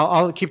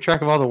I'll keep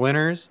track of all the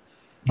winners,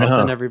 I'll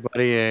send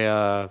everybody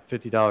a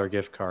 $50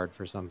 gift card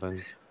for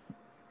something.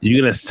 You're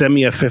gonna send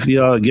me a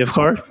 $50 gift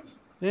card?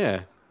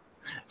 Yeah.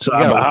 So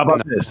how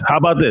about this? How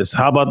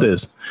about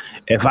this?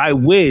 If I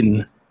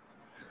win,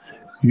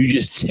 you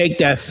just take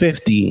that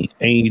 50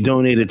 and you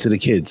donate it to the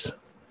kids.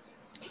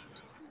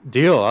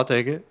 Deal. I'll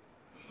take it.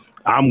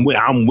 I'm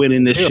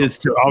winning this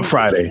shit on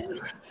Friday.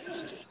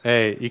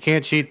 Hey, you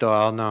can't cheat though.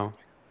 I'll know.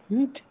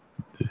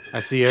 I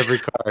see every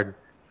card.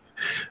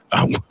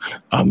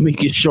 I'm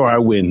making sure I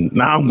win.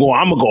 Now I'm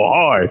gonna go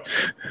hard.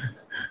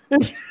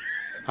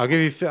 I'll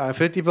give you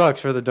 $50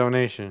 for the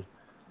donation.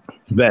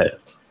 Bet.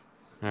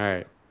 All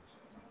right.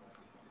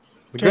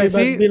 Trey about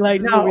to be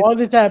like, no, all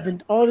this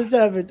happened. All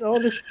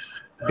this.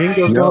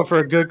 Bingo's going for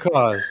a good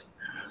cause.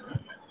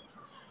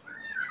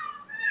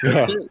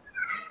 Yeah.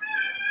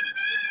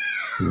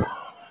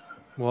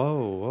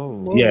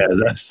 Whoa. Yeah,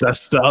 that's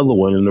the other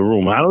one in the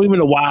room. I don't even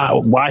know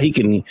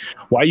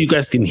why you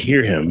guys can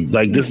hear him.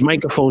 Like, this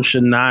microphone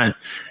should not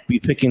be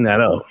picking that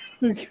up.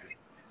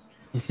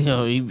 You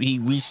know, he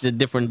reached a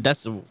different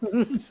decibel.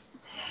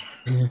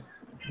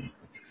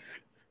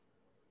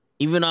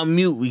 Even on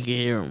mute, we can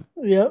hear him.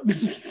 Yep.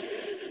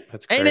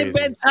 That's crazy. Ain't it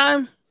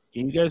bedtime?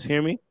 Can you guys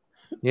hear me?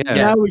 Yeah.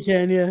 Now we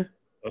can, yeah.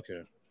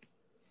 Okay.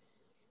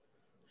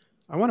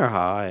 I wonder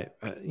how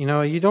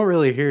you don't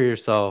really hear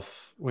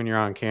yourself when you're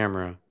on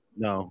camera.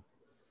 No.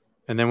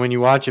 And then when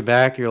you watch it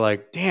back, you're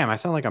like, damn, I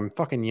sound like I'm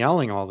fucking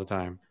yelling all the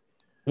time.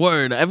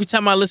 Word. Every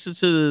time I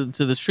listen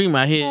to the stream,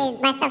 I hear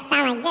myself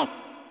sound like this.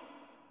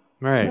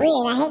 Right. It's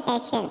weird. I hate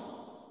that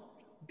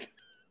shit.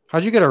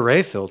 How'd you get a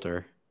Ray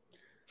filter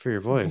for your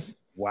voice?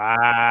 Wow.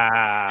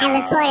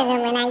 I recorded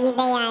them and I use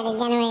AI to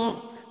generate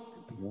it.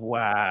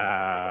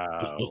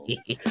 Wow.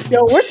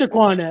 Yo, where's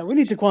Taquan at? We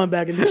need Taquan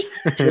back in this.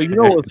 So you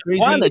know what's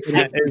crazy?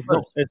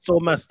 It's so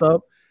messed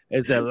up.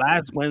 Is that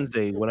last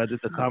Wednesday when I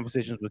did the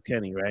conversations with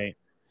Kenny, right?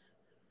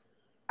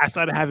 I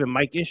started having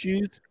mic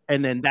issues,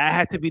 and then that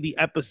had to be the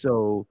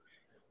episode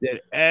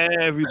that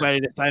everybody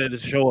decided to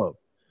show up.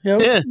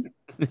 Yep. Yeah.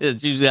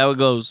 It's usually how it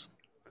goes.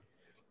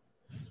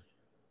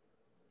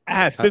 I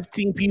had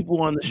 15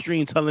 people on the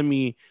stream telling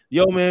me,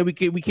 "Yo, man, we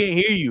can't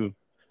hear you."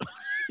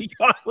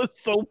 I was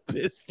so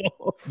pissed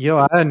off. Yo,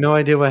 I had no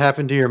idea what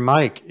happened to your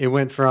mic. It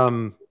went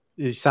from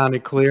it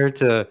sounded clear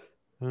to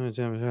It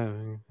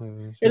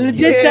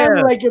legit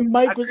sounded like your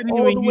mic was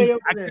all the way up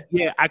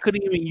there. I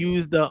couldn't even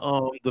use the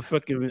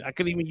fucking. I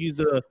couldn't even use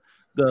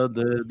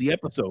the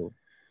episode.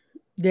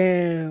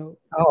 Damn.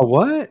 Oh,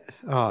 what?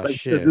 Oh, like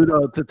shit.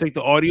 To take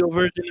the audio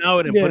version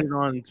out and put it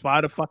on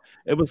Spotify.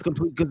 It was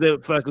complete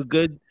because for like a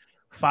good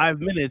 5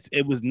 minutes,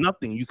 it was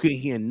nothing. You couldn't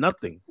hear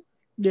nothing.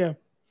 Yeah.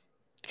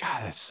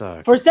 God, that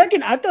sucks. For a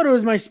second, I thought it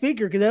was my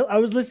speaker because I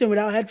was listening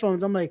without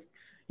headphones. I'm like,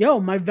 yo,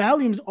 my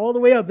volume's all the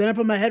way up. Then I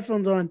put my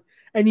headphones on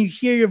and you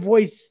hear your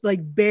voice like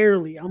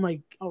barely. I'm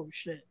like, oh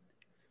shit.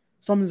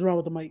 Something's wrong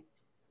with the mic.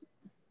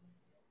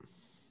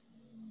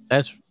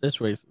 That's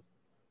racist.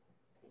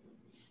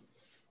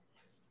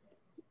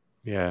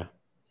 Yeah.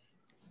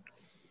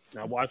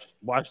 Now watch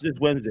this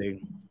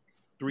Wednesday.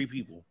 3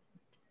 people.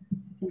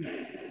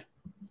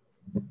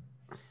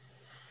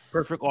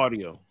 Perfect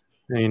audio.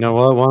 Hey, you know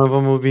what? One of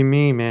them will be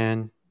me,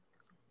 man.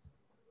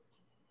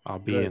 I'll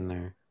be in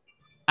there.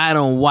 I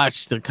don't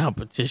watch the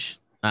competition.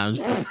 I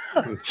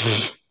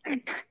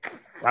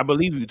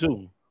believe you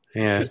too.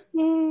 Yeah.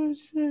 Oh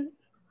shit.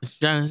 What you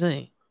trying to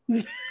say?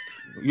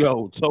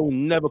 Yo, so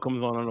never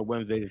comes on a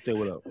Wednesday to say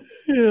what up.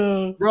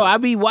 Yeah. Bro, I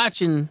be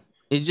watching.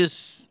 It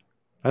just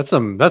That's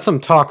some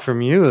talk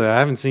from you that I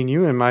haven't seen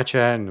you in my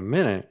chat in a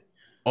minute.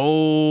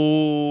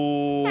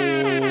 Oh,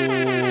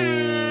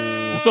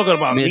 you talking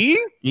about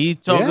me? He's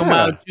talking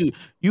about you.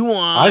 You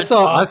want? I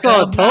saw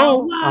a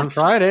toe on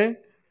Friday.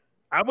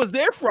 I was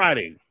there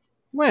Friday.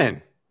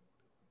 When?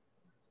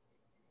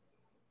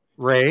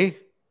 Ray?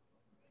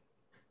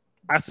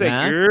 I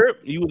said,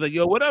 you was like,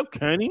 yo, what up,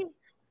 Kenny?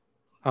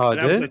 Oh, and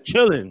did? I was like,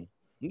 chilling.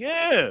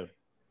 Yeah.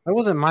 That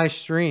wasn't my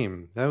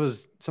stream. That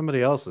was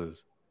somebody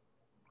else's.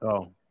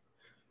 Oh.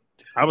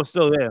 I was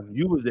still there.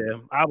 You was there.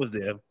 I was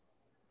there.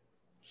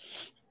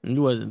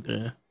 You wasn't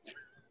there.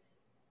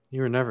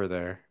 You were never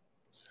there.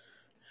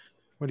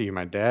 What are you,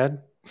 my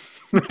dad?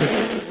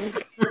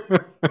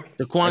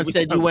 Daquan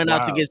said you went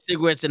out to get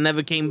cigarettes and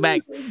never came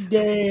back.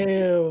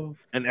 Damn.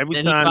 And every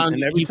Then time,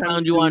 he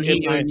found you on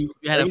here and you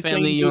had a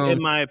family of your own.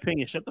 In my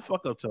opinion, shut the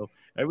fuck up, Toe.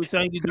 Every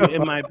time you do,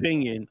 in my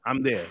opinion,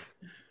 I'm there.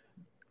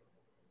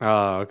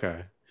 Oh,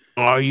 okay.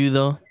 Are you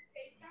though?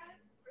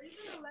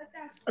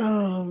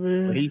 Oh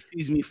man. When he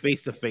sees me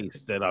face to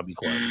face, then I'll be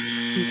quiet.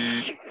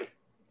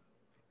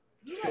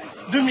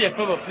 Do me a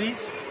favor,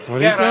 please. What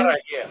Get do you out say?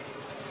 right here.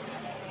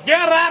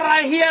 Get out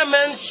right here,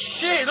 man.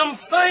 Shit, I'm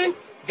saying.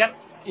 Get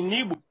in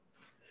Igbo.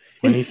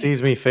 When he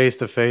sees me face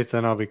to face,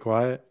 then I'll be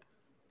quiet.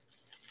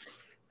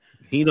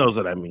 He knows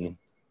what I mean.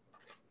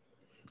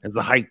 It's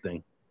a height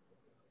thing.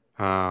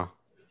 Oh.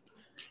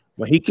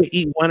 But he could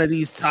eat one of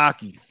these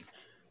Takis.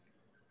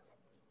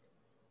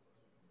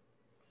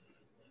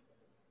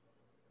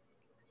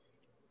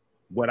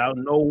 Without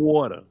no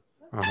water.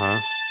 Uh-huh.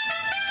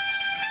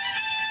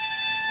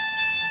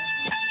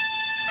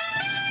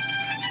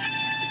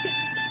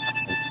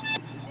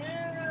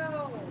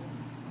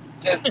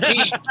 Just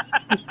teeth.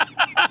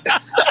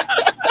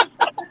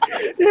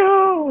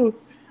 Yo.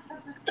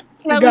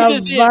 Let You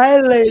got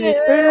violated.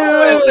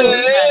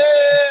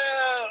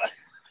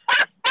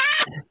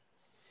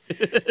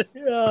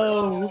 Yo.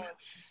 Oh,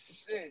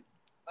 shit.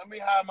 Let me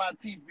hide my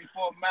teeth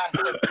before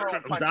Master Pro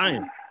punches. I'm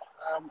dying.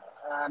 No.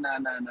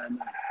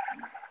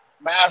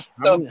 Master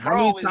how many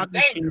Pro is Takis can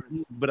you dangerous.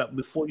 eat, but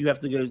before you have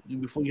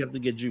to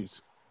get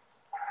juice?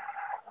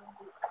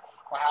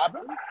 What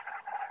happened?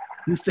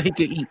 He said he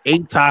could eat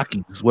 8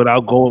 Takis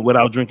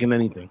without drinking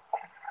anything.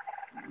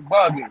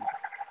 Bugging.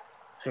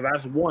 So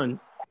that's one.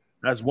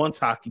 That's one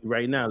Taki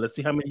right now. Let's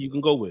see how many you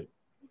can go with.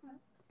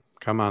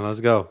 Come on,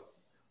 let's go.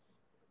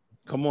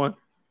 Come on.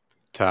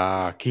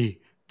 Taki.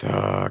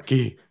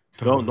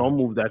 Don't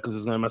move that because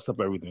it's gonna mess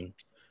up everything.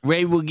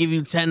 Ray will give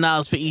you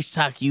 $10 for each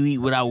taco you eat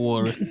without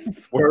water.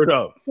 Word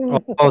up.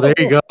 Oh, there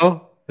you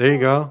go. There you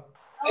go.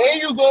 There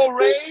you go,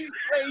 Ray.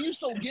 Ray, you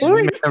so giving.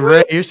 Man,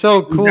 Ray, you're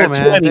so cool,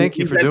 man. Thank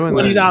you for doing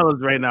that.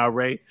 $20 right now,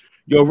 Ray.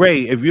 Yo,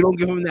 Ray, if you don't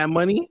give him that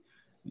money,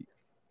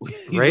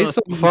 Ray's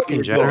so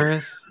fucking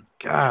generous.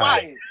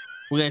 God.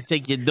 We're gonna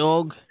take your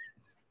dog.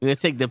 We're gonna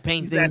take the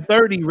painting. At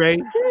 30,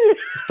 Ray.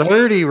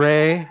 30,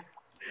 Ray.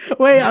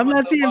 Wait, I'm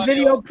not seeing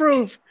video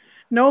proof.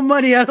 No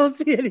money. I don't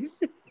see anything.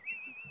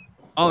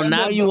 Oh,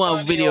 now you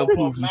want video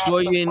proof.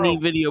 Before you didn't need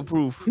video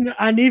proof.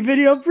 I need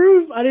video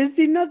proof. I didn't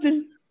see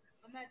nothing.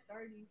 I'm at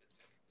 30.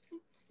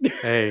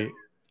 Hey,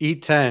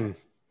 eat 10.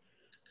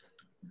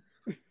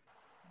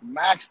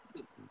 Max.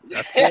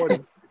 That's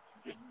 40.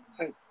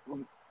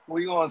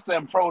 We gonna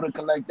send Pro to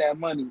collect that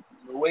money.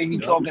 The way he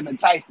talking to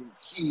Tyson,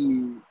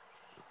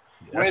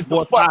 where's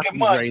the fucking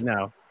money right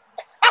now?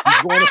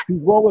 He's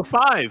going with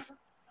 5.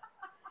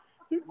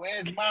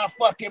 Where's my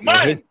fucking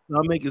money? His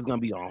stomach is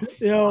gonna be on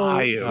Yo,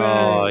 fire.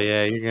 Oh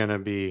yeah, you're gonna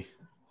be.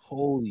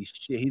 Holy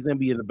shit! He's gonna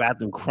be in the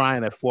bathroom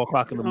crying at 4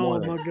 o'clock in the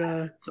morning. Oh my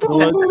god!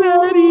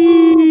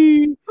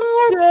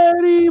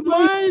 Daddy,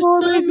 my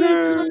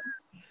stomach.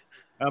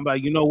 I'm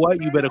like, you know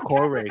what? You better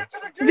call Ray.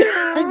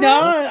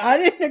 No, I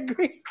didn't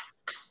agree.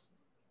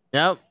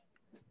 Yep.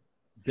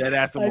 Dead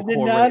ass I him did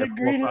call not Ray at 4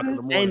 agree to o'clock in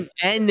the morning.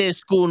 And there's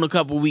school in a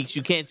couple weeks.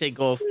 You can't take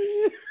off.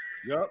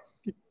 Yep.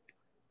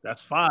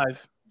 That's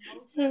 5.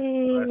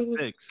 That's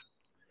 6.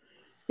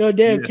 Yo,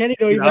 damn, Kenny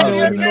don't even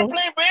know anymore.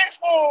 Play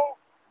baseball.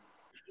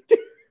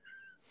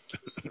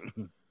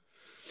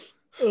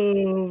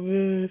 Oh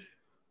man.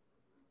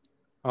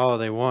 Oh,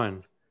 they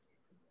won.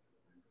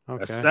 Okay.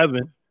 That's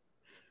 7.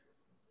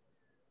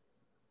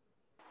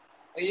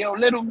 Hey, yo,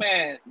 little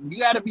man, you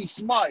gotta be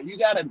smart. You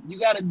gotta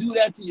do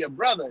that to your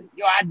brother.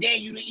 Yo, I dare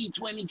you to eat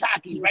 20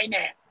 Takis right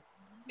now.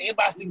 They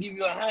about to give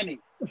you 100.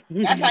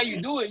 That's how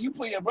you do it. You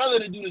put your brother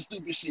to do the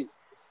stupid shit.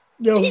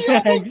 Yo,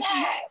 facts.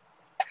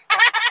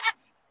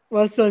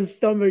 My son's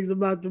stomach's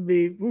about to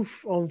be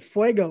on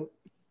fuego.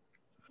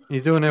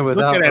 He's doing it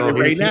without. Looking at it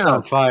right he's now.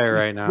 on fire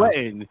He's right now.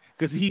 Sweating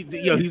because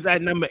he's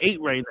at number 8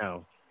 right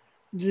now.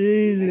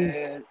 Jesus.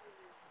 Man,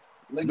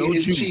 look No at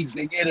his juice. cheeks.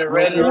 They get it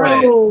red and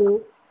red.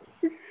 Oh.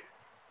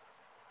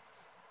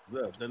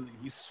 Look,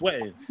 he's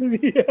sweating.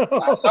 Yo.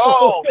 I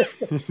know.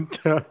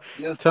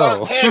 Your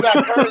son's hair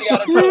got curly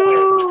out of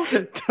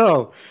nowhere.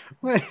 Toe.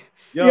 Wait.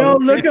 Yo,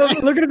 look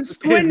at him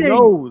squinting. His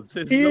nose.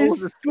 His He's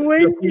nose is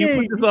squinting. Can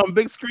you put this on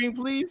big screen,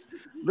 please?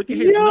 Look at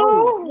his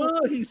nose.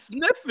 Look, he's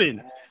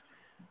sniffing.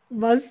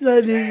 My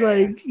son is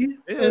like, Ew,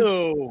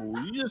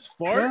 you just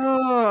fart?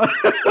 my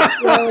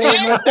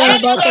son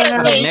about to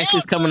have Next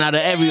is coming out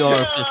of every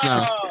orifice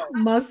now.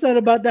 my son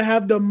about to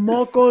have the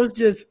mocos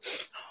just.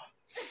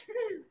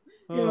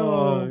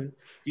 Oh,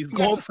 he's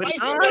going for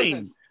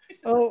 9.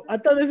 Oh, I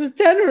thought this was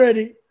 10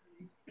 already.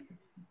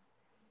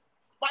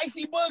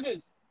 Spicy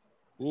boogers.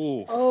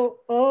 Ooh,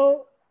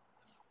 Oh.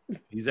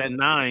 he's at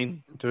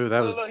 9. dude,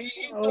 that was. Look,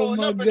 he's Oh throwing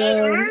my up in god.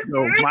 that.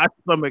 No, my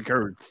stomach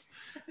hurts.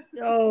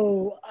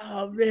 Yo,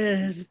 oh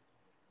man.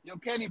 Yo,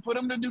 Kenny, put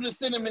him to do the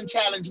cinnamon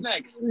challenge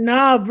next.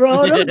 Nah,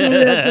 bro, don't do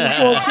that to the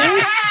poor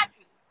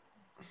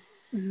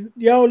kid.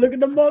 Yo, look at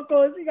the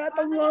mocos. You got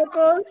the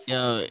mocos.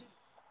 Yo,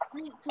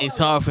 It's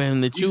hard for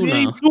him to chew He's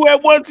eating now. 2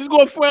 at once. He's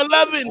going for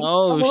 11.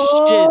 Oh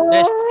shit,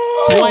 that's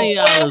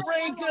 $20.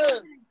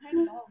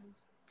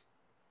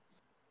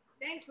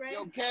 Thanks, Ray.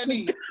 Yo,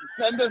 Kenny,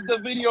 send us the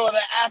video of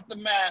the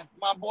aftermath.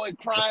 My boy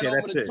crying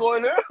over the it.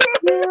 toilet.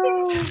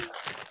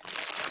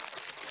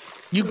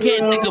 You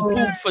can't take a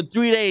poop for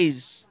 3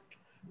 days,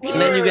 and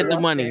then you get the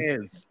money.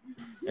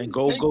 And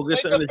go get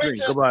something to drink.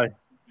 Goodbye.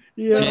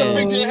 Take a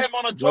picture of him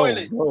on the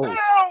toilet.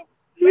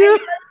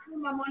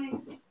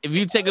 If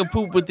you take a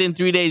poop within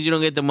 3 days, you don't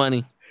get the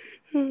money.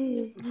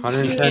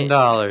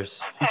 $110.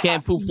 You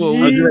can't poop for a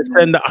week.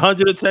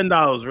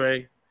 $110,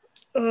 Ray.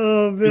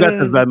 Oh man. You got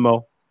the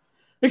Venmo.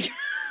 Watch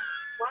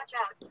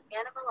out.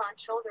 Animal on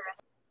shoulder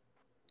ahead.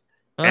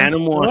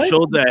 Animal on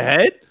shoulder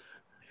ahead?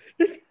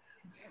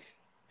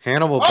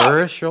 Hannibal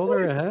Buress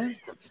shoulder ahead?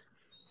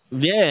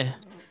 Yeah.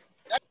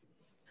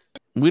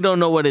 We don't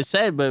know what it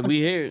said, but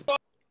we hear it.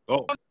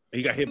 Oh,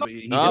 he got hit.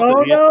 He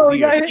got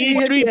hit.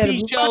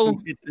 C3P show.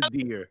 Hit the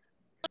deer.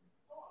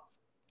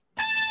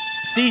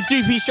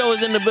 C3P show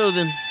is in the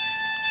building.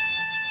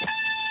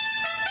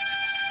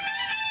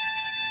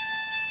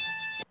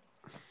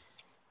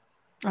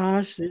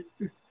 Ah shit.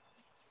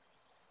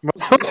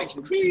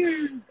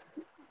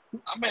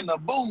 I'm in the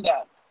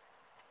boondocks.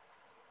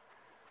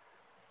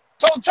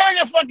 So turn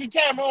your fucking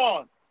camera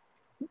on.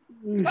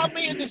 Stop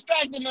being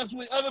distracting us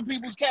with other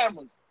people's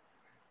cameras.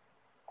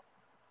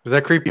 Does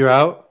that creep you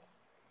out?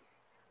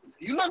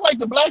 You look like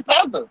the Black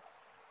Panther.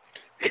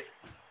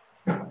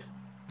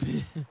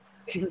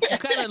 You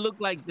kind of look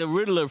like the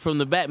Riddler from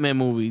the Batman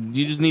movie.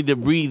 You just need to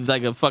breathe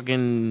like a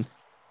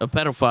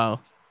pedophile.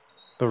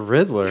 The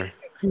Riddler.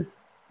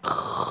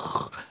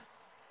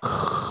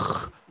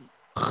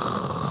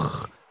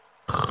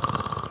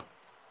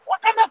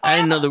 I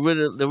didn't know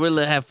the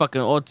Riddler had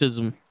fucking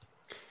autism.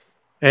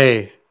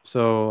 Hey,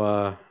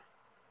 so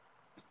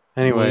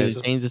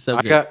anyways, change the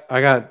subject. I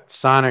got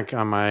Sonic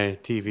on my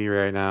TV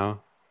right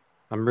now.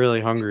 I'm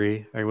really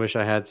hungry. I wish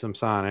I had some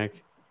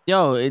Sonic.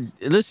 Yo,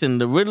 listen,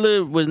 the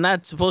Riddler was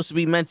not supposed to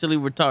be mentally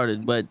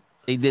retarded, but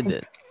they did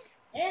that.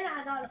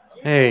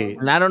 Hey,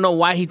 and I don't know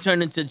why he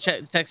turned into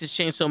Texas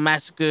Chainsaw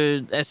Massacre,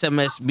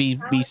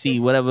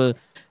 SMSBC, whatever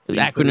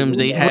acronyms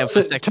they have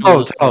for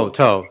sexual assault.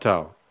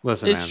 Toe.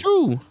 Listen, it's man.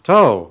 True.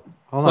 Toe.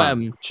 Hold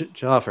on.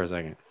 Chill out for a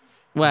second.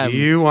 Do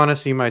you want to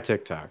see my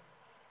TikTok?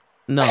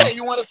 No. Hey,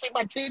 you want to see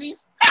my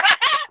titties?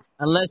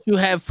 Unless you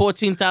have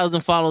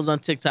 14,000 followers on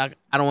TikTok,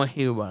 I don't want to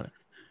hear about it.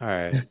 All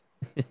right.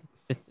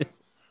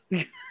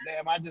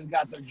 Damn, I just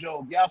got the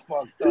joke. Y'all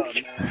fucked up,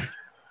 man.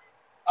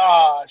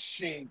 Ah,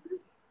 shit.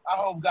 I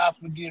hope God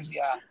forgives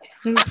y'all.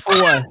 For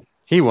what?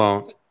 He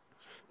won't.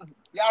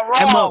 Y'all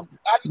wrong.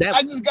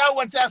 I just got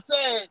what y'all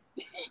said.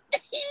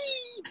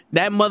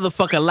 That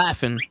motherfucker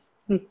laughing.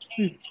 Oh,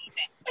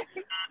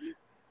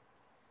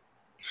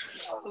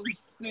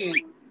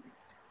 shit.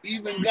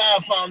 Even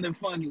God found it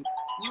funny.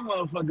 You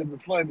motherfuckers are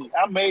funny.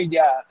 I made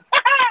y'all.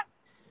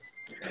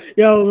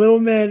 Yo, little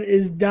man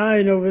is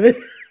dying over there.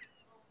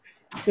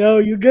 Yo,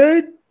 you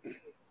good?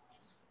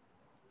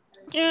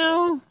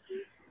 Yeah.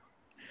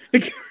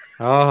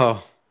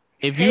 Oh.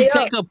 If you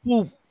take a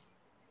poop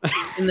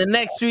in the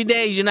next 3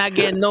 days, you're not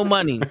getting no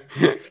money.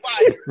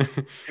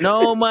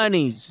 No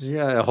monies.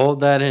 Yeah, hold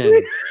that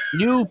in.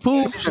 You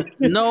poop,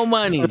 no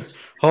monies.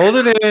 Hold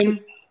it in.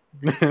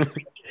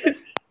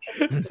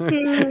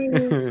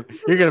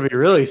 You're gonna be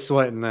really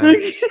sweating that.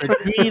 For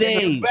 3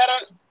 days.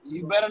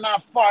 You better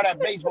not fart at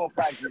baseball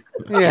practice.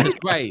 Yeah, that's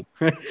right.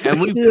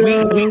 And we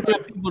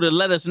got people to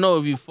let us know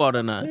if you fart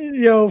or not.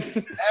 Yo,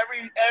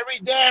 every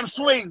damn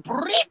swing.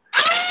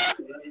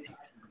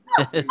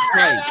 That's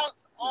right.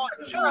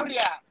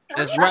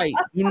 That's right.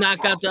 You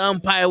knock out the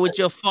umpire with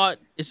your fart,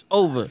 it's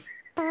over.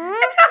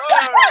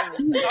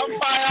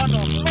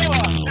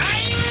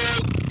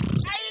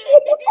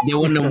 They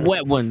want them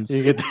wet ones.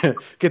 You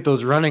get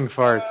those running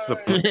farts.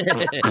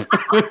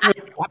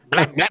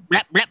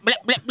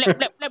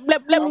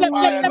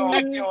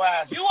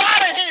 You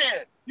out of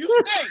here.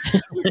 You stink.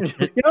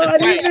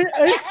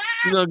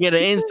 You're gonna get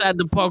an inside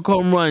the park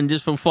home run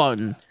just from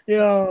farting.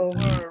 Yo.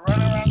 Run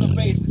around the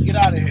bases. Get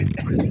out of here.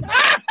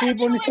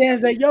 People in the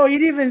stands like, yo, he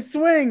didn't even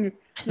swing.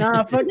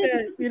 Nah, fuck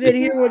that. You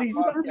didn't hear what he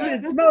smelled. You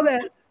didn't smell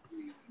that.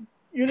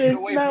 You didn't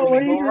smell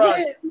what he just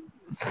hit.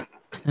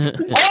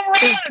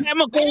 It's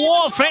chemical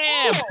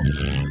warfare.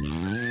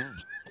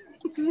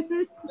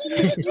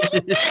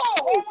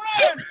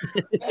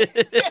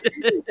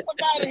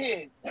 Fuck out of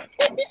here.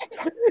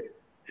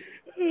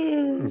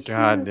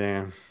 God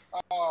damn.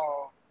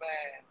 Oh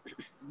man.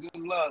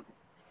 Good luck.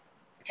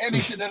 Kenny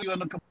should have on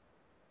the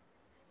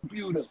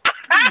computer.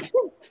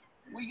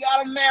 We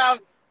got him now.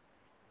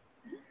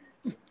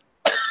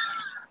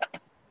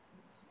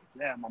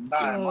 Damn, I'm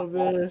dying. Oh,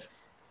 man.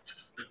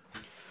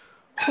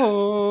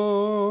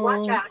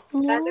 Watch out.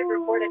 Hazard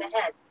reported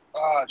ahead.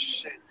 Oh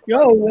shit.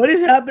 Yo, what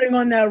is happening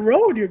on that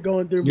road you're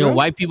going through, bro? Yo,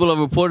 white people have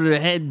reported a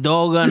head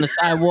dog on the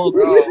sidewalk.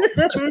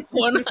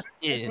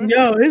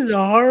 Yo, this is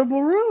a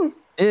horrible road.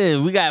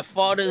 Yeah, we got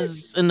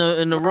fathers in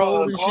the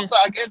road. The closer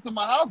I get to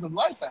my house, it's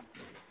like that.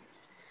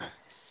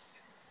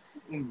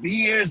 There's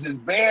deers, there's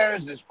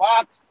bears, there's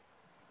fox.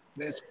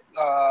 There's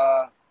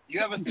you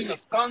ever seen a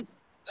skunk?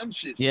 Them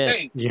shit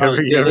stink. You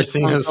ever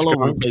seen a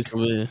all over the skunk? place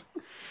over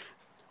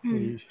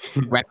here.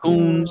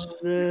 Raccoons.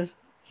 You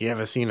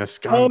ever seen a Oh,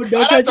 skunk?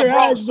 don't touch your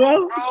eyes,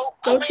 bro. I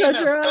Don't mean touch a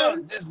your eyes.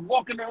 skunk just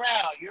walking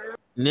around. You're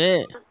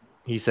Yeah.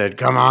 He said,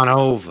 "Come on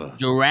over."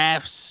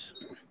 Giraffes.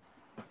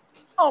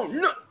 oh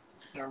no.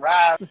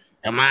 Giraffe.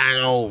 Come on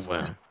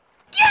over.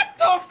 Get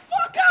the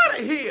fuck out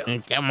of here!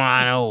 And come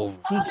on over.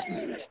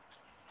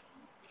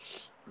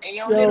 Hey,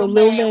 Yo, little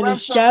little man, man rub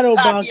is some shadow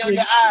Taki on boxing.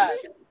 your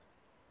eyes.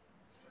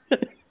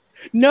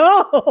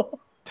 No.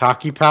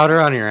 Taki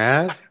powder on your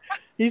ass?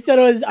 He said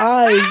on his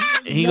eyes.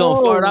 He no.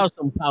 gonna fart out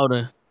some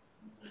powder.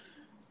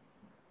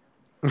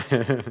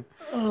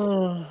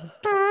 Oh.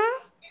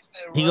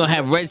 He gonna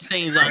have red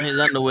stains on his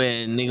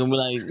underwear, and they gonna be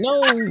like,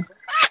 "No, Fucking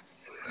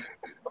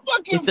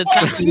it's a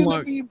farts are Taki gonna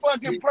mark." be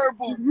fucking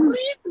purple.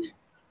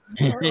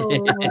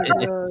 Oh my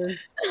god.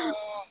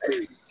 Oh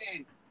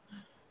shit.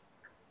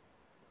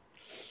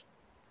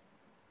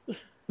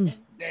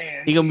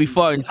 Damn. He gonna be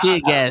farting tear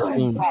gas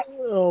soon.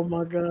 Oh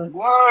my god.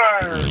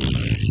 Word.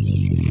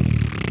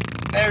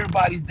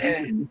 Everybody's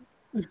dead.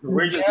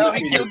 We're just Hell,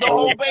 he missing killed the this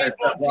whole whole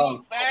baseball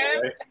team,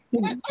 fam.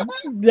 right?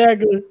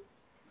 Exactly.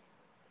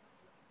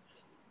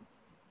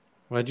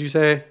 What'd you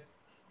say? I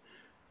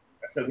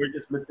said we're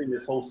just missing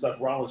this whole Seth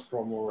Rollins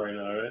promo right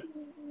now, right?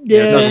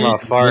 Yeah, talking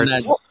about We're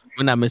farts.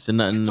 we're not missing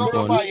nothing Talking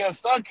important. about your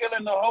son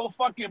killing the whole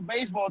fucking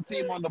baseball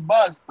team on the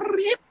bus.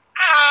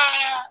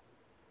 Ah,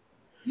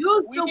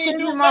 You we still need paying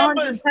new him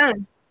numbers.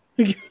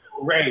 110.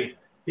 Ray,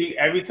 he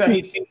every time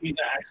he sees me, he's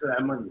gonna ask for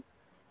that money.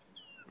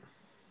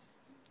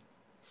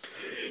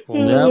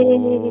 Yep.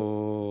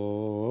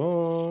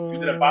 He's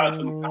gonna buy us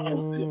some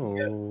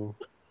condoms.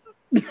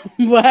 What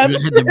You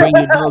happened? had to bring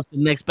your dog to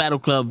the next Battle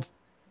Club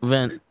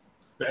event.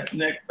 That's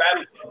next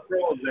battle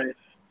pro event.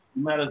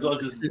 You might as well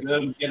just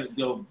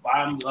go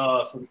buy him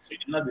some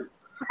chicken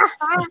nuggets.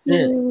 That's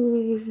it.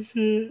 Oh,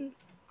 shit.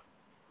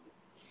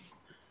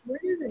 Where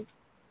is it?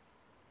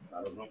 I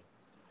don't know.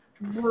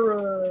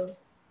 Bruh.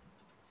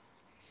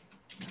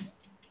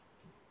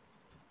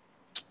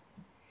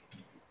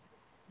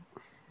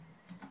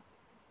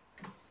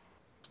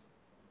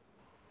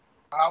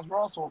 How's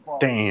Raw so far?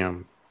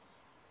 Damn.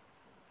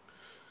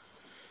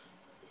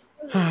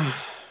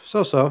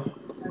 So.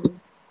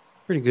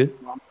 Pretty good.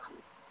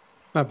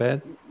 Not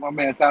bad. My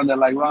man sounded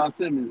like Ron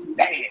Simmons.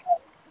 Damn.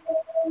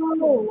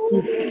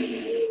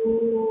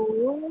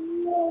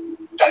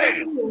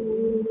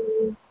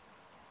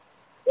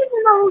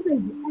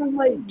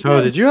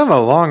 So, did you have a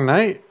long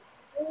night?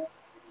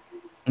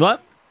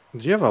 What?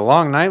 Did you have a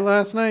long night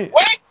last night?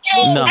 Wake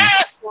your No.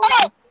 ass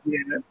up! Yeah.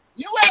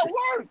 You at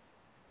work?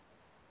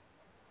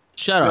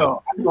 Shut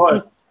up. Yo,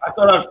 I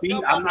thought I've seen.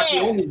 Yo, I'm my not the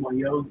man. only one,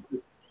 yo.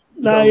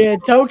 Nah, yeah,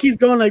 Toe keeps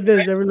going like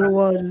this every little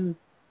while. Just-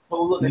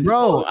 So look at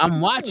Bro, I'm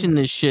watching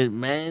this shit,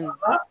 man.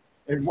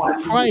 and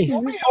watch Christ.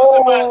 Don't be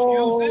using my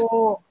excuses.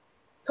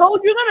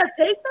 Told you gonna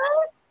take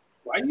that?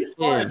 Why you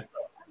starting stuff?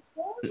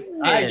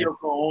 Yeah.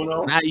 Yoko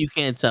Ono. Now you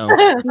can't tell.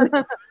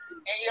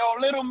 Hey, yo,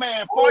 little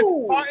man,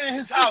 fart in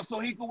his house so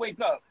he can wake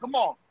up. Come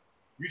on.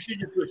 You should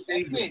just do a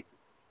That's shade.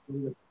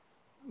 it.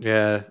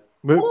 Yeah.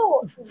 But,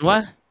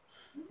 What?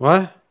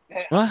 what?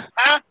 What?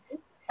 Huh?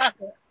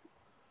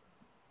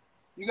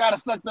 You gotta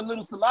suck the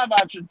little saliva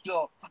out your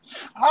jaw.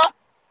 Huh?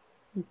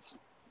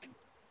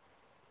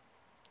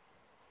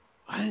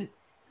 What?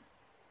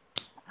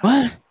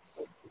 What?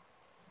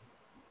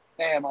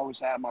 Damn, I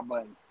wish I had my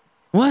buddy.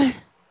 What?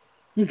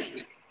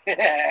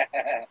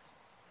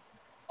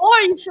 Or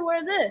you should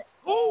wear this.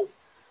 Oh,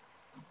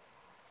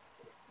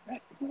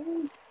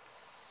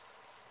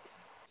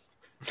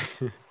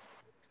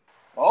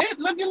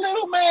 look at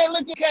little man,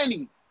 look at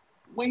Kenny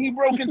when he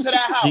broke into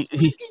that house.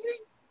 He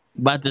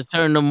about to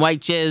turn them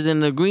white chairs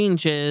into green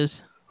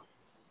chairs.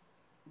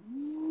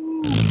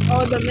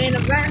 Oh, the main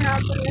event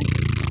happening.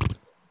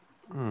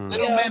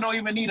 Little man don't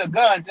even need a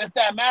gun, just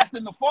that mask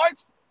and the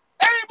farts.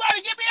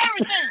 Everybody, give me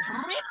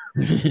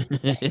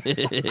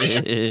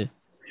everything.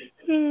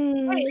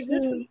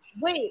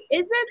 Wait,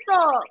 is it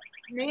the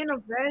main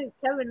event?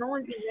 Kevin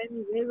Owens and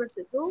Sami Zayn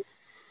versus who?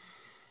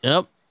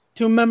 Yep.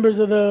 2 members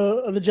of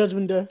the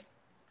Judgment Day.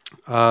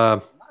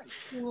 Well,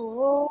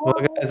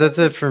 guys, that's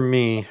it for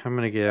me. I'm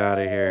gonna get out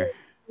of here.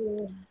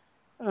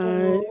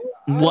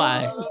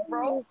 Why?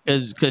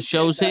 Because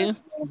show's here.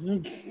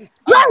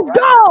 Let's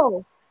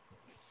go!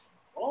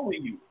 Only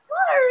you.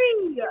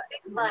 Sorry. In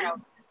 6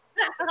 miles.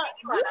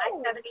 Continue on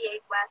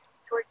I-78 west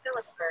toward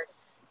Phillipsburg.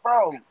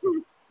 Bro,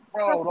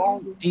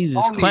 don't. Jesus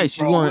don't Christ,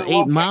 leave, you bro. going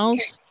 8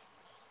 miles?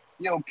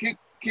 Kick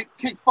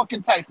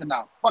fucking Tyson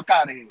out. Fuck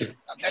out of here.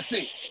 That's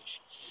it.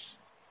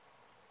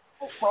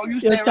 Bro, you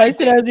stay Yo, right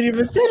Tyson there. hasn't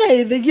even said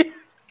anything yet.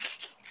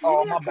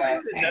 Oh, my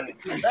bad. Damn.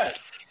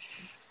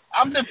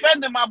 I'm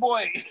defending my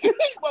boy.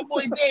 My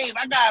boy Dave.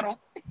 I got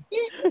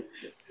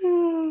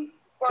him.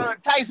 For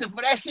Tyson,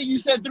 for that shit you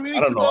said 3 weeks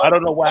I don't know. ago. I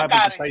don't know what fuck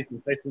happened to outta here.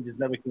 Tyson. Tyson just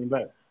never came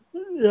back.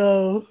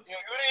 Yo. You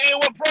didn't hear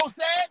what Pro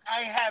said?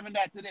 I ain't having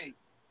that today.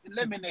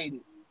 Eliminated.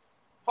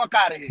 Fuck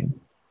out of here.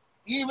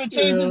 He even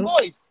changed his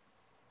voice.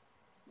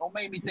 Don't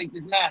make me take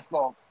this mask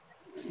off.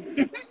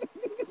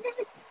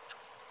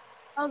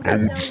 I was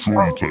gonna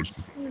say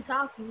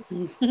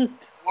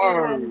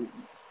Word.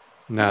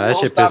 No, that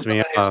shit pissed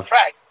me off.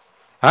 Track.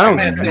 I don't.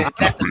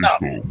 That's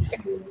enough.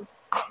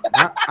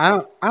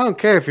 I don't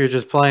care if you're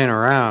just playing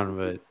around,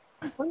 but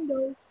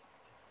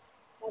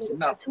That's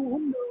enough.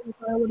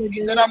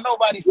 He said, "I'm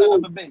nobody, son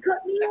of a bitch."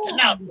 That's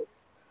enough.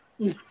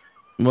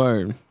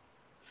 Word.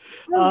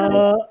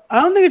 I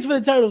don't think it's for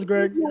the titles,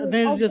 Greg. I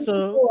think it's just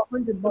a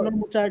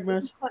normal tag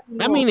match.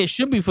 I mean, it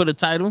should be for the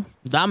title.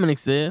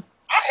 Dominic's there.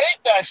 I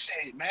hate that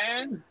shit,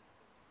 man.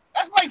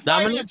 That's like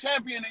fighting Dominic? a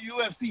champion in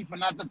UFC for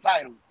not the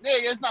title. Yeah,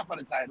 it's not for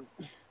the title.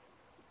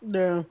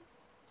 Yeah.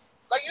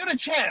 Like, you're the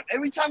champ.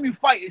 Every time you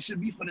fight, it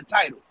should be for the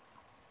title.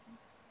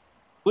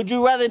 Would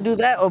you rather do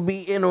that or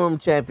be interim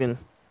champion?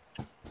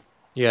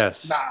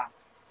 yes. Nah.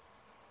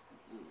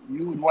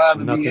 You would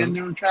rather be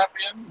interim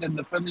champion than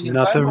defending your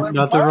title every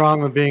Nothing time?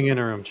 wrong with being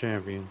interim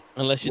champion.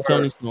 Unless you're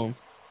Tony Storm.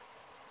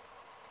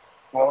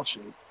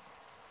 Bullshit.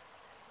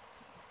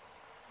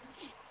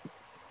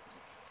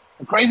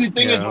 The crazy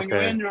thing is when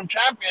you're interim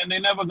champion, they're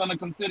never going to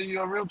consider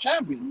you a real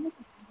champion.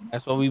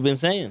 That's what we've been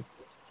saying.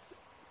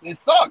 It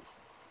sucks.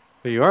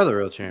 But you are the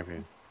real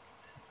champion.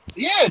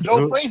 Yeah,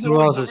 Joe Frazier who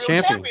was else the is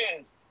real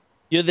champion?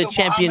 You're the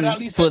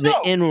champion for the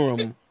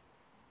interim.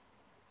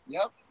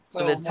 Yep. So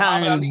For the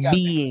time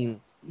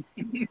being.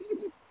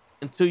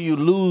 Until you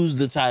lose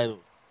the title.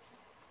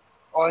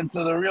 Or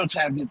until the real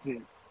champion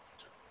team.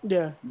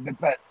 Yeah.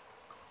 Depends.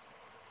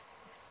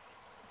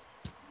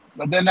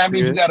 But then that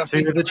means you got to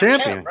face the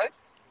champion, champ, right?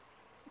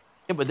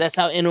 Yeah, but that's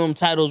how interim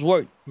titles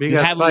work. But you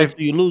have them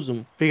until you lose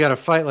them. But you got to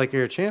fight like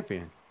you're a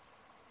champion.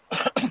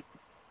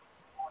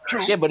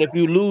 Yeah, but if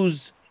you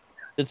lose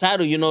the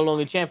title, you're no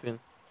longer champion.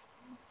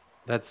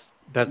 That's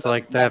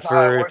like that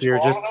for if you're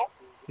just.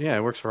 Yeah,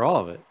 it works for all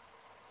of it.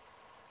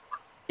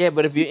 Yeah,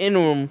 but if you're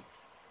interim,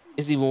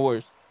 it's even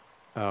worse.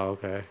 Oh,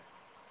 okay.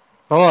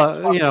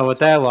 Well, you know, with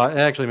that it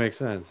actually makes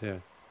sense. Yeah,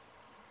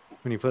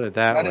 when you put it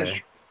that way. Is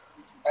true.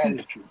 That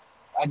is true.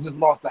 I just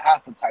lost the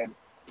half the title.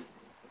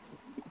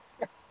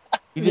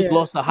 You just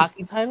lost a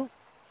hockey title?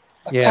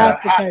 Yeah.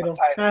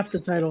 Half the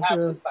title.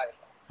 Yeah.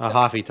 A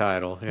hockey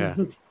title. Yeah.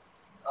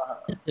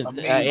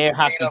 Air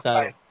hockey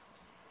title.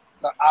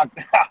 The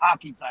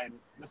hockey title.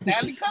 The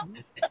Stanley Cup?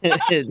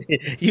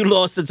 You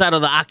lost the title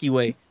the Aki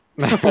way.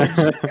 Don't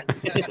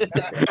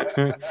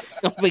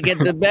forget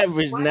the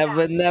beverage.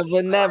 Never.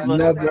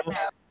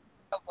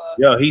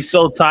 Yo, he's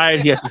so tired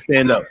he has to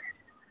stand up.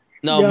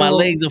 No, my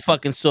legs are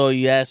fucking sore,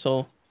 you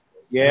asshole.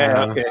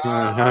 Yeah, okay.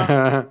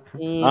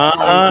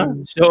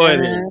 Sure it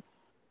is.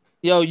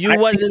 Yo, you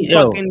wasn't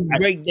fucking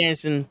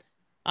breakdancing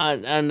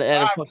at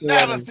a fucking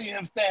never wedding. see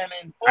him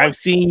standing. I've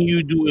seen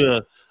you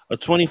do a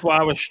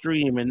 24-hour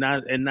stream and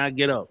not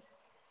get up.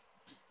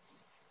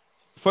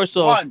 First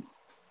off,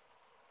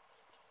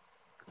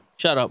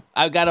 shut up.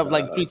 I got up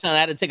like 3 times. I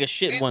had to take a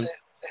shit once.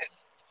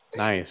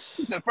 Nice.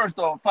 He said, first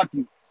off, fuck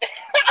you.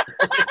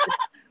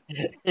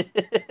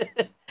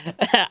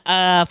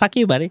 Fuck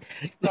you, buddy.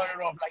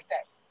 Started off like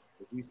that.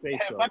 You say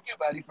so. Fuck you,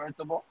 buddy, first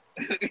of all.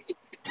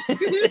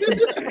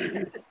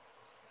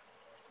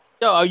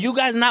 Yo, are you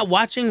guys not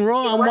watching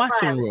Raw? I'm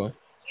watching Raw.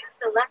 Use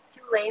the left 2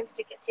 lanes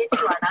to continue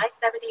on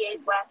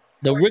I-78 West.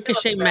 The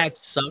Ricochet match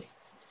sucked.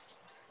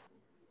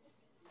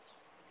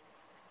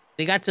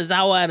 They got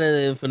Tozawa out of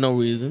there for no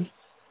reason.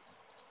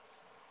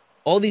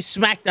 All these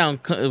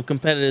SmackDown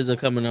competitors are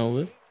coming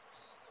over.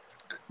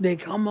 They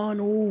come on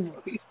over.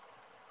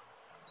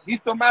 He's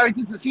still married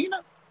to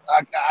Ticina?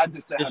 I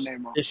just said her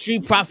name wrong. The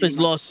Street Profits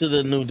lost to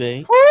the New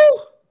Day.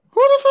 Who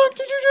the fuck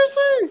did you just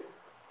say?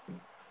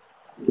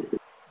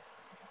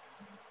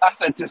 I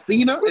said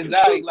Ticina? Is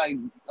that like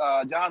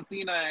John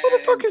Cena and, Who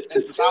the fuck is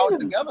and Tozawa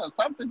together or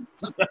something?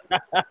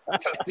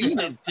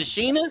 Ticina?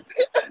 Tashina?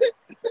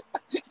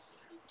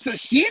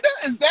 Tashina?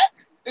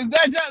 Is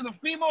that the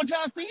female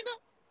John Cena?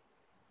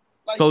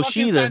 Like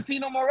fucking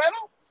Santino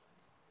Moreno?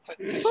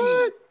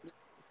 Tashina.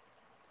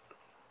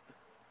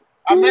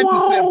 I meant to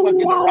say fucking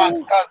The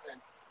Rock's cousin.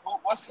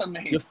 What's her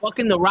name? You're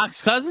fucking The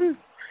Rock's cousin?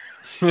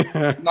 No,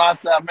 I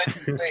meant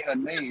to say her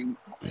name.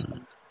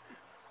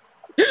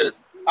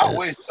 I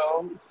wish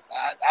so.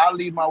 I'll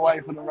leave my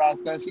wife for The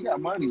Rock's cousin. She got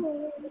money.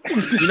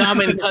 You know how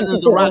many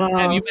cousins The Rock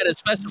have? You better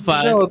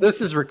specify. No, this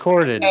is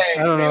recorded. Hey,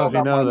 I don't know if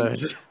you know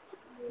this.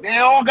 They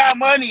all got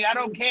money. I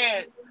don't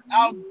care.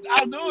 I'll do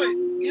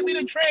it. Give me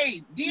the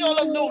trade. Deal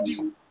or no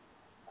deal.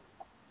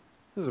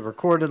 This is a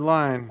recorded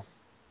line.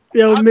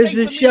 Yo,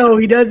 Mr. Show,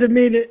 he doesn't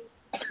mean it.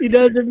 He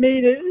doesn't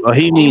mean it. Oh,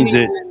 he means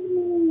it.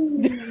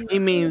 He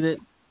means it.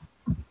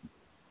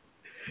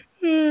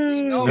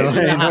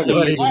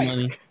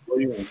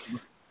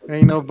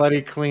 Ain't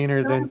nobody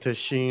cleaner than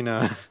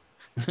Tashina.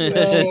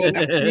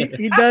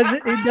 He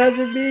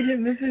doesn't mean it,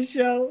 Mr.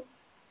 Show.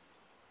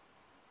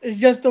 It's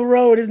just the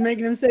road is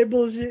making him say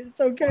bullshit. It's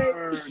okay.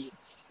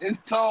 It's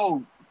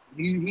told.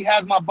 He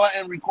has my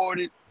button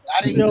recorded.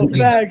 I didn't Yo, even say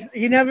that. facts.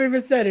 He never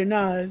even said it.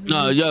 Nah.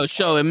 No, yo,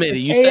 show admit it.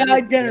 You AI said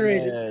it.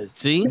 generated. Yes.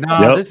 See?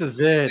 No, this is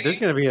it. There's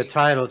gonna be a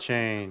title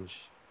change.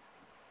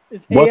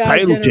 It's What AI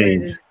title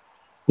generated. change?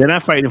 They're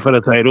not fighting for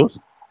the titles.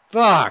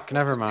 Fuck,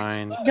 never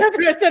mind. That's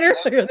what I said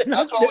earlier.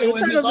 That's what we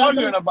was just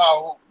arguing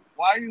about.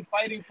 Why are you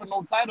fighting for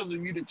no titles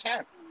if you the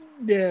champ?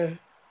 Yeah.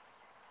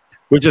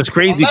 Which is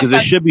crazy Unless because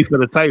it should be for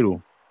the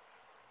title.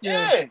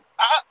 Yeah,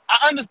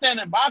 I understand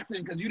in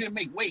boxing because you didn't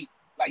make weight.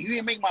 Like you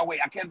didn't make my weight.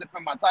 I can't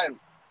defend my title.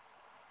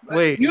 But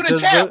Wait, you the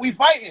champ. We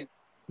fighting.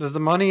 Does the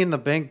Money in the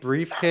Bank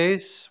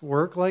briefcase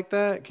work like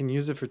that? Can you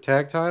use it for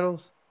tag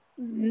titles?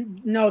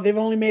 No, they've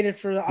only made it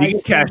for the He can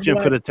IC. cash in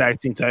for the tag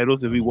team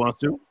titles if he wants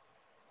to.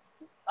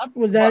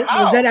 Was that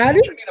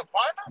added? Don't you need a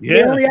partner? They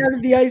Yeah. only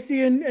added the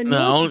IC and No,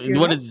 US only, this year,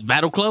 what no? is this,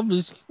 Battle Club?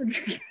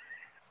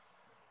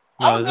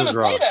 I was gonna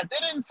say that.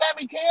 Didn't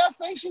Sammy Chaos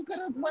say she could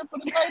have went for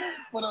the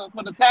title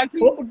for the tag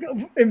team?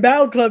 Well, in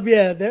Battle Club,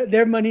 yeah,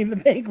 their Money in the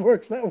Bank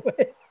works that way.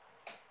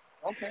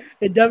 Okay.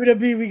 In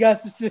WWE, we got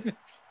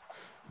specifics.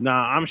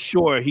 Nah, I'm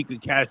sure he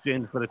could cash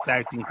in for the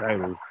tag team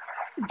titles.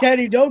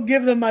 Kenny, don't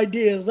give them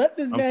ideas. Let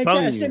this I'm man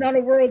telling cash in you. on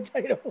a world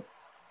title.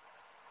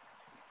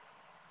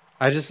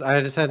 I just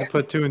had to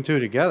put 2 and 2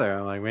 together.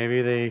 I'm like,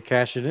 maybe they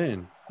cash it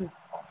in.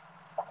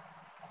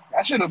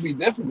 That shouldn't be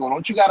difficult.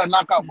 Don't you got to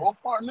knock out both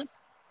partners?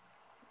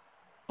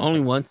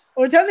 Only once.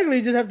 Well, technically,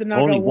 you just have to knock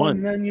Only out one, one.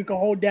 and then you can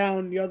hold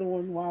down the other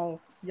one while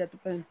you get the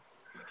pin.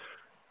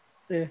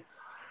 Yeah.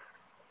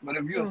 But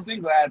if you're a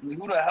single athlete,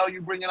 who the hell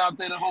you bringing out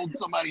there to hold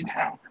somebody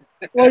down?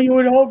 Well, you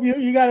would hope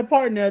you got a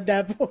partner at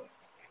that point.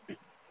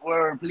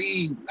 Or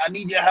please, I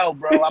need your help,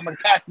 bro. I'm gonna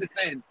cash this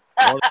in.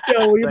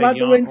 Yo, we about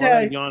to win all that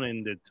tag.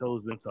 yawning, the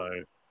toes been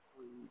tired.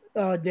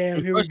 Oh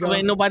damn! Here we First go. of all,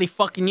 ain't nobody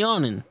fucking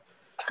yawning.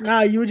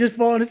 Nah, you were just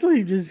falling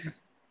asleep. Just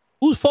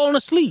Who's falling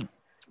asleep?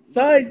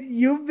 son,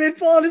 you've been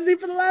falling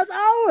asleep for the last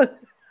hour.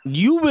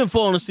 You've been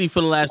falling asleep for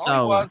the last No, he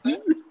hour.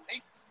 wasn't.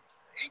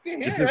 He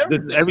can hear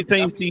everything. Every time I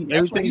you mean, see, that's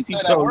every what time he you see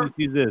said at toe, you work.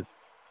 see this.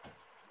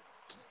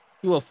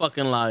 You a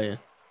fucking liar.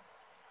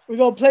 We're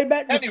gonna play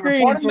back the Kenny, screen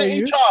report him for to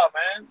you.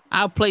 HR, man.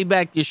 I'll play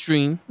back your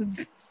stream.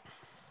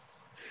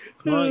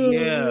 Oh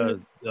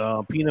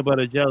yeah, peanut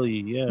butter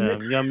jelly. Yeah,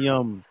 yum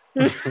yum.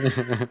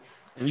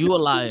 You a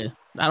liar.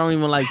 I don't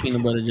even like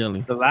peanut butter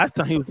jelly. The last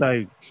time he was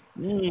like,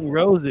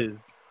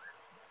 roses.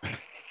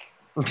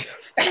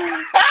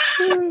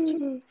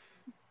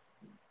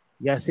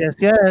 Yes,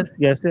 yes, yes,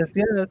 yes, yes,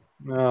 yes.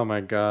 Oh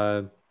my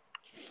god.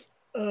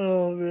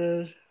 Oh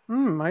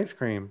man. Ice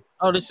cream.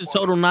 Oh, this is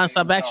total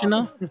nonstop action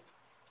now?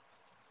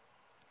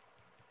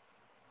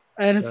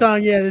 And a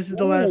song, yeah, this is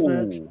the last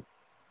match. Ooh.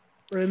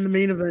 We're in the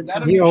main event.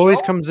 He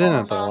always comes in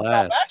at the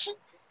last.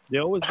 They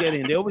always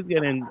getting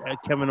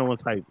Kevin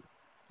Owens hype.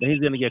 Then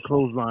he's gonna get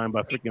clotheslined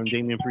by freaking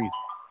Damian Priest.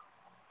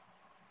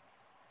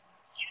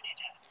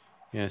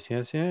 Yes,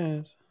 yes,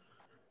 yes.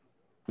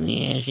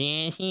 Yes,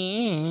 yes,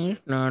 yes.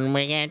 Don't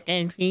forget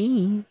that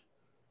fee.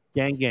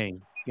 Gang,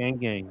 gang, gang,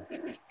 gang.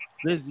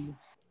 Lizzie.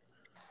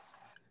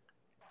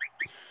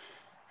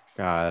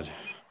 God.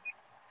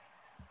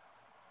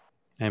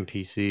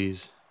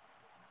 NPCs.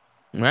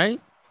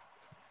 Right?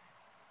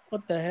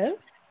 What the hell?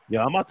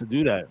 Yeah, I'm about to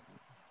do that.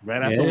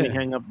 Right after we Yeah.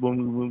 hang up,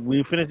 when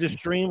we finish this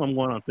stream, I'm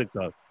going on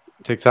TikTok.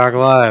 TikTok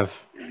Live.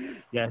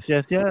 Yes,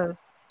 yes, yes.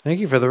 Thank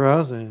you for the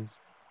roses.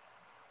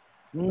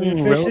 We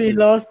officially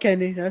lost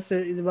Kenny. That's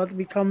it. He's about to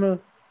become an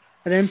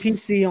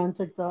NPC on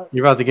TikTok.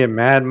 You're about to get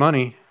mad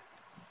money.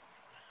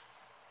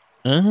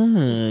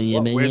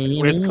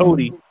 Where's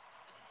Cody?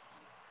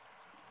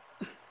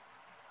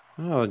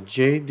 Oh,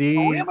 JD.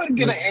 Are we able to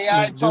get an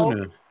AI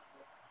toe?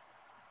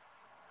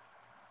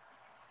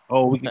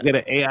 Oh, we can get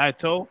an AI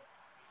toe?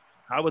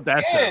 How would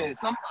that sound? That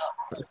sound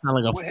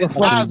like with a his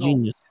fucking nozzle.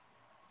 genius.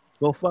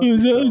 Go fuck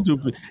Yo,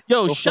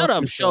 Go shut fuck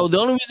up, show. The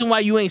only reason why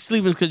you ain't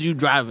sleeping is because you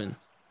driving.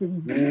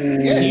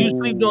 Yeah. You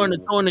sleep during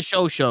the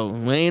show.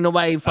 When ain't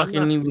nobody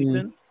fucking even.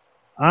 Sleeping.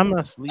 I'm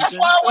not sleeping. That's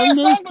why I wear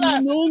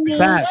sunglasses to be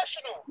Facts.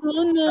 professional.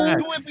 Do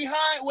Facts. it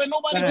behind where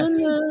nobody Facts. can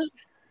see.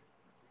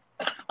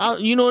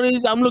 You know what it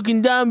is? I'm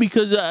looking down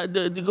because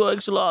the go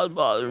extra large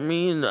bothering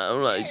me, and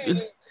I'm like,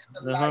 The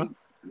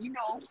lights, you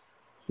know.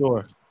 Sure.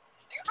 You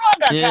know I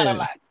got Yeah.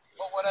 Cadillacs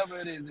or whatever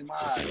it is in my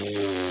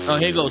eyes. oh,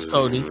 here goes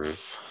Cody. There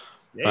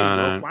you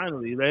go.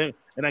 Finally,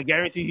 and I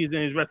guarantee he's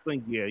in his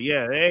wrestling gear.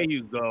 Yeah, there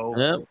you go.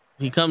 Yep.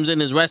 He comes in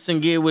his wrestling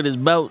gear with his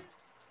belt.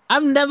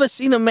 I've never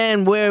seen a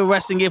man wear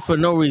wrestling gear for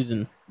no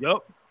reason. Yep.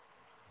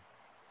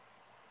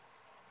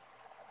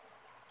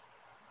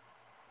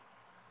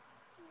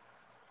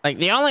 Like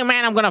the only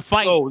man I'm gonna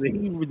fight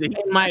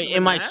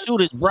in my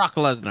suit is Brock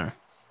Lesnar.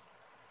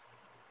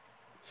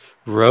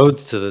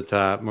 Roads to the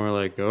top, more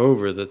like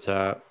over the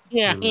top.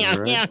 Yeah, Am I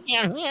right?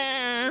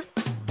 yeah.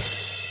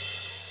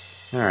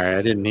 All right,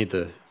 I didn't need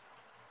the.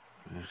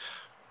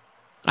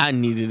 I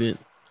needed it.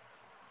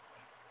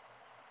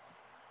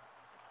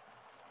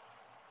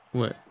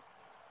 What?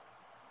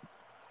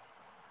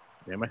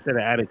 Damn, I should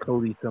have added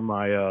Cody to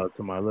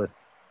my list.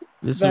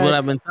 This is what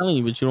I've been telling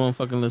you, but you don't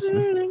fucking listen.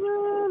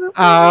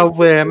 I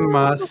wear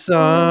my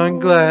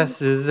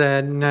sunglasses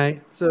at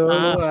night so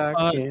I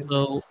can.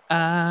 So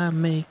I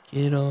make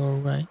it all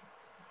right.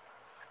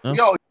 Huh?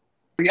 Yo,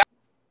 yeah,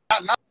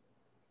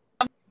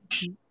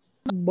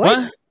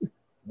 What?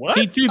 What?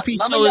 C3P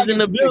none of show y'all is in get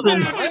the to pick who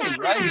building. wins,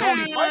 right? You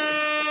only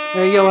fight.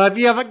 Hey, yo, have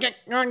you ever get?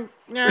 You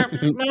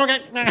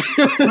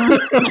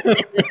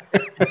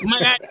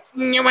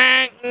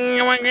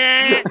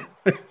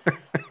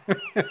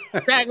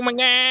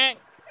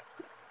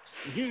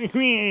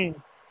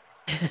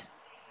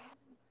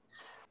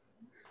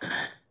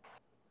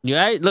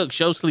all right? Look,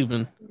 show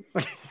sleeping.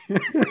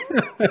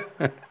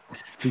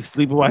 He's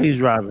sleeping while he's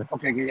driving.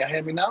 Okay, can y'all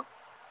hear me now?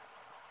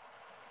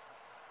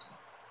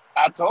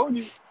 I told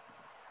you.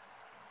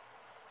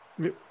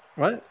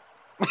 What?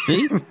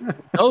 See?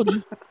 Told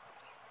you.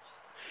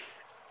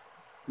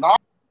 No,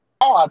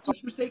 I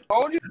told you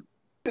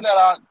that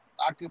I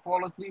could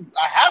fall asleep.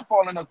 I have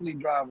fallen asleep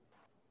driving.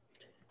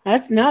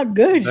 That's not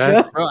good,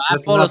 That's- Joe. Bro, I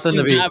That's fall nothing to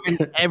asleep be-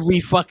 driving every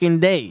fucking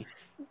day.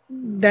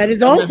 That is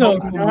Coming also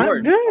home from not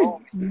work. good.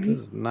 This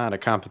is not a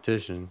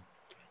competition.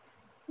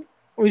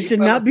 We You should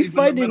fell not be asleep in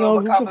the fighting middle of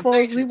on a who can fall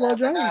conversation asleep while that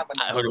been driving.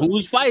 happening.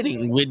 Who's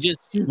fighting? We're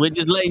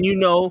just letting you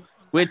know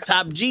we're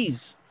top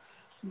G's.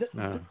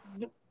 No.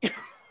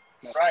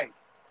 Right.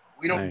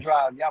 We don't Nice.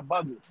 drive. Y'all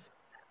bugging.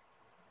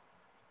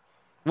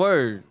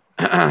 Word.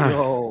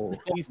 Yo,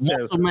 he said,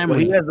 Muscle well,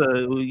 memory. you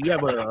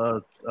have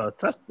a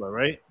Tesla,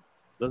 right?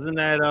 Doesn't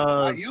that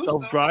I used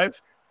self drive?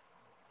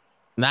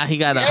 Now he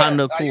got a Yeah,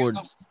 Honda I used Accord.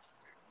 to.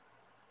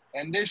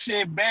 And this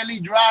shit barely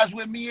drives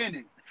with me in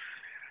it.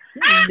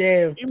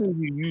 Damn. Even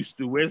you used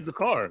to. Where's the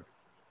car?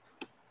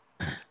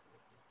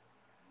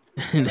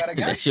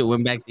 That shit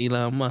went back to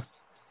Elon Musk.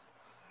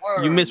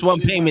 Word. You miss one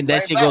Shit payment, went that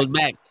right shit goes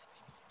back.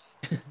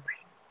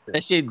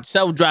 That shit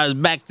self drives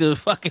back to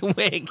fucking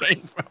where it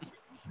came from.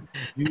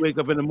 You wake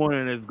up in the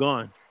morning and it's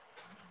gone.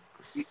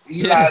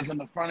 Eli's in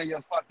the front of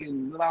your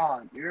fucking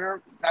lawn.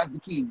 That's the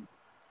key.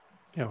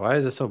 Yeah, why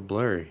is it so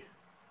blurry?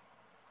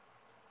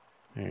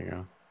 There you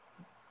go.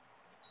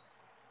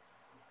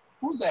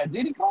 Who's that?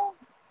 Diddy Kong?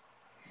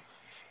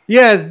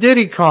 Yeah, it's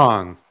Diddy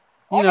Kong.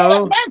 You No,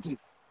 know. that's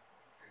Mantis.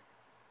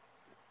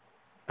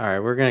 All right,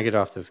 we're gonna get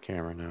off this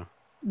camera now.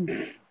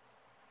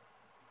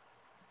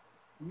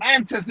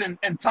 Mantis and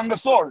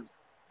Tungosaurus.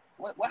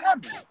 What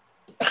happened?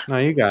 No,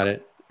 you got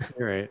it.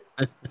 You're right.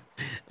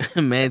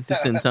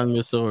 Mantis and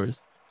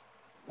Tungosaurus.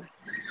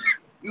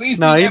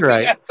 No, you're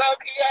right.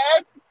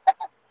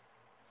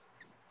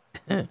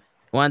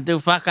 Want to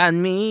fuck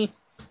on me?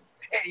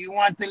 Hey, you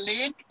want to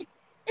lick?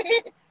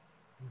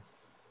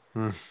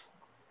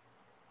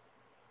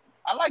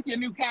 I like your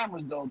new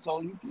cameras though,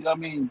 Pro. You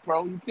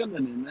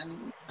killing it,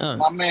 man.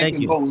 My man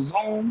can go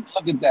zoom.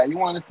 Look at that. You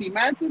want to see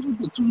Mantis with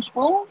the 2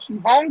 spoons? You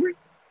hungry?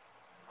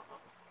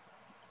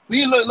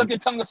 See, look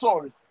at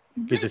Tungosaurus.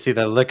 Get to see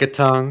the lick of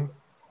tongue.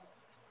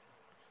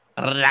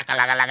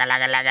 That's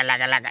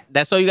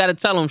all you got to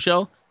tell him,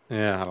 show.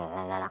 Yeah.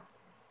 Oh,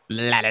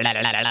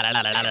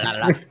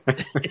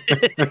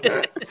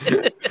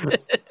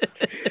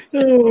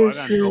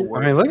 I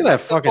mean, look at that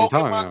fucking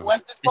tongue. Though.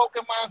 What's this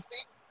Pokemon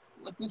secret?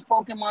 What's this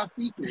Pokemon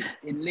secret?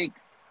 It licks.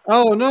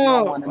 Oh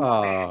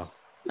no!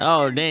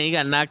 Oh, damn, he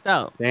got knocked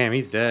out. Damn,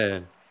 he's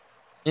dead.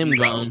 Him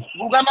gone.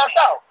 Who got knocked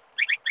out?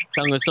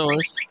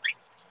 Tungosaurus.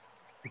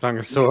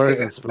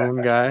 Tungosaurus and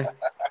Spoon Guy.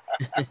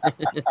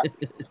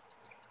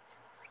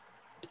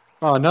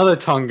 Oh, another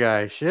tongue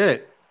guy.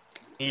 Shit.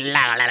 You don't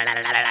want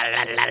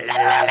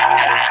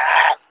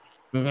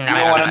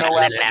to know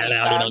what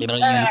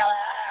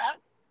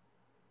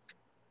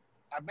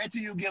I bet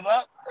you give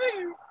up.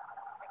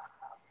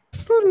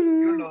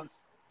 You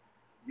lose.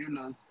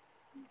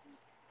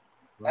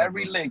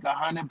 Every lick,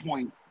 100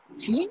 points.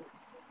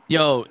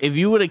 Yo, if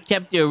you would have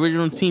kept the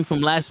original team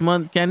from last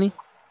month, Kenny,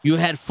 you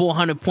had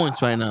 400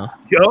 points right now.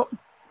 Yo,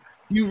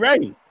 you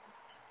right.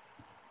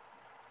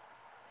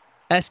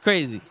 That's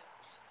crazy.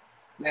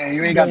 Yeah,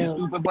 you ain't got the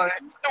stupid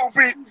button.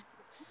 Stupid.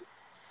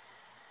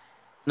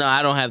 No,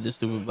 I don't have the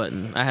stupid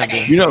button. I have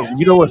the.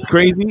 You know what's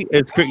crazy?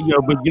 It's crazy,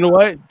 but you know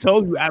what?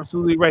 Told you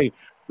absolutely right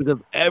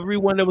because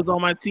everyone that was on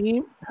my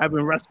team have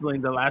been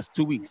wrestling the last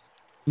 2 weeks.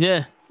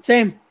 Yeah,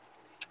 same.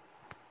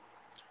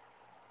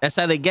 That's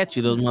how they get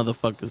you, those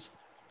motherfuckers.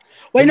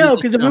 Wait, no,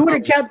 because if we would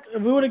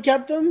have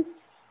kept them,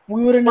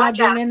 we would have not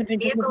done anything.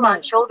 Vehicle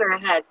on shoulder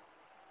ahead.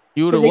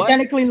 You would have They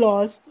technically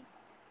lost,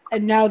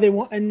 and now they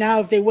won. And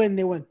now if they win,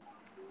 they win.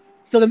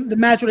 So the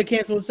match would have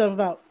canceled itself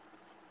out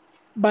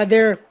by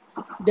their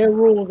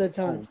rules at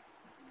times.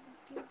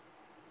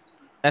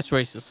 That's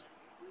racist.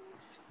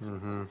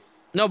 Mm-hmm.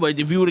 No, but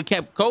if you would have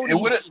kept Cody, it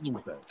would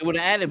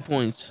have added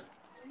points.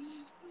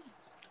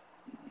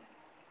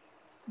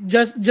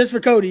 Just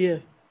for Cody, yeah,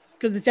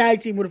 because the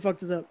tag team would have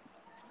fucked us up.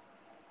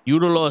 You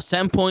would have lost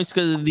 10 points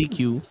because of the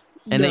DQ,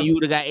 and then you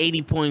would have got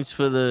 80 points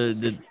for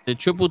the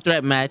triple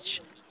threat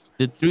match,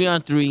 the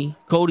 3-on-3.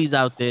 Cody's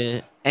out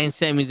there, and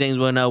Sami Zayn's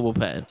with an elbow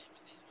pad.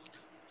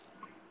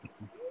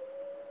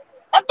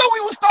 I thought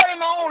we were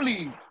starting our own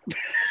league.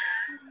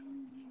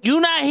 You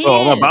not here?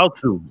 Oh, I'm about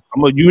to.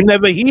 You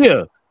never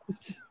here.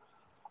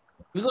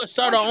 We're gonna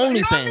start our You don't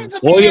need OnlyFans.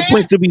 to be All your there.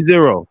 points will be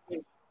 0.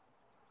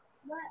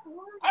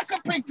 I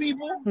could pick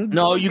people.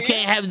 No, you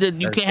can't have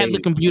the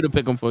computer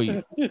pick them for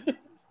you.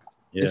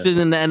 This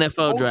isn't the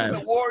NFL Ultimate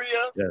draft.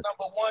 Warrior,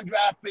 number 1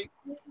 draft pick.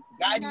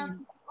 Got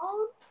him.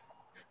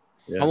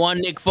 I want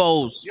Nick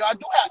Foles. Yo,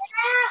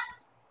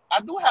 I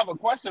do have a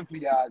question for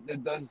y'all.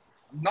 Does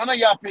none of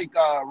y'all pick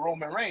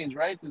Roman Reigns,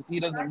 right? Since he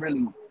doesn't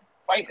really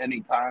fight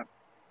anytime.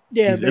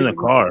 Yeah, he's in the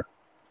car.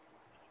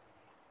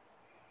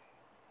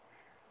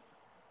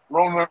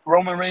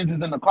 Roman Reigns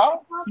is in the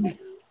car.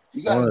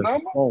 You got his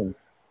number?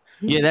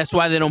 Yeah, that's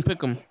why they don't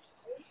pick him.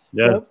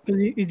 Yeah,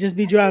 because he just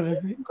be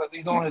driving. Because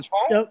he's on his phone.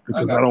 Yep.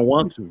 Because I don't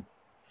want to.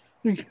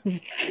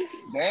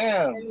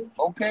 Damn.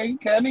 Okay,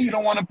 Kenny, you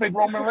don't want to pick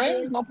Roman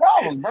Reigns? No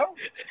problem, bro.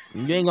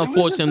 You ain't gonna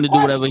force him to do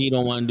whatever he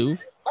don't want to do.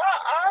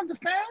 I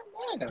understand.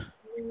 Yeah.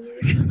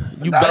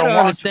 You better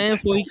understand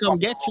before he come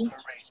get you.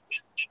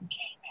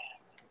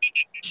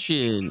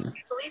 Shit.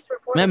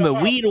 Remember,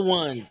 we the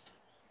ones.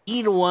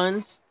 We the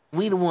ones.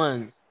 We the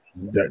ones.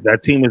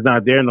 That team is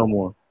not there no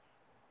more.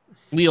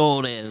 We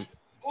all there.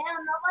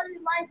 Nobody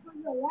likes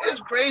when you're It's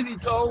crazy,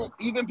 Toe.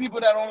 Even people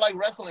that don't like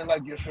wrestling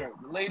like your shirt.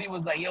 The lady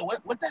was like, yo,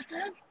 what that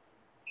says?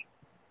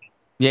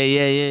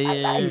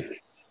 Yeah.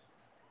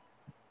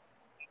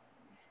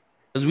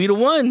 Because we the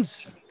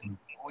ones.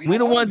 We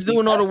the ones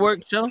doing all the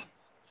work, Joe.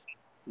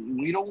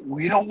 We the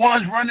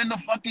ones running the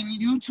fucking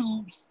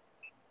YouTubes.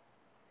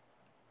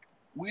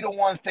 We the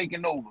ones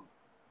taking over.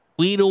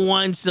 We the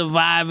ones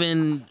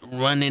surviving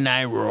running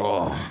I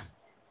Raw.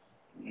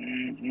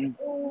 Mm-hmm.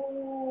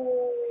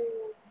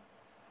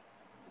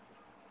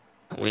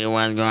 We the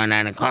ones going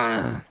down the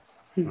corner.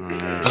 We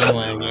the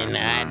ones getting the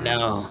hot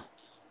dog.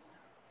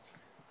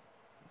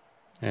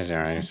 It's all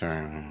right. It's all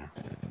right.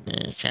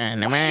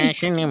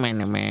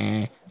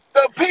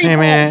 The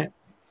people.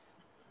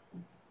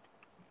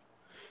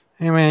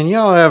 Hey man,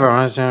 y'all ever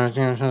all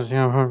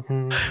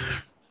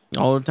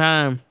the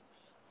time?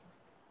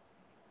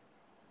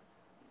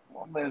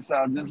 My man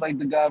sounds just like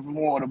the guy from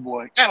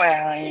Waterboy.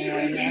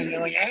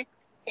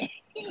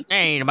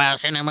 Ain't about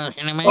cinema.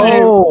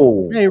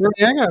 Oh, hey Ray,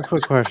 I got a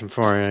quick question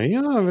for you.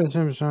 You know ever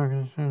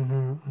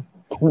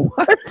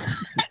What?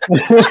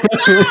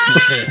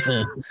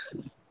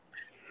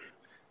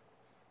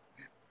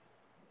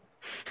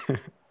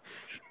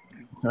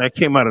 I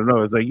came out of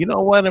nowhere. It's like, you know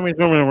what? I mean,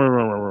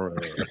 that'll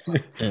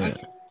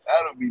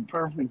be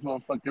perfect for a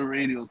fucking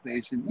radio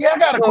station. Yeah, I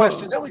got a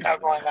question. That we got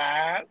going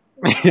on.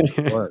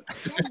 What?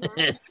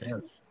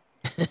 Yes.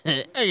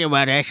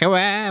 Everybody,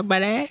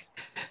 buddy.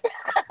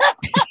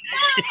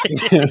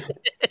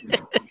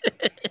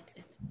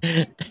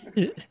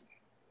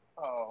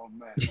 Oh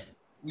man,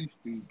 we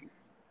stupid.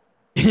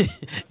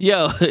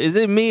 Yo, is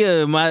it me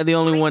or am I the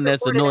only one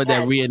that's annoyed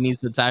that Rhea needs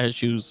to tie her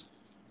shoes?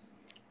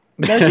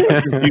 That's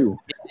you.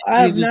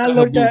 I have not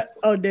looked at.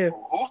 Oh, damn.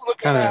 Who's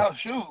looking at her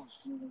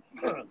shoes?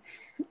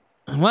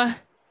 What?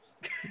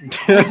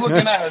 Who's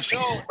looking at her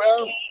shoes,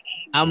 bro?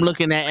 I'm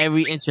looking at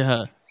every inch of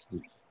her.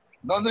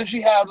 Doesn't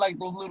she have like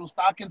those little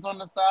stockings on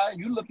the side?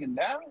 You looking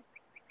down?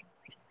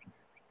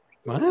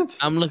 What?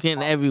 I'm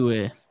looking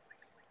everywhere.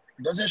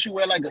 Doesn't she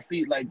wear like a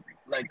seat, like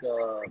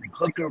a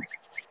hooker?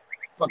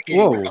 Fucking,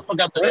 Whoa. I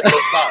forgot the name of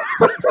the sock.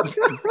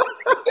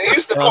 They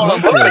used to call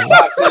them hooker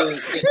socks. They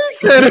used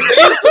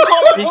to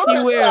call them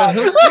hooker socks.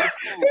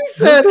 He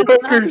said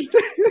hookers.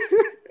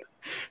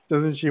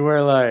 Doesn't she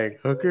wear like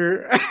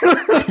hooker?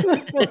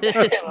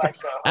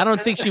 I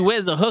don't think she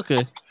wears a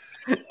hooker.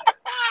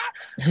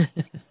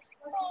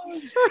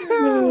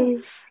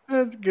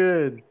 That's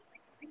good.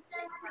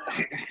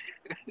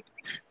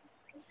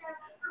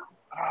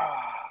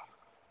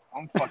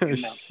 I'm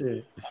fucking up.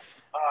 Shit.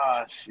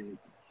 Shit.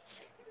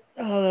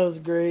 Oh, that was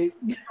great.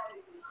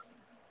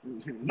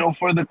 No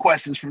further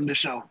questions from the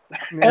show.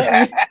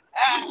 I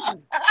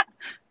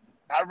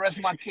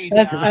rest my case.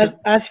 That's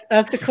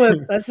the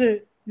clip. That's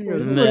it.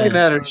 I'm looking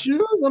at her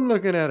shoes. I'm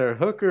looking at her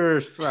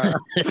hooker socks.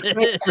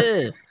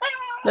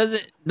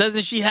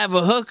 Doesn't she have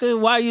a hooker?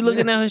 Why are you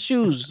looking at her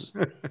shoes?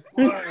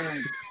 I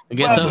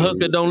guess her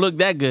hooker don't look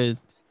that good.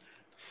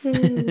 My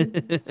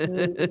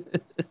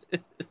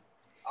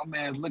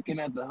man's looking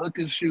at the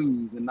hooker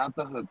shoes and not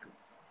the hooker.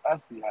 I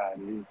see how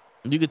it is.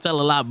 You can tell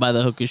a lot by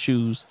the hooker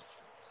shoes.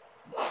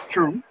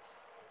 True.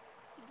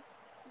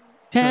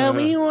 Tell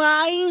me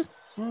why.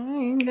 I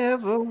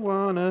never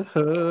want a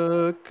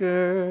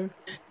hooker.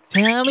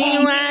 Tell me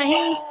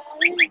why.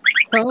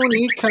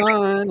 Tony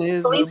Khan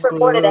is Police a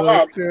reported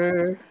ahead.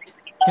 booker.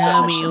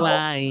 Tell me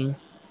why.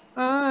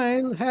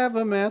 I have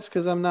a mask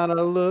because I'm not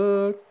a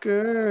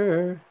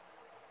looker.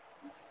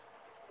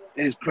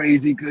 It's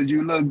crazy because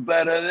you look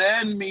better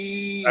than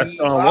me. I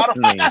saw So how what's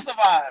the the fuck name? I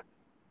survived?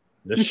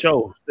 The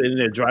show sitting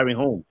there driving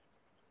home.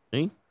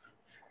 See?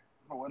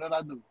 What did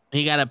I do?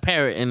 He got a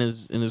parrot in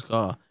his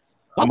car.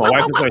 My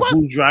wife is like,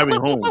 "Who's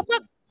driving home?"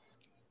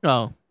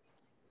 Oh.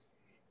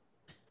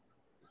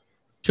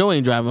 Show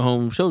ain't driving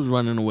home. Show's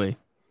running away.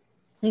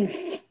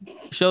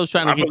 Show's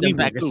trying to I get them believe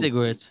pack it, of too.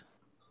 cigarettes.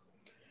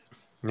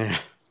 Yeah.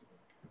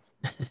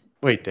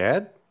 Wait,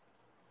 Dad?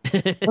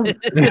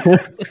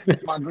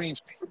 It's my green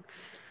screen.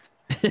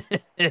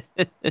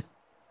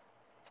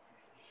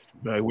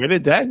 Like, where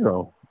did that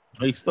go?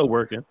 He's still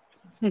working.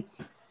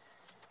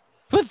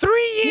 For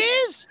 3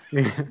 years?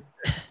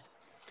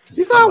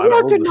 He's not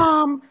working,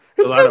 Mom.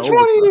 It's been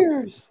 20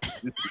 years.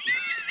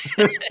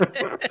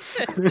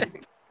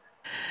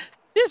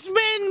 This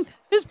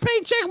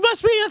paycheck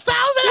must be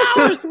 1,000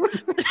 hours.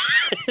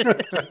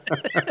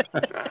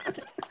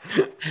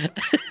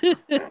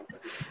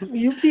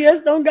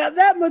 UPS don't got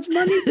that much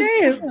money,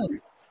 damn.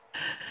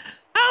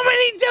 How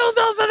many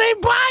dildos are they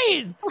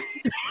buying?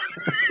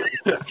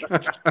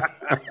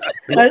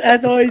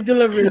 That's all he's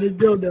delivering is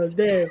dildos.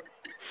 Damn.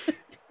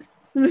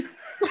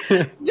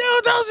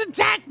 Dildos and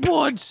tack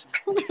boards.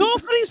 Go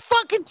for these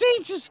fucking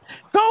teachers.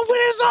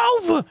 COVID is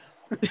over.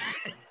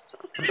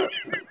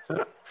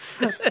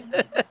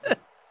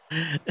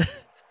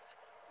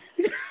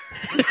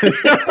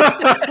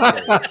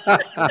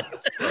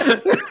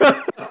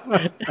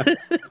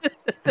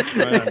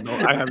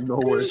 I have no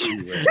words for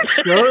you.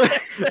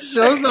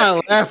 Show's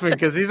not laughing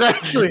because he's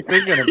actually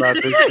thinking about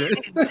this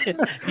shit.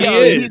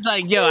 He's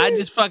like, I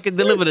just fucking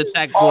delivered a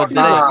tack board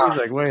today. He's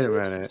like, wait a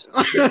minute.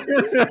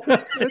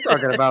 They're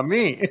talking about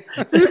me.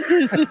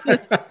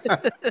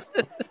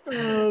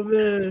 Oh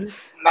man.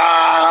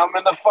 Nah, I'm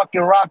in the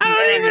fucking Rocky. I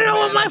don't even know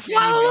what my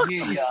father looks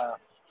like.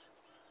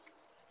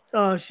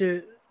 Oh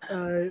shit.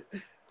 All right.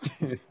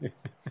 I'm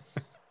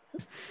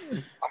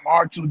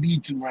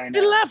R2D2 right now.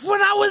 He left when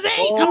I was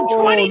 8. I'm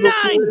 29. Look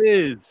who it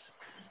is.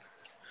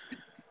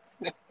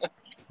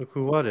 Look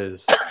who what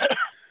is.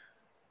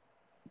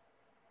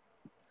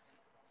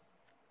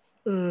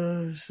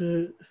 Oh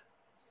shit.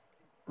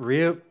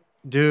 Real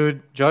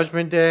dude,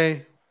 Judgment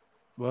Day.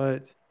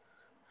 What?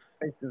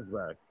 Mason's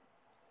back.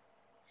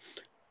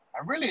 I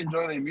really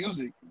enjoy their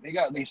music.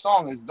 Their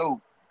song is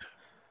dope.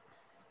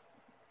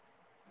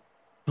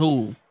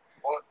 Who?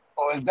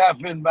 Or is that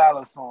Finn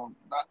Balor song?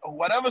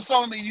 Whatever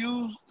song they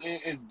use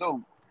is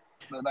dope.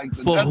 Like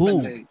the For Judgment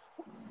who? Day.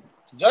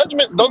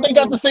 Judgment? Don't they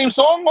got the same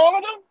song, all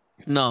of them?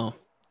 No.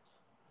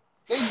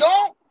 They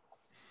don't?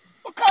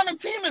 What kind of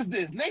team is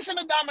this? Nation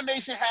of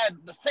Domination had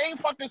the same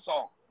fucking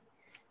song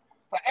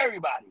for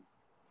everybody.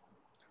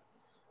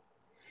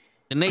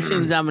 The Nation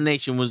of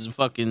Domination was a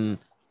fucking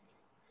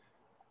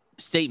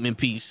statement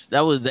piece.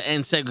 That was the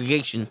end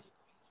segregation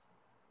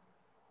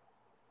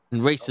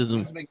and racism.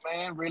 Vince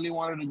McMahon really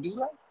wanted to do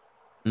that?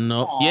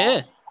 No. Aww.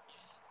 Yeah.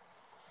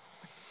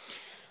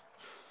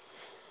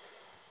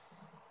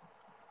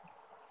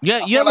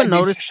 Yeah, you ever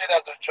notice shit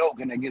as a joke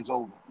and it gets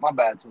over? My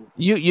bad too.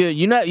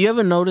 You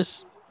ever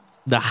notice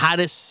the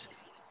hottest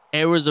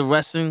eras of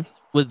wrestling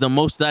was the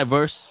most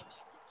diverse?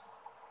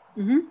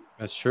 Mm-hmm.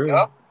 That's true.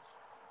 Yep.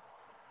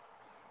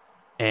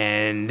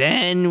 And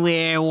then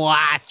we're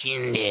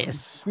watching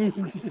this.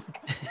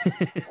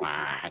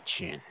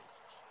 Watching.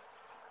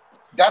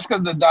 That's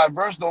because the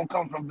diverse don't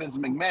come from Vince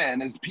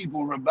McMahon. It's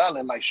people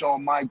rebelling like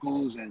Shawn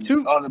Michaels and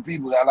other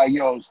people that are like,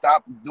 yo,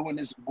 stop doing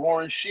this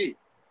boring shit.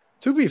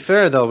 To be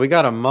fair though, we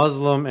got a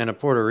Muslim and a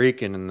Puerto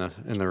Rican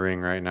in the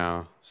ring right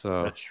now.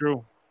 So that's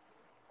true.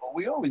 Well,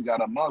 we always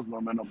got a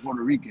Muslim and a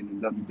Puerto Rican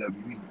in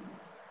WWE.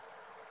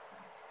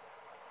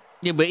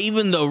 Yeah, but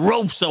even the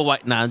ropes are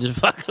white now. Just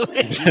fuck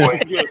away. He's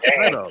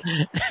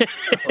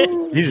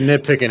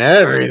nitpicking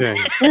everything.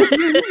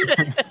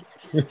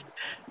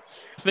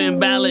 Finn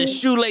Balor's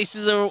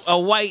shoelaces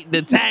are white.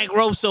 The tag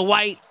ropes are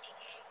white.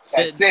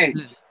 That's it.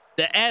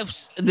 The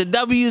F's, the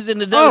W's,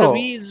 and the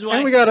WWE's is white.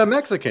 And we got a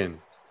Mexican.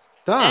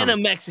 Dom. And a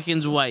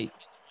Mexican's white.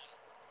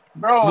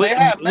 Bro, they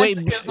had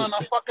Mexicans on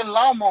a fucking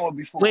lawnmower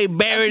before. Wade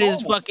Barrett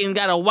is fucking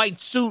got a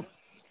white suit.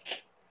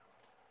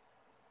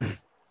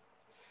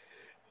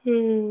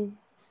 The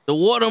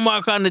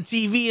watermark on the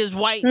TV is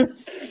white.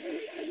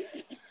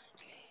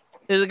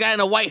 There's a guy in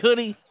a white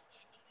hoodie.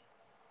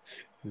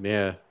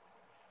 Yeah.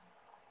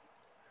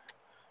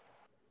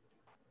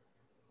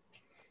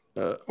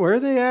 Where are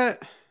they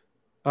at?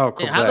 Oh,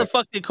 Yeah, how the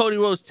fuck did Cody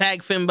Rhodes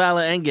tag Finn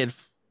Balor and get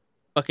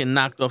fucking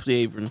knocked off the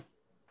apron?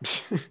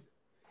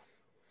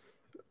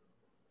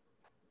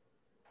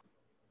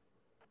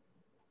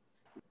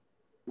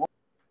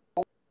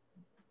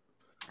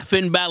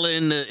 Finn Balor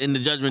in the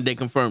Judgment Day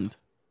confirmed.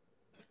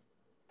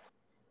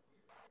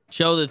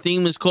 Show the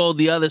theme is called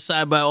 "The Other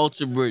Side" by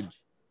Alter Bridge.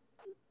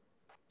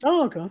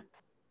 Oh, okay.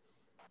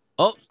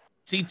 Oh,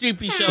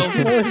 C3P show.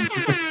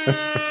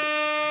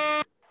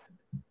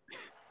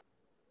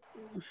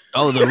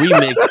 Oh, the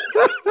remix.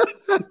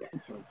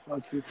 Oh,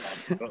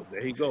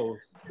 there he goes.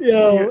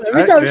 Yo,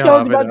 every time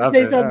Show's about to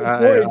say something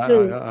important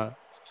too.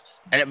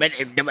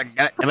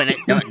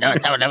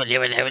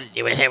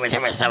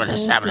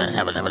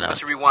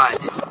 Let's rewind.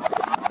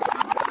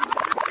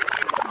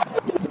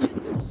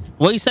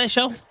 What you say,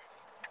 Show?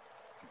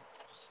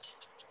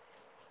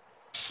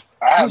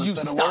 Would you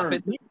stop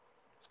it?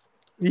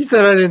 You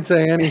said I didn't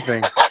say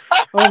anything.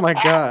 Oh my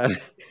god.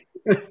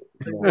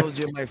 Rose,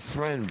 you're my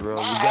friend,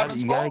 bro.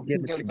 You gotta get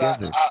it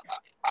together.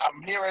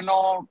 I'm hearing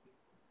all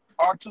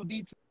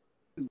R2D2.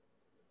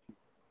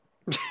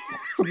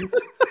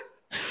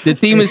 The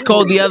theme is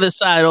called "The Other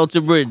Side,"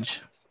 Alter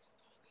Bridge.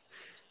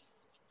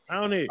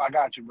 I don't need. I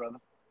got you, brother.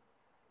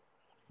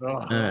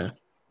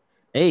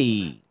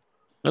 Hey.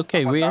 Okay,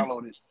 I'm gonna Rhea.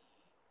 download it.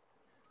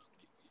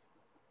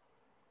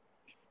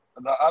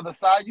 The other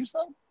side, you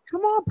said?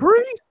 Come on,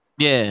 Priest.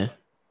 Yeah.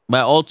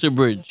 By Alter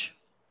Bridge.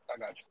 I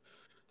got you.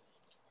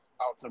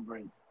 Out to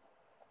bring.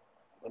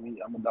 I'm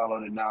gonna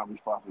download it now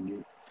before I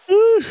forget.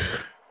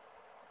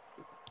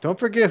 Don't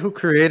forget who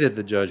created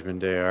the Judgment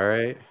Day. All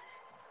right.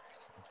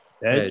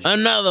 Edge.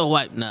 Another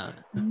wipe now.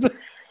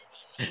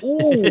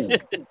 Ooh.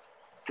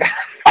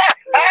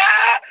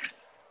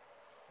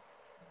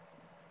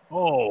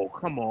 Oh,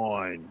 come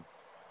on.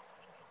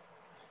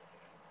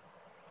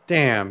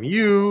 Damn,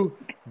 you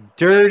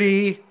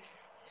dirty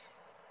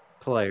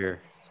player.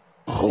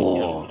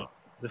 Oh.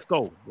 Let's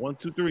go. 1,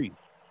 2, 3.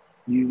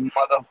 You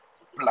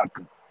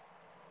motherfucker.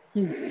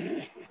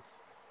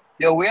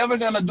 Yo, we ever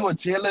gonna do a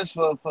tier list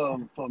for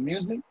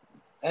music?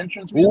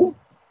 Entrance music?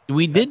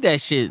 We did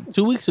that shit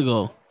 2 weeks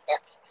ago.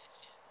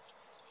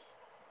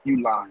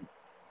 You lying.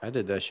 I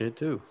did that shit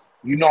too.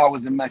 You know I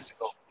was in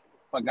Mexico.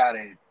 Fuck out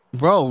of here.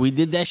 Bro, we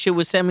did that shit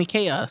with Sammy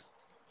Chaos.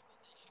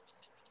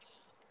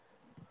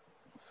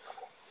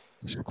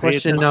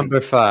 Question number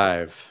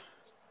 5.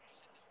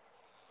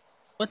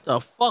 What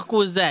the fuck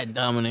was that,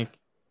 Dominic?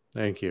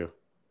 Thank you.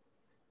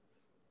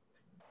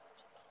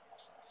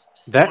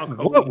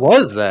 What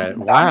was that?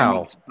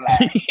 Wow.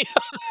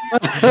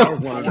 That was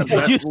one of the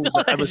best moves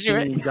I've ever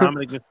seen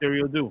Dominic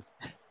Mysterio do.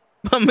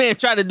 My man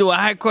tried to do a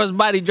high cross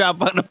body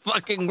drop on a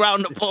fucking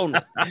ground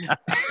opponent.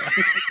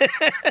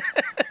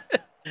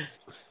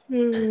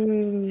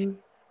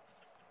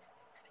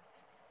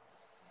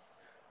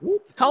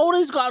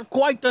 Cody's got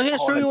quite the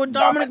history with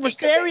Dominic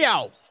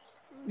Mysterio.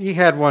 He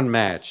had one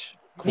match.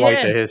 Quite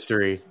Yeah. the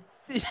history.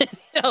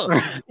 Yo,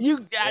 you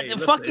got listen,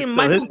 fucking it's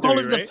Michael history, Cole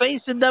is the right?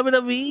 face of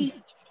WWE.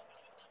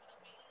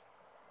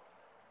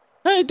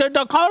 Hey, the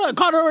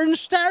Carter in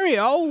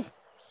stereo.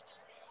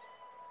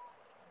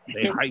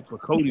 They hype for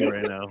Cody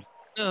right now.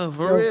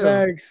 For real.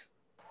 Facts.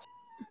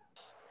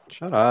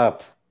 Shut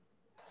up.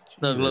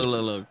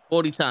 Look.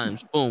 40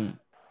 times. Boom.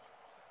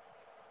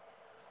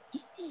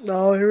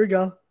 Oh, here we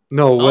go.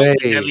 No way.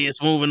 The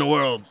deadliest move in the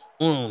world.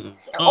 Boom.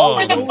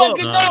 Open the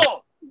fucking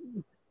door.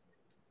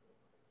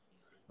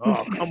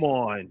 Oh, come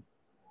on.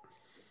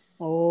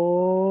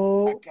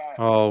 Oh.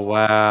 Oh,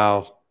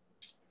 wow.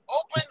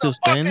 Open the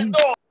fucking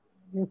door.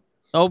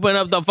 Open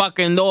up the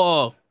fucking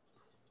door.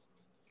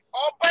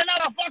 Open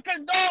up the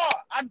fucking door.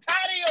 I'm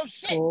tired of your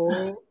shit.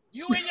 Oh.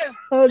 You and your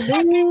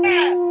fucking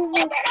mask.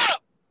 Open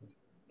up.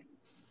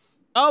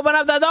 Open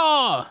up the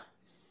door.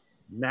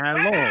 Nah,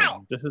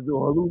 long. Just to do a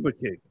haluva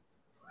kick.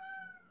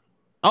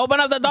 Open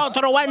up the door to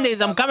the Wendy's.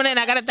 I'm coming in.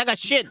 I gotta take a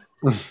shit.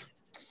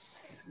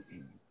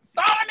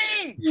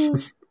 Tony!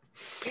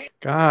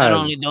 God. Not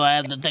only do I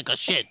have to take a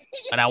shit,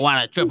 but I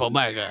want a triple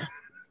burger.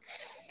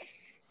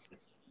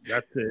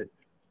 That's it.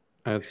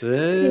 That's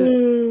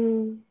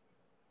it.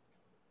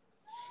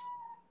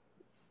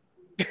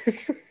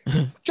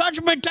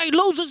 Judgment Day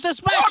loses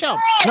this matchup.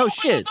 No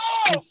shit.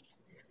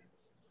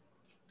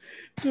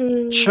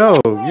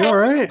 Cho, you all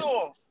right?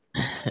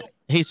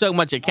 He's talking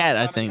about your cat,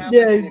 I think.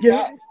 Yeah, he's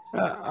getting.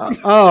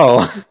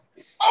 Oh. Open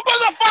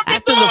the fucking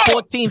After the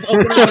 14th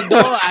opening of the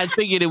door, I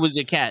figured it was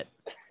your cat.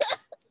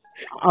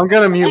 I'm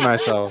gonna mute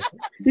myself.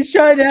 He's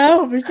trying to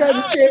help. He's trying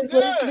to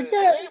translate to the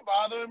cat. Ain't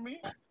bothering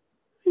me.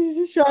 He's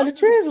just trying to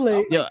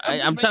translate. Yo,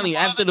 I'm telling you,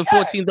 after the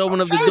 14th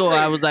opening of the door,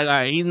 I was like, all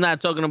right, he's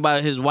not talking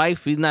about his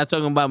wife. He's not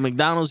talking about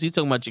McDonald's. He's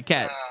talking about your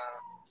cat.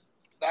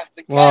 That's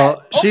the cat.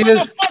 Well, she Open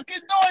is. the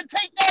fucking door and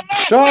take that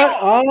mask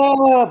Shut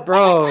off. up,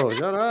 bro.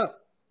 Shut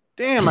up.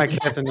 Damn, my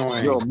cat's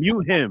annoying. Yo,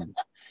 mute him.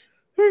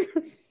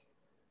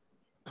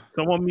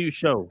 Someone mute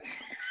Show.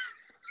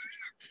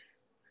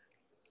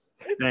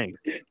 Thanks.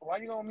 Why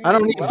you gonna mute I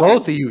don't me? need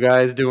both of you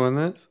guys doing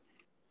this.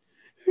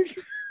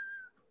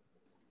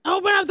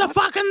 Open up the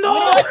fucking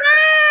door.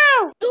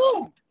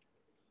 Dude.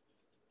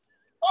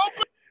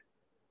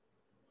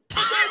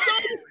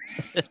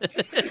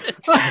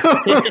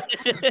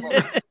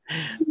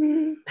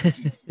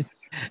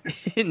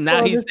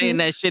 Now he's saying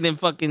that shit in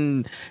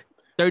fucking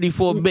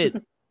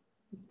 34-bit.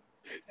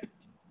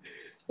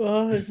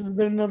 Well, this has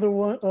been another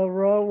one,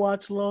 Raw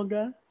Watch Long,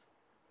 guys.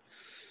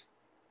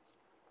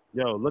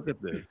 Yo, look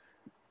at this.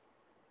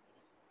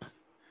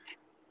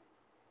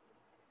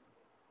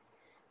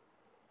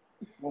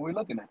 What we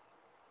looking at?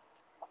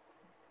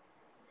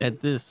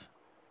 At this.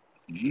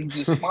 You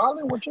just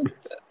smiling? What you?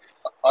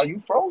 Are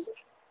you frozen?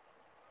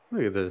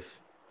 Look at this.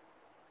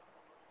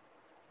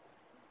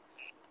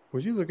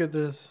 Would you look at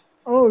this?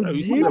 Oh, Yo, you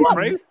see geez. the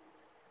price?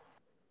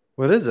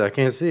 What is it? I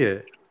can't see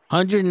it.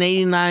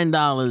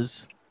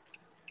 $189.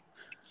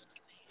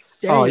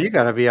 Oh, you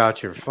gotta be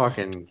out your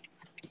fucking.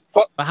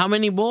 For how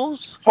many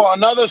balls? For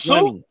another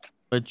suit?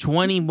 For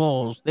 20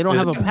 balls. They don't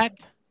have a pack?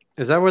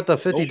 Is that what the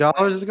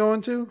 $50 is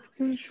going to?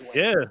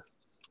 Yeah.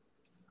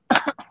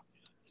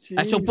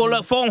 I should pull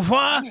up phone for.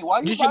 Why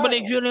you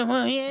buying?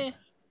 Yeah.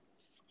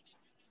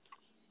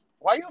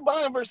 Why you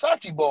buying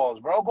Versace balls,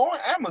 bro? Go on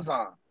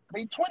Amazon.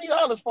 Pay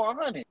 $20 for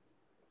 100.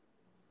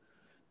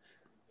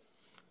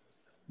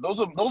 Those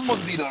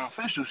must be the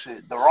official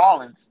shit. The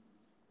Rollins.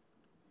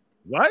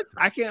 What?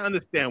 I can't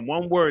understand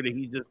one word that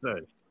he just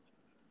said.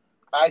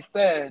 I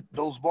said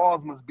those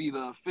balls must be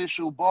the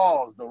official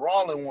balls, the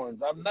rolling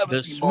ones. I've never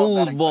The seen balls that smooth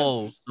expensive.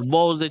 balls, the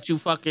balls that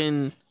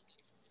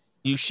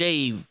you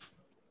shave,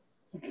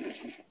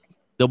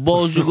 the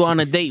balls you go on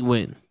a date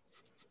with.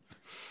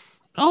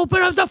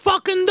 Open up the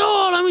fucking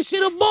door. Let me see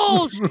the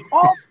balls.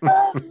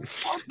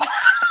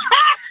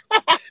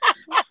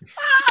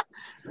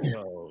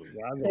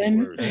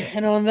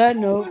 And on that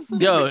note,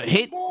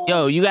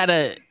 you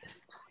gotta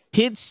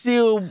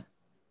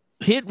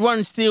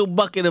run steel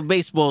bucket of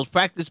baseballs,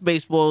 practice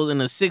baseballs in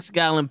a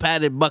 6-gallon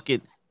padded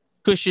bucket,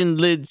 cushion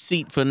lid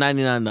seat for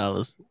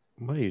 $99.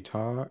 What are you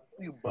talking?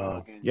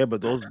 Yeah,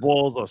 but those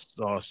balls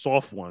are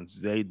soft ones.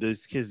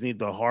 These kids need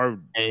the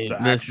hard, listen,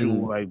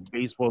 actual like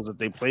baseballs that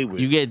they play with.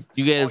 You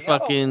get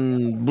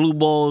fucking blue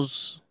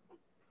balls.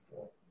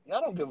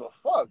 Y'all don't give a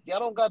fuck. Y'all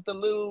don't got the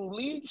little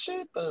league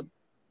shit, the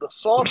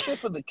soft shit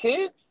for the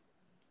kids.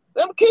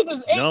 Them kids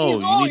is 8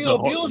 years old. You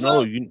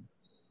abuser.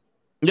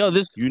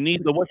 You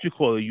need the what you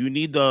call it. You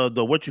need the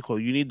what you call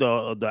it. You need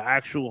the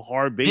actual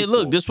hard baseball. Hey,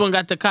 look, this one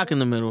got the cock in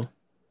the middle.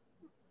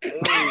 Hey.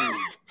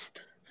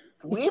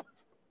 Sweep.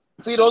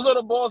 See, those are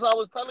the balls I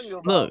was telling you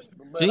about. Look,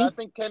 but I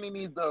think Kenny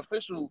needs the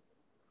official.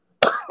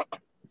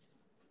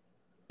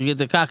 You get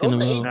the cock in the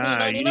middle.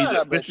 Nah, you need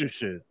the official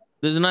shit.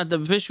 This is not the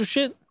official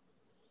shit?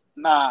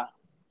 Nah.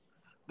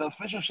 The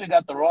official shit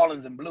got the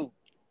Rollins in blue.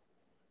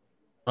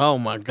 Oh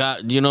my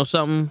God. You know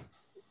something?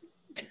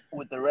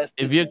 With the rest.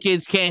 If your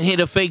kids can't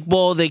hit a fake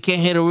ball, they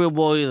can't hit a real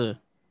ball either.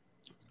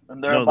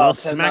 And they're about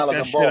 $10 smack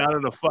that a shit ball. out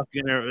of the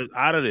fucking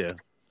out of there.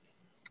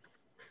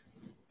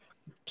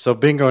 So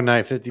bingo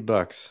night,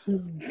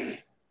 $50.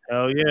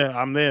 Hell yeah,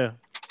 I'm there.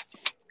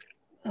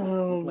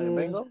 Oh, playing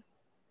bingo?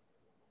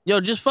 Yo,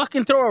 just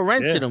fucking throw a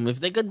wrench at them.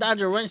 If they could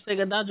dodge a wrench, they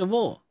could dodge a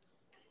ball.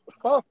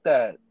 Fuck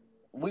that.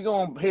 We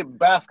gonna hit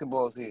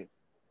basketballs here.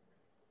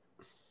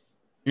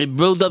 It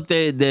build up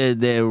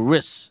their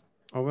wrists.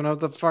 Open up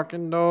the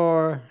fucking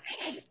door.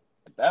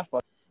 That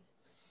fuck.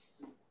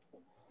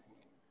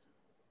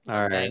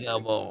 All right. Bingo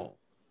ball.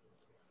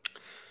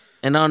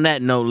 And on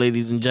that note,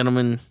 ladies and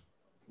gentlemen,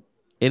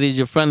 it is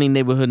your friendly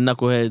neighborhood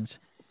knuckleheads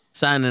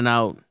signing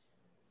out.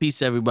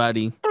 Peace,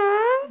 everybody.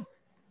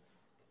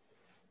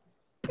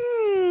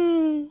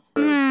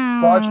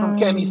 Charge from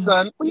Kenny's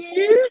son.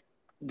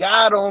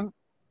 Got him.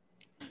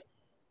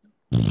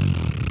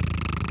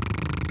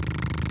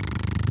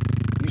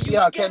 You see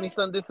how Kenny's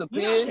son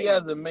disappeared? He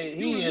hasn't made.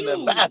 He in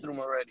the bathroom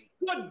already.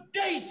 Good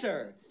day,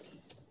 sir.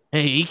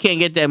 Hey, he can't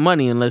get that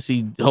money unless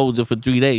he holds it for 3 days.